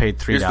 I paid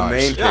 $3. Here's the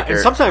main Yeah, kicker.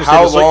 and sometimes how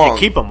they just let long? you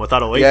keep them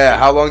without a late Yeah, fee.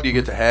 how long do you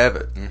get to have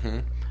it? Mm-hmm.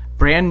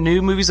 Brand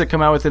new movies that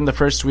come out within the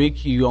first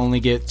week, you only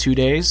get 2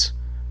 days.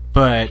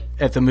 But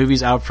if the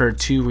movie's out for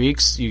 2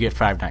 weeks, you get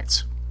 5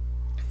 nights.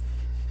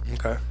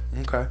 Okay.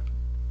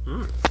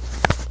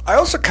 I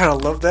also kind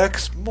of love that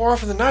because more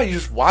often than not, you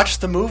just watch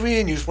the movie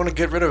and you just want to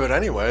get rid of it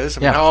anyways. I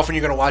mean, Yeah. how often are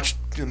you going to watch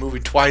the movie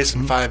twice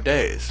in 5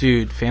 days?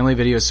 Dude, Family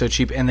Video is so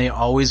cheap, and they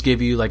always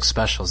give you like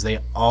specials. They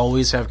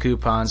always have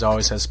coupons,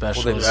 always have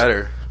specials. Well, they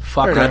better.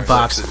 Fuck Netflix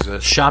Redbox.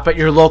 exists. Shop at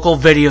your local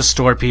video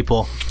store,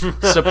 people.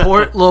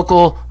 Support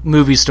local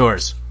movie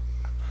stores.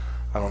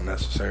 I don't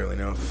necessarily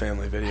know if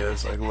Family Video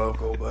is like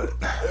local, but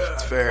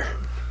it's fair.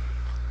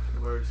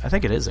 I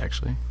think it is,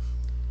 actually.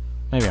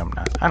 Maybe I'm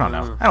not. I don't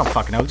know. I don't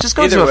fucking know. Just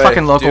go Either to a way,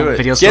 fucking local do it.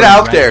 video store. Get and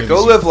out rent there. movies,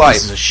 Go you live life.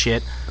 pieces of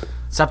shit.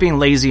 Stop being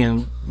lazy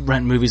and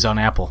rent movies on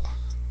Apple.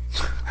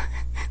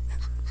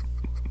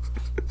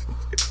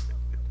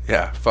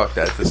 Yeah, fuck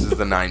that. This is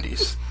the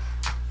 90s.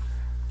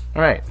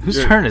 All right,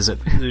 whose turn is it?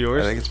 Is it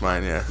yours? I think it's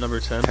mine, yeah. Number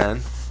 10.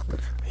 10.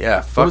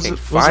 Yeah, What was, fucking what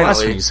was the last one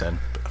finally. you said?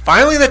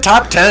 Finally, the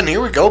top 10.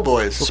 Here we go,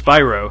 boys.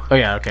 Spyro. Oh,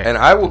 yeah, okay. And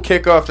I will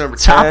kick off number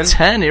Top 10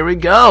 10, here we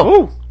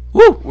go.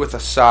 Woo! with a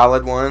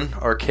solid one.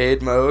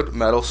 Arcade mode,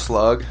 Metal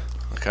Slug.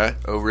 Okay.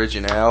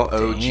 Original,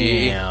 OG.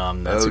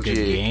 Damn, that's OG. a good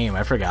game.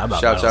 I forgot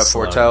about Shouts Metal out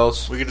Slug.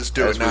 Fortels. We can just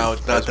do As it now. we've-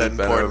 It's not as that we've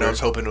been important. I over. was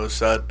hoping it was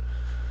said. Metal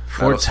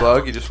Fortels.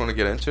 Slug, you just want to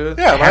get into it?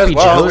 Yeah, might Happy as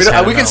well. Joe's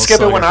had We a can Metal skip it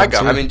Slug, when I I think, go.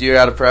 too. I mean, do you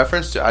have a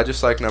preference? I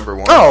just like number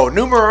 1. No,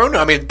 numero uno.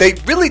 I mean, they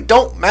really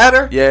don't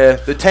matter. Yeah,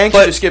 the tanks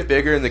But- just get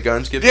bigger and the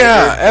guns get bigger.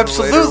 Yeah, in the later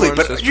absolutely. ones.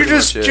 But That's you're pretty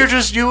just much it. you're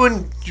just you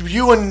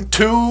and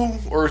two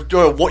or think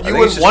you it's and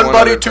just one one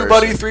buddy, other two person.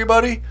 buddy, three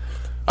buddy.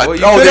 Well,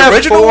 you could the have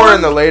original 4 one?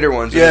 in the later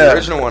ones. Yeah, The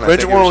original one. I think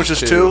original it one was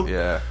just 2.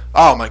 Yeah.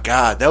 Oh my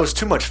god, that was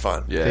too much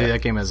fun. Yeah. Dude,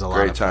 that game is a lot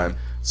Great of fun. time.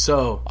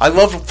 So, I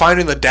love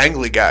finding the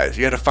dangly guys.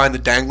 You had to find the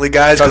dangly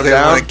guys Cut because they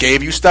them down? want to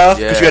gave you stuff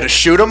because Yeah. you had to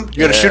shoot them.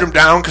 You had to Yeah. shoot them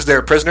down because they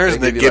were prisoners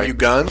and They they'd give you like,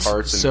 guns.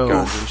 Parts and So-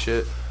 guns and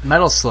shit.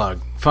 Metal Slug,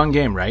 fun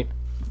game, right?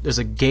 There's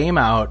a game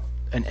out,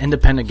 an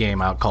independent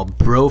game out called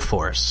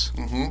Broforce.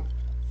 Mm-hmm.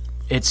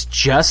 It's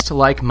just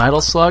like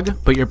Metal Slug,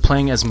 but you're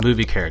playing as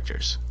movie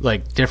characters,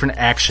 like different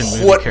action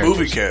movie What characters.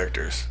 movie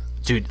characters?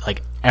 Dude,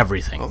 like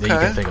everything that you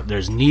Okay. can think of.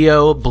 There's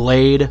Neo,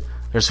 Blade,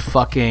 there's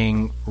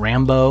fucking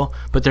Rambo,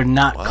 but they're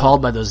not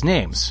called by those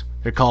names.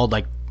 They're called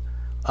like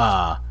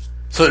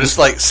So just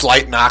like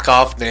slight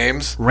knockoff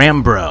names.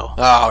 Rambro,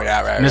 Oh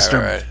yeah, right,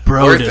 Mr. right.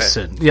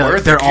 Brodison. Yeah,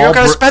 Worth they're it. all You're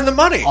gonna bro- spend the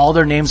money. all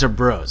their names are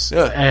bros.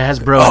 Yeah. It has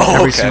bro in Oh,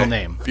 every okay. single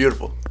name.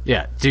 Beautiful.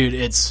 Yeah, dude,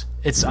 it's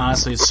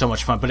honestly it's so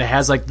much fun, but it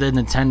has like the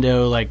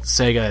Nintendo, like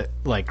Sega,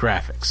 like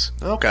graphics.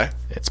 Okay.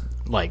 It's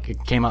like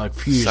it came out like a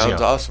few years Sounds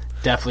ago. awesome.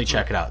 Definitely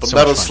check it out. But So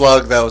Metal much fun.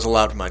 Slug, that was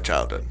allowed in my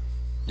childhood.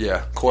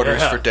 Yeah.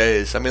 Quarters Yeah. for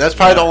days. I mean, that's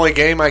probably the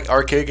only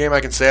arcade game I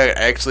can say I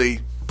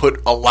actually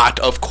put a lot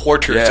of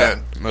quarters Yeah.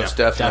 in. Most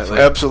Yeah, definitely.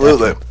 definitely.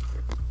 Absolutely.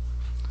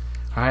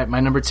 All right, my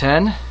number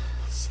 10. I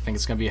think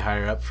it's gonna be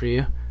higher up for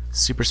you.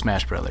 Super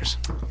Smash Brothers.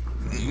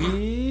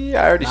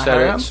 Yeah, I already Not said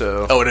higher it, up?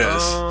 so Oh, it is.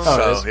 Oh,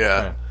 so, it is? yeah.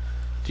 All right.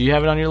 Do you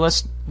have it on your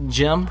list,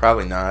 Jim?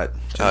 probably not.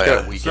 Just Oh, got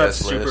yeah. a weak It's not ass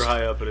super list.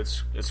 high up, but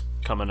it's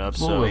coming up.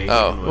 We'll So wait.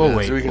 Oh, We'll yeah,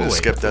 wait. so we can We'll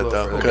just wait. skip that,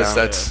 though, further because down.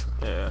 that's...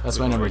 yeah. That's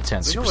my number 10.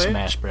 We Super can wait.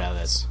 Smash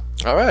Brothers.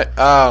 All right.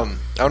 I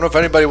don't know if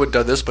anybody would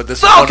do this, but this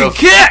is one Falcon of...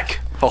 Kick.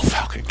 Oh,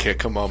 Falcon Kick!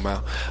 Come on,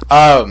 Mal.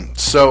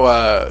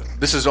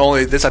 This is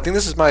only this. I think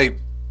this is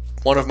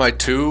one of my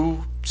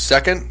 2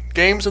 second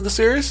games of the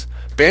series.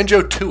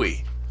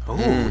 Banjo-Tooie.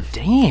 Oh,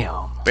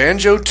 damn.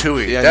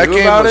 Banjo-Tooie. See, I That knew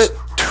game about was it.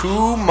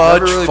 too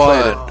much really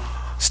played fun.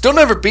 Still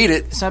never beat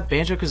it. Is that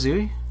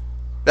Banjo-Kazooie?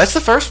 That's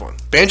the first one.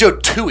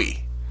 Banjo-Tooie.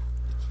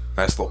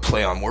 Nice little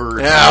play on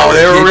words. No,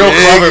 they were real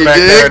clever back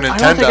there in I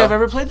don't think I've Nintendo.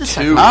 ever played the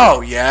second one.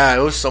 Oh yeah,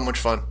 it was so much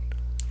fun.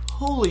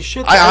 Holy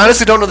shit. I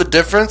honestly don't know the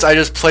difference. I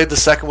just played the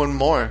second one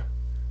more.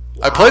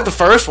 I played the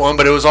first one,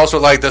 but it was also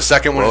like the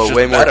second one Well, is just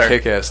way more better.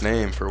 kick-ass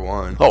name for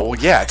one. Oh well,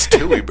 yeah, it's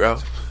Tooie, bro.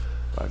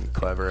 Fucking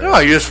clever. No,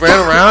 you just ran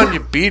around, you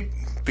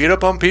beat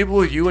up on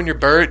people. You and your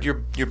bird,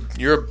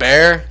 you're a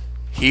bear.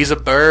 He's a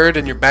bird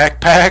in your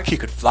backpack. You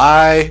could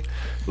fly.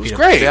 It was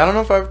great. See, I don't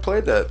know if I ever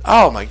played that.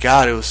 Oh my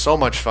god, it was so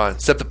much fun.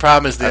 Except the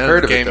problem is the I've end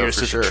heard of the of it, game. though, You're for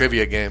just sure. a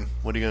trivia game.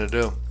 What are you gonna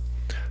do?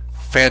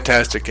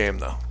 Fantastic game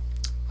though.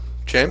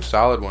 James,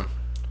 Solid one.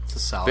 It's a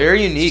solid.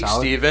 Very unique,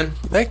 solid. Steven.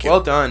 thank you.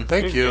 Well done.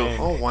 Thank Good you.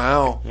 game. Oh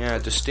wow. Yeah,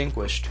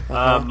 distinguished.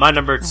 My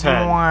number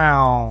 10.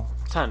 Wow.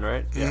 10,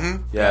 right? Yeah.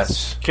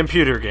 Yes.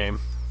 Computer game.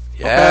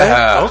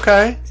 Yeah.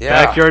 Okay.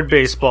 Yeah. Backyard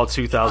Baseball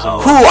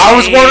 2001. Who? I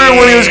was wondering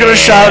when he was gonna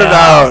shout it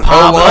out.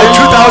 Pablo. Like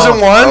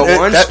 2001. Oh,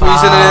 one that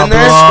squeezing it in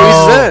there.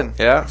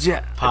 squeezes in.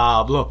 Yeah.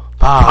 Pablo.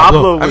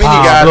 Pablo I was mean,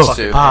 you got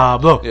to.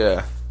 Pablo.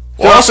 Yeah.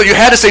 Well, also you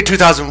had to say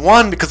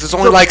 2001 because there's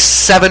only like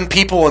 7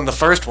 people in the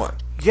first one.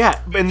 Yeah,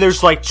 and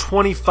there's like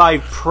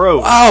 25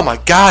 pros. Oh my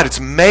god, it's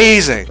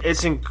amazing.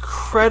 It's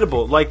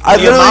incredible. Like I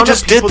the literally amount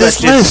just of people did this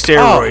that did list.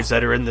 steroids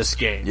that are in this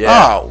game. Yeah.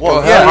 Oh, well,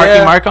 Well, yeah. hell Marky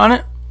yeah. Mark on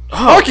it?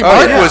 Marky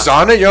Mark yeah. was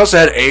on it. You also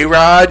had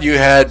A-Rod. You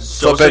had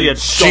So flippin' you had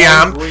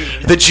Sean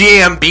Green. the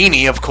GM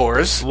Beanie, of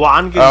course.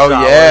 Juan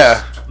Gonzalez,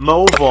 yeah.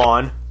 Mo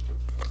Vaughn.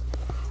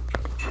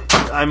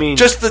 I mean,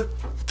 Just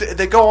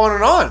they go on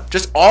and on.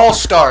 Just all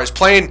stars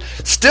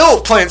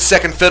still playing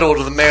second fiddle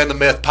to the man, the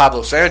myth,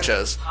 Pablo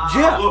Sanchez.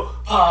 yeah.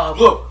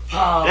 Pablo.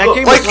 That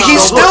game Like was he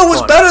so still was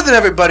fun. better than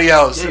everybody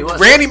else. Yeah, he was.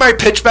 Randy might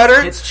pitch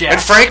better, Hits jack.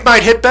 and Frank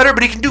might hit better,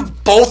 but he can do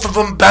both of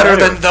them better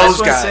than those That's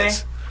what I guys.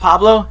 say.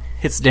 Pablo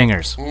hits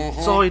dingers.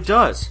 That's all he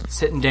does. He's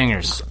hitting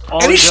dingers.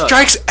 All And he does.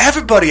 strikes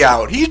everybody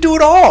out. He can do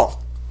it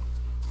all.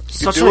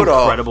 Such do an it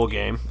all. incredible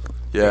game.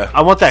 Yeah.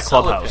 I want that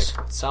Solid clubhouse.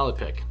 pick. Solid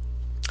pick.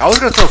 I was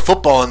going to throw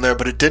football in there,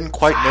 but it didn't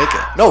quite make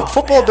it. No,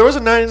 football. Man. There was a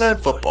 99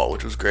 football,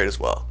 which was great as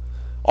well.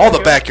 All the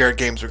backyard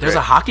games were great. There's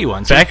a hockey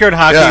one, too. Backyard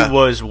hockey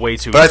was way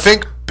too But I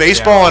think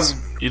baseball and...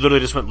 You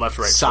literally just went left,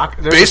 right.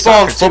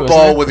 Baseball and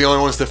football were the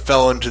only ones that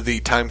fell into the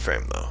time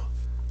frame, though.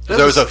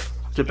 There was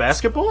the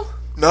basketball?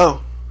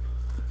 No.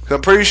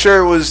 I'm pretty sure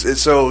it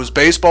was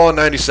baseball in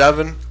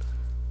 97,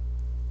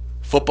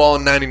 football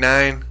in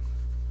 99,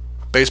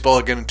 baseball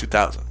again in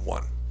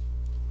 2001.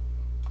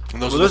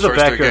 And those there's the a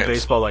first backyard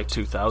baseball like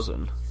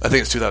 2000. I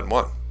think it's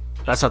 2001.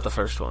 That's not the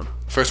first one.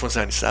 First one's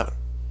 97.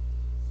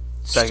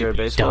 Backyard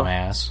baseball?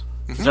 Dumbass.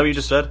 Is that what you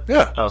just said?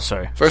 Yeah. Oh,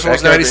 sorry. First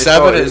one's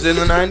 97. Is in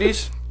the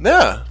 90s?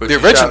 Yeah. But the you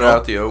original. shouted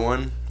out the 01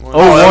 one?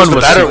 That was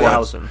the better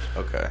 2000. one.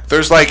 Okay.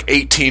 There's like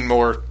 18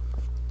 more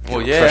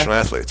professional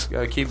athletes.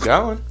 Gotta keep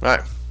going.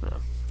 Right.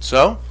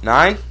 So?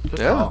 9?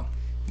 Yeah.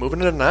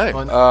 Moving into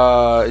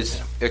 9.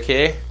 Is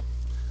okay.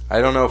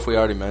 I don't know if we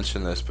already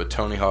mentioned this, but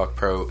Tony Hawk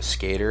Pro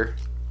Skater,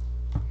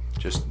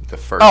 just the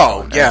first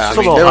one. Yeah. I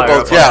mean, they were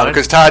both,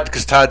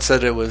 because Todd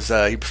said it was,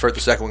 he preferred the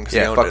second one because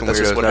he owned it. That's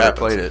just what happened.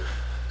 Played it.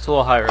 It's a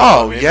little higher.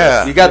 Oh,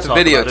 yeah. You got the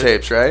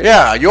videotapes, right?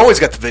 Yeah, you always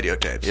got the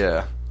videotapes.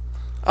 Yeah.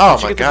 Oh,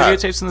 Did you my get God.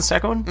 the videotapes in the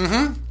second one?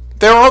 Mm-hmm.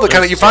 They're all the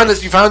kind of, you got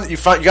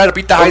to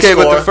beat the high score.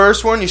 Okay, but the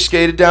first one, you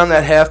skated down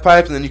that half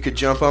pipe, and then you could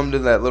jump up into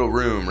that little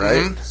room,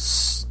 right?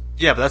 Mm-hmm.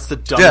 Yeah, but that's the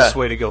dumbest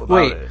way to go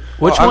about it.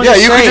 Which one? Yeah,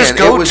 you could just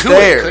go to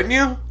it, couldn't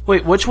you?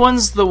 Wait, which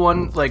one's the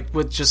one, like,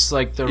 with just,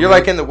 like, the... You're,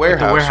 like, in the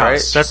warehouse,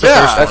 right? That's the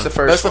first one. That's the first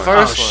one. That's the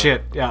first one. Oh,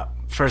 shit. Yeah.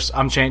 First,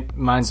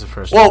 mine's the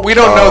first one. Well, we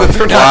don't know that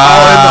they're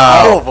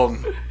not all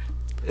of them.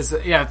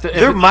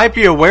 There might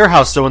be a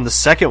warehouse, though, in the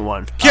second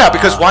one. Yeah,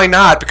 because why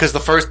not? Because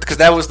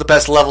that was the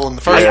best level in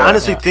the first one. I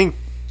honestly think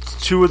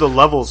 2 of the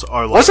levels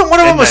are, like, wasn't one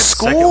of them a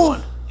school?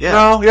 Yeah.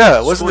 No,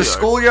 yeah. Wasn't the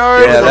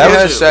schoolyard? Yeah,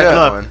 that was the second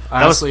one.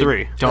 Honestly, that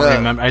was 3. Don't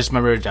remember. I just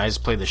remember I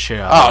just played the shit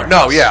out of it.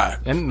 Oh, no, yeah.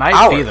 It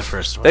might be the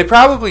first one. They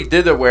probably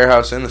did the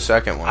warehouse in the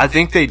second one. I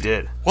think they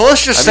did. Well,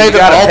 let's just say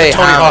that all the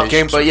Tony Hawk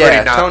games were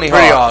pretty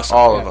awesome.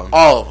 All of them.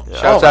 All of them.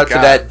 Shouts out to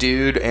that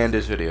dude and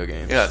his video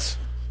games. Yes.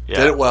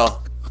 Did it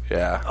well.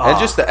 Yeah. And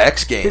just the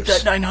X games. Hit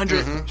that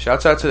 900. Mm-hmm.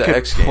 Shouts out to the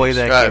X games. Play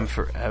that game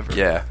forever.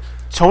 Yeah.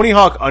 Tony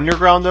Hawk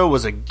Underground, though,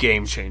 was a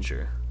game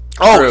changer.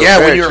 Oh, true, yeah,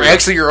 when you're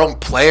actually your own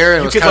player.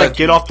 And you could, like,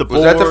 get off the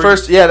board. Was that the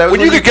first? Yeah, that was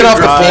when you could get off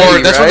the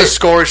board. That's when the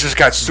scores just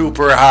got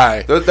super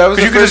high. That was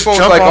the first one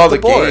with, like, all the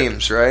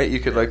games, right? You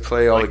could, like,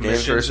 play all the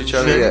games versus each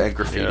other. Yeah, and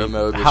graffiti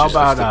mode was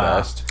just the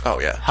best. Oh,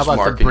 yeah. How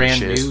about the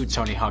brand new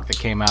Tony Hawk that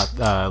came out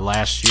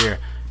last year?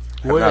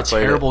 What a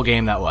terrible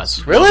game that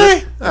was.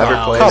 Really?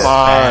 Never played it. Come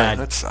on.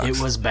 That sucks.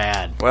 It was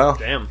bad. Well,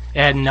 damn.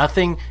 It had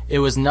nothing. It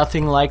was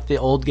nothing like the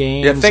old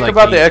games. Yeah, think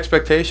about the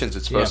expectations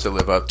it's supposed to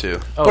live up to.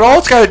 But all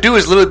it's got to do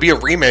is literally be a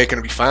remake and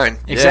it'll be fine.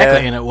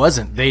 Exactly, and it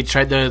wasn't. They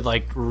tried to,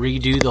 like,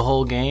 redo the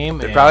whole game.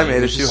 They probably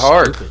made it too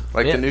hard. Stupid.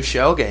 Like the new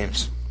Shell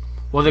games.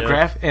 Well, the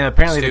and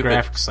apparently the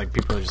graphics, like,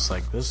 people are just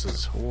like, this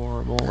is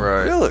horrible.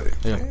 Right. Really?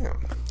 Yeah.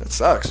 Damn. That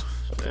sucks.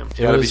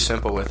 You gotta be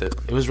simple with it.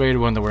 It was rated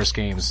one of the worst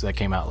games that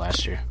came out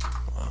last year.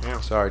 Yeah.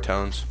 Sorry,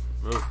 Tones.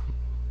 Your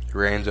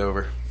reign's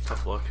over.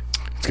 Tough luck.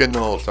 It's getting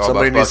old.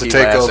 Somebody needs to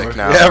take over.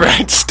 Now. Yeah,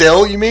 right.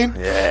 Still, you mean?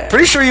 Yeah.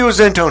 Pretty sure he was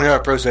in Tony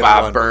Hawk Pro Skater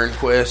Bob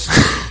Burnquist.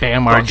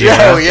 Bam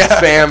Margera. Oh, yeah.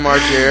 Bam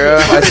Margera.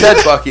 I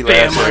said Bucky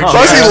Lasek.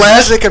 Bucky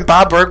Lasek and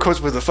Bob Burnquist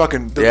were the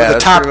fucking the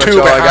top 2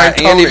 behind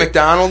Tony. Andy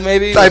McDonald,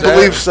 maybe? I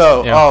believe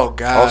so. Yeah. Oh,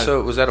 God.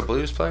 Also, was that a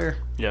Blues player?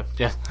 Yeah.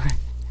 Yeah.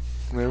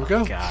 There we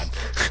go. God.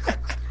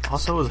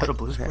 Also, was that a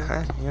Blues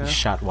player? Yeah. He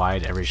shot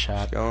wide every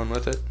shot. Going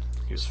with it.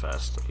 He was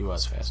fast. He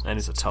was fast. And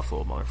he's a tough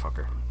little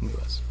motherfucker. He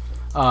was.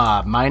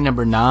 My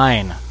number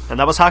 9. And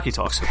that was Hockey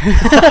Talks.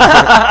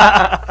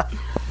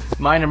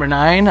 My number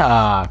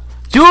 9,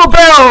 Dual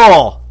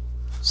Barrel!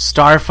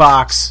 Star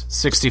Fox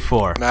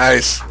 64.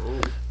 Nice.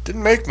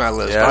 Didn't make my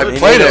list, Yeah, but I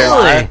played it.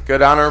 Really?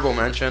 Good honorable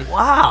mention.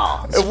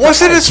 Wow. It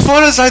wasn't as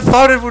fun as I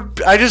thought it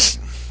would. I just...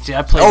 Dude,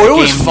 I played it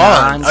was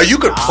fun. You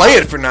could play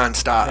it for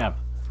nonstop. Yeah.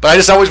 But I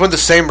just always went the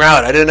same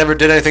route. I never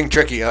did anything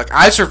tricky. Like,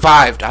 I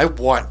survived. I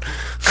won.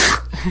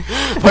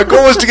 My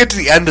goal was to get to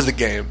the end of the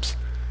games.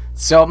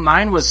 So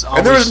mine was always...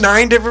 And there was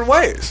 9 different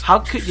ways. How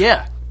could...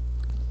 Yeah.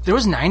 There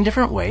was 9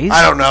 different ways?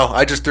 I don't know.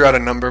 I just threw out a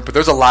number, but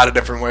there's a lot of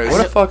different ways.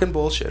 What a fucking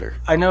bullshitter.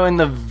 I know in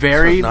the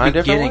very 9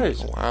 beginning... different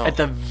ways. Wow. At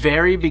the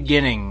very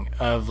beginning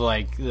of,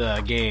 like,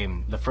 the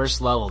game, the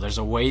first level, there's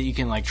a way you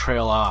can, like,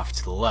 trail off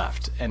to the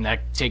left, and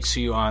that takes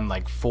you on,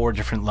 like, 4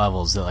 different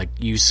levels that, like,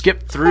 you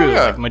skip through,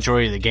 like,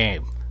 majority of the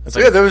game. It's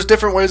like, there was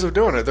different ways of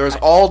doing it. There was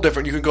all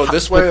different. You can go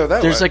this way or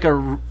that there's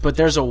way. But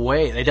there's a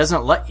way. It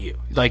doesn't let you.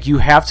 Like, you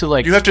have to,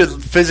 like... You have to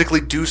physically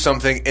do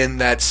something in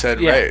that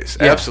said race.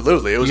 Yeah.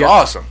 Absolutely. It was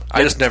awesome.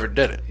 I just never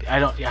did it. I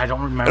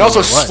don't remember. And also,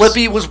 what it was.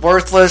 Slippy was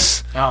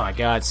worthless. Oh, my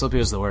God. Slippy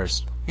was the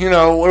worst. You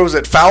know, what was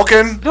it?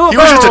 Falcon? Dual He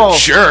was Barrel.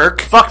 just a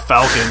jerk. Fuck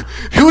Falcon.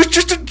 He was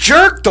just a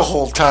jerk the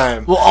whole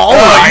time. Well, all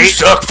right. You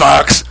suck,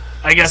 Fox.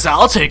 I guess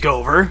I'll take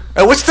over.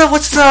 And what's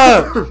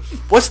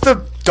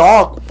the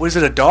dog? Was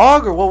it a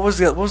dog or what was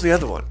the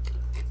other one?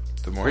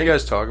 The more you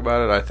guys talk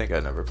about it, I think I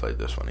never played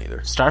this one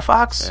either. Star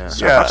Fox? Yeah.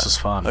 Star Fox is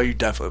fun. Oh, you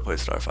definitely played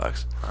Star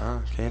Fox.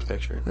 Can't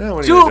picture it. Yeah,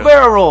 what are you gonna do?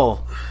 Two-barrel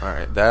roll. All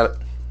right, that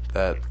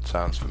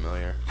sounds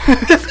familiar.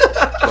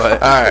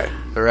 But all right,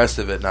 the rest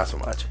of it, not so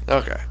much.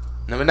 Okay.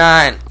 Number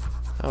 9.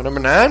 Oh, number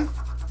 9?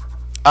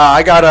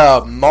 I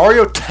got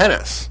Mario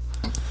Tennis.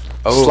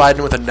 Oh.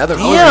 Sliding with another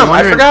one. Damn,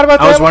 I forgot about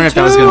that. I was wondering if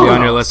that was going to be too.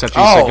 on your list after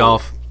you said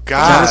golf.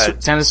 God.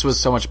 Tennis was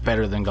so much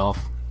better than golf.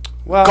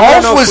 Well, I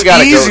don't know golf if was we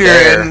gotta go easier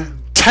there. and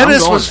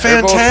tennis was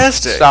They're both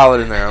fantastic.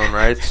 solid in their own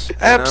rights. you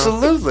know?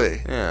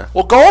 Absolutely. Yeah.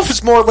 Well, golf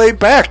is more laid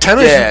back.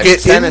 Tennis, Yeah, you get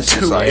tennis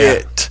is into like-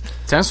 it.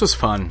 Tennis was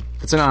fun.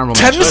 It's an honorable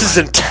Tennis mention. is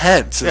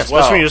intense Yeah, as especially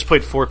well. when you just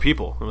played 4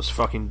 people. It was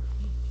fucking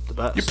the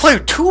best. You play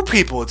with 2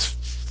 people, it's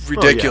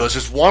ridiculous.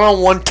 Just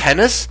one-on-one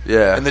tennis.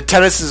 Yeah. And the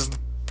tennis is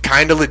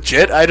kind of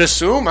legit, I'd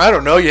assume. I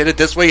don't know. You hit it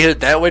this way, you hit it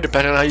that way,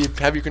 depending on how you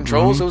have your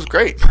controls. It was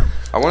great.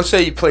 I want to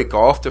say you play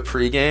golf to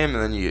pregame, and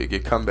then you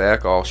come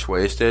back all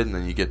wasted, and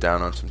then you get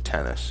down on some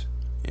tennis.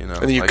 You know,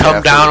 And then you like come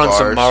after down the on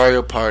some bars.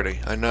 Mario Party.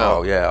 I know.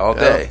 Oh, yeah, all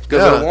day.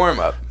 Good little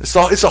warm-up. It's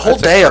a whole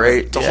That's day of great-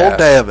 it. It's a yeah. whole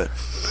day of it.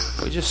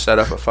 We just set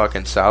up a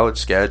fucking solid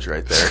sketch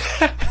right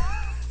there.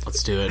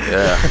 Let's do it.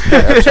 Yeah,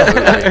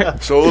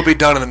 absolutely. So it'll be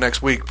done in the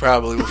next week,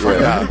 probably. We'll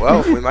find Yeah. out.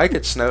 Well, we might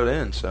get snowed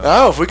in, so.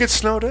 Oh, if we get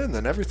snowed in,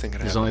 then everything can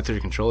There's happen. only 3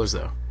 controllers,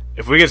 though.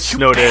 If we get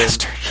snowed in,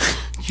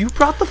 You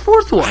brought the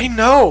 4th one. I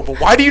know, but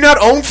why do you not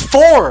own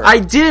 4? I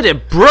did.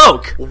 It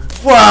broke.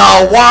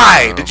 Well,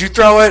 why? Did you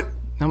throw it?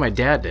 No, my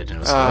dad did. And it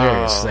was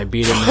hilarious. 'Cause I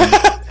beat him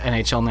in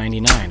NHL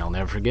 99. I'll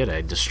never forget it.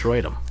 I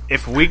destroyed him.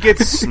 if we get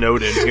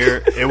snowed in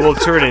here, it will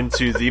turn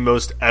into the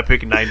most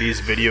epic 90s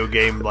video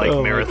game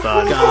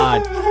marathon.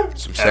 God.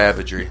 Some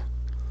savagery.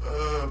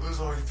 There's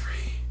only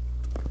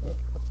 3.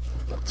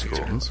 That's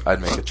cool.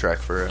 I'd make a trek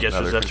for Guess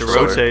another we'll have to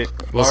controller. rotate.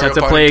 We'll just Mario have to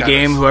Party play a tennis.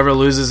 game. Whoever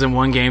loses in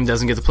one game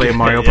doesn't get to play a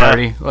Mario Yeah.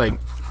 Party. Like,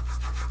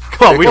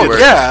 Come on, we Go did. work.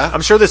 Yeah.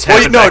 I'm sure this Well,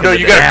 happened. no, back in the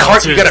you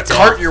day. gotta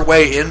cart your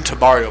way into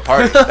Mario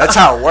Party. That's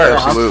how it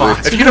works.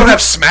 Absolutely. If you don't have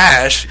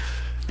Smash,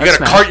 you gotta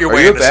Smash. cart your Are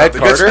way you a into bad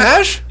something. You got carter?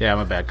 Smash? yeah, I'm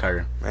a bad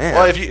carter. Man.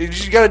 Well, if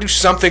you gotta do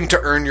something to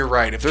earn your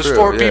right. If there's True,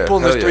 4 yeah. people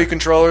and there's Hell 3 yeah.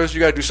 controllers, you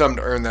gotta do something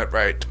to earn that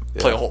right to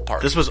play a whole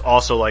party. This was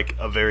also like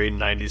a very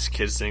 90s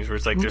kids thing where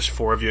it's like there's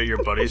 4 of you at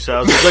your buddy's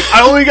house. It's like,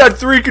 I only got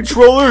 3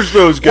 controllers,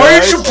 those guys. Why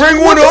didn't you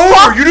bring one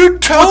over? You didn't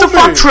tell me. What the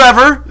fuck,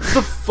 Trevor?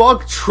 the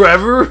fuck,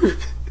 Trevor?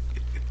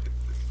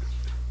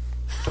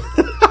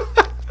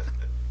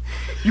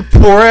 You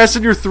poor ass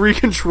and your 3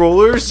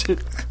 controllers?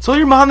 Tell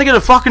your mom to get a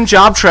fucking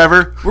job,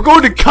 Trevor. We're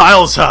going to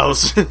Kyle's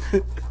house.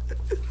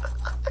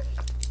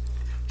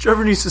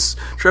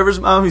 Trevor's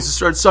mom needs to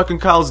start sucking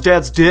Kyle's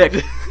dad's dick.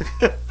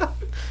 Get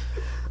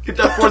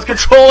that 4th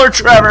controller,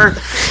 Trevor.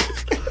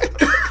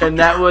 And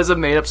that was a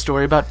made-up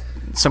story about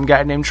some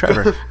guy named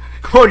Trevor.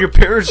 Come on, your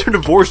parents are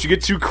divorced. You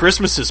get 2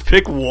 Christmases.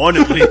 Pick one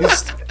at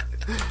least.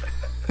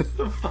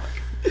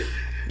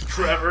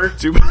 Trevor.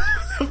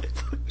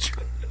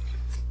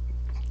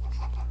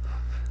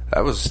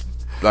 That was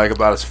like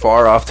about as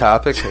far off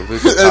topic as we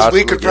could, As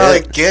we could probably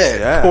get. get.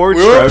 Yeah. Poor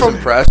we were Trevor.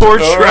 impressed. Poor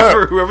All right.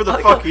 Trevor, whoever the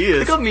fuck he is.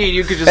 Look at me and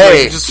you could just,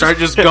 Hey. just start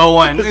just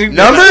going.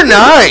 Number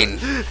 9.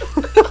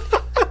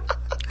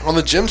 On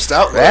the Jim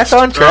Stout That's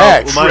list. on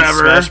track. Well, mine's Trevor.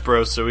 Smash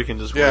Bros, so we can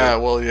just Yeah,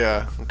 wait. well,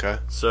 yeah. Okay.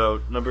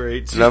 So, number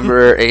 18.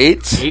 Number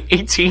 8.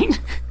 18? You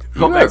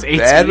Go are back to 18.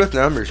 bad with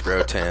numbers,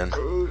 bro. 10.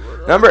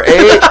 Number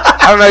 8.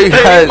 I don't know. You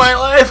guys. my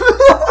life.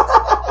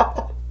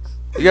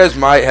 You guys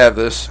might have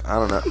this. I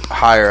don't know.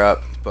 Higher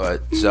up,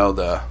 but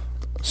Zelda,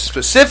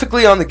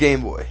 specifically on the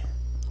Game Boy.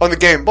 On the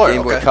Game Boy.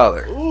 Game Boy okay.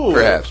 Color,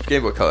 perhaps.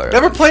 Game Boy Color.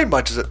 Never played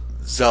much of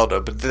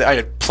Zelda, but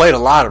I played a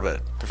lot of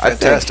it. They're I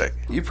fantastic.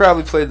 think you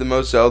probably played the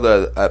most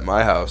Zelda at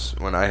my house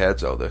when I had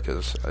Zelda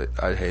because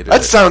I hated That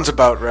it. sounds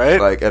about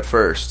right. Like at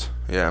first.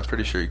 Yeah, I'm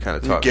pretty sure you kind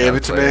of You taught gave me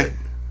it to how play me? it.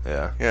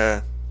 Yeah.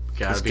 Yeah.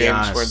 Gotta Those be games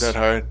honest. weren't that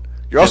hard.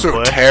 You're also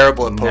play?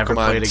 terrible at Never played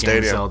a Pokemon game of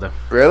Stadium. Zelda.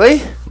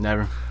 Really?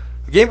 Never.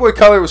 Game Boy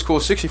Color was cool.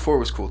 64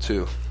 was cool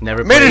too.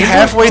 Never Made played it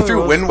halfway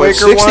through Wind Waker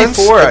 64, once.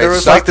 and I there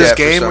was like sucked this at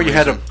for game some where you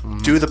had to reason.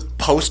 do the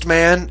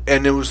postman,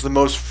 and it was the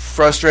most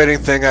frustrating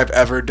thing I've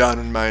ever done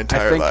in my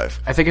entire life.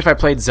 I think if I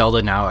played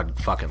Zelda now, I'd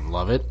fucking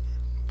love it.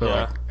 But Yeah.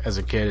 like as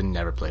a kid, I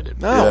never played it.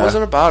 No, it Yeah.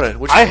 wasn't about it.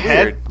 Which is I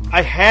weird.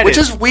 had Which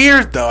it. is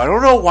weird, though. I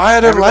don't know why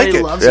I didn't like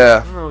it. loves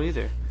Yeah. I don't know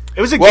either. It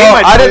was a game Well,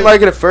 I'd I play. didn't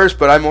like it at first,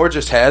 but I more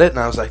just had it, and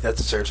I was like, that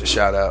deserves a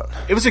shout out.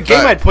 It was a game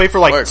Right. I'd play for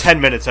like Works.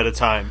 10 minutes at a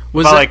time.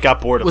 Was if I it- like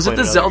got bored of Was it playing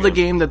the another Zelda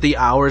game that the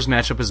hours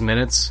match up as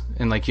minutes,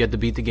 and like you had to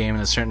beat the game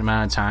in a certain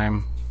amount of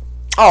time?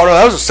 Oh, no,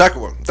 that was the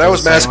second one. That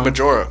was the Mask second one?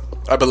 Majora,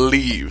 I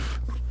believe.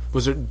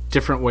 Was there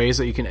different ways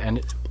that you can end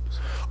it?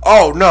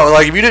 Oh, no,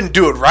 like if you didn't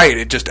do it right,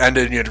 it just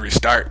ended and you had to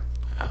restart.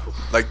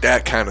 Like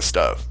that kind of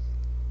stuff.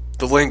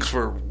 The links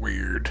were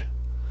weird.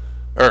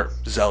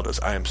 Zelda's,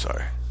 I am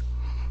sorry.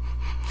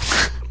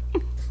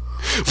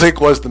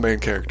 Link was the main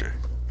character.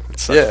 It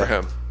sucks Yeah. for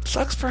him.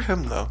 Sucks for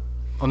him, though.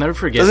 I'll never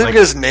forget. Doesn't like, get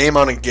his name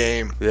on a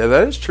game. Yeah,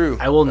 that is true.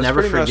 I will That's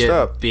never pretty messed forget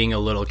up. being a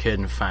little kid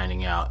and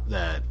finding out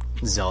that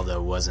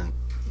Zelda wasn't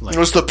like. It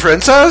was the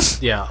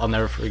princess? Yeah, I'll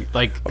never forget.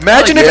 Like,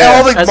 Imagine like, if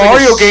all the as like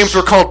Mario a games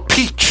were called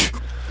Peach.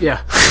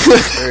 Yeah.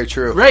 Very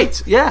true.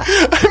 Right, yeah.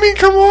 I mean,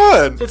 come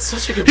on. That's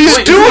such a good He's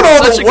point. doing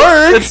all Such the a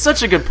work. That's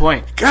such a good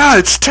point. God,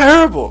 it's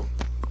terrible.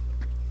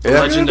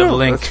 Yeah, Legend of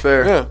Link. That's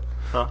fair.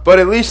 Yeah. But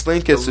at least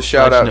Link gets the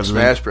shout out Legend in of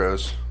Smash Link.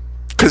 Bros.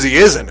 Because he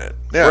is in it.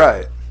 Yeah.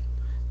 Right.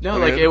 No, I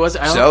like mean, it was.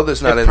 I don't,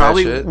 Zelda's not it in that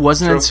probably shit.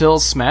 wasn't True. until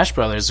Smash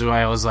Brothers when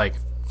I was like,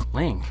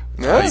 Link.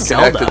 Yeah, you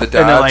Zelda. connected the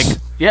And they're like, dots.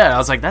 yeah, I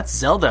was like, that's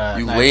Zelda.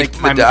 You And I linked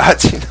think the my-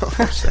 dots. You know what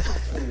I'm saying?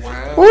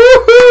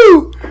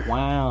 Woohoo!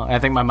 Wow. I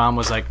think my mom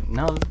was like,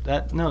 no,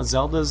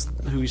 Zelda's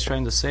who he's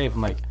trying to save.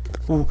 I'm like,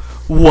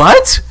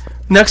 what?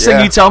 Next thing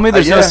Yeah. you tell me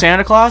there's no Yeah.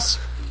 Santa Claus?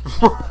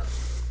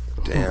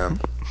 Damn.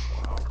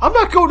 I'm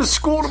not going to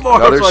school tomorrow,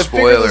 Another so I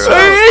figured spoiler this alert.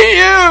 out.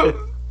 I hate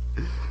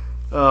you!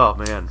 Oh,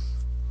 man.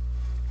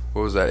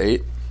 What was that,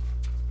 8?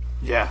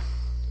 Yeah.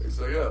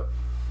 So, yeah.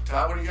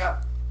 Todd, what do you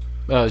got?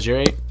 Oh, is your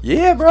 8?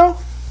 Yeah, bro.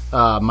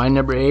 My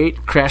number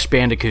 8, Crash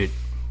Bandicoot.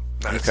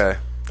 Nice. Okay.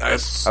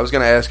 Nice. I was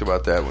going to ask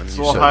about that when It's a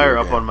you little said higher your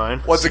up game. on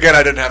mine. Once again,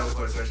 I didn't have a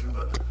PlayStation,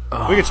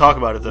 but We can talk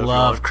about it, though. if you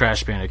Love want.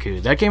 Crash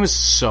Bandicoot. That game is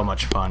so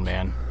much fun,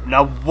 man.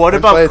 Now, what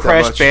Didn't play about it that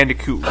Crash much.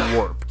 Bandicoot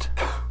Warped?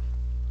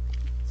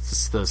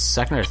 It's the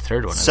second or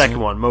third one. isn't Second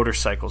it? one,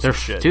 motorcycles They're and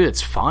shit. Dude,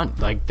 it's fun.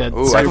 Like that.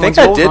 Ooh, I second think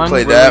one's I did fun.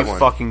 play really that one.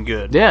 fucking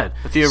good. Yeah.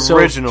 But the So-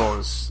 original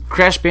is...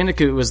 Crash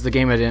Bandicoot was the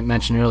game I didn't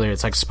mention earlier.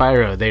 It's like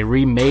Spyro. They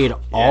remade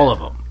all of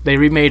them. They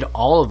remade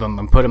all of them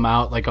and put them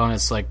out like on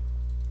its like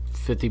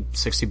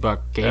 $50-$60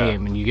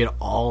 game, and you get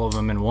all of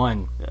them in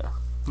one. Yeah.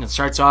 And it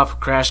starts off.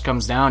 Crash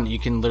comes down. You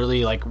can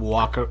literally like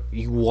walk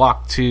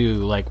to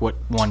like what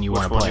one you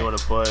want to one play. you wanna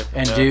play,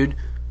 And yeah. dude,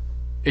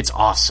 it's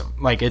awesome.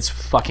 Like it's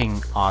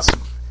fucking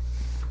awesome.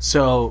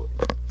 So,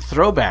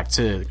 throwback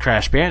to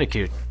Crash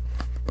Bandicoot,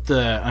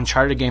 the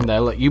Uncharted game that I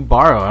let you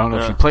borrow. I don't know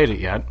if Yeah. you played it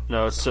yet.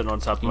 No, it's sitting on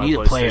top of You my need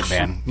PlayStation. to play it,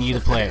 man. You need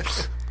to play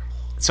it.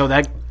 So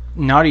that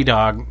Naughty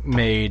Dog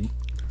made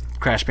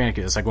Crash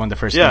Bandicoot. It's like one of the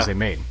first Yeah. things they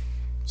made.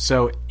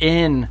 So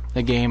in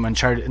the game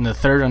Uncharted, in the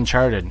third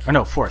Uncharted, or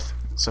no, fourth.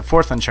 So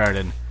fourth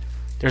Uncharted,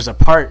 there's a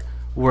part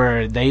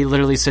where they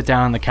literally sit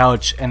down on the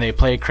couch and they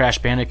play Crash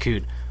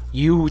Bandicoot.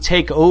 You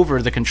take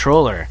over the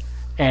controller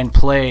and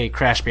play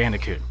Crash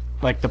Bandicoot.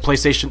 Like the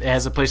PlayStation, it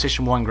has the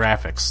PlayStation 1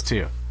 graphics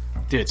too.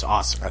 Dude, it's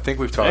awesome. I think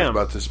we've talked Damn.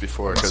 about this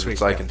before because Sweet,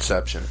 it's like yeah.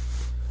 Inception.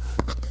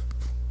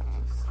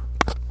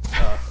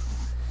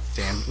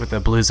 Dan, with the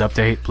Blues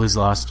update, Blues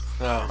lost.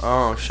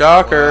 Oh,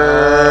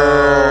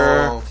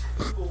 shocker!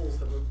 Schools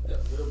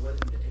that went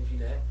into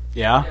InfoNet.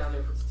 Yeah? Down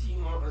there, puts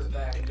Team on his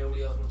back, and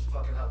nobody else wants to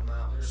fucking help him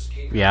out. They're just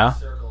skating Yeah? around in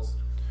circles.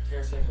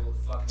 Tarasenko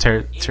looked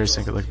fucking.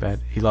 Tarasenko looked bad.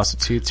 He lost a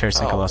tooth.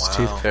 Tarasenko lost a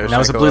tooth. Tarasenko And that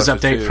was a Blues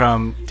lost a update tooth.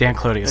 from Dan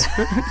Clodius.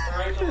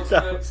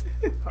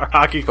 Our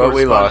hockey But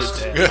we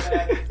lost.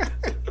 correspondent.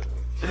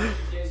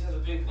 Jason has a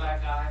big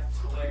black eye. It's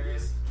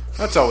hilarious.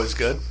 that's always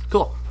good.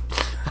 Cool.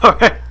 All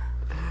right.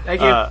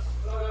 Thank you.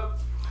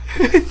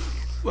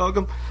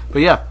 Welcome. But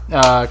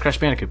yeah, Crash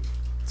Bandicoot.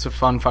 It's a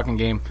fun fucking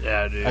game.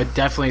 Yeah, dude. I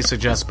definitely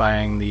suggest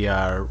buying the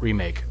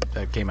remake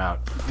that came out.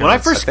 When I I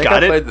first think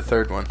got I it, played the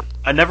third one.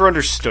 I never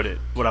understood it,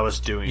 what I was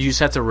doing. You just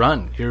have to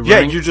run. You're Yeah,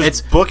 running, you're just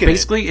it's booking it.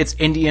 basically, it's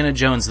Indiana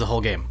Jones the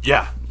whole game.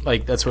 yeah.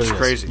 Like, that's what It's it is.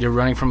 crazy. You're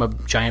running from a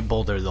giant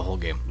boulder the whole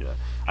game. Yeah.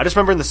 I just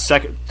remember in the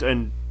second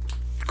in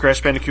Crash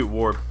Bandicoot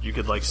Warp, you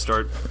could like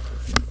start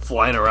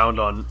flying around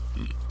on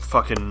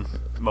fucking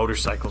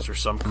motorcycles or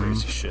some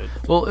crazy shit.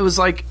 Well, it was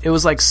like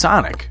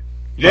Sonic.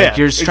 Yeah, like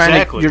you're trying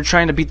exactly. you're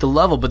trying to beat the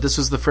level, but this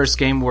was the first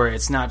game where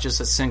it's not just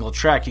a single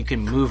track. You can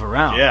move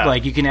around. Yeah.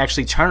 Like you can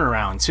actually turn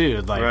around too.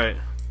 Like Right.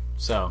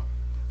 so,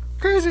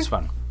 Crazy. it's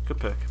fun. Good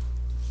pick.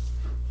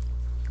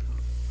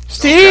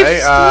 Steve,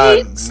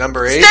 Okay,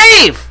 number 8.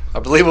 Steve. I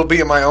believe will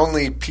be my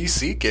only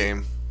PC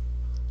game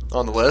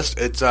on the list.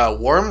 It's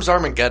Worms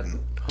Armageddon.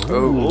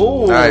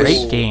 Oh, nice.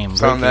 Great game.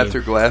 Found great that game.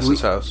 through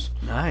Glass's house.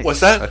 Nice.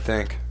 What's I that?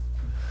 think.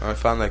 I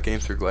found that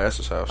game through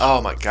Glass's house. Oh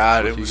my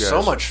god, With it you was guys.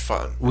 so much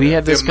fun. We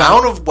had The this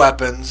amount of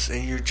weapons,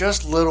 and you're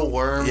just little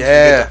worms. You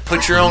Yeah. get to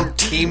put your own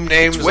team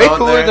names It's way on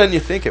cooler there. than you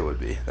think it would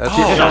be. That's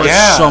Oh, That was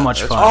yeah. so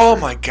much fun. Oh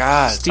my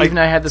god. Steve and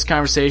I had this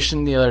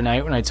conversation the other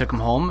night when I took him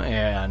home,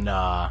 and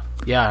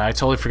yeah, I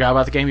totally forgot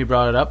about the game. He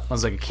brought it up. I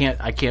was like,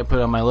 I can't put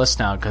it on my list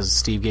now because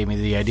Steve gave me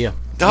the idea.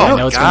 Oh I my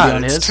know it's gonna be god,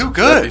 on it's his. too Is that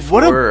good.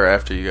 before or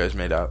after you guys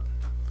made out?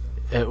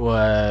 It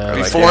was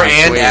Like Before in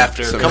and between,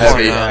 after. some Come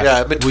heavy- on now. Yeah,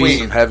 in Some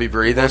between. heavy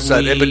breathing.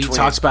 said in we between.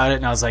 talked about it,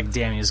 and I was like,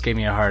 "Damn, you just gave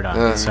me a hard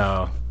on."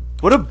 So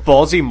What a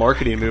ballsy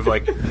marketing move!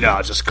 Like,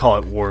 nah, just call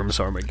it Worms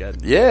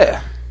Armageddon.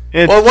 Yeah.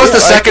 And Well, it was the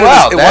Like, second.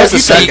 wow, it that was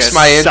the piques second.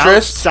 my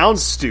interest.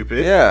 Sounds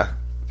stupid. Yeah.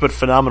 But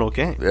phenomenal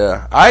game.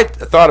 Yeah. I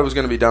thought it was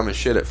going to be dumb as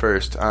shit at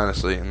first,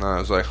 honestly. And then I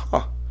was like,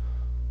 huh.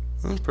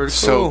 That's pretty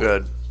So cool.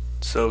 good.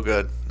 So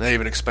good. They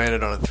even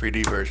expanded on a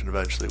 3D version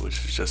eventually, which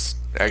is just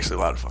actually a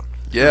lot of fun.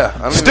 Yeah.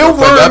 I don't Still even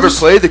know if I've ever Worms.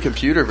 played the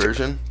computer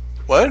version.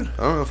 What? I don't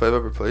know if I've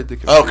ever played the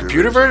computer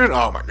Computer version?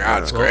 Oh my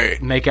god, it's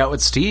great. make out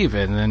with Steve,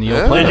 and then you'll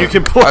Yeah. play. And it. you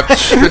can play. I've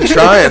been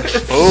trying.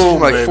 Boom,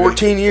 like baby.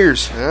 14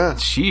 years. Yeah.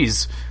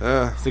 Jeez,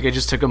 Yeah. I think I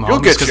just took him You'll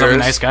home get just because I'm a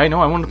yours. nice guy.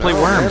 No, I wanted to play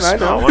Oh, Worms. man, I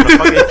know. What the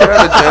fuck is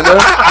Got agenda.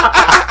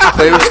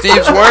 Play with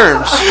Steve's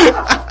worms.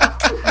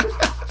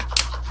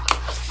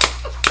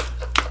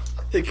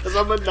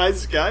 Because I'm a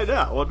nice guy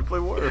now. I want to play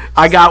Worms.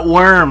 I got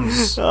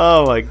Worms.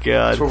 Oh my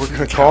god. That's what we're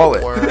going to call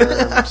it.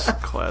 Worms.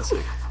 Classic.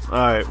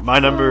 Alright, my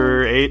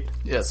number 8.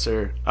 Yes,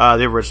 sir.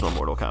 The original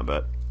Mortal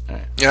Kombat.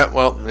 Yeah,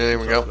 well, there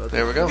we go.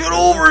 There we go. Get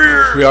over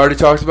here! We already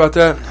talked about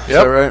that? Is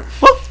that right?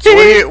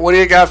 So what do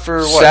you got for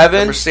what? 7?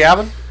 Number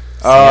 7? 7.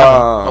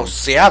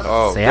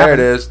 Oh, there it 7.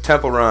 is.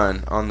 Temple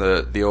Run on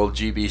the old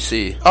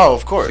GBC. Oh,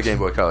 of course. The Game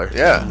Boy Color.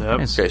 Yeah. Yep.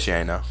 In case you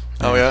ain't know.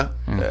 Oh, yeah?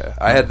 Yeah.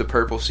 I had the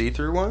purple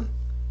see-through one.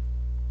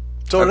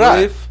 So did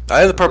I. I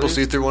had the purple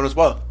see-through one as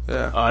well.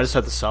 Yeah. I just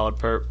had the solid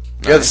perp.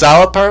 You had the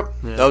solid perp?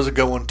 Yeah. That was a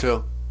good one,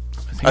 too.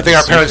 I think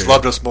our parents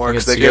loved us more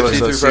because they gave us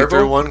the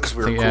see-through one because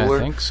we were cooler. I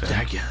think so.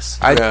 I guess.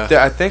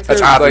 I think That's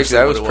that obviously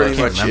that was what it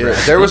pretty was. much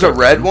it. There was a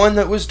red one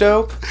that was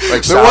dope.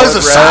 Like There was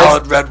a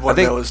solid red one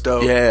that was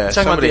dope. Yeah, You're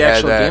talking about somebody the had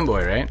actual that. Game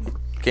Boy, right?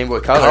 Game Boy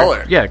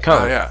Color. Yeah,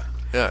 Color. Oh, yeah.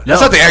 Yeah. No.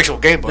 That's not the actual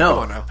Game Boy. No, Come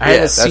on now. I had a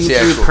that's the see-through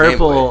actual Game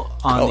purple Boy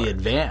on Color. the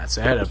Advance.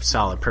 I had a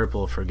solid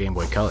purple for Game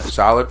Boy Color.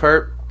 Solid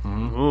perp.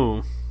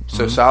 Ooh.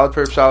 So solid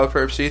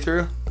perp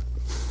see-through.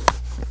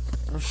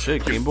 Oh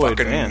shit, You Game Boy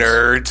fucking Advance.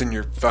 nerds and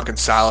your fucking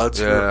solids.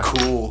 You were Yeah.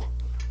 cool.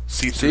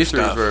 See-through See-through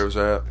is stuff. where it was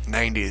at.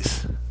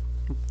 90s.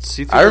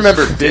 See-through I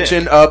remember was thick.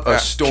 bitching up a Yeah,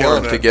 storm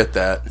killing to it. get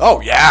that.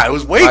 Oh, yeah. It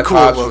was way My cool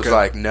pops looking. was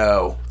like,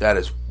 "No, that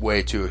is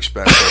way too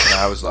expensive," and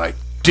I was like,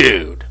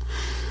 "Dude,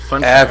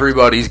 Fun fact.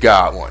 everybody's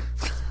got one."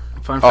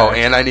 Fun Oh, fact.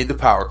 and I need the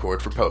power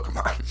cord for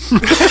Pokemon.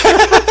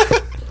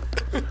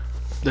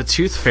 The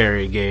Tooth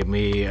Fairy gave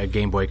me a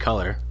Game Boy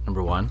Color,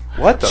 number 1.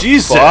 What the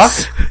Jesus.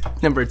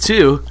 fuck? Number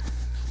 2,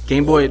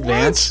 Game Boy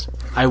Advance.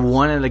 I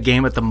won at a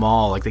game at the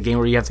mall, like the game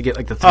where you have to get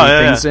like the 3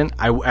 things in.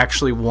 I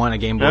actually won a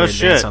Game Boy No Advance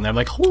shit. on there. I'm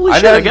like, holy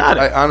shit, I got it.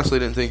 I honestly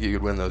didn't think you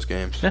could win those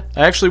games. Yeah,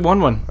 I actually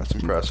won one. That's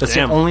impressive. That's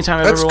Damn. the only time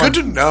I've That's ever good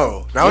won. to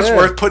know. Now it's Yeah.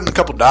 worth putting a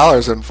couple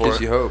dollars in for.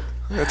 Gives you hope.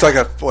 It's like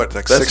like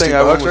Best 60 thing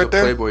I won bucks was a right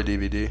there. Playboy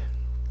DVD.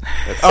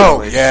 At Oh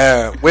Finley.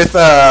 yeah, with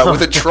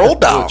a troll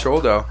doll. Oh,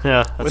 Troll Doll.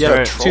 Yeah, that's With Yeah, a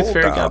right. troll Tooth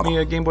Fairy doll. got me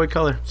a Game Boy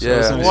Color. So Yeah, it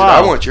was dude, nice. Wow.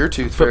 I want your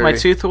Tooth Put Fairy. my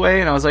tooth away,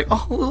 and I was like,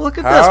 oh, look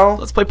at How? this.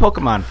 Let's play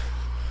Pokemon.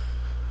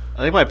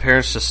 I think my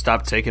parents just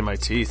stopped taking my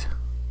teeth.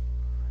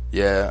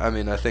 Yeah, I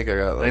mean, I think I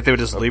got. Like, I think they would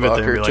just a leave it buck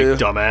there and or be like,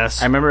 two.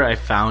 dumbass. I remember I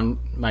found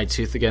my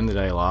tooth again that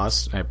I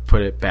lost. And I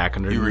put it back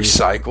underneath You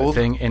recycled? the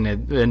thing,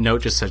 and the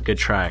note just said, good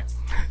try.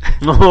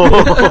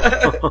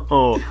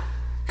 Oh,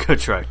 good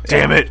try.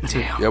 Damn it.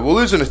 Damn. Yeah, well,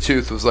 losing a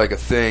tooth was like a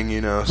thing,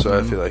 you know. So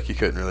I feel like you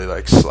couldn't really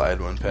like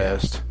slide one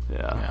past.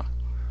 Yeah.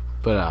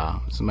 But,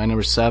 so my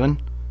number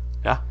 7?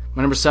 Yeah.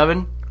 My number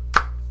 7,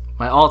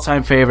 my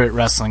all-time favorite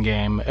wrestling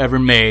game ever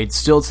made,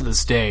 still to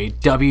this day,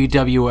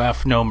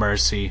 WWF No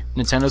Mercy,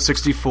 Nintendo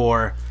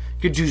 64.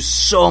 You could do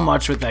so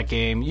much with that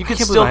game. You could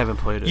can't still, believe I haven't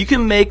played it. You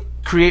can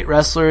create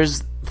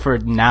wrestlers for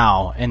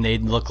now, and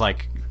they'd look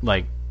like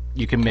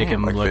you can make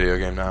them Like look. video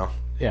game now.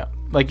 Yeah,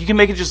 like you can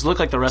make it just look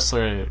like the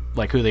wrestler,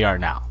 like who they are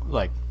now.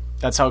 Like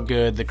that's how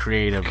good the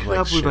creative. I Like,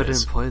 can't believe I shit is.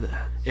 didn't play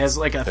that. It has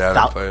like Yeah, I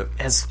didn't play it.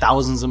 has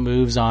thousands of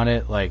moves on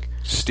it. Like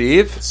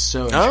Steve,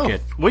 so Oh.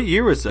 good. What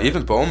year was that?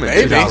 even Bowman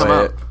Maybe. didn't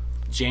play it.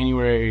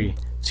 January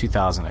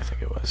 2000, I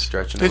think it was.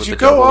 Stretching it Did with you the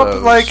go double up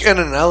O's. like in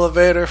an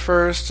elevator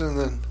first and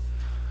then?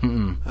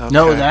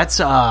 No, Okay. that's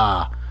that's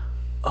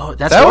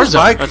That was Warzone.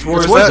 my. That's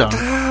was Warzone.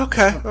 that-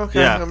 okay.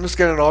 Yeah. I'm just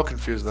getting all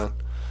confused then.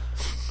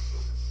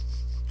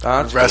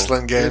 Ah, that's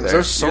Wrestling cool. You're games. there.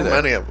 There's so You're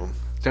there. many of them.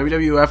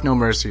 WWF No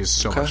Mercy is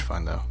so Okay. much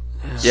fun though.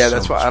 Yeah,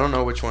 that's why I don't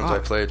know which ones I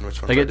played and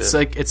which ones Like I it's did.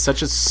 like it's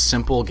such a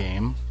simple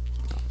game.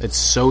 It's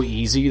so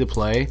easy to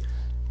play,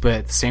 but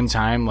at the same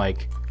time,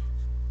 like,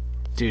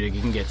 dude, it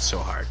can get so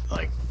hard.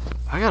 Like,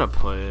 I gotta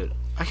play it.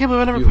 I can't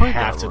believe I never you played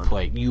have that to one.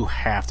 play. You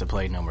have to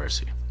play No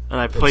Mercy. And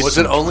I played. Was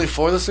it only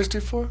for the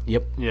 64?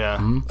 Yep. Yeah.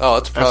 Oh,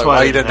 that's probably why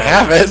why I you didn't didn't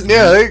have have it.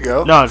 Yeah, there you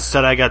go. No,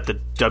 instead I got the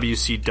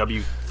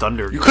WCW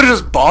Thunder. You could have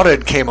just bought it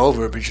and came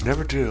over, but you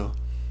never do.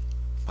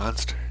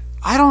 Monster.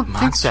 I don't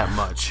think that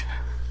much.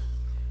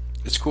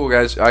 It's cool,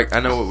 guys. I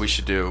know what we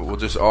should do. We'll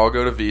just all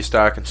go to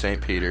V-Stock and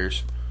St.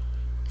 Peter's.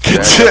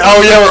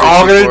 Oh yeah, we're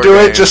all gonna do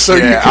it just so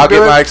you can I'll do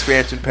get it? my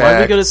expansion Why would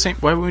we pack. go to St.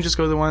 Why would we just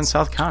go to the one in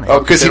South County? Oh,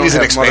 because They he don't needs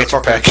an have expansion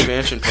motherfucking pack.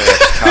 expansion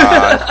packs,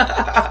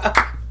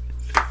 Todd.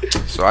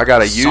 So I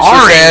got a useless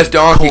Sorry, ass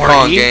Donkey Corey.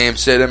 Kong game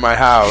sitting in my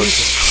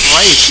house.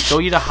 Christ,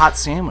 go eat a hot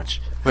sandwich.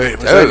 Wait,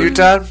 was that Dude. you,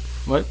 Todd?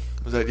 What?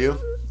 Was that you?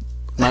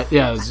 Yeah,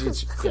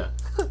 yeah.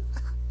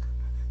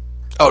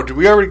 Oh, did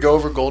we already go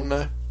over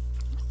GoldenEye?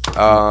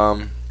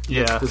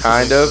 Yeah.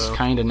 Kind of.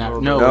 Kind of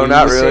not. No, No,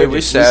 not we really. saved We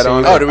it. sat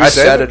on it. Oh, did we I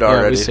save said it? it Yeah,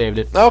 already. we saved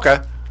it. Oh, okay.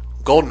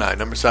 GoldenEye,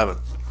 number 7.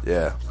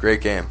 Yeah,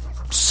 great game.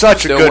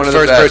 Such Still a good one of the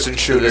first-person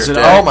best shooter. to this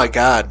day. Oh my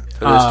god. To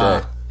this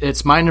day.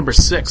 It's my number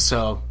 6.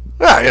 So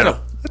Yeah, you know,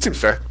 that seems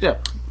fair. yeah.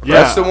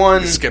 That's the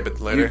one. Skip it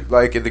later. You,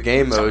 like in the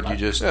game mode, you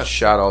just Yeah.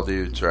 shot all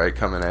dudes right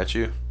coming at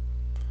you.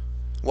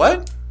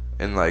 What?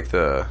 And like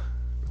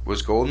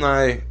was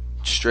GoldenEye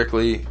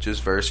strictly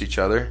just verse each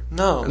other?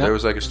 No. And there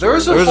was like a story. There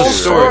was a mode whole too,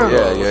 story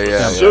right?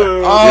 Yeah.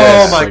 Oh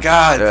Yes. my Like,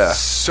 god, yeah.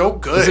 so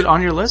good. Is it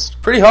on your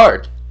list? Pretty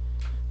hard.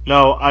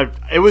 No,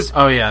 it was.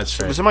 Oh yeah, that's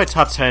It right. was in my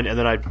top 10, and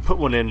then I put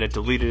one in and it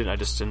deleted it, and I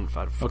just didn't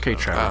find it. Okay,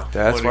 Trevor.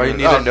 That's What why are you you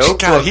need gonna- a notebook,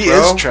 God, he bro.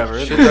 is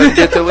Trevor. Shit doesn't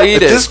get At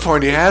deleted. this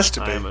point, he has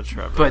to I be. am a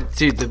Trevor. But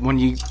dude, when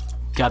you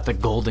got the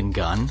golden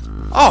gun,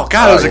 Oh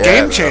God, it was a yeah,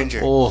 game bro.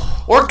 changer.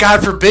 oh, Or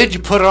God forbid you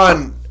put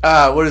on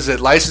what is it,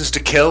 License to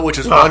Kill, which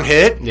is one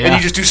hit, and Yeah.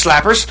 you just do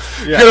slappers.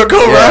 Yeah. You're gonna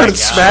go Yeah. around and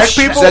Yeah. smack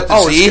people. Is that the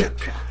it's Z? good.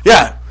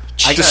 Yeah,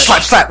 just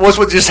slap. What's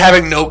with just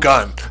having no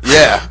gun?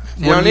 Yeah,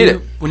 you don't need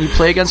it. When you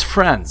play against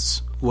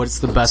friends, what's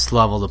the best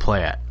level to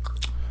play at?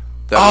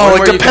 That Oh, one it where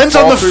you can depends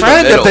on fall the through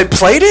friend. If middle. they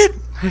played it,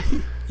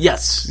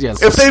 Yes.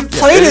 if they've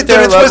played Isn't it, then there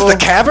a it's with level- the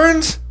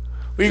caverns.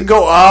 We can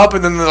go up,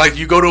 and then like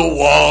you go to a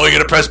wall. You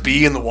gotta press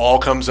B, and the wall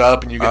comes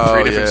up, and you get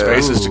 3 different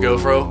spaces to go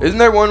through. Isn't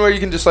there one where you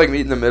can just like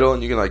meet in the middle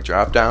and you can like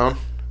drop down?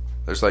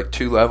 There's like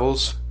 2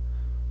 levels.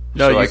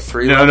 No, So, like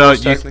 3 no,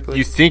 levels you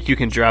technically. think you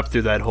can drop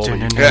through that hole.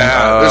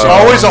 Yeah, there's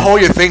always a hole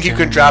you think you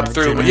can drop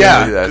through, but yeah,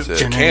 Maybe that's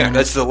it. you can't.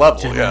 That's the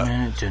level.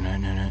 Yeah.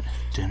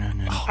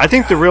 I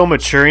think the real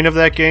maturing of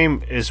that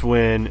game is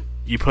when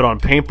you put on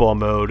paintball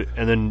mode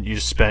and then you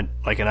just spent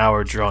like an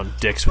hour drawing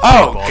dicks with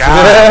Oh paintballs.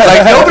 God!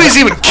 Like nobody's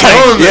even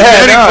killing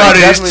anybody.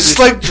 It's definitely just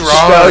like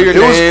spell drawing. your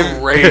It was name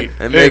great.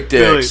 and Hey, make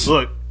Billy, dicks.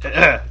 look,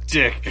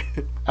 dick.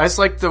 I just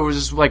like there was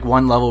just like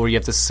one level where you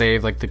have to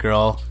save like the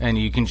girl and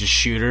you can just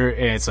shoot her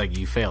and it's like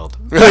you failed.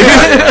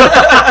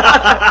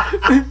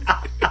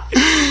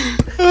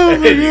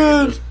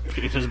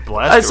 You just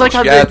blast It's her. like how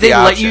You got they the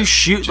let option. you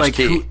shoot Just like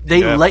key. they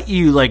Yeah. let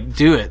you like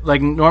do it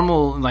like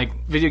normal like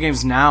video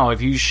games now.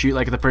 If you shoot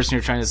like the person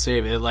you're trying to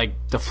save, it like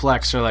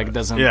deflects or like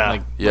doesn't Yeah.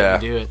 like Yeah.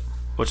 let you do it.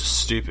 Which is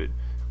stupid.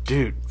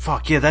 Dude,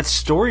 fuck yeah, that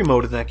story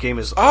mode in that game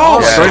is Oh,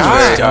 Yeah, story it's mode.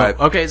 very tight.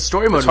 Okay,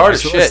 story mode. hard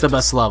as What's shit. the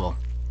best level?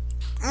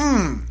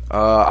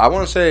 I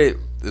want to say,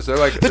 is there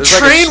like The there's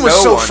like a train was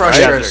snow so one, right?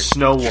 frustrating. the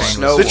snow one.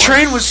 Snow The one.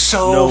 train was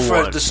so Snow fr-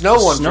 one. the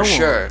snow one Snow for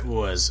sure.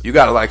 was You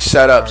gotta like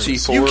set up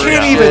C4. You and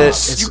can't shit. even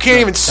It's you can't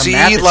even the see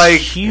map is like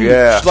huge.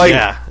 Yeah. like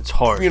yeah, it's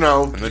hard. you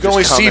know And they're you can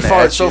only just see coming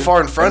at so you. far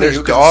in front And of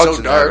you there's because dogs it's so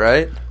in there, dark.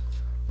 right?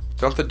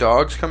 Don't the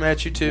dogs come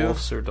at you too?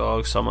 Wolves or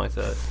dogs, something like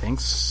that.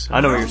 Thanks. I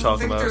know what you're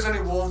talking about. any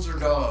wolves or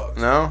dogs.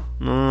 No.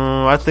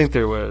 I think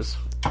there was.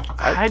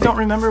 I don't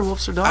remember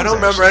wolves or dogs. I don't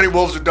remember any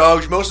wolves or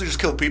dogs. You mostly just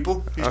kill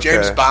people. He's Okay.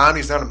 James Bond.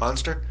 He's not a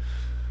monster.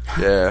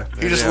 Yeah.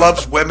 He just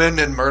loves women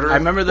and murder. I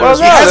remember there Well, was.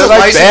 no, He has they're a like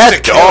license bad to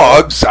kill.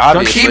 dogs.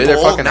 Obviously, People, they're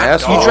fucking not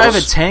assholes. You dogs. drive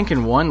a tank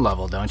in one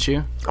level, don't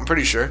you? I'm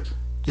pretty sure.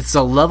 It's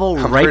a level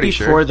I'm right pretty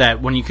before sure.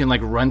 that when you can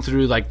like run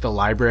through like the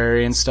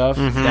library and stuff.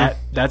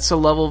 That's a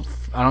level.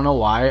 I don't know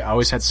why. I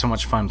always had so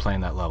much fun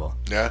playing that level.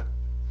 Yeah.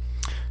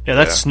 Yeah,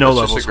 that Yeah, snow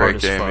that's just level's a great hard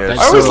as game, fuck. yeah. That's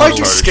I always so liked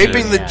hard as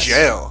escaping shit. the Yes.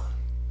 jail.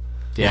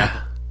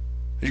 Yeah.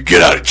 You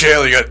get out of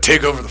jail, you got to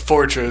take over the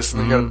fortress,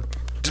 and then you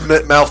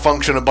got to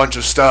malfunction a bunch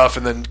of stuff,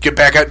 and then get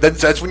back out.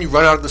 That's when you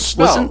run out of the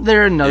snow. Wasn't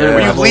there another Yeah.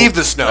 When you level? leave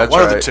the snow, That's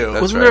one of the right. two.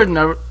 That's Wasn't right.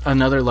 there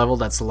another level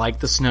that's like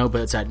the snow,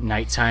 but it's at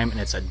nighttime and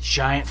it's a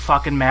giant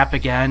fucking map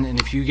again? And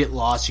if you get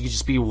lost, you could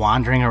just be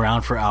wandering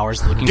around for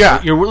hours looking. Yeah.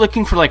 For, you're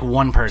looking for like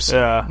one person,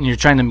 Yeah. and you're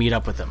trying to meet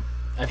up with them.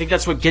 I think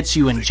that's what gets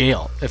you in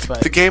jail. If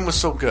The game was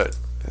so good.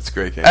 It's a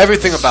great game.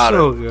 Everything about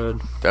So it.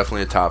 good.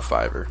 Definitely a top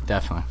fiver.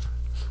 definitely,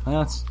 well,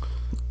 that's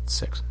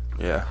 6.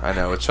 Yeah, I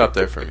know. It's up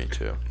there for me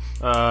too.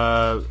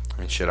 I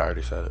mean, shit, I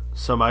already said it.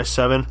 So my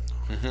 7.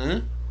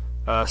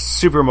 Mm-hmm.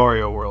 Super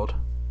Mario World.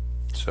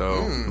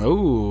 So,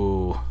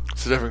 Ooh,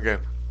 It's a different game.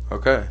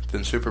 okay.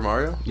 Then Super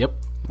Mario? yep,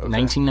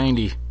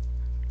 1990.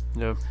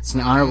 Yep. It's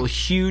an honorable,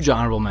 huge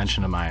honorable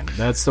mention of mine.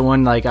 That's the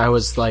one. Like I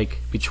was like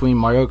between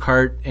Mario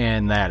Kart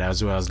and that. That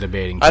was what I was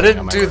debating. I putting on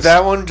didn't my do list.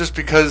 that one just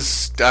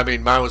because, I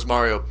mean, mine was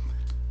Mario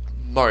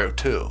 2.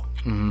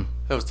 Mm-hmm.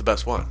 That was the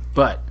best one.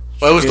 But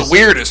Well, it was the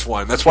weirdest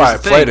one. That's why I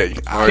here's the played thing.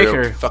 it. Mario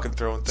Kicker. fucking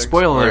throwing things.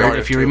 spoiler Mario alert,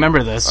 if you 2.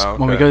 remember this, Oh,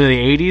 when we okay. go to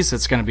the 80s,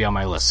 it's going to be on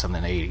my list in the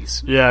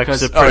 80s. Yeah,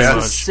 because it It's pretty yeah. the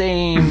much.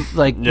 same,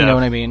 like, you Yeah. know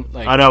what I mean?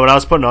 Like, I know, when I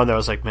was putting it on there, I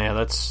was like, man,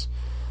 that's...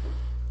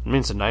 I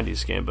mean, it's a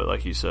 90s game, but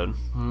like you said,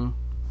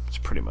 it's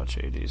pretty much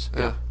 80s.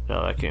 Yeah.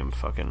 No, that game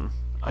fucking...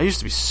 I used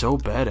to be so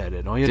bad at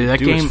it. All you had Dude, to that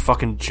do game- was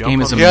fucking jump game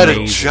on is the- You had to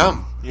Amazing.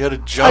 jump. You had to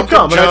jump. I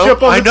come and I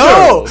jump on the I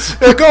know. turtles.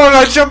 Yeah, go on,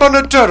 I jump on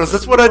the turtles.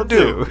 That's what I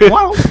do.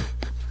 wow.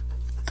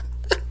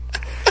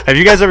 Have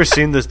you guys ever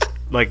seen this,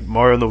 like,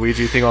 Mario and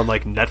Luigi thing on,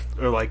 like, Net...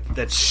 Or, like,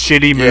 that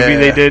shitty movie Yeah,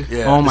 they did?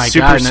 yeah. Oh my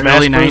Super god, in the Smash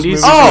early Bros. 90s?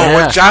 movie? Oh,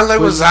 Yeah. with John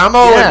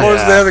Leguizamo Yeah. and what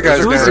was the other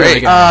guy's Who's name? the other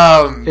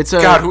guy? It's It's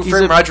a- God, Who he's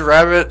Framed a- Roger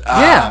Rabbit?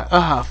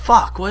 Yeah.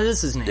 Fuck. What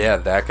is his name? Yeah,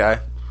 that guy.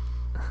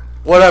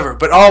 Whatever.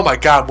 But oh my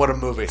God, what a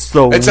movie! It's the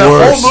a worst.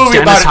 whole movie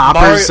Dennis about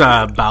Hopper's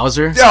Mario.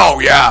 Bowser. Oh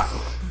yeah.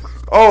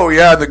 Oh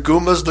yeah, the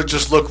Goombas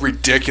just look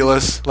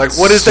ridiculous. Like,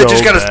 what is that? So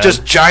Just got a bad.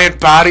 just giant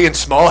body and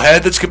small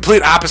head. That's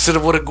complete opposite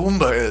of what a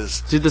Goomba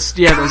is. Dude, this,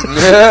 yeah, this,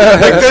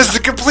 Like, that's the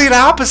complete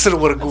opposite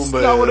of what a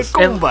Goomba is.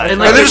 and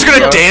And they're just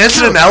gonna dance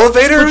in an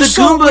elevator. But the It's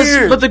so Goombas,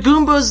 weird. but the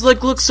Goombas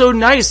like look so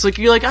nice. Like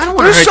you're like, I don't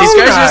want to They're hurt these so guys.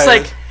 You're just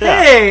nice. like,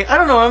 hey, I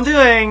don't know what I'm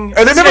doing. And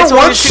they This never guy told me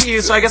to once- shoot you,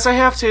 so I guess I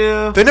have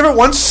to. They never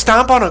once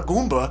stomp on a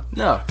Goomba.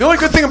 No. The only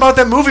good thing about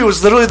that movie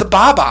was literally the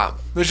Bob-omb.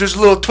 There's just a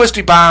little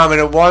twisty bomb, and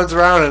it winds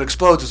around and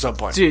explodes at some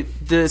point. Dude,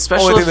 the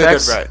special Only thing they did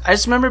effects. right. I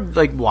just remember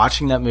like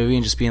watching that movie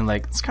and just being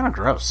like, it's kind of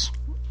gross.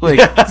 Like,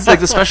 it's like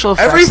the special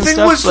effects. Everything and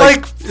stuff, was like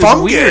it was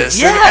fungus. weird. and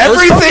Yeah, it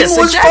everything fungus,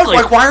 was exactly.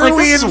 Like, why are Like,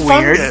 we this in is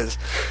weird. fungus?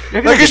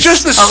 They're gonna Like, it's get-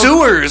 just the I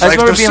sewers. was Like, the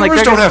remember being like, sewers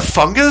they're don't gonna- have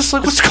fungus.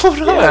 Like, what's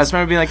going on? Yeah, I just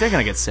remember being like, they're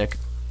gonna get sick.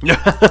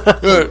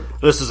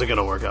 This isn't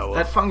gonna work out well.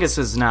 That fungus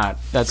is not.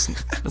 That's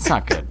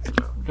not good.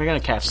 They're gonna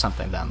catch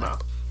something down there.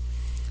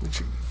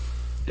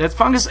 That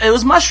fungus. It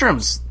was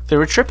mushrooms. They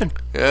were tripping.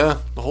 Yeah,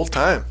 the whole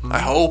time. I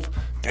hope.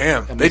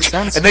 Damn. That They makes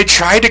sense. And they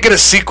tried to get a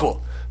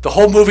sequel. The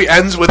whole movie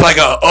ends with like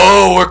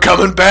we're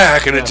coming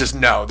back, and it just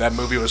that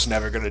movie was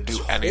never going to do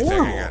anything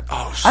again.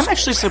 Oh, I'm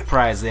actually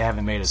surprised they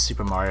haven't made a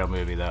Super Mario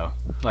movie though.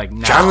 Like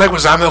now. John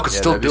Leguizamo could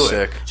still that'd be do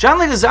sick. it. John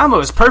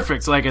Leguizamo is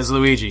perfect, like as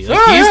Luigi. Like,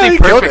 Oh, he's yeah, the he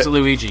killed perfect it.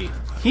 Luigi.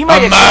 He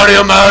might I'm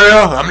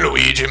Mario. I'm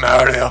Luigi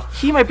Mario.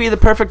 He might be the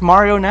perfect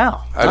Mario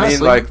now. I mean,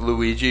 honestly. like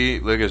Luigi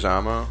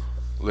Leguizamo.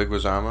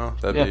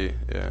 That'd Yeah. be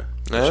That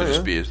Yeah, should just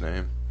yeah. be his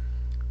name.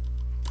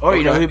 Or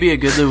you know who'd be a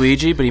good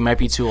Luigi, but he might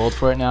be too old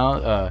for it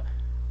now.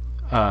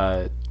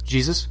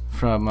 Jesus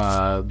from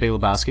Big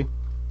Lebowski.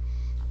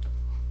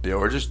 Yeah,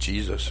 or just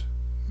Jesus.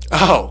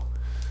 Oh,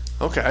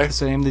 okay. Is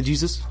that name the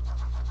Jesus?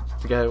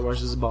 The guy that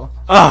washes the ball.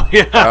 Oh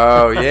yeah.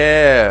 Oh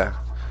yeah.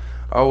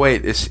 Oh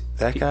wait,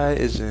 that guy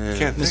is in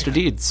Mr.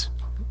 Deeds.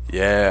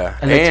 Yeah,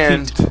 And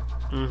it's and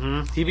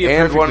Feet. He'd be a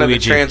perfect one of the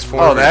Luigi.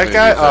 Transformers. Oh, that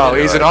guy. movies Oh,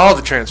 I he's in like. all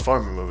the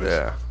Transformer movies.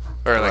 Yeah,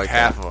 or I like like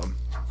half that. of them.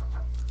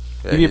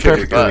 Yeah, He'd be a he could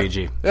perfect good.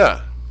 Luigi.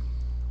 Yeah,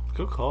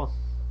 Good call.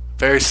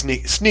 very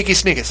sneaky,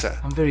 sir.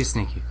 I'm very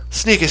sneaky.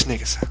 Sneaky,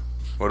 sir.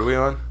 What are we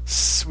on?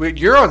 Sweet,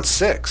 you're on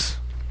 6.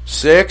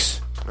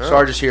 6.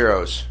 Sarge's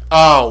Heroes.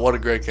 Oh, what a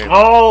great game!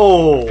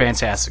 Oh,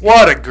 Fantastic.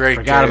 What a great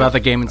game! Forgot about the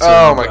game.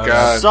 Oh my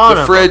god! son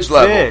The of fridge a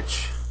level.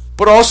 bitch.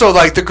 But also,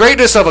 like the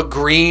greatness of a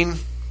green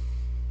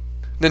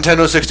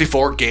Nintendo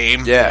 64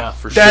 game. Yeah,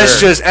 for That's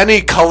sure. just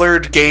any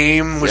colored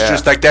game was Yeah.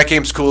 just like that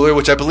game's cooler.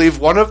 Which I believe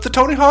one of the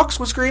Tony Hawks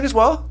was green as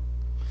well.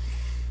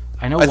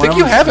 I know. I think one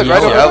you of have them it was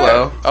right over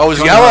yellow. there. Oh, it's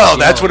Tony yellow. Hawk's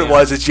That's yellow, what it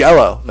was. It's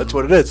yellow. That's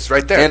what it is. It's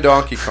right there. And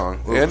Donkey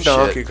Kong. Oh, And shit.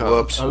 Donkey Kong.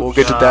 Whoops. We'll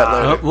get to that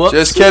later. whoops.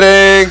 Just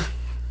kidding.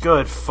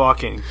 Good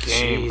fucking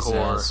game, Jesus.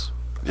 Core.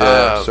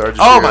 Yeah, Sarge's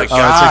Oh my Heroes.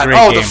 god! it's a great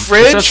Oh, game. the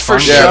fridge It's for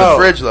just sure. fun. Yeah, the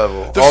fridge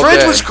level. The all fridge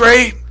day. was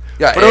great.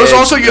 Yeah, But it was eggs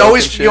also and you milk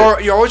always and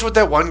shit. you're always with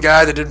that one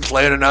guy that didn't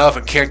play it enough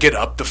and can't get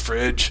up the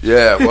fridge.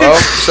 Yeah, well,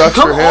 sucks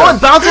Come for him. on,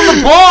 bounce on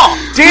the ball.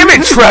 Damn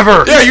it,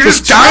 Trevor! Yeah, you're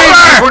just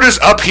dying. We're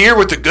just up here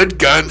with the good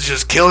guns,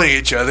 just killing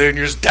each other, and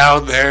you're just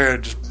down there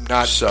and just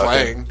not Sucking.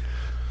 playing.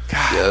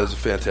 Yeah, that was a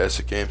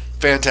fantastic game.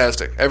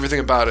 Fantastic, everything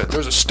about it. There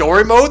was a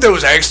story mode that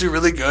was actually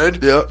really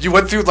good. Yeah. You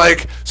went through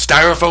like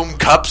styrofoam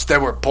cups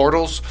that were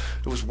portals.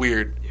 It was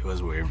weird. It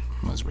was weird.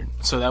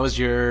 So that was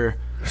your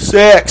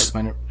 6.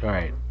 all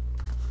right.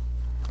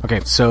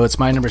 Okay, so it's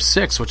my number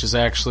 6, which is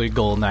actually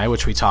GoldenEye,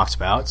 which we talked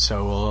about.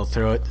 So we'll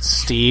throw it to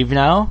Steve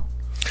now.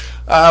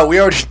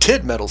 We already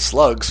did Metal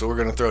Slug, so we're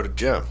gonna throw it to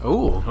Jim.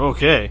 Ooh.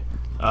 Okay.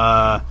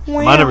 My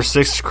number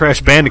 6 is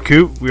Crash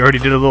Bandicoot. We already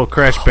did a little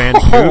Crash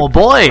Bandicoot. Oh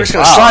boy! We're just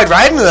gonna slide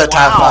right into that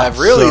top 5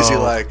 real So- easy,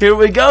 like. Here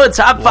we go.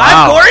 Top 5,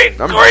 Wow. Corey.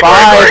 Number Corey,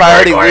 5, Corey, I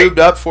already Corey. lubed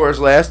up for us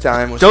last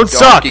time. Was Don't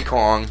Donkey suck.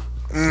 Kong.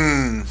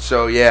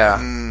 So yeah,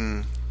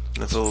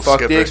 That's a little fuck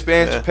skipper. the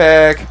expansion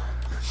Yeah. pack.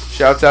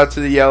 Shouts out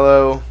to the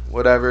yellow,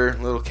 whatever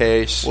little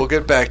case. We'll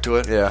get back to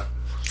it. Yeah,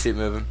 keep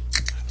moving.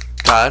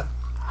 Todd?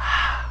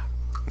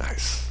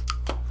 Nice.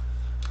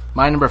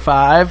 My number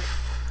 5,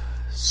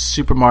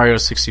 Super Mario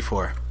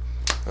 64.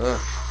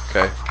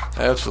 Okay,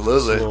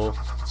 Absolutely. It's a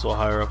little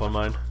higher up on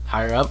mine.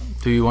 Higher up.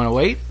 Do you want to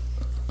wait?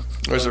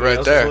 Where's it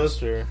right there?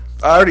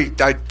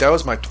 That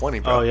was my 20,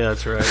 bro. Oh yeah,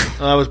 that's right.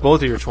 That was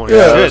both of your 20. Yeah.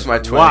 that Shit. was my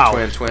twin Wow.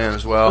 twin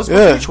as well. Those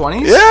were your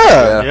 20s?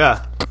 Yeah.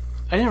 Yeah.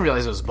 I didn't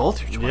realize it was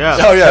both your 20s. Yeah.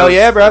 Oh, yeah. Hell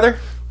yeah, brother.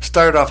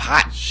 Started off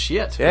hot.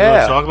 Shit. You want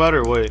Yeah. to talk about it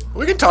or wait?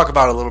 We can talk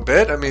about it a little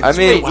bit. I mean,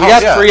 we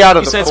got 3 out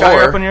of You the said it's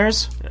higher up 4. on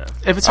yours? Yeah.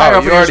 If it's higher Oh,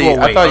 up you on yours, already-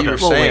 we'll I wait. thought you were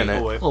We'll saying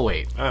wait. it. We'll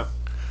wait.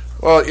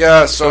 Well,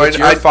 yeah. So it's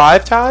your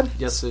 5, Todd.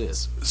 Yes, it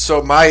is.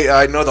 So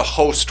I know the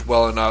host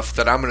well enough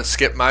that I'm going to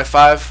skip my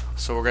 5.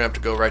 So we're going to have to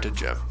go right to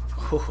Jim.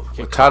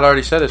 Okay. Todd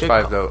already said his Good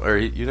 5 call. though, or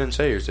you didn't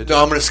say yours, did you?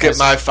 No, I'm going to skip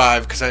my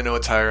 5 because I know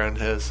it's higher on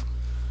his.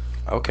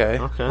 Okay.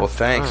 Okay. Well,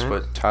 thanks, All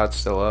right. but Todd's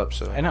still up.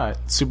 So. I know it.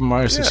 Super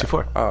Mario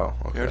 64. Oh,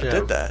 We already okay.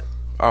 did that.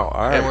 Oh,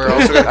 all right. And we're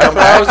also going to That's come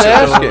what I back was to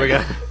asking. it.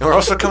 And we're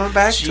also coming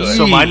back to it.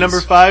 So my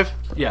number 5.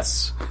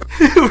 Yes.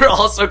 We're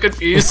all so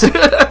confused.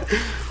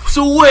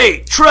 So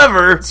wait,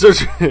 Trevor. So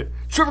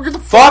Trevor, get the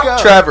Fuck out.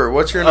 Trevor.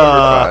 What's your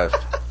number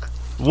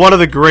 5? One of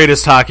the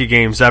greatest hockey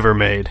games ever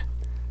made.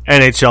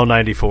 NHL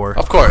 94.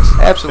 Of course.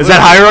 Absolutely. Is that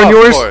higher on Of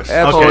yours? course.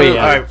 Absolutely. Okay.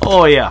 All right.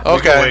 Oh yeah.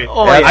 Okay. Wait.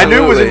 Oh yeah. I knew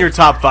it was in Absolutely. your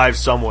top 5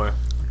 somewhere.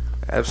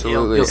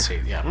 Absolutely. You'll see.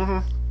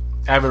 Yeah.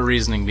 I have a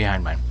reasoning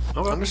behind mine.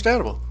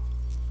 Understandable.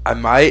 I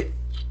might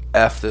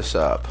F this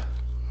up.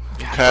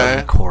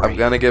 Okay. Corey. I'm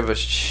going to give a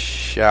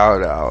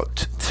shout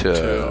out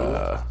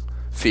to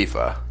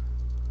FIFA.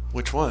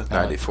 Which one?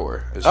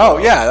 94. as Oh,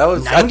 well. yeah. That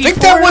was. I think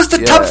 94? that was the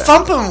Yeah. tub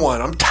thumping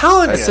one. I'm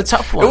telling you. That's a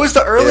tough one. It was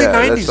the early Yeah,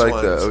 90s that's like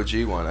ones. the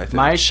OG one, I think.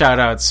 My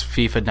shout-out's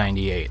FIFA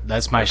 98.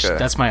 That's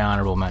my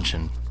honorable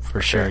mention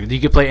for sure. You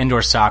could play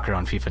indoor soccer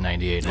on FIFA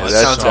 98. That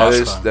That's- sounds that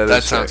awesome. is- that That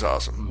is sounds sick.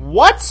 awesome.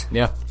 What?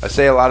 Yeah. I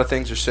say a lot of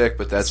things are sick,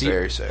 but that's See,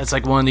 very sick. It's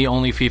like one of the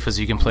only FIFAs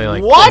you can play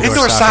like What?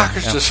 Indoor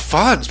soccer's Yeah. just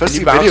fun,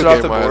 especially you bounce video it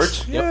off the game-wise.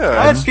 boards? Yeah.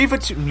 That's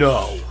FIFA 2.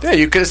 No. Yeah,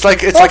 you could. It's like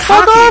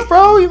hockey, off,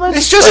 bro. You might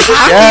It's just play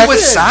hockey jack. with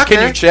soccer.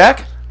 Can you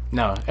check?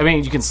 No, I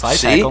mean you can slide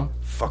See? tackle,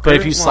 Fucker. but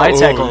if you slide Oh,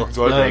 tackle, you can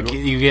slide like tackle.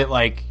 you get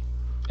like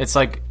it's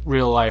like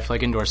real life,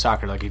 like indoor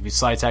soccer. Like if you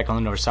slide tackle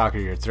indoor soccer,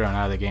 you're thrown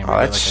out of the game. Oh,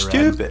 or you that's get, like, a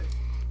red. stupid.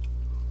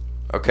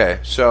 Okay,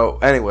 so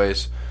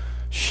anyways,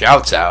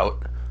 shouts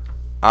out,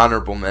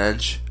 honorable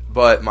mensch,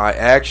 but my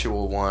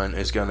actual one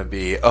is gonna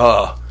be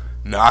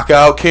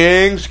Knockout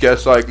Kings.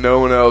 Guess like no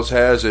one else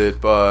has it,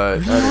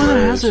 but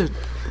anyways,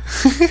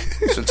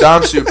 since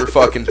I'm super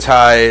fucking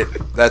tight,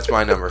 that's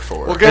my number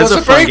 4. Well, give us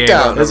a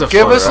breakdown. Give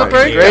us a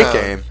breakdown. Great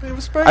game. Give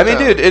us a I mean,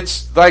 breakdown. dude,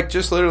 it's like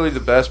just literally the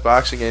best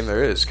boxing game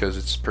there is because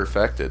it's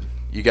perfected.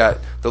 You got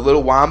the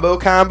little wombo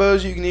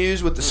combos you can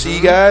use with the C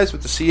guys,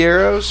 with the C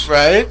arrows.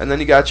 Right. And then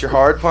you got your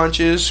hard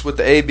punches with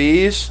the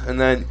ABs. And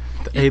then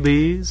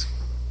ABs.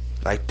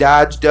 like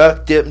dodge,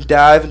 duck, dip, and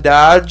dive, and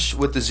dodge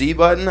with the Z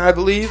button, I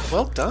believe.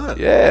 Well done.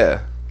 Yeah.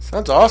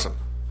 Sounds awesome.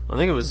 I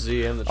think it was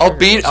Z and the I'll trigger.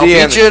 beat Z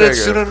and the you at it trigger,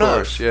 soon of enough.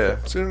 course, yeah.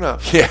 Soon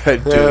enough. Yeah,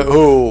 dude.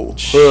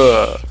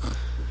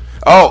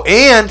 Oh,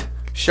 and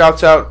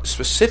shouts out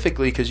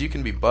specifically because you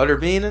can be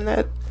Butterbean in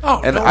that. Oh,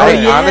 and no I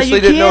way. honestly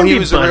you didn't know can he be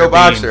was a real Butterbean.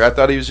 boxer. I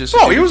thought he was just.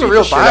 No, he was a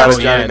real shit out of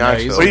boxer. Johnny Yeah, no,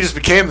 Knoxville. he's- But he just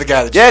became the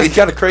guy that. Yeah, he's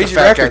got a crazy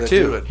the fat guy record that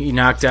too. do it. He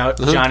knocked out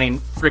Johnny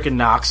freaking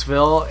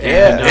Knoxville.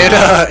 Yeah.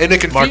 And, In a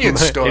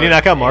convenience store. Did he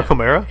knock out Mark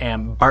O'Mara?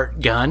 and Bart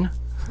Gunn.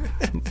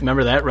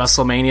 Remember that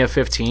WrestleMania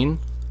 15?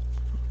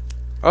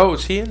 Oh,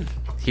 was he in?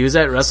 He was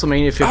at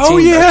WrestleMania 15. Oh,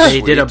 yeah.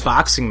 They did a Sweet.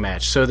 boxing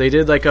match. So they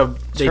did like a.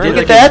 They Look did at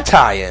like that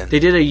tie-in. They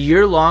did a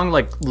year-long,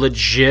 like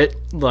legit,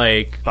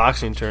 like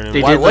Boxing tournament.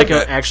 they Why did like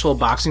wouldn't an it? actual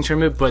boxing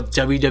tournament. But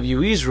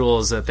WWE's rule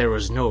is that there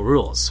was no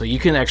rules, so you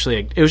can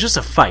actually. It was just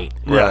a fight.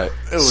 Right.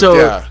 It was- So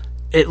yeah.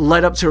 it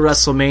led up to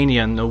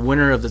WrestleMania, and the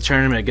winner of the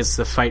tournament gets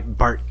to fight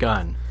Bart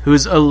Gunn,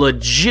 who's a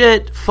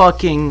legit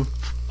fucking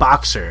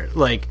boxer.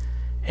 Like,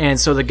 and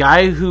so the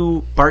guy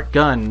who Bart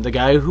Gunn, the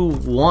guy who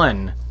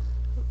won,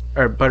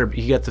 or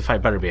he got to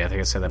fight Butterbean. I think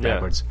I said that Yeah.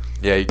 backwards.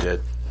 Yeah, he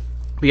did.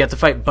 We got to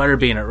fight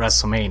Butterbean at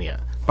WrestleMania.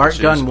 Bart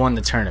Which Gunn is won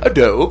the A tournament.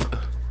 dope.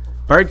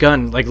 Bart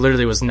Gunn like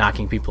literally was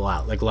knocking people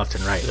out like left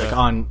and right. Like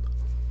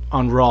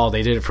on Raw,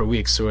 they did it for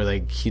weeks. So where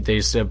they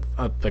used to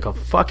like a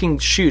fucking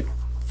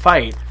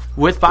fight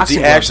with Was boxing.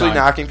 he gloves actually on.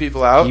 knocking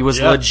people out? He was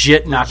Yeah.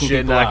 legit knocking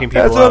people out.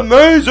 That's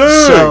amazing.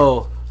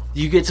 So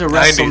you get to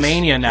 90s.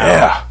 WrestleMania now,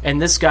 Yeah. and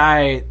this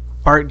guy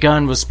Bart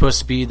Gunn was supposed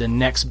to be the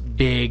next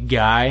big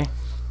guy.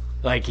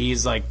 Like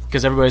he's like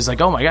because everybody's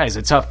like, oh my god, he's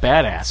a tough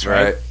badass,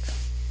 right? Right.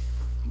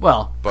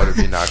 Well,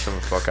 Butterbean knocked him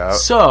the fuck out.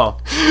 so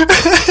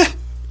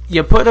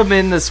you put him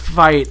in this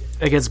fight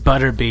against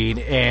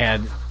Butterbean,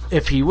 and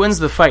if he wins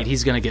the fight,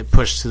 he's gonna get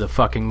pushed to the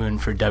fucking moon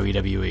for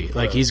WWE.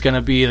 Like he's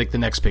gonna be like the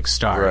next big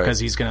star Right. because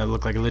he's gonna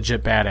look like a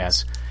legit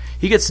badass.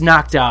 He gets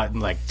knocked out in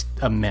like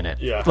a minute.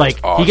 Yeah.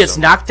 Like That's he gets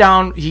awesome. knocked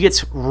down. He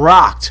gets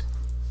rocked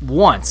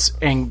once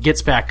and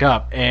gets back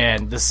up,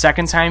 and the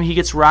second time he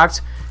gets rocked,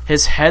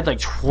 his head like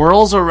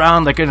twirls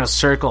around like in a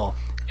circle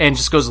and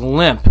just goes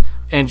limp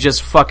and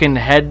just fucking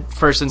head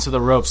first into the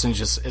ropes and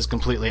just is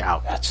completely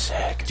out. That's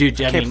sick.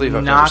 Dude, I can't believe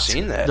I've never knocked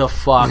seen that. the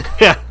fuck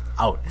Yeah.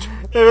 out.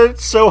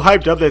 It's so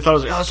hyped up. They thought it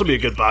was like, oh, this will be a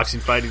good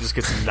boxing fight. He just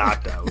gets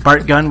knocked out.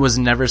 Bart Gunn was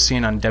never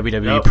seen on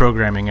WWE Nope.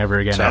 programming ever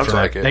again Sounds after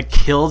like that. it. That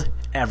killed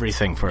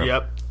everything for him.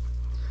 Yep.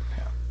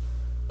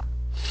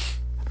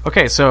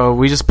 Okay, so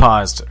we just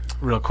paused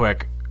real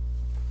quick.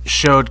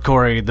 Showed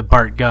Corey the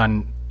Bart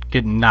Gunn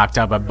getting knocked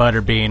out by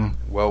Butterbean.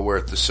 Well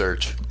worth the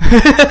search.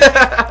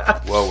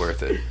 Well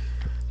worth it.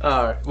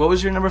 What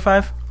was your number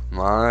 5?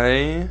 My...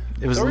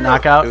 It was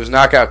Knockout? It was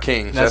Knockout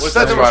Kings. That's Was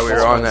that why number we were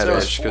four? on that That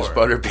was edge, because 4.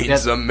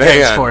 Butterbean's the It was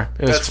man. 4.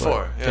 It was That's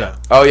 4. Yeah.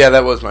 Oh, yeah,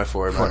 that was my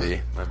 4. Might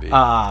be.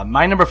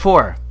 My number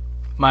 4.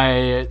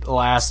 My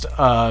last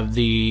of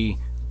the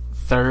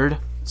third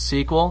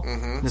sequel.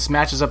 This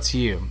match is up to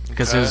you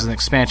because it was an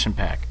expansion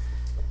pack.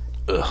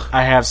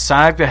 I have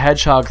Sonic the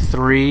Hedgehog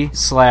 3 /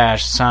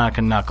 Sonic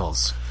and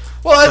Knuckles.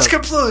 Well, that's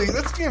completely.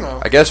 That's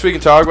I guess we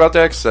can talk about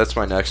that, because that's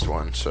my next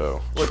one,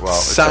 so... What, well,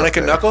 it's Sonic up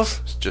and there.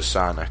 Knuckles? It's just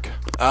Sonic.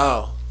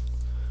 Oh.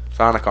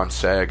 Sonic on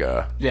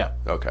Sega. Yeah.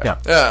 Okay. Yeah.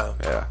 Yeah.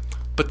 Yeah.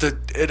 But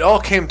it all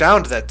came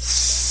down to that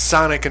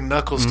Sonic and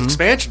Knuckles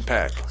expansion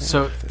pack.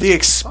 So The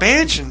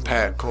expansion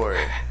pack,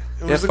 Corey. It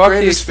Yeah, was the fuck the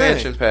greatest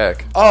expansion thing.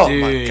 pack. Oh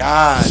Dude. my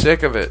god.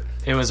 Sick of it.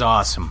 it was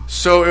awesome.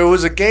 So it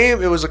was a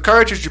game, it was a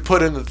cartridge you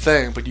put in the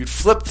thing, but you'd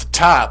flip the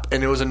top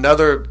and it was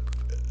another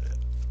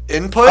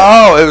input.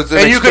 Oh, it was an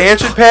And you could-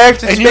 expansion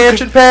pack? and you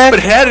Expansion could- pack? But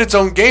it had its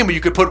own game, but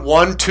you could put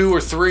 1, 2,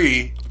 or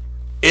 3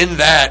 in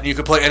that, and you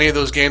could play any of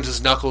those games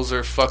as Knuckles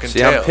or fucking See,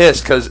 Tails. I'm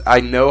pissed, because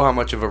I know how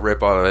much of a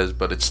rip-off it is,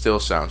 but it still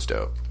sounds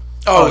dope.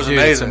 Oh, it was dude,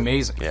 amazing. It's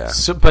amazing. Yeah.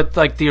 So, but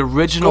like the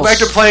original. Go back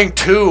to playing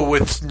 2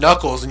 with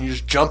Knuckles and you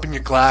just jump and you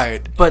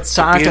glide. But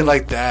Sonic being and-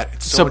 like that,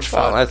 it's so much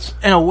fun.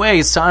 In a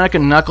way, Sonic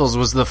and Knuckles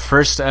was the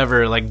first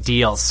ever like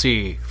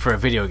DLC for a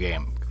video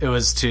game. It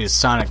was to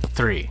Sonic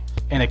 3,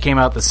 and it came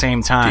out at the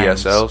same time.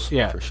 DSLs,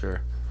 yeah, for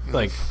sure.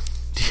 Like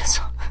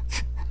DSL.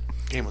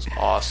 Game was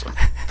awesome.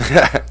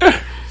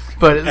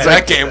 But it's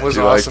that game was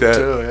You like awesome that?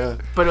 too. Yeah.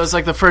 But it was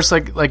like the first,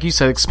 like you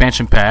said,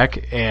 expansion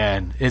pack,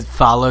 and it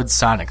followed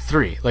Sonic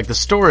 3. Like the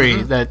story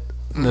that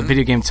the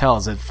video game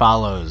tells, it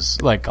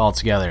follows like all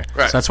together.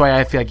 Right. So that's why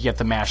I feel like you have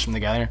to mash them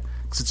together,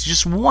 because it's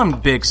just one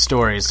big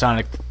story: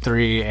 Sonic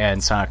 3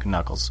 and Sonic and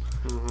Knuckles.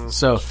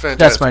 So Fantastic.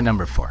 that's my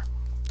number 4.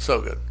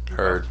 So good.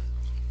 Heard.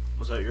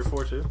 Was that your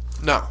 4 too?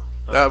 No,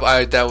 that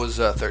was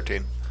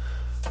 13.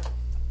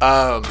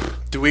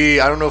 Do we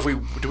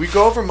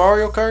go over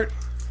Mario Kart?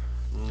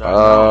 We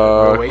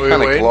waiting.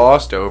 kind of Waiting?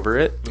 glossed over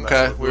it.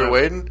 Okay, we were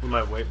waiting. We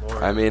might wait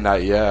more. I mean, I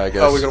guess.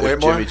 Oh, we can if wait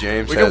more? Jimmy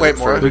James We can has wait it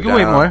more. further We can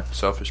wait down, more.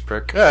 Selfish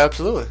prick. Yeah,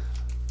 absolutely.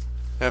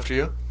 After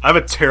you. I have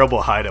a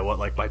terrible hide at what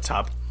like my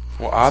top.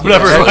 Well,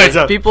 Whatever obviously. my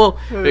top. People,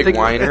 Big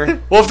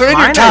whiner. Well, if they're in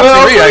your Mine top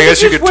are- 3, I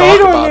guess you could talk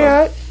about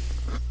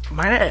them.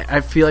 mine,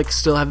 I feel like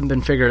still haven't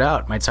been figured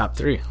out. My top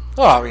 3.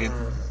 Well, I mean,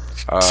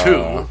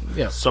 2.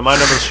 Yeah. So my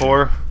number's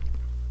 4.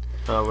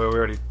 We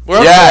already We're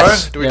on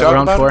Yes. 4. Do we Yeah, talk we're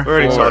on about 4. it? we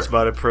already Four. talked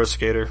about it. Pro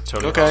Skater.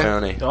 Tony. Okay.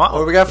 Tony. What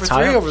do we got for It's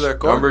high 3 up. over there,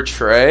 Corey? Number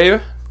Trey.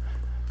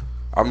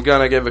 I'm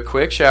gonna give a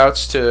quick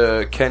shouts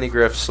to Kenny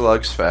Griff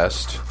Slugs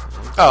Fest,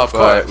 Oh, of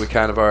but course. we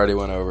kind of already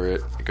went over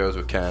it. It goes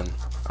with Ken.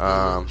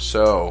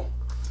 So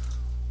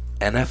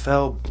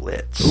NFL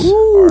Blitz.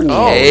 Oh,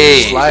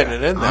 Arcade. sliding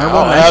it in there. Honorable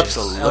Oh, mention.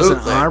 absolutely. That was an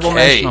honorable Okay.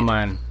 mention of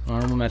mine.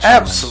 Honorable mention. of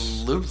mine.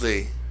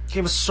 Absolutely.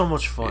 Game was so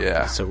much fun.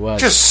 Yeah. So it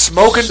was. Just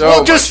smoking. So well,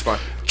 much just fun.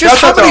 just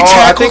Shouts how out to many all- I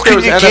tackles think there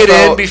can you was get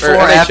NFL in before or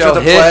after NHL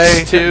the hits,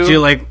 play? too. Do you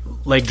like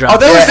leg drop? Oh,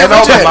 that was Yeah, the and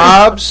all the originator.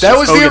 mobs. That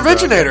was the Hogan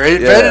originator.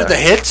 It Yeah. invented the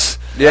hits.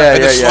 Yeah,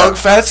 and yeah, the yeah.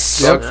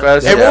 slugfests.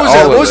 Slugfest, And yeah, what was all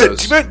it? of What was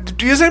those. it?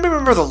 Do you guys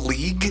remember the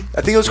League?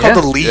 I think it was Yeah.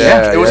 called the League.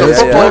 Yeah, it was yeah, a yeah,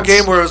 football yeah.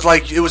 game where it was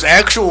like it was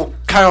actual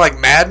kind of like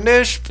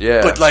Madden-ish.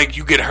 Yeah. But like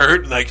you get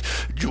hurt and like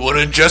you want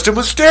to ingest him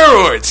with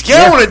steroids.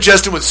 Yeah, I want to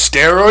ingest him with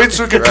steroids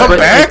so he can Right. come But-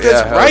 back. Yeah,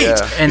 That's hell right.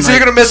 yeah. And Is he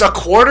like- going to miss a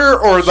quarter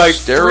or like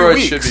 3 Steroids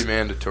weeks? should be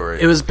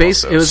mandatory. It was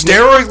based. It was.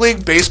 Steroid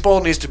League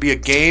baseball needs to be a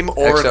game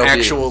or XLB. an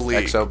actual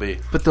league. XLB.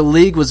 But the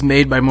league was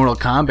made by Mortal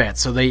Kombat,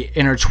 so they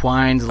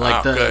intertwined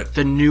like Oh, good.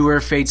 the newer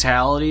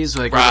fatalities,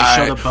 like where they Right.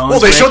 show the bones. Well,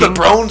 they show the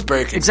breaking. bones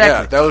breaking.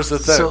 Exactly. Yeah, that was the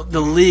thing. So the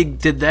league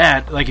did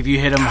that. Like if you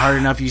hit them hard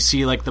enough, you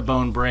see like the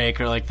bone break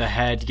or like the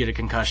head get a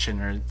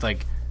concussion or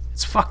like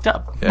it's fucked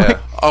up. Yeah. Like,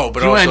 Oh,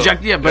 but you want also to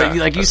inject? Yeah, but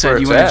like you That's said, where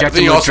you it's want to at. inject then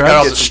them you with also got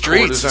all drugs. the some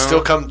streets. And cortisone.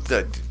 still come.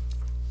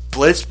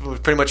 Blitz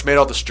pretty much made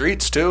all the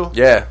streets too.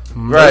 Yeah.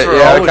 Mm-hmm. Right. were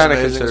Yeah. I always kind of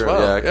amazing consider. as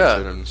well. Yeah. I Yeah.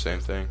 consider them the same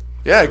thing.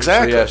 Yeah,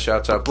 exactly. So, yeah.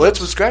 Shouts out Blitz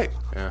was great.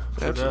 Yeah.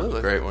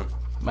 Absolutely. Great one.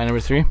 My number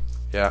 3.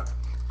 Yeah.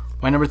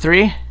 My number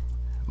 3.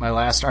 My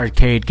last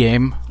arcade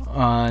game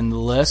on the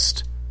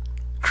list.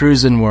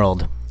 Cruisin'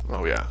 World.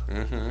 Oh yeah.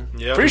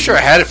 Yeah. Pretty sure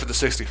I had it for the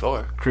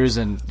 64.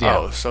 Cruisin'. Yeah.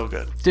 Oh, so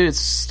good. Dude,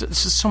 it's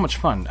just so much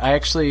fun. I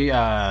actually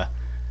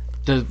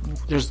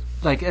there's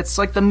like it's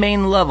like the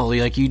main level.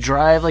 You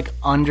drive like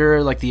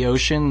under like the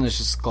ocean. There's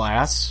just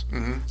glass.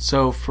 Mm-hmm.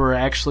 So for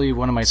actually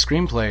one of my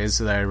screenplays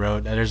that I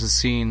wrote, there's a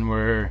scene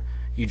where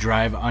you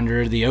drive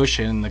under the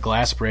ocean, the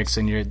glass breaks,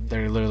 and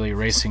they're literally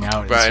racing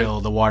out Right.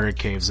 until the water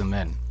caves them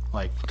in.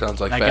 Like Sounds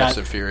like I Fast got-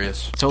 and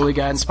Furious. totally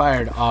got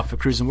inspired off of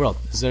Cruising World.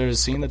 Is there a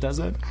scene that does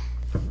that?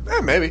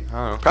 Maybe. don't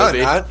know. Could Probably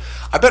be. not.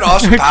 I bet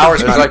Austin Powers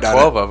There's might like have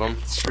 12 done of them.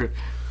 It's true.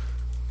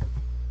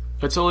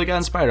 But totally got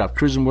inspired off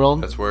Cruising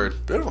World. That's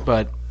word. Beautiful.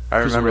 But I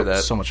Cruising remember World was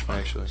that. so much fun.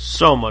 Actually.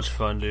 So much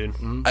fun, dude.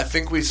 I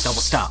think we Double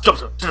stop.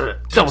 Double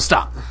Double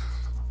stop.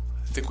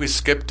 I think we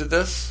skipped to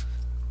this.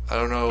 I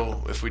don't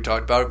know if we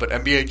talked about it, but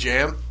NBA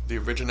Jam, the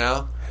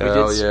original.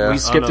 Hell yeah. We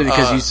skipped it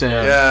because you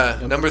said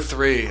Yeah, number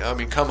 3. I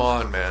mean, come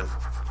on, man.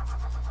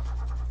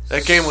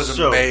 That game was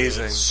So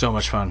amazing. so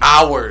much fun.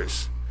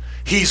 Hours.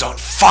 He's on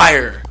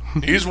fire.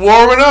 He's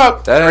warming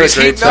up. That Or had a he's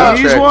great heating up.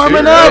 soundtrack. He's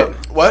warming too, up.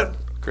 right? What?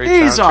 Great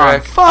He's on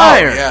soundtrack.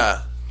 fire. Oh,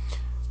 yeah.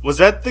 Was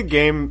that the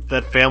game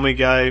that Family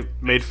Guy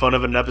made fun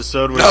of in an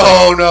episode? Where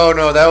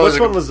No. That was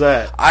Which one was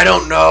that? I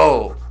don't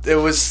know. It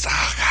was,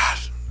 oh, God,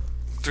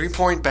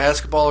 3-point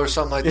basketball or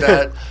something like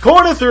that.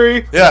 Corner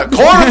 3. Yeah,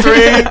 corner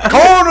 3.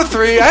 Corner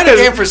 3. I had a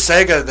game for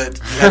Sega that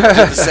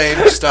did the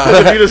same stuff.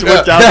 You just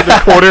went down to the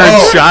corner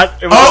and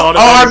shot. It was Oh,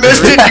 I automatic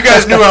missed three. it. You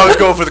guys knew I was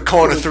going for the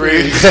corner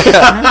 3.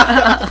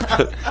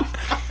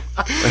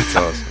 That's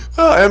awesome.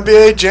 Oh,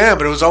 NBA Jam,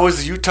 but it was always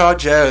the Utah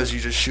Jazz. You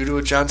just shoot it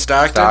with John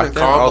Stockton and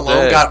Stockton Karl all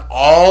Malone day. got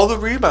all the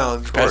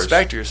rebounds. Pass course. it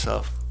back to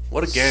yourself.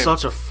 What a game.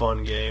 Such a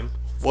fun game.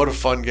 What a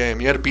fun game.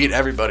 You had to beat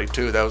everybody,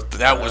 too.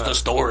 That was the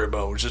story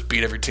mode. Just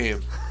beat every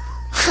team.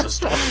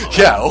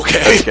 Yeah, okay.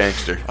 That's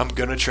gangster. I'm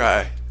going to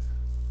try.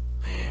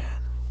 Man,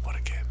 what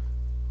a game.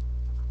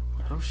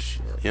 Oh,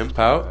 shit. Imp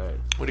out?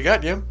 What do you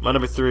got, Jim? My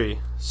number 3.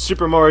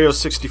 Super Mario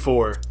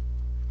 64.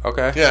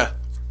 Okay. Yeah.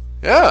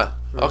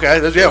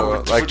 Okay.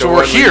 So, like So the we're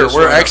one we here. just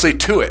We're went up. actually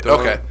to it. The one-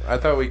 Okay. I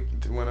thought we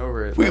went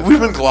over it. We've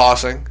been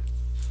glossing.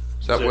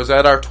 Was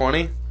that our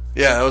 20?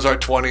 Yeah, that was our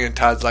 20, and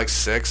Todd's like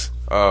 6.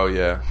 Oh,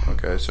 yeah.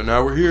 Okay, so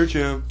now we're here,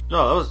 Jim.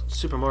 No, that was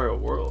Super Mario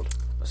World.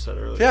 I said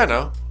earlier. Yeah, I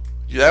know.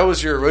 That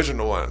was your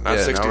original one, not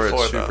 64, now we're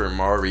at though. Super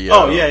Mario.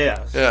 Oh,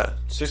 yeah. Yeah.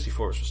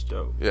 64 was just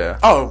dope. Yeah.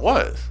 Oh, it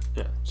was?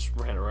 Yeah, just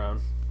ran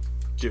around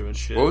doing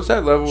shit. What was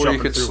that level where you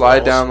Jumping could through slide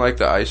walls. down, like,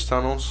 the ice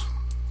tunnels?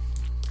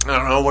 I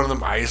don't know, one of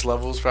them ice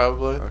levels,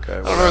 probably. Okay.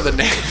 I don't remember the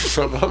names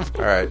of them.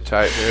 All right,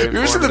 tight. You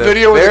ever seen the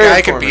video where the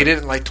guy can beat it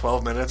in like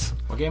 12 minutes?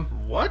 What game?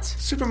 What?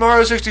 Super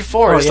Mario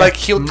 64. Oh, It's yeah. like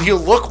he'll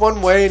look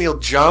one way and he'll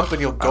jump and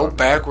he'll go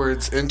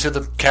backwards into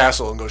the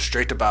castle and go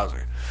straight to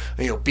Bowser.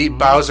 And he'll beat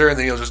Bowser and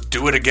then he'll just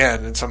do it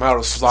again and somehow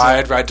it'll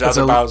slide right down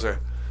to Bowser.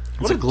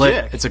 It's a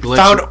glitch. It's a glitch.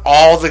 Found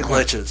all the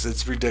glitches.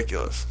 It's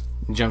ridiculous.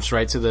 It jumps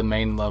right to the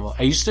main level.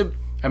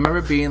 I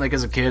remember being like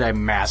as a kid, I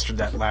mastered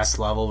that last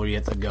level where you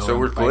have to go. So and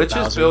were fight glitches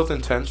Bowser. built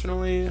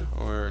intentionally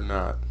or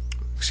not?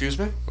 Excuse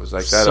me? Was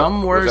like that?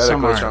 Some were, was that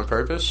some a glitch aren't. on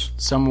purpose?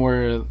 Some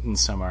were and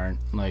some aren't.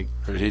 Like,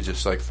 or did he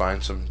just like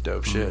find some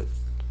dope shit?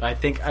 I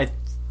think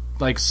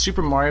like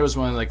Super Mario was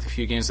one of like the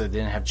few games that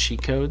didn't have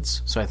cheat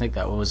codes, so I think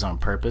that was on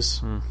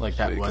purpose. Like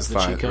that So you was could the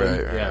find- cheat code.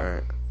 right, yeah.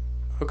 right.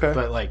 Okay.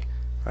 But like,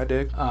 I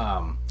dig.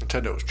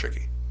 Nintendo was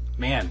tricky.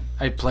 Man,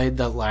 I played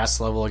the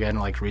last level again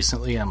like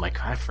recently, and I'm like,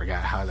 I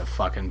forgot how to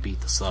fucking beat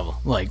this level.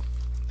 Like,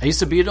 I used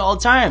to beat it all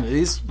the time.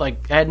 I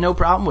had no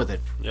problem with it.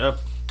 Yep.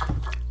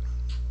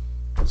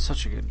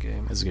 Such a good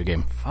game. It's a good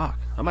game. Fuck.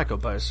 I might go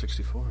buy a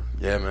 64.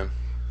 Yeah, man.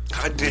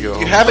 You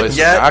haven't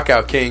yet.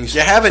 Knockout Kings.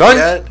 You haven't Son.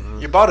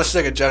 yet. You bought a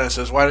Sega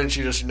Genesis. Why didn't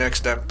you just next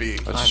step B?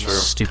 That's true.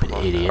 Stupid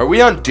idiot. Are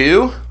we on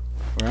due?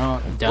 We're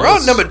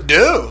on number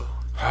 2.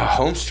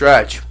 Home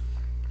stretch.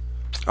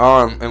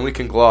 And we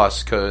can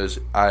gloss because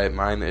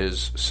mine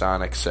is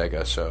Sonic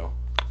Sega. So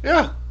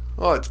Yeah.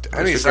 Well,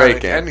 any a Sonic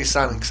great game. any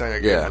Sonic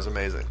Sega game Yeah. is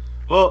amazing.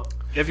 Well,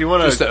 if you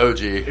want Just to, the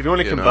OG. if you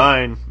want to you know?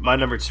 combine, my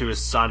number 2 is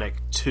Sonic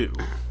 2.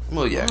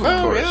 Well, yeah, of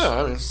Oh course. yeah,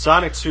 I mean,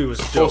 Sonic 2 is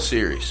Full dope.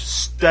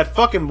 series. That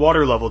fucking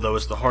water level though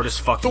is the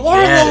hardest fucking. the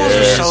water levels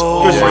are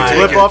so Because ridiculous.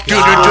 you flip off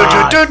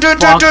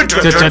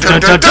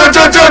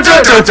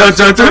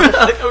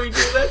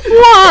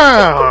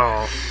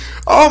Wow.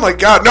 Oh my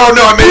god. No,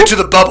 I made it to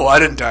the bubble. I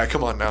didn't die.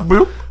 Come on now.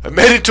 I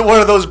made it to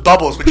one of those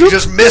bubbles, but you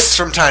just miss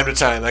from time to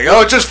time. Like,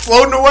 oh, it's just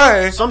floating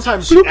away.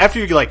 Sometimes after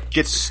you like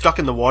get stuck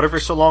in the water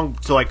for so long,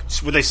 to like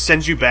where they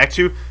send you back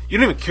to, you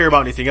don't even care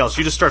about anything else.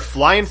 You just start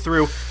flying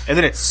through, and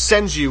then it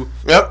sends you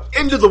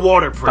into the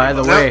water. By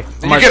the way,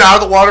 Then you get out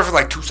of the water for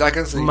like 2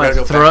 seconds, and I'm you gotta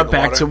gonna go throw back it in the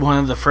back water. to one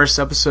of the first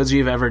episodes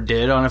you've ever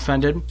did on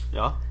Offended.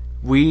 Yeah.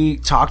 We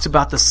talked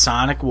about the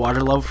Sonic water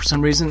level for some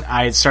reason.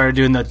 I had started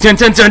doing the dun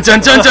dun dun dun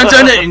dun dun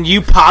dun, and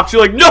you popped.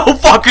 You're like, no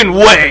fucking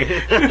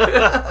way.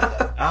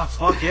 Ah,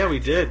 fuck yeah, we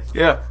did.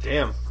 Yeah.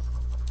 Damn.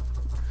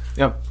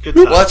 Yep. Good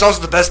Well, time. that's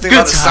also the best thing Good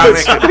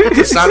about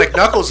the Sonic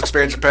Knuckles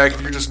expansion pack.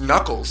 If you're just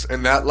Knuckles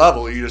in that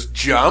level, you just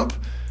jump,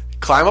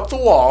 climb up the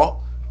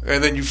wall,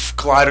 and then you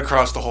glide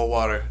across the whole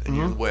water, and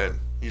you win.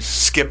 You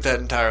skip that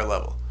entire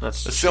level.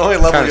 That's the only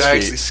level kinda you sweet.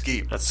 actually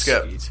skip. That's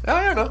skip. sweet. Oh,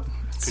 I know.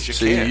 Because you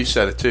See, can. you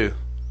said it too.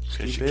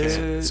 Because you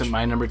can. So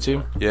my number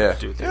 2. Yeah.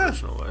 Do it the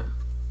original way.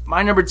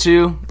 My number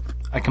 2.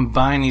 I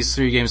combine these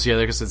 3 games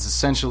together because it's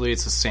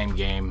the same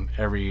game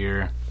every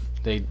year.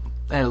 They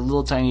had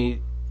little tiny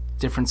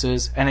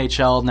differences.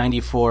 NHL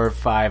 94,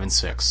 5, and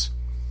 6.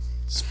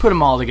 Just put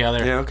them all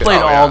together. Yeah, okay.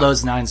 Played Oh, all yeah.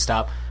 those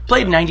nonstop.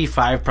 Played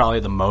 95 probably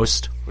the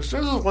most. Was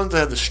there the ones that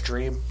had the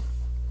stream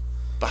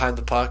behind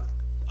the puck?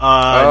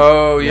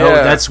 Oh yeah. No,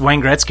 that's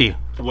Wayne Gretzky.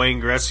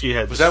 Wayne Gretzky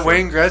had. Was that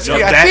Wayne Gretzky?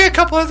 Yep, I that- think a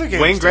couple other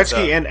games. Wayne did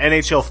Gretzky that. and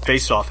NHL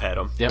Face-Off had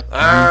them. Yep.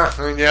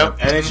 Yep.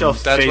 NHL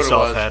That's what it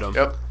Face-Off was. had them.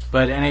 Yep.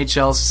 But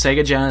NHL,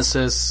 Sega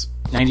Genesis,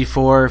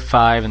 94,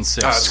 5, and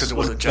 6. Oh, it's 'cause it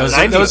wasn't those,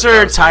 Genesis. those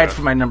are tied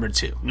for my number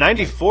 2.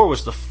 94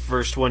 was the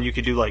first one you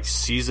could do like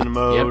season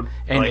mode, Yep.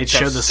 And like, it showed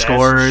test the stats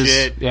scores. and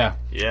shit. Yeah.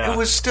 Yeah. It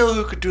was still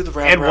who could do the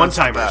wraparounds And the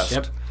one-timers. best.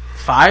 Yep.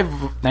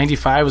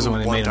 95 was the one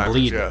that made him one-timers,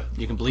 bleed. yeah.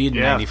 You can bleed in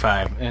Yeah.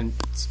 95. And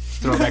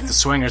throw back the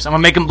swingers. I'm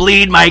going to make him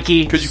bleed,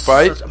 Mikey. Could you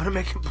fight? I'm gonna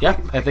make him. Yeah,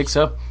 I think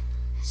so.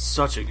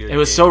 Such a good. It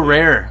was game, so man.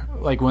 rare,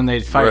 like when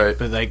they'd fight, Right.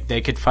 but like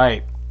they could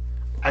fight.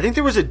 I think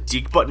there was a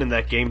deke button in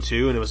that game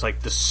too, and it was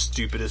like the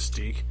stupidest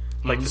deke.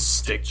 Like Mm-hmm. the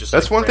stick just.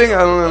 That's like, one thing ran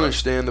I off don't the button.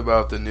 understand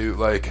about the new,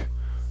 like,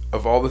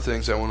 of all the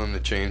things I want them to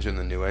change in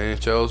the new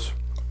NHLs.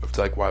 It's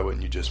like, why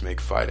wouldn't you just make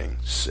fighting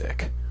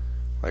sick?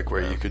 Like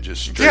where you could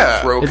just straight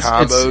throw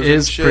combos It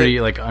is and shit. pretty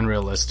like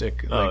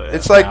unrealistic. Oh, like, yeah.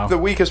 It's like now. the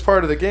weakest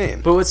part of the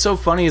game. But what's so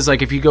funny is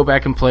like if you go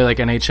back and play like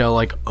NHL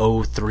like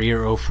 03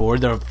 or 04,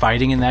 the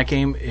fighting in that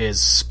game is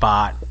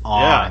spot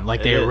on. Yeah, like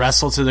it they is.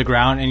 wrestle to the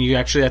ground and you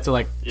actually have to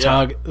like Yeah.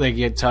 tug, like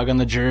you tug on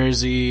the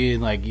jersey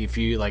and like if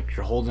you like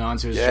you're holding on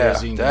to his Yeah,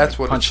 jersey. And that's like,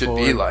 what it punch should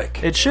be forward.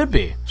 like. It should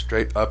be.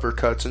 Straight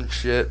uppercuts and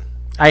shit.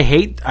 I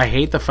hate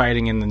the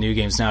fighting in the new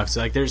games now because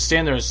like they're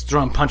standing there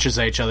throwing punches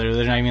at each other.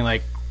 They're not even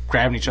like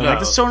grabbing each other. No. Like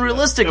this is so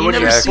unrealistic. And You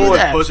when never you see pull his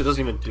that. push, it doesn't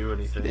even do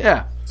anything.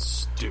 Yeah.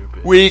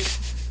 Stupid. Weak.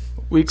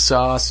 Weak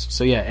sauce.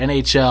 So yeah,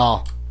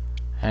 NHL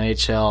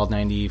NHL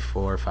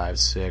 94, 5,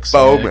 6.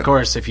 Bowman. Of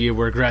course, if you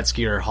were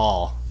Gretzky or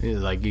Hall,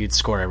 you'd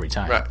score every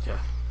time. Right.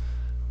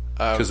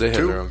 Because they have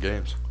 2. their own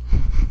games.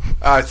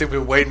 I think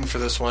we're waiting for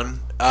this one.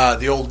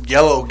 The old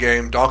yellow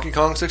game, Donkey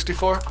Kong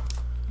 64?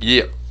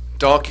 Yeah.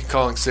 Donkey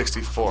Kong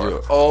 64. Yeah.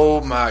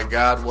 Oh my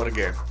god, what a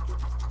game.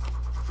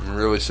 I'm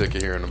really sick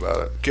of hearing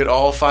about it. Get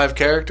all 5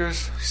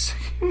 characters?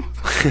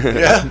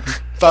 Yeah.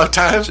 About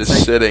time.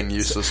 Just sitting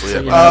uselessly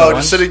at my Oh,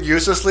 just sitting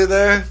uselessly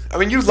there? I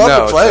mean, you'd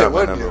love to play it,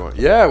 wouldn't you?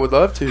 Yeah, I would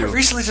love to. I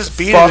recently just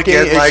beat it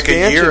again like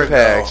a year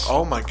ago.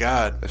 Oh my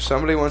god. If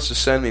somebody wants to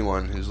send me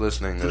one who's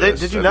listening to Did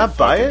this, you that'd not be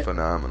buy fucking it?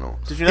 Phenomenal.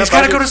 Did you not He's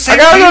buy got to it? go to St.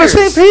 I gotta go to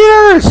St.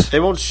 Peter's! They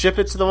won't ship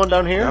it to the one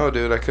down here? No,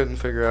 dude, I couldn't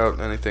figure out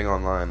anything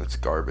online. It's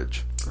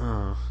garbage.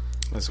 Oh.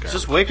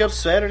 Just wake up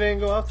Saturday and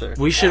go out there.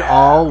 We should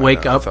all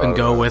wake I up thought and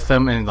go about it. with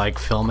them and like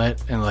film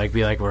it and like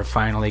be like, we're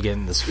finally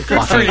getting this for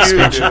fucking you,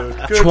 expansion.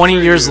 dude. Good 20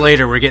 for years you.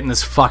 later, we're getting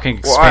this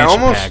fucking Well, I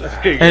expansion almost-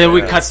 pack. And then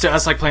we cuts to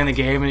us like playing the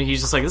game, and he's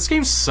just like, this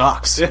game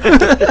sucks.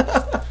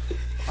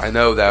 I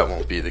know that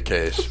won't be the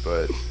case,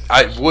 but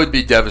I would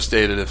be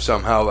devastated if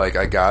somehow like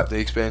I got the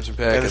expansion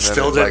pack And and it then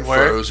still it like didn't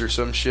work? froze or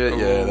some shit.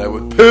 Yeah, that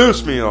would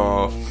piss me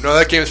off. No,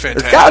 that game's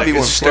fantastic. There's gotta be It's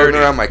one floating sturdy.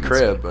 around my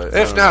crib, but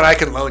If not, I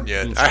can loan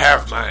you. I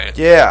have mine.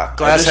 yeah,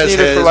 Glass I has just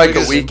need it for his. like We a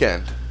just-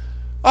 weekend.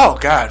 Oh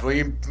god, well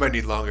you might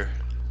need longer.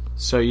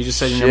 So you just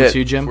said your number Shit,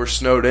 2, Jim? we're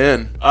snowed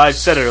in. I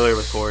said it earlier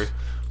with Corey.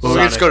 Well,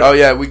 let's go to Oh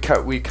yeah, we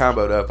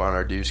comboed up on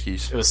our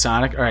dooskies. It was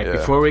Sonic? Alright, Yeah.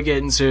 before we get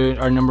into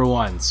our number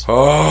 1s,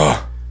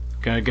 Oh,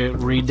 gonna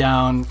read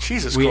down.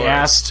 Jesus We Christ.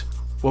 asked,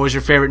 what was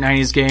your favorite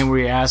 90s game?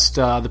 We asked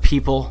the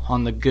people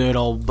on the good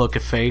old Book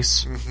of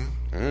Face.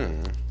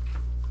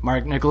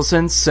 Mark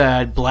Nicholson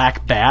said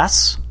Black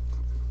Bass.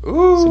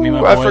 ooh! me and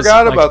my I boys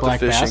forgot like about the Black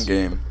fishing Bass.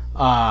 game.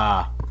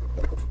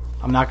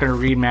 I'm not going to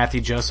read Matthew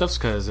Joseph's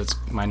because it's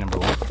my number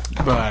 1.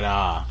 But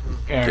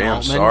Aaron Damn,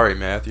 Altman. sorry,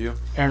 Matthew.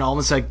 Aaron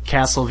Altman said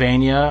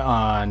Castlevania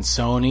on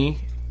Sony.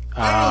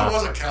 I don't know, it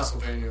wasn't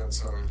Castlevania on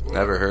Sony.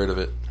 Never heard of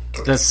it.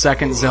 The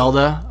second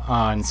Zelda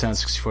on Nintendo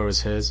 64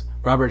 was his.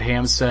 Robert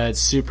Ham said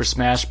Super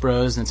Smash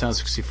Bros. Nintendo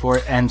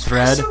 64 and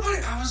Thread.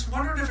 I was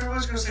wondering if everyone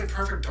was going to say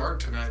Perfect Dark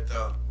tonight,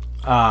 though.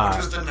 Which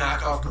was the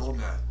knockoff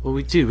GoldenEye. Well,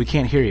 we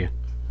can't hear you.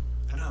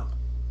 I know.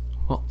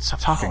 Well,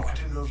 stop talking. Oh, I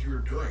didn't know if you were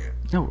doing it.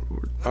 No,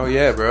 Oh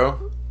yeah,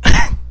 bro.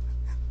 I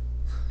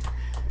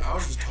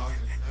was just talking.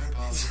 I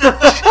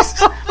apologize.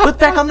 put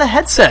back on the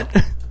headset.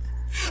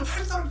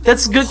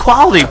 That's good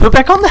quality. Put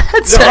back on the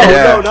headset.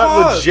 Yeah. No,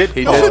 not legit.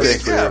 He pause. did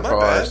think we were my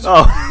paused.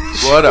 Oh,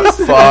 What a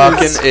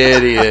fucking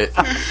idiot!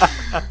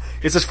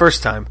 it's his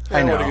first time.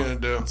 I know. What are you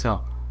going to do? So,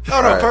 Oh, no,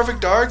 Alright.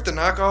 Perfect Dark, the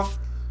knockoff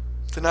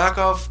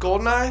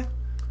GoldenEye?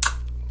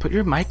 put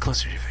your mic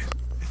closer to your face.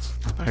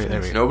 Okay,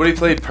 there we go. Nobody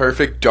played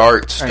Perfect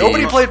Darts.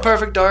 Nobody played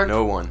Perfect Dark?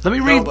 No one. Let me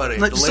read. Nobody.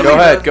 Let, The so lady-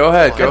 let me- Go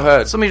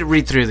ahead. So let me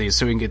read through these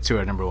so we can get to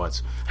our number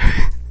 1s.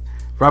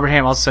 Robert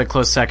Ham also said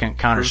close second,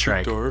 Counter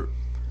Strike.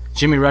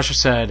 Jimmy Rusher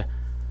said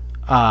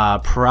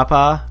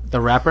Parappa the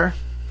Rapper.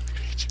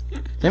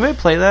 Did anybody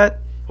play that?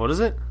 What is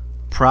it?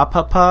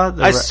 Parappa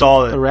the I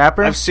saw it. The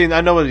Rapper?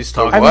 I know what he's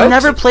talking I've about.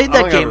 never played I don't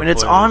that think I game, ever and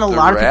it's played on it. a The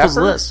lot of people's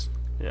Rapper? lists.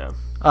 Yeah.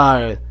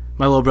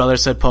 My little brother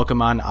said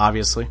Pokemon,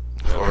 obviously.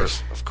 Of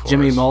course.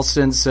 Jimmy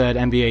Molston said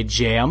NBA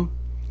Jam.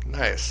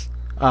 Nice.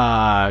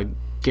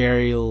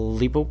 Gary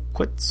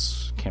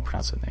Leibowitz, can't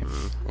pronounce that name.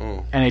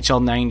 Oh.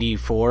 NHL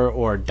 94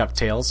 or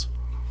DuckTales.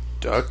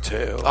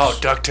 DuckTales. Oh,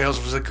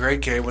 DuckTales was a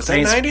great game. Was that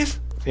Zane's- 90s?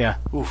 Yeah.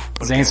 Oof.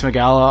 what a Zane game.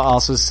 Smigala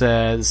also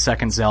said the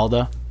second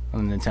Zelda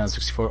on the Nintendo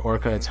 64,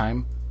 Orca at a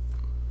Time.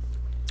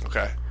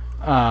 Okay.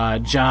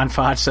 John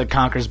Foch said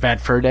Conker's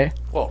Bad Fur Day.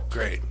 Well,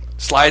 great.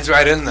 Slides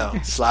right in, though.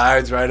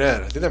 Slides right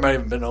in. I think there might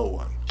have been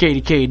one.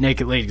 Katie K.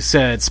 Naked Lady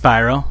said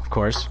Spyro, of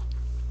course.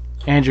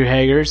 Andrew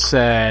Hager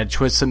said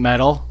Twisted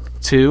Metal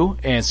 2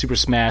 and Super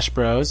Smash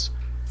Bros.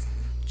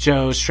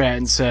 Joe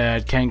Stratton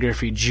said Ken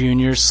Griffey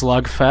Jr.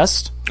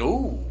 Slugfest.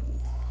 Ooh.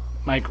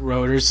 Mike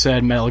Roeder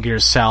said Metal Gear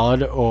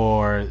Solid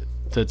or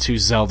the 2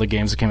 Zelda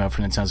games that came out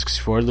for Nintendo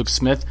 64. Luke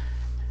Smith,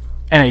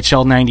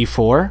 NHL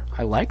 94.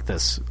 I like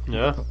this.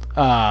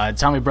 Yeah.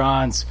 Tommy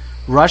Bronze,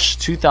 Rush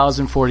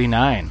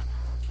 2049.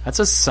 That's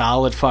a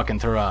solid fucking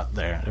throw out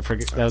there. I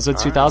forget, that was a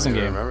 2000 I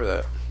game. remember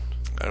that.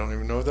 I don't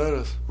even know what that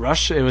is.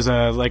 Rush, it was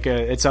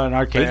it's an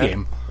arcade Band?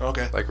 game.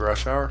 Okay. Like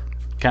Rush Hour.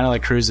 Kind of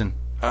like Cruising.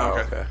 Oh,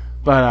 okay.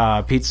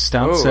 But Pete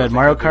Stump Oh, I said think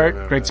Mario I do Kart.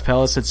 remember Greg that.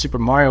 Capella said Super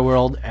Mario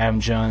World. Adam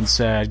Jones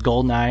said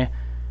GoldenEye.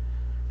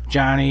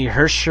 Johnny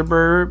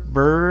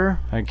Hirschberger,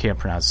 I can't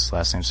pronounce his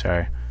last name,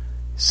 sorry,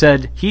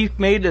 said he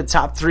made the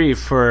top 3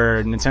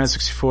 for Nintendo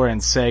 64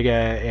 and Sega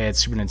and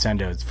Super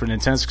Nintendo. For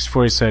Nintendo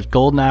 64, he said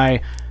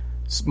GoldenEye,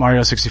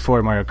 Mario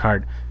 64, Mario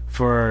Kart.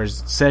 For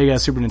Sega,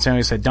 Super Nintendo,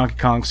 he said Donkey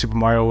Kong, Super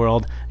Mario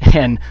World.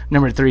 And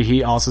number 3,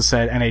 he also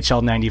said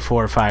NHL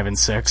 94, 5, and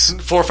 6.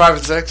 4, 5,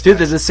 and 6? Dude,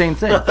 they're the same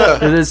thing.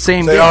 They're the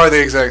same They game. are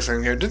the exact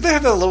same game. Did they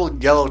have that little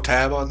yellow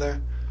tab on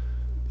there?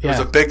 It was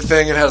a big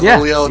thing. It had a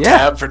little yellow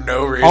tab for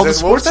no reason. All the What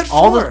sports, was that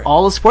all for?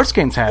 all the sports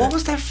games had What it.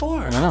 was that for?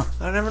 I don't know.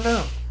 I never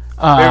know.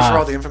 Maybe for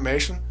all the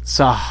information?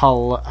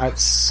 Sala,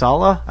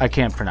 I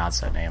can't pronounce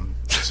that name.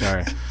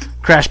 Sorry.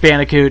 Crash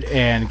Bandicoot,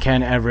 and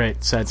Ken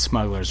Everett said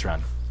Smuggler's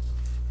Run.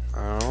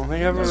 I don't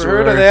think I've ever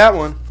heard of that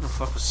one. What the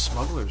fuck was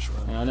Smuggler's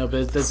Run? I don't know,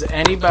 but does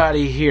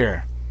anybody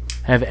here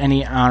have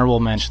any honorable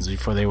mentions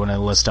before they want to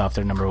list off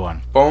their number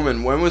one?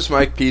 Bowman, when was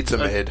Mike Pizza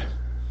made?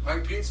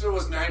 Mike Pizza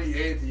was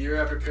 98, the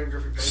year after Ken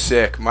Griffey Baseball.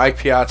 Sick. Mike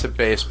Piazza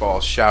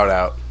Baseball, shout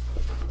out.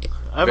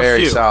 I have Very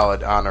a few.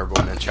 solid,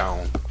 honorable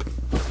mention.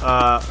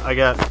 I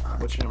got.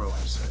 What's your number one?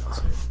 I'll say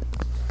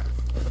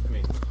it.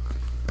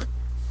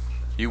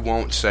 You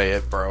won't say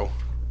it, bro.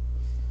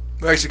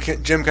 Actually,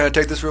 Jim, can I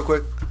take this real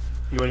quick?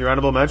 You want your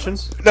honorable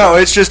mentions? No,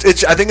 I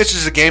think it's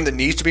just a game that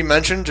needs to be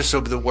mentioned, just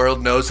so the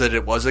world knows that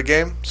it was a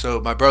game.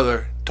 So my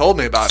brother told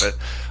me about it.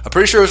 I'm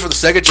pretty sure it was for the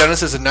Sega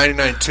Genesis in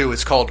 '99 too.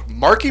 It's called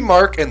Marky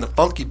Mark and the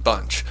Funky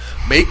Bunch.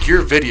 Make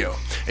your video,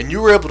 and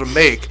you were able to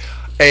make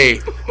a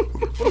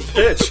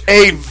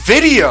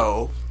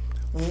video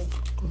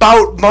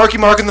about Marky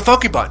Mark and the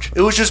Funky Bunch.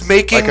 It was just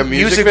making Like a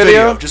music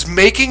video, video? just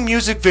making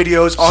music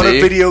videos on a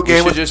See? video We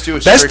game. should just do a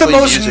That's the strictly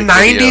most music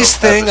 90s video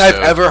thing I've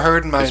episode. ever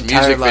heard in my 'Cause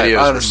entire music life. videos were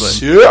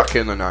Honestly, stuck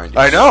in the 90s.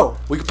 I know.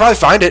 We could probably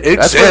find it. It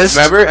That's exists.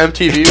 what, remember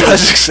MTV? It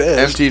does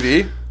exist.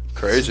 MTV?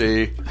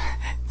 Crazy.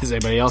 Does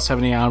anybody else have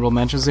any honorable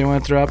mentions they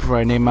want to throw up before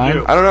I name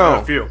mine? I don't know.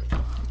 A few.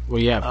 Well,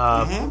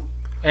 yeah.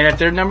 And if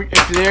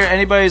they're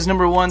anybody's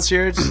number ones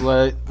here, just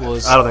let. Well,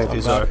 I don't think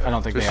these are. I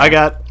don't think they are. I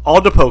got all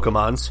the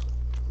Pokemons.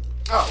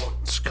 Oh,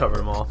 Just cover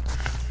them all.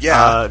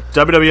 yeah.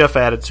 WWF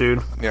Attitude,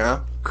 Yeah.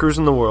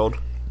 Cruising the World,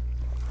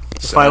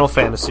 the Final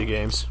Fantasy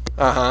games,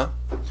 Uh-huh.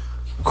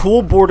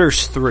 Cool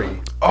Borders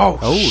 3. Oh,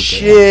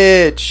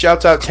 shit.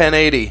 Shouts out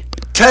 1080.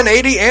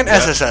 1080 and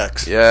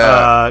SSX.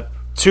 Yeah.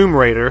 Tomb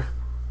Raider.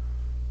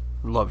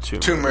 Love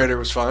Tomb Raider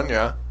was fun,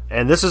 yeah.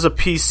 And this is a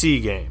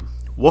PC game.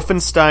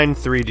 Wolfenstein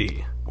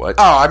 3D. What?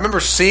 Oh, I remember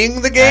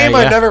seeing the game. yeah.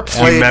 I never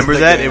played You remember the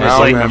that? game. It was I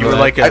like remember you were that.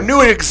 like I a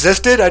knew it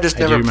existed, I just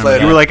do never remember played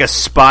that. you it. were like a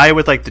spy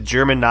with like the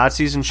German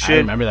Nazis and I shit.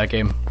 remember that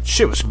game.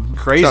 Shit was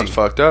crazy. Sounds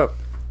fucked up.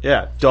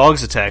 Yeah,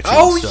 dogs attacked you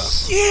Oh, and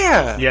stuff.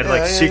 yeah. You had Yeah,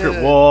 like yeah, secret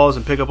yeah. walls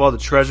and pick up all the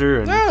treasure,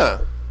 and Yeah.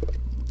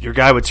 your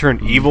guy would turn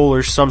evil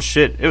or some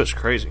shit. It was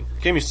crazy.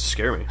 The game used to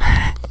scare me.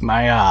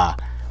 My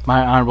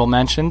honorable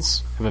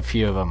mentions. I have a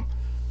few of them.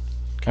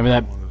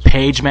 Remember that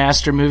Page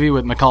Master movie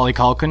with Macaulay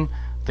Culkin?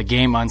 The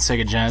game on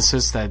Sega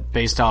Genesis that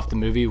based off the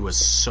movie was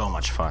so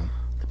much fun.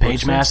 The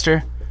Page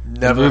Master,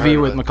 Never the movie heard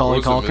of with it. Macaulay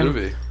What was the Culkin.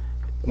 movie?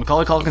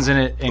 Macaulay Culkin's in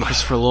it, and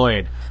Christopher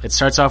Lloyd. It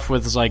starts off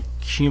with like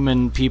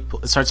human people.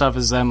 It starts off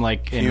as them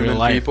like in Human real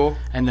life, people?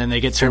 and then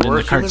they get turned were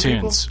into human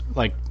cartoons.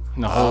 Like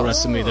in the whole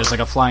rest of the movie, there's like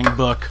a flying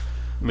book.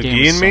 McGee Game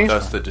was and so Me? fun.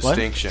 That's the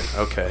distinction.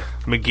 Okay.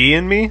 McGee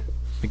and Me?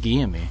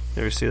 McGee and Me.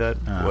 You ever see that?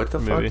 What the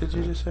movie. fuck did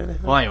you just say to him?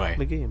 Well, anyway,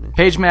 McGee and Me.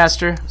 Page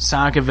Master,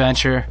 Sonic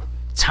Adventure,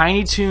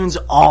 Tiny Toons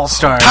All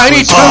Stars. Tiny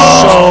was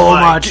Toons! so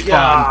much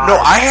fun. No,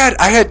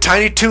 I had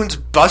Tiny Toons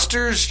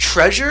Buster's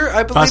Treasure,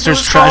 I believe Buster's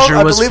it was called. Treasure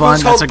I was believe fun. It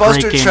was called That's a great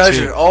Buster's game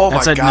Treasure. too. Oh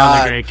That's my another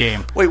god. great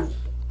game. Wait,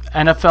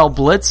 NFL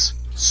Blitz,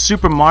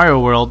 Super Mario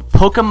World,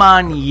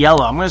 Pokemon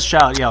Yellow. I'm going to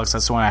shout out Yellow because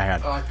that's the one I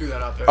had. I threw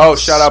that out there. Oh,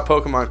 shout out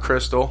Pokemon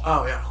Crystal.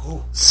 Oh yeah.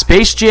 Ooh.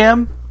 Space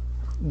Jam,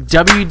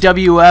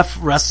 WWF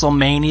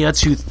WrestleMania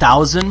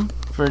 2000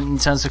 for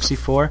Nintendo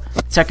 64,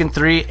 Tekken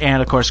 3,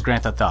 and of course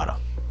Grand Theft Auto.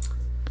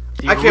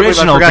 The I can't believe I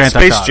original forgot Grand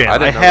Theft Space Auto. Jam. I I,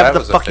 didn't know have that the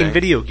was a fucking thing.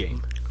 video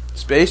game.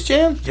 Space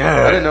Jam?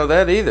 Yeah. I didn't know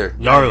that either.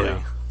 Gnarly.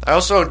 I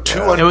also own two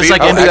It was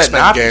like unbeatable NBA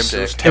X-Men games.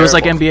 sick. It was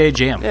like terrible. NBA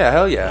Jam. Yeah,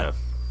 hell yeah.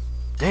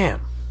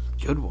 Damn.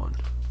 Good one.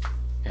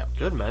 Yeah.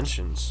 Good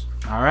mentions.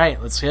 All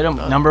right, let's hit them.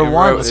 Number You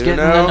one. wrote- Let's you get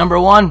into know? number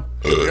one.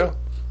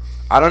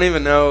 I don't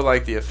even know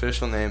like the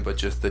official name, but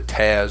just the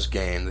Taz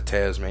game, the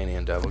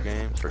Tasmanian Devil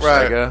game for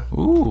Right. Sega.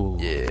 Ooh.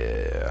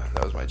 Yeah,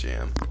 that was my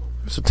jam.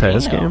 It's a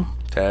Taz Damn. game.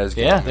 Taz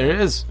game. Yeah, there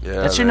it is.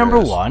 Yeah, That's your there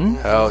number is. one.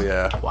 Hell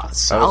yeah. Wow, That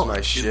solid. was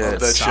my shit.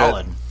 that shit.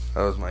 Solid.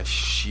 That was my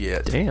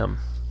shit. Damn.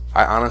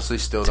 I honestly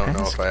still don't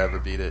know if I ever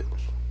beat it.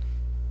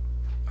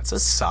 That's a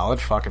solid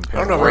fucking pick. I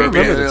don't know I where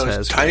remember you the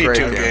those Taz Tiny games.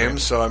 Toon Great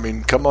games. So I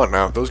mean, come on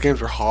now, those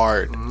games were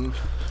hard.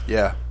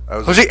 Yeah, that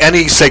was Especially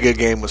any Sega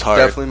game was hard.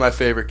 definitely my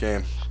favorite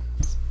game.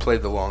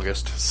 Played the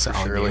longest, for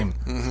Solid surely.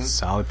 game.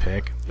 Solid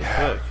pick.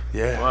 Yeah.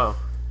 Wow. All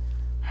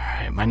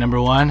right, my number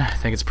one. I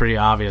think it's pretty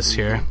obvious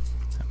here.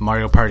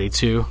 Mario Party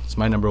 2 is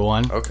my number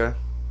one. Okay.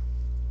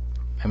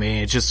 I mean,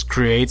 it just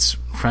creates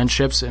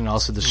friendships and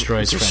also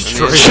destroys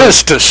friendships.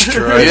 Just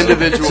destroy The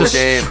individual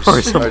games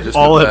are just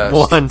All the at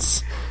best.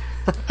 once.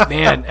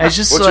 Man, it's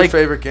just What's your like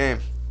favorite game?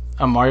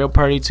 a Mario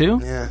Party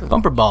 2. Yeah.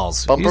 Bumper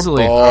Balls. Bumper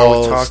easily.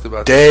 balls. Oh, we talked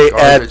about Day this. at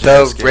Garbage the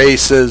ass game.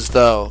 races,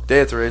 though. Day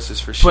at the races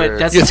for sure.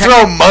 that's You tec-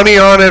 throw money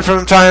on it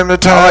from time to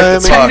time.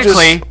 like the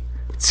and you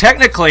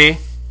technically,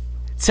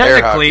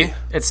 hockey.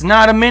 it's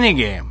not a mini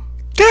game.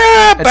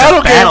 yeah, a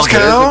battle battle games game.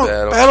 count. It is a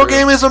battle, Battle true.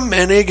 game is a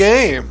mini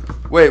game.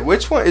 Wait,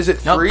 which one? Is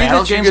it No, three battle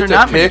that you games get are to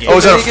not mini pick? games. Oh,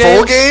 is that a mini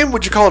full games? game?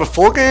 Would you call it a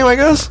full game? I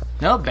guess.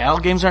 No, battle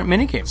games aren't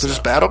mini games. So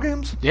just battle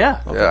games? Yeah.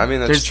 Yeah, I mean,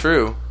 that's There's-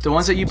 true. The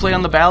ones that you play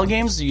on the battle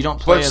games, you don't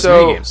play But as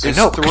so, mini games. is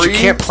No, because you three-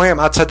 can't play them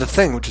outside the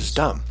thing, which is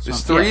dumb.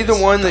 Is 3 Yeah, the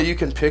it's one that you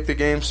can pick the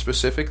game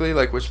specifically,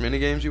 like which mini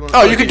games you want to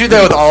Oh, play? you can do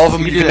that with all of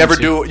them. You You can can do never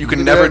that do. too. You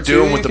can never that do too?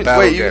 them You with the can- battle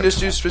Wait, you can games. just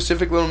do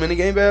specific little mini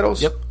game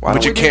battles? Yep. Why But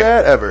don't you we do can't-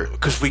 that ever?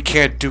 Because we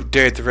can't do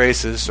day at the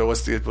races. So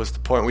what's the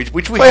point? Which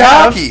we Play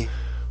have. hockey.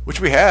 Which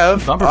we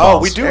have. Bumper Oh,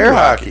 balls. we do Air do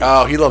hockey.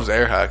 Oh, he loves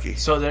air hockey.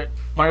 So there,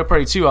 Mario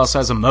Party 2 also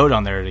has a mode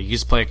on there. You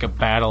just play like a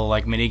battle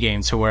like mini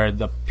game to where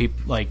the people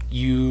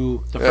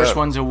the first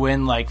one to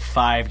win like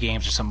 5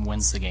 games or something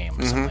wins the game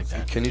or something like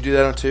that. Can you do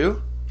that on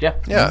 2? Yeah.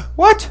 Yeah.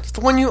 What? It's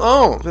the one you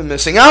own. I've been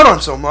missing out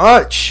on so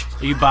much.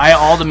 You buy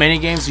all the mini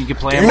games, you can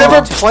play You them never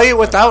all. play it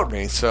without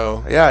me,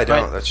 so Yeah, I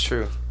don't. Right. That's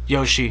true.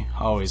 Yoshi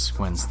always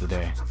wins the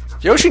day.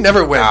 Yoshi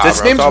never wins. Nah, His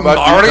bro, name's it's all about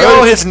Mario.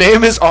 DK. His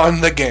name is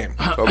on the game.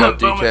 It's all about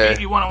DK.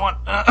 You want one?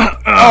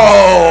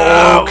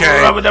 Oh,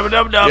 okay.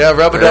 Rub-a-dub-dub-dub. Yeah,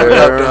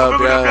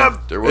 rub-a-dub-dub-dub. Yeah.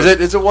 There Is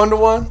was- it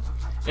 1-to-1?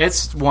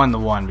 It's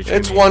 1-1 between.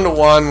 It's me.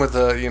 1-to-1 with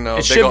a It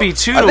they should go- be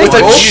 2 I to think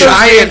 1. a both those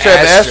giant games have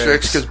asterisk.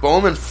 asterisks because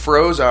Bowman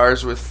froze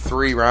ours with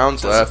 3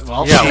 rounds left.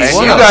 Well, Yeah, And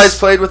one you of guys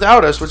played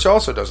without us, which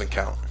also doesn't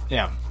count.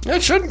 Yeah,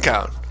 It shouldn't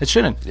count. it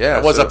shouldn't. Yeah,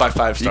 It was up by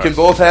 5 You stars. can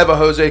both have a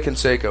Jose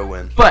Canseco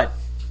win. But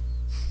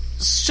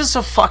it's just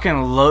a fucking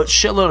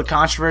shitload of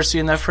controversy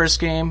in that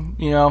first game.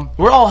 You know,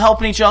 we're all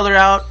helping each other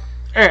out.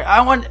 Hey,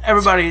 I want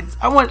everybody.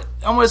 I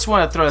just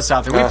want to throw this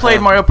out there. We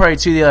played Mario Party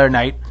 2 the other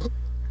night.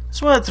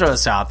 Just want to throw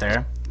this out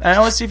there. And I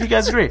want to see if you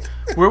guys agree.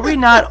 Were we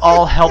not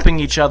all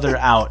helping each other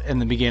out in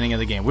the beginning of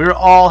the game? We were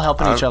all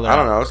helping each other I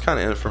don't out. know. I was kind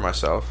of in it for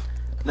myself.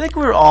 I think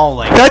we were all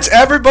like. That's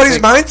everybody's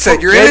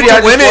mindset. You're in maybe it I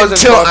to just win it wasn't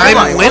until talking I'm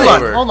about winning.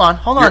 flavor. Hold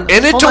on. You're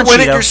in it Hold to on, win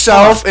Cheeto. it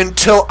yourself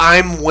until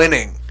I'm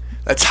winning.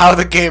 That's how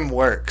the game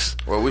works.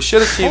 Well, we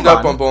should have teamed Hold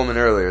up on. on Bowman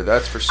earlier.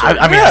 That's for sure.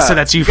 I mean, I said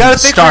that to you from gotta the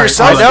think for start.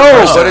 yourself. I I was Like, know,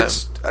 first but time.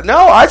 it's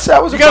I said I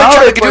was You gotta about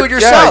try it, to do but it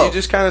yourself. Yeah, you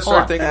just kind of Hold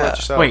start on. thinking about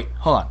yourself. Wait,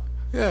 hold on.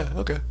 Yeah,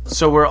 okay.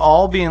 So we're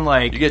all being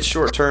like, You get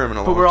short term and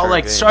a but we're all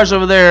like, game. stars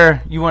over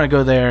there. You want to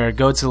go there?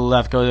 Go to the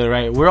left. Go to the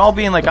right. We're all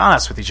being like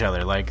honest with each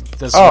other. Like,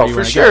 this is where Oh, you for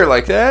wanna sure, go.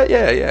 like that.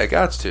 Yeah,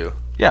 gots to.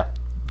 Yeah.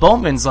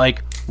 Bowman's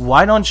like,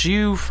 why don't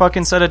you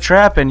fucking set a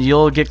trap and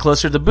you'll get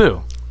closer to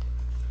Boo?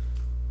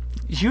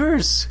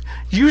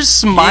 You're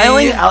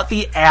smiling out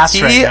the ass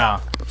right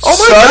now. Oh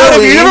my god,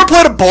 have you never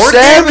played a board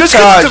game? Just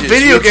because it's a sabotages.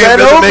 video We've game been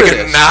doesn't over make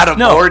this. it not a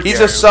No, board He's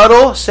game. a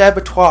subtle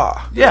saboteur.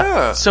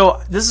 Yeah.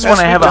 So this is That's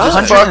when I have what does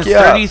it.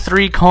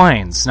 133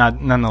 coins,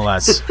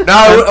 nonetheless.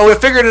 No, we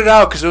figured it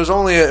out because it was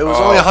only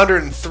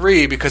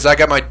 103 because I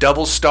got my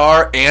double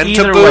star and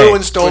Either Taboo way.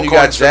 and stole When you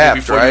got coins from you zapped,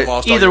 before right? you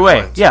lost all Either your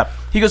way, coins. yeah.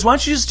 He goes, why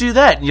don't you just do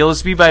that and you'll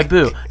just be by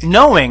Boo?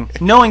 Knowing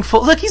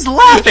full... Look, he's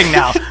laughing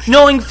now.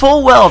 Knowing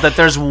full well that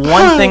there's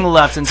one thing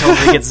left until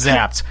he gets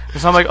zapped.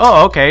 So I'm like,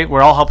 oh, okay,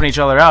 we're all helping each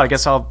other out. I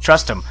guess I'll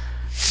trust him.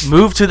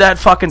 Move to that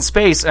fucking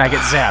space and I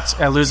get zapped.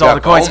 And I lose all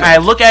the coins. And I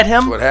look at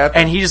him what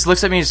happened. and he just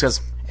looks at me and just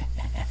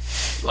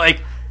goes...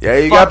 like... Yeah,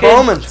 you got fucking-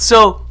 Bowman.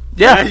 So,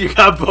 yeah. You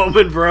got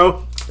Bowman,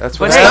 bro. That's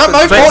But what hey, It's not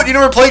my But- fault you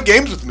never played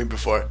games with me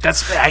before.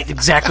 That's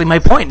exactly my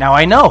point. Now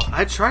I know.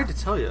 I tried to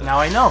tell you. Now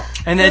I know.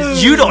 And then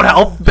you don't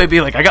help by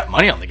being like, I got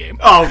money on the game.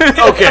 Oh,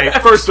 okay.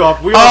 First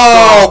off, we all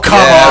Oh, saw come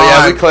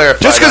Yeah, on. we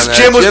clarified Just because on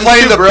that. Jim was Jim's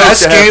playing too the broke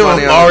best to have game of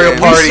money on the Mario game.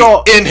 Party We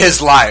saw- in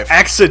his life.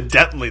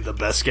 accidentally the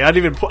best game.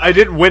 I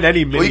didn't win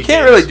any mini Well, you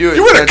can't games. really do it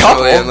You win a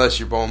intentionally couple. unless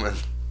you're Bowman.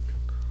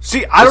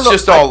 See, I don't It's know.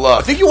 just all luck.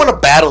 I think you want to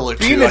battle it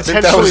being too. I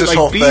think that was intentionally, his like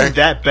whole being thing.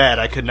 that bad,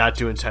 I could not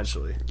do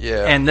intentionally.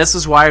 Yeah. And this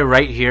is why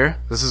right here,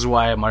 this is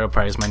why Mario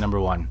Party is my number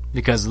one.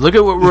 Because look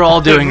at what we're all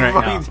doing right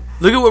now. Right.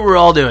 Look at what we're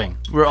all doing.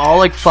 We're all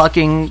like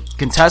fucking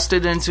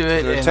contested into it.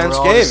 It's an And intense we're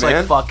all game, just man.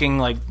 like fucking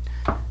like...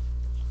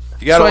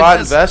 you got a So lot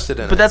it's- invested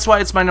in But it. that's why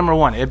it's my number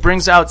one. It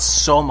brings out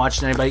so much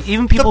in anybody.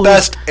 Even The people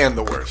best and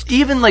the worst.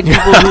 even like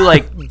people who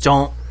like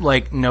don't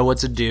like know what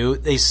to do,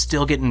 they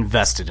still get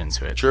invested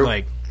into it. True.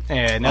 Like,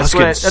 and That's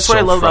that's what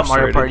I so love about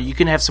Mario frustrating. Party. You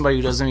can have somebody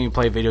who doesn't even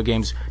play video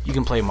games. You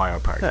can play Mario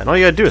Party. Yeah, and all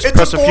you gotta do is It's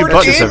press a a few board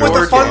buttons game with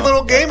everywhere. a fun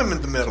little game in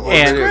the middle.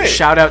 It's And great.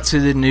 shout out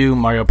to the new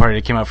Mario Party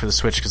that came out for the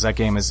Switch because that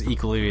game is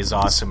equally as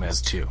awesome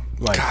as 2.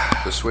 Like,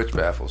 The Switch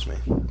baffles me.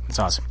 it's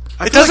awesome.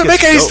 It doesn't like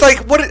make it's any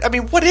dope.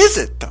 like what is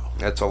it though?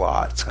 That's a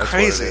lot. That's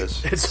crazy. What it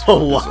is. It's a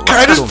lot. Can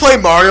I just play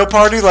Mario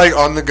Party like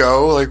on the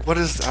go? Like what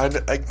is?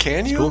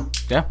 Can you? Cool.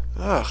 Yeah.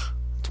 Ugh,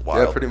 it's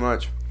wild. Yeah, pretty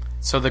much.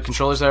 So the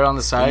controllers that are on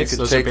the sides, can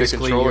those take are the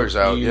basically controllers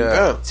out, you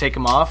yeah. take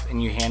them off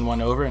and you hand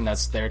one over, and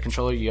that's their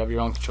controller. You have your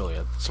own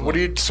controller. So what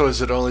do you? So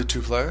is it only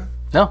 2-player?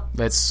 No,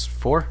 it's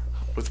 4.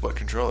 With what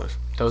controllers?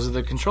 Those are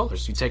the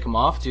controllers. You take them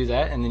off, do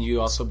that, and then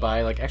you also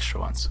buy like extra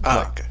ones. Oh,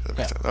 Like, okay. That yeah.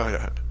 makes sense. Oh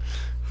yeah.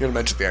 You gotta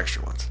mention the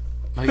extra ones.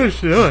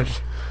 Anyway,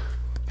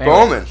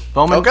 Bowman.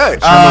 Bowman. Okay.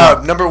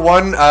 Number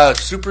one,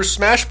 Super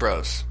Smash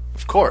Bros.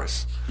 Of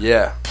course.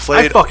 Yeah.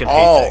 Played fucking hate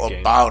all that game.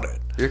 about it.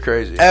 You're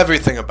crazy.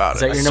 Everything about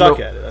Is it. that your Suck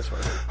number? at it. That's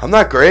what. I'm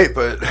not great,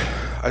 but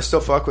I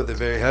still fuck with it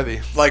very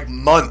heavy. Like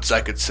months,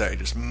 I could say.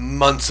 Just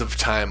months of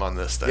time on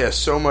this thing. Yeah,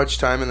 so much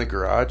time in the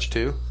garage,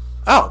 too.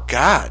 Oh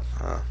God.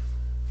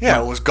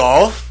 Yeah, it was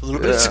golf, a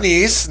little bit of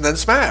SNES, and then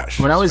Smash.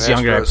 When I was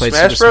younger, I played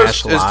Smash Super Bros.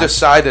 Smash a has lot.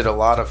 decided a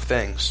lot of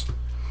things.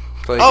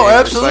 Oh,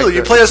 absolutely!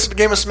 You play a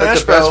game of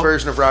Smash the Bros. best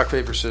version of rock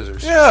paper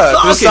scissors. Yeah,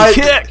 Falcon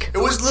kick. It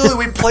was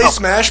literally we'd play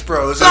Smash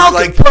Bros.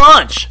 Falcon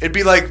punch. It'd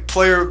be like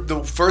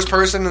the first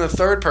person and the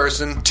third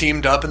person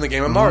teamed up in the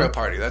game of Mario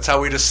Party. That's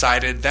how we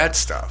decided that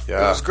stuff.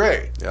 Yeah. It was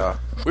great. Yeah,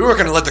 we weren't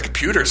going to let the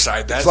computer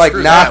decide that. It's like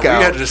Screw that. Knockout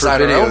We had to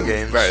decide for video our own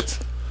games. Right.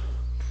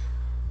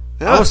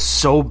 I was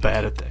so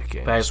bad at that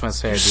game. But I just want to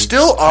say, I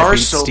still beat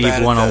so Steve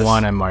bad at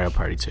 101 and Mario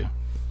Party 2.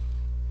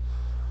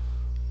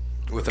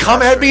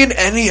 Come at me in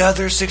any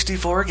other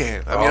 64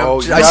 game. I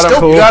mean, you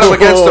got him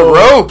against the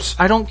ropes.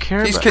 I don't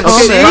care. He's about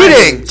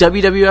conceding.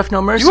 WWF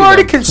No Mercy. You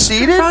already then.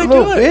 conceded,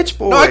 little bitch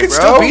boy. No, I can bro.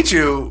 still beat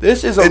you.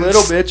 This is a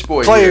little bitch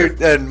boy. Player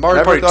here. and Mario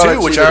Never Party thought 2,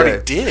 I'd which see I already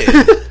today.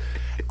 did.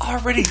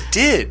 Already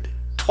did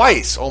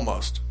twice,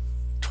 almost.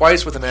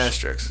 Twice with an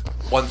asterisk.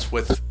 Once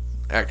with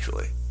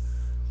actually.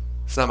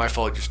 It's not my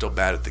fault. You're still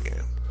bad at the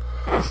game.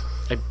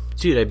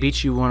 Dude, I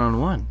beat you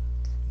 1-on-1.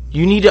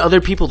 You need other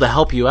people to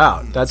help you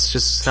out. That's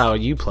just how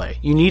you play.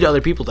 You need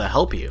other people to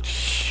help you.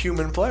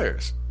 Human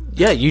players.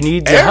 Yeah, you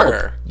need the Error.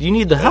 help. You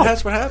need the help.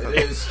 That's what happened.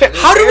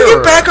 How did we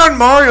get back on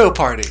Mario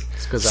Party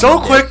 'cause so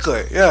I'm a dick.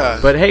 quickly? Yeah.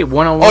 But hey,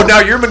 1-on-1. Oh, now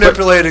you're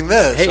manipulating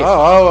this. Hey.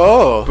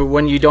 Oh. But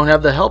when you don't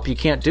have the help, you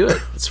can't do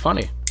it. It's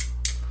funny.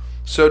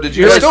 So did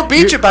you I guys still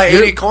beat you by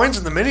you're- 80 coins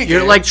in the minigame.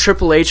 You're like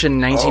Triple H in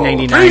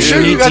 1999. Pretty sure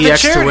you you need got the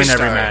DX to charity win every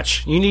star.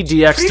 match. You need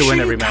DX Pretty to win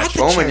sure every you got match. the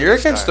Bowman, charity you're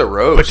against star. the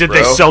ropes, But did bro.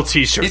 they sell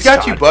T-shirts? He's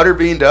got you Todd? butter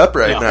beaned up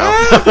right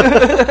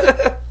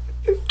now.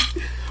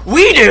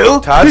 We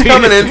do. Todd's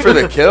coming in for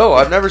the kill.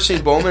 I've never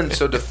seen Bowman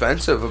so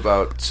defensive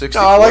about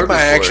 64. No, I like my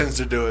before. actions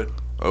to do it.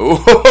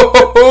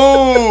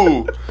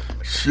 Oh,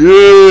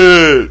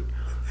 shit.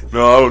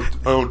 No, I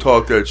don't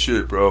talk that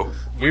shit, bro.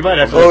 We might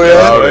have to. Oh,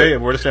 yeah? Way,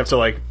 and we're just gonna have to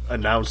like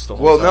announce the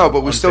whole. Well, time no,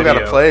 but we on still got to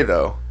video. play,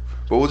 though.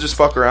 But we'll just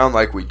fuck around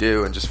like we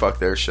do and just fuck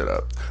their shit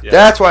up. Yeah.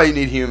 That's why you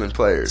need human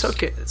players. It's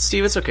okay,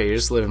 Steve. It's okay. You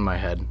just live in my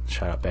head.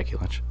 Shout out Becky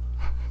Lynch.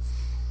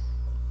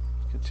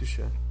 Touche.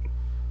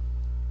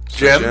 So,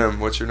 Jim? Jim,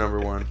 what's your number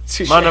one?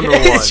 My number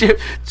one.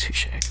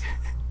 Touche.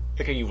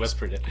 Okay, you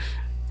whispered it.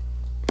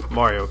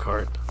 Mario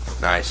Kart.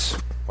 Nice.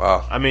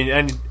 Wow. I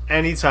mean,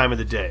 any time of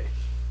the day.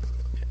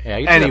 Yeah,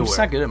 I'm Anywhere. just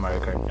not good at Mario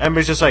Kart.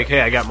 Everybody's just like,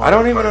 hey, I got I Mario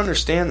don't even Kart.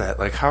 understand that.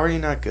 Like, how are you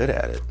not good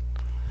at it?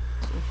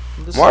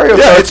 Mario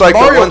Yeah, Kart's it's like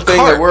Mario the one thing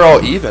Kart. that we're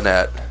all even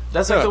at.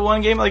 That's like the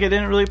one game like I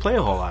didn't really play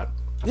a whole lot.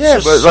 Yeah,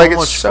 just but so like it's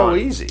much so fun.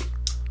 easy.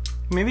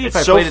 Maybe if It's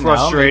I so played it now,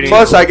 frustrating.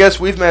 Plus, I guess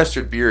we've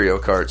mastered Mario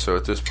Kart, so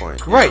at this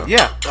point, you Right? know.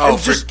 Yeah. Oh, And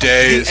for just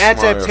days, The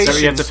Mario. adaptation. So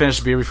you have to finish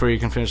the beer before you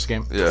can finish the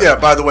game. Yeah,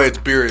 by the way, it's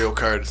Mario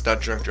Kart. It's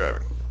not drunk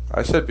driving.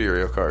 I said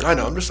Mario Kart. I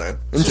know, I'm just saying.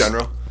 In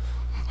general.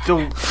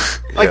 Think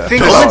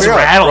Bowman's about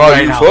rattled Bro,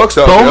 right you now. folks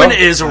out Bowman there.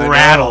 is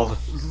rattled.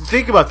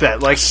 Think about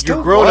that. Like Still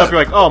you're growing what? up,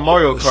 you're like, oh,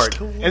 Mario Kart,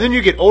 and then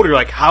you get older, you're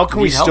like, how can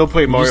we Need help? still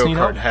play You just Mario need Kart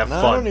help? and have No,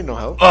 I fun? don't need no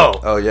help.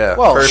 Oh yeah.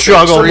 Well, Perfect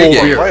struggle streak more.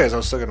 game. Yeah. Players,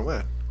 I'm still going to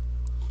win.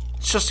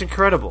 It's just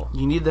incredible.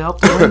 You need the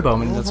help to win,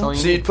 Bowman. That's all you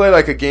So need. you'd play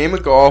like a game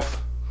of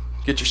golf,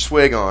 get your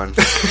swig on,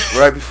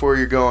 right before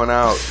you're going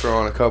out, throw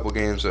on a couple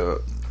games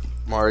of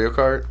Mario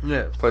Kart,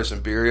 Yeah. play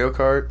some Mario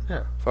Kart,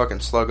 Yeah. fucking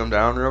slug them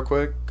down real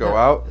quick, go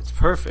Yeah. out, It's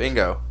perfect.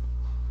 bingo.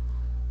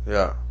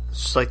 Yeah.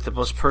 It's like the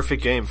most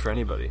perfect game for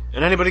anybody,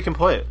 and anybody can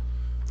play it.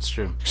 It's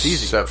true. It's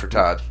easy. Except for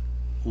Todd.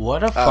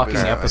 What a fucking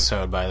Obviously.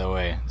 episode, by the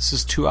way. This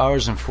is 2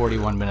 hours and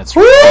 41 minutes.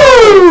 Woo!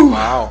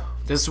 Wow.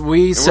 This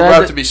we And said we're about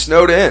that, to be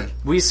snowed in.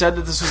 we said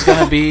that this was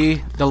going to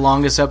be the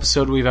longest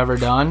episode we've ever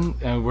done,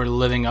 and we're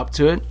living up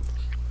to it.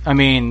 I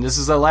mean, this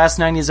is the last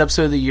 90s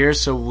episode of the year,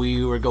 so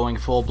we were going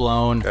full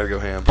blown, Gotta go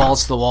ham.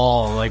 balls to the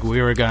wall, like we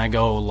were going to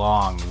go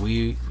long.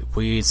 We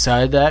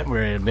said that,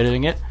 we're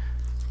admitting it.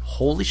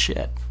 Holy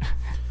shit.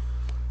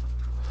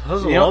 That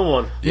was a You know- long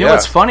one. You know Yeah.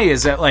 what's funny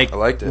is that like I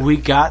liked it. we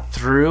got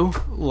through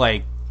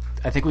like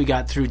I think we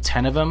got through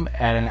 10 of them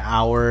at an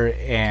hour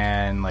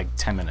and like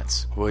 10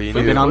 minutes. Well, you We've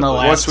knew been on the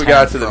last once we 10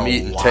 got to the for a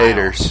meat and while.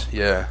 taters.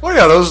 Yeah. Well,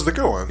 yeah, those are the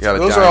good ones. Gotta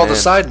Those are dine all the in.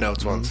 side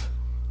notes ones.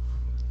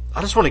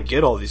 I just want to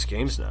get all these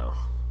games now.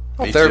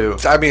 Me They're- too.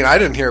 I mean, I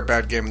didn't hear a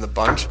bad game in the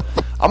bunch.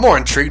 I'm more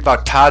intrigued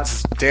about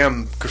Todd's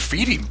damn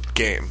graffiti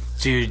game.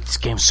 Dude, this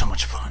game's so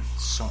much fun.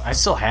 So I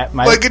still have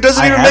my Like, it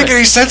doesn't I even have make it.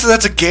 any sense that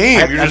that's a game.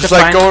 I- You're I just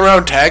like define- going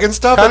around tagging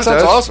stuff. That Kinda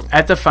sounds does. awesome. I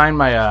had to find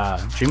my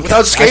Dreamcast. Without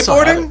I still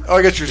have skateboarding? it. Oh,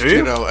 I guess you're, Do you?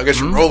 you know, I guess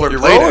you're You're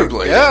rollerblading.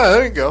 rollerblading. Yeah,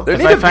 there you go. There If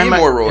need I to find be my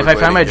more if I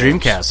find my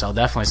rollerblading games. Dreamcast, I'll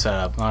definitely set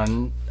up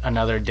on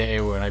another day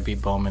when I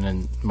beat Bowman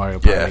and Mario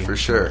Party. Yeah, for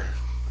sure.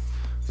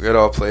 We gotta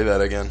all play that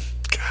again.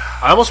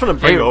 I almost want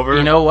to Hey, bring over.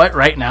 you know what?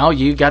 Right now,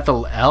 you got the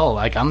L.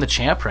 Like I'm the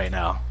champ right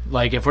now.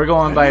 Like if we're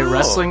going by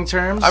wrestling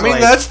terms, I mean,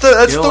 like, that's the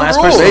you're last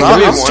rules. person Make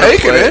me I'm wanna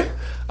taking play. it.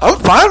 I'm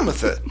fine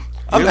with it.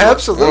 I'm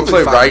absolutely We'll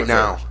play fine right with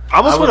now. I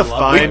almost I would want to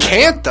love We find.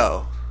 can't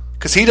though,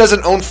 because he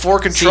doesn't own 4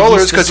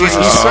 controllers. Because he's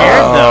he's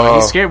scared though.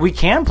 He's scared. We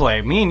can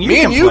play. Me and you. Me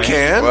can and you play.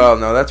 can. Well,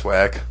 no, that's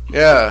whack.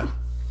 Yeah,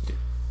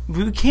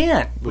 We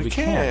can't. we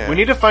can. We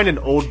need to find an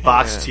old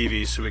box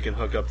TV so we can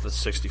hook up the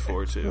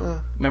 64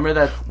 too. Remember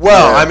that?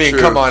 Well, Yeah, I mean, true.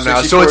 come on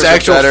now. So 64 it's is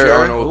actual better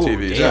Fury? on old Ooh,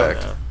 TVs.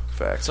 damn. Zach.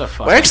 fact. It's a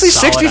fucking Well, actually,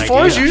 solid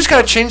 64s, idea. you just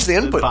gotta change the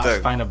input box,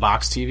 thing. Find a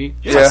box TV.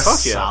 Yeah. It's a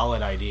Fuck yeah.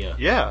 solid idea.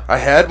 Yeah. I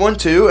had one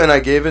too, and I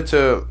gave it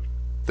to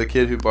the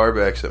kid who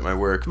barbacks at my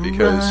work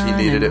because he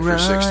needed it for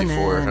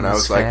 64, and I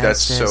was like,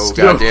 "That's so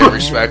goddamn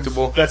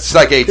respectable." It's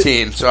like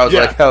 18, so I was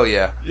like, "Hell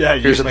yeah, Yeah,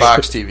 here's a you-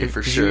 box TV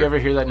for Did sure." you ever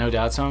hear that No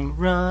Doubt song?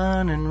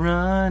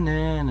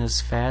 Running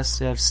as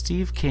fast as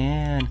Steve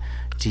can.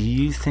 Do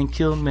you think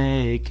you'll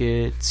make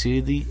it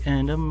to the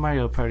end of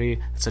Mario Party?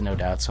 It's a No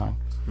Doubt song.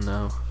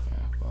 No.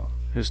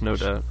 There's no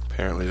doubt.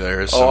 Apparently,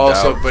 there is some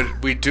Also, doubt. but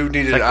we do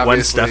need it. Like Gwen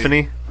Obviously.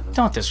 Stefani.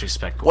 Don't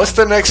disrespect Gwen. What's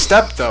the next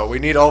step, though? We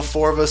need all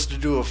 4 of us to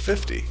do a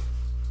 50.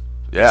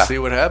 Yeah, See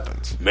what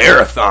happens.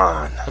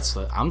 marathon.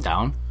 I'm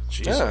down.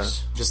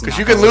 Jesus. Just Because not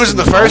you can gonna lose in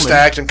the listen to first Bowman.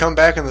 act and come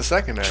back in the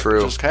second act. True.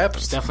 It just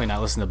happens. Just definitely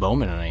not listen to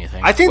Bowman on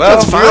anything. I think Well,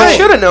 that's you fine.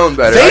 should have known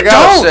better. They I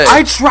gotta don't. say.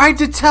 I tried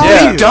to tell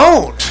Yeah. you. They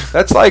don't.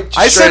 That's like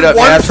I straight said up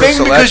one natural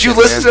thing because you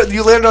selection, listened. man.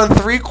 You landed on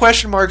 3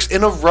 question marks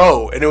in a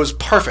row, and it was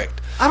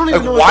perfect. I don't even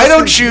Like, know what why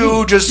that's don't gonna you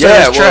mean. just Yeah, say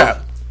it's well, trap?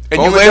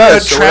 And you Bowman landed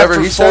does, a so trap whatever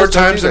for he 4 says,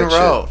 don't times do in a that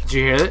row. Did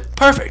you hear it?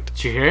 Perfect.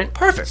 Did you hear it?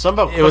 Perfect.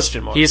 Something about It was.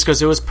 question mark. He just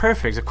goes, "It was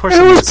perfect." Of course,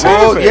 It I'm was gonna say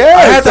it. perfect. yeah,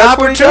 I had the that's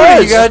what he opportunity.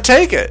 does. You gotta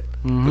take it.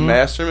 The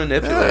master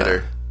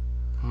manipulator.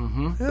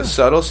 The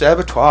subtle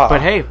saboteur.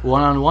 But hey,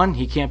 1-on-1,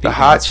 he can't beat the me.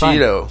 hot That's fine.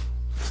 Cheeto.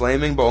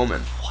 Flaming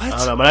Bowman. I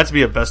don't know, but that's to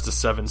be a best of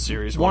 7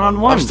 series.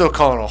 1-on-1. I'm still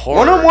calling a horror.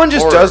 One-on-one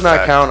just horror does not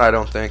fact. count, I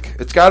don't think.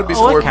 It's got to be Oh,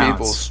 4 it counts.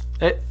 people's.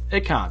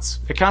 It counts.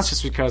 It counts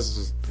just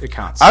because it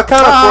counts. I'll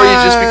count it for you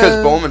just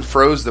because Bowman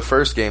froze the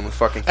first game with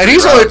fucking. And 3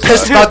 he's only rounds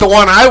pissed left. about the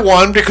one I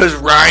won because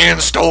Ryan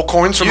stole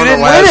coins from You him didn't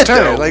the win last it, though.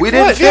 turn. Like, We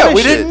didn't what? Yeah,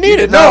 we finish didn't it. need You it.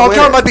 did No, not I'm win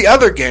talking it. about the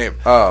other game.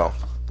 Oh.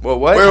 Well,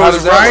 what? Where it How was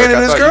does that Ryan work? and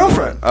I his thought you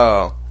girlfriend. won.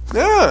 Oh.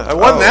 Yeah, I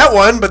won that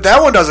one, but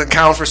that one doesn't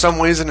count for some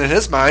reason in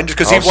his mind just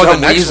because he Oh, won the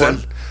some next reason.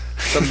 one.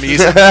 Some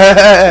reason.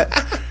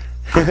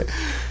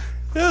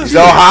 He's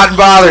all hot and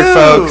bothered,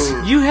 folks.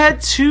 You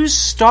had 2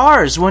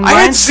 stars when I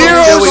Ryan had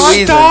 0 stole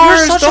Silly stars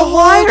You're such the a whole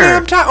liar.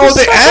 damn time. You're Oh, the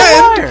such a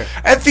end. liar.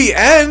 At the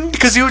end,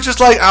 because he was just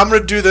like, I'm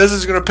going to do this.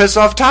 It's going to piss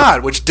off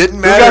Todd, which didn't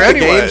Who matter got the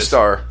anyways. game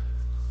star?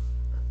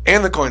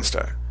 And the coin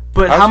star.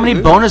 But How'd how you many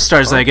lose? bonus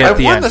stars did I get I at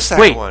the won end? the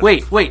second one.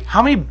 Wait.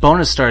 How many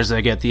bonus stars did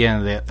I get at the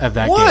end of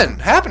that game? One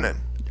happening.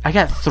 I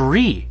got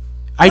 3.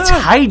 I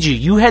tied you.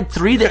 You had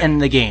 3 to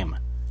end the game.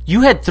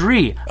 You had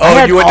 3. I Oh,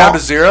 had you went all- down to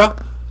 0?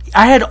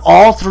 I had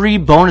all 3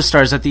 bonus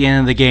stars at the end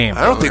of the game.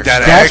 I don't think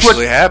that That's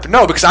actually happened.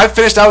 No, because I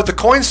finished out with the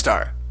coin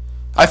star.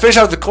 I finished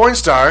out with the coin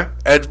star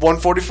at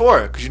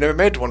 144 because you never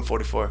made it to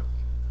 144.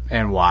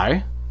 And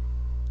why?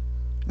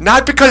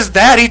 Not because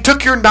that. He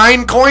took your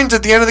 9 coins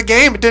at the end of the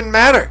game. It didn't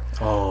matter.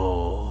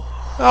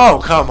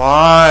 Oh, come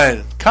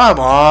on. Come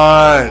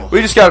on.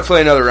 We just got to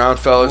play another round,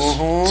 fellas.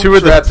 Two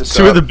of wrap this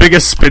the up.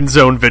 biggest spin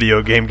zone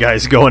video game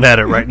guys going at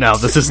it right now.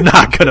 This is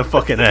not gonna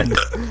fucking end.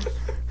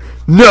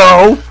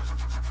 No.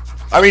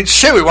 I mean,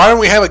 shit, why don't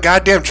we have a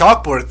goddamn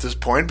chalkboard at this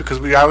point? Because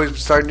we always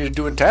starting to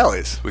doing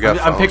tallies. We got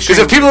I'm phones. picturing-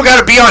 Because if people got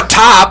to be on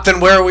top, then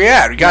where are we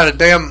at? We got to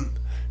get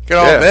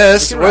all Yeah.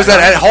 this. What is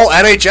that whole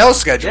NHL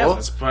schedule? Yeah,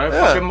 let's put a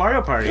Yeah. fucking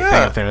Mario Party Yeah.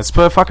 thing up there. Let's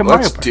put a fucking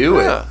Mario Let's Party. do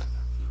it. Yeah.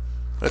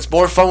 It's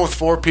more fun with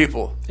 4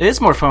 people. It is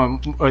more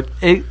fun.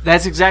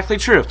 That's exactly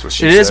true.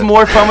 she It is said.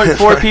 more fun with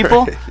 4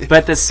 people, but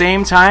at the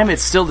same time,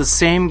 it's still the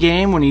same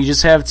game when you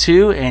just have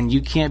 2, and you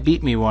can't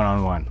beat me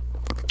 1-on-1.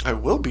 I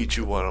will beat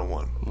you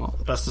 1-on-1.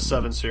 Best of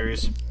 7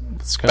 series.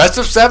 Let's go. Best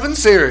of 7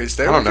 series.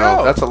 There I don't we know.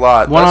 go. That's a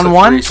lot.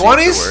 1-on-1? That's a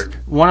 3 seems 20s? to work.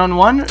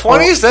 1-on-1?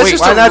 20s? That's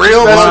just why a not just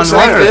real best of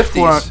 1-on-1 7? or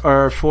 50s?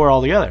 or 4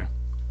 altogether.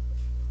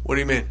 What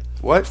do you mean?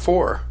 What?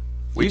 4?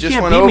 We You just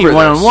can't went beat over me this.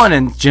 1-on-1,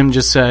 and Jim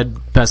just said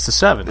best of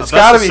 7. It's Best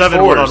got to of be 7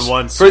 4s.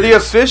 one-on-one For the series.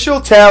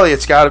 official tally,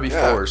 it's got to be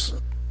 4s.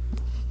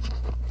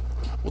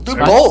 We'll do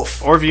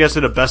both. Or if you guys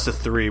did a best of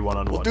 3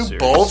 1-on-1 We'll do series.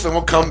 both, and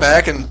we'll come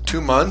back in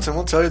 2 months, and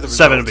we'll tell you the results.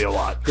 7 would be a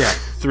lot. Yeah.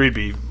 3 would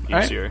be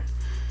right. easier.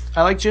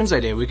 I like Jim's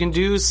idea. We can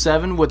do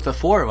 7 with the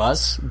 4 of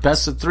us,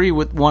 best of 3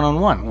 with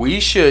 1-on-1. We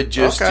should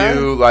just Okay.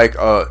 do like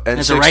a N64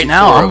 And so right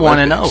now, I'm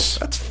 1-0. Olympics.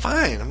 That's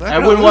fine. I'm not I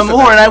gonna win lose one the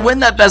more, next and I one. win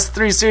that best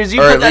 3 series.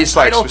 You Or put at that least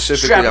like title,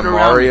 specifically strap a it around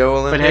Mario me.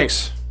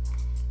 Olympics. But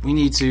hey, we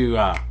need to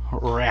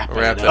wrap it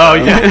Wrap up. it Oh,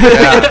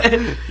 yeah.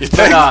 You But,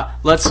 think?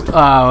 let's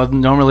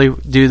normally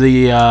do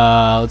the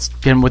let's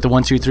get him with the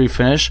 1, 2, 3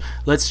 finish.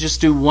 Let's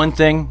just do one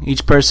thing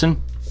each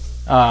person.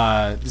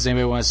 Does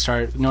anybody want to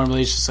start?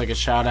 Normally it's just like a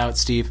shout out,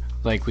 Steve.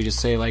 Like we just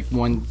say like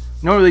one.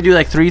 Normally do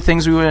like 3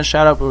 things we want to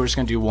shout out, but we're just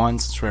gonna do one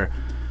since we're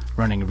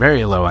running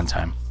very low on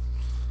time.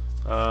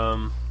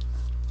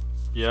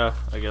 Yeah,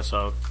 I guess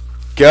I'll.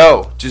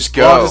 Go. Just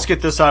go. Well, I'll just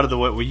get this out of the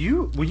way. Will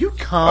you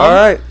calm? All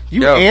right.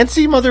 You Go.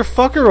 antsy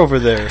motherfucker over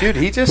there. Dude,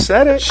 he just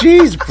said it.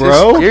 Jeez,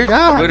 bro. You're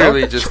God,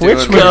 literally don't just twitch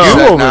doing my what you goo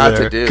said over not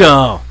there. to do.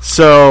 Go.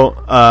 So,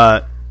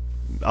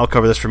 I'll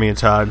cover this for me and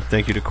Todd.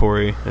 Thank you to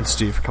Corey and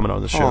Steve for coming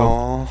on the show.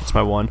 Aw. That's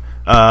my one.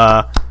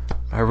 My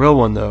real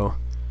one, though.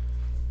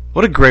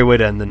 What a great way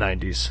to end the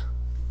 90s.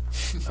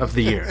 Of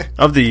the year.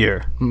 Of the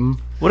year. Mm-hmm.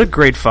 What a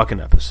great fucking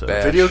episode.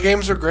 Bad. Video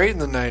games were great in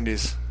the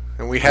 90s,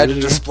 and we had to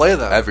display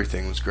them.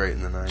 Everything was great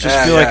in the 90s.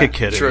 Just feel like a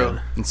kid true.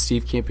 again. And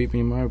Steve can't beat me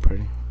in Mario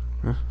Party.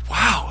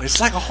 Wow, it's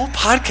like a whole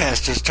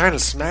podcast just trying to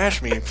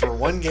smash me for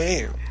one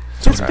game.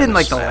 It's been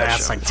like the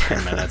last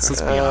 10 minutes.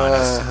 Let's be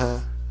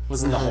honest.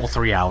 Wasn't the whole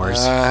 3 hours?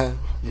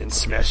 Didn't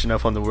smash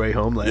enough on the way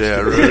home last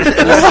year.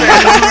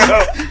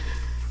 Right.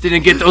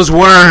 Didn't get those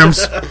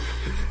worms. All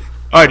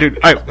right, dude.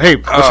 All right, hey,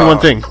 what's your one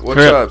thing?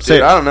 What's up,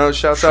 dude? I don't know.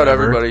 Shouts out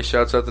everybody.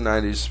 Shouts out the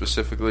 90s,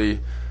 specifically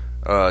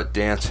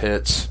dance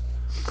hits,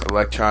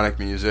 electronic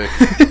music.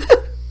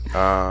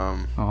 I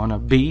wanna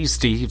be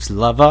Steve's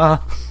lover.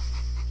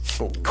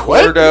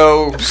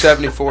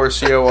 Cordo74,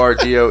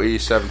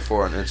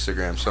 CORDOE74 on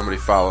Instagram. Somebody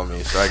follow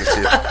me so I can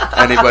see if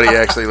anybody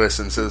actually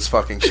listens to this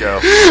fucking show.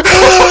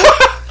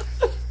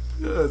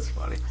 That's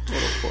funny.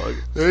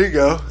 There you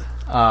go.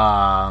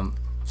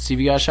 Steve,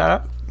 you got a shout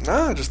out?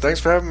 No, just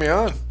thanks for having me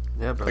on.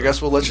 Yeah, I guess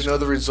we'll let you know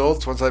the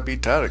results once I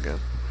beat Todd again.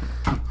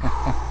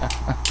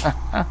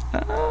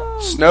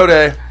 Snow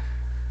day.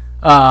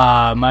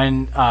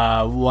 Mine,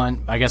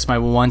 I guess my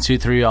 1, 2,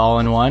 3 all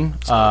in one.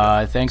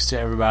 Thanks to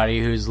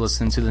everybody who's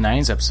listened to the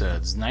 90s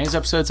episodes. 90s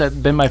episodes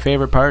have been my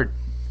favorite part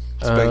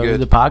of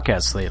the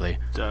podcast lately.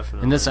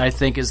 Definitely. And this, I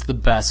think, is the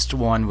best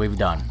one we've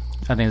done.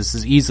 I think this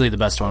is easily the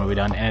best one we've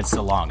done, and it's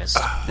the longest.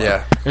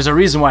 Yeah. There's a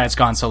reason why it's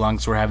gone so long,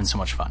 because we're having so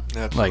much fun.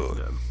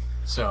 Absolutely.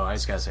 So I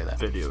just gotta say that.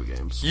 Video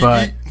games.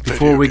 But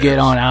before we get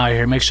on out of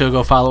here, make sure to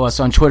go follow us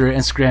on Twitter,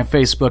 Instagram,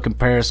 Facebook, and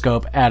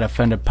Periscope at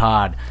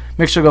OffendedPod.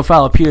 Make sure to go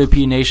follow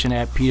PWP Nation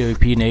at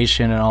PWP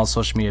Nation and all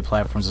social media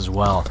platforms as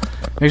well.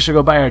 Make sure to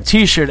go buy our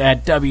t-shirt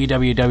at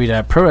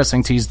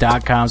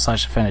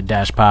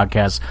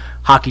www.prowrestlingtees.com/offended-podcast.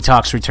 Hockey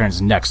Talks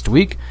returns next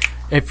week.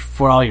 If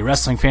for all you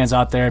wrestling fans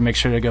out there, make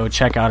sure to go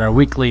check out our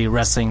weekly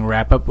wrestling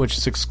wrap-up, which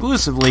is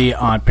exclusively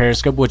on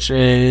Periscope, which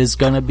is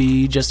going to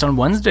be just on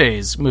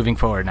Wednesdays moving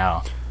forward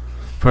now.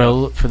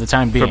 For the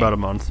time being. For about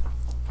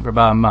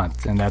a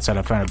month. And that's at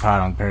Offended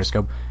Pod on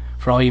Periscope.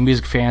 For all you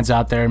music fans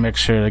out there, make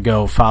sure to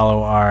go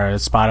follow our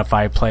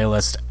Spotify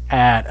playlist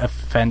at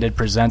Offended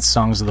Presents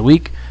Songs of the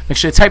Week. Make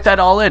sure to type that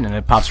all in, and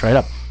it pops right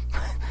up.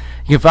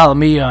 You can follow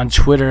me on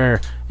Twitter,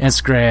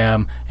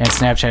 Instagram, and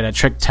Snapchat at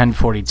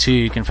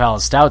Trick1042. You can follow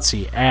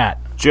Stoutsy at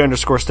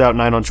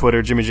J_Stout9 on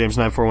Twitter,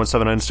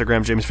 JimmyJames9417 on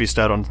Instagram, James V.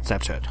 Stout on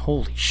Snapchat.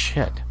 Holy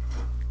shit.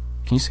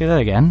 Can you say that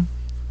again?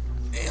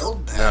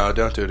 No,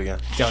 don't do it again.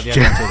 Don't do it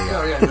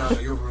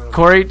again.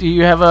 Corey, do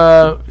you have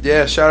a...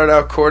 Yeah, shout it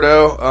out,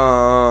 Cordo.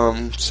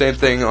 Same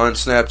thing on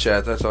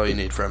Snapchat. That's all you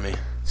need from me.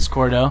 It's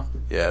Cordo?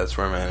 Yeah, that's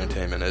where my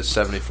entertainment is.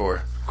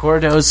 74.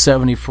 Cordo's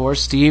 74.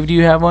 Steve, do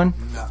you have one?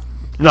 No.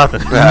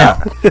 Nothing.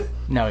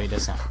 No, he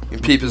does not. You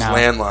can peep his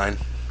landline.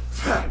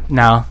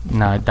 No,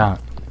 I don't.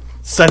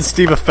 Send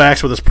Steve a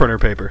fax with his printer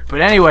paper.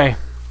 But anyway,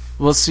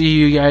 we'll see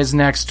you guys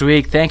next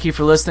week. Thank you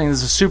for listening. This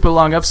is a super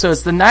long episode.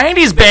 It's the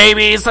 90s,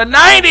 baby. It's the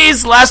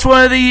 90s. Last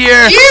one of the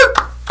year.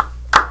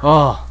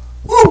 Oh.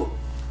 Woo.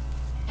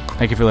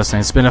 Thank you for listening.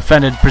 It's been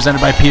Offended,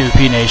 presented by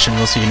PWP Nation.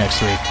 We'll see you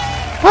next week.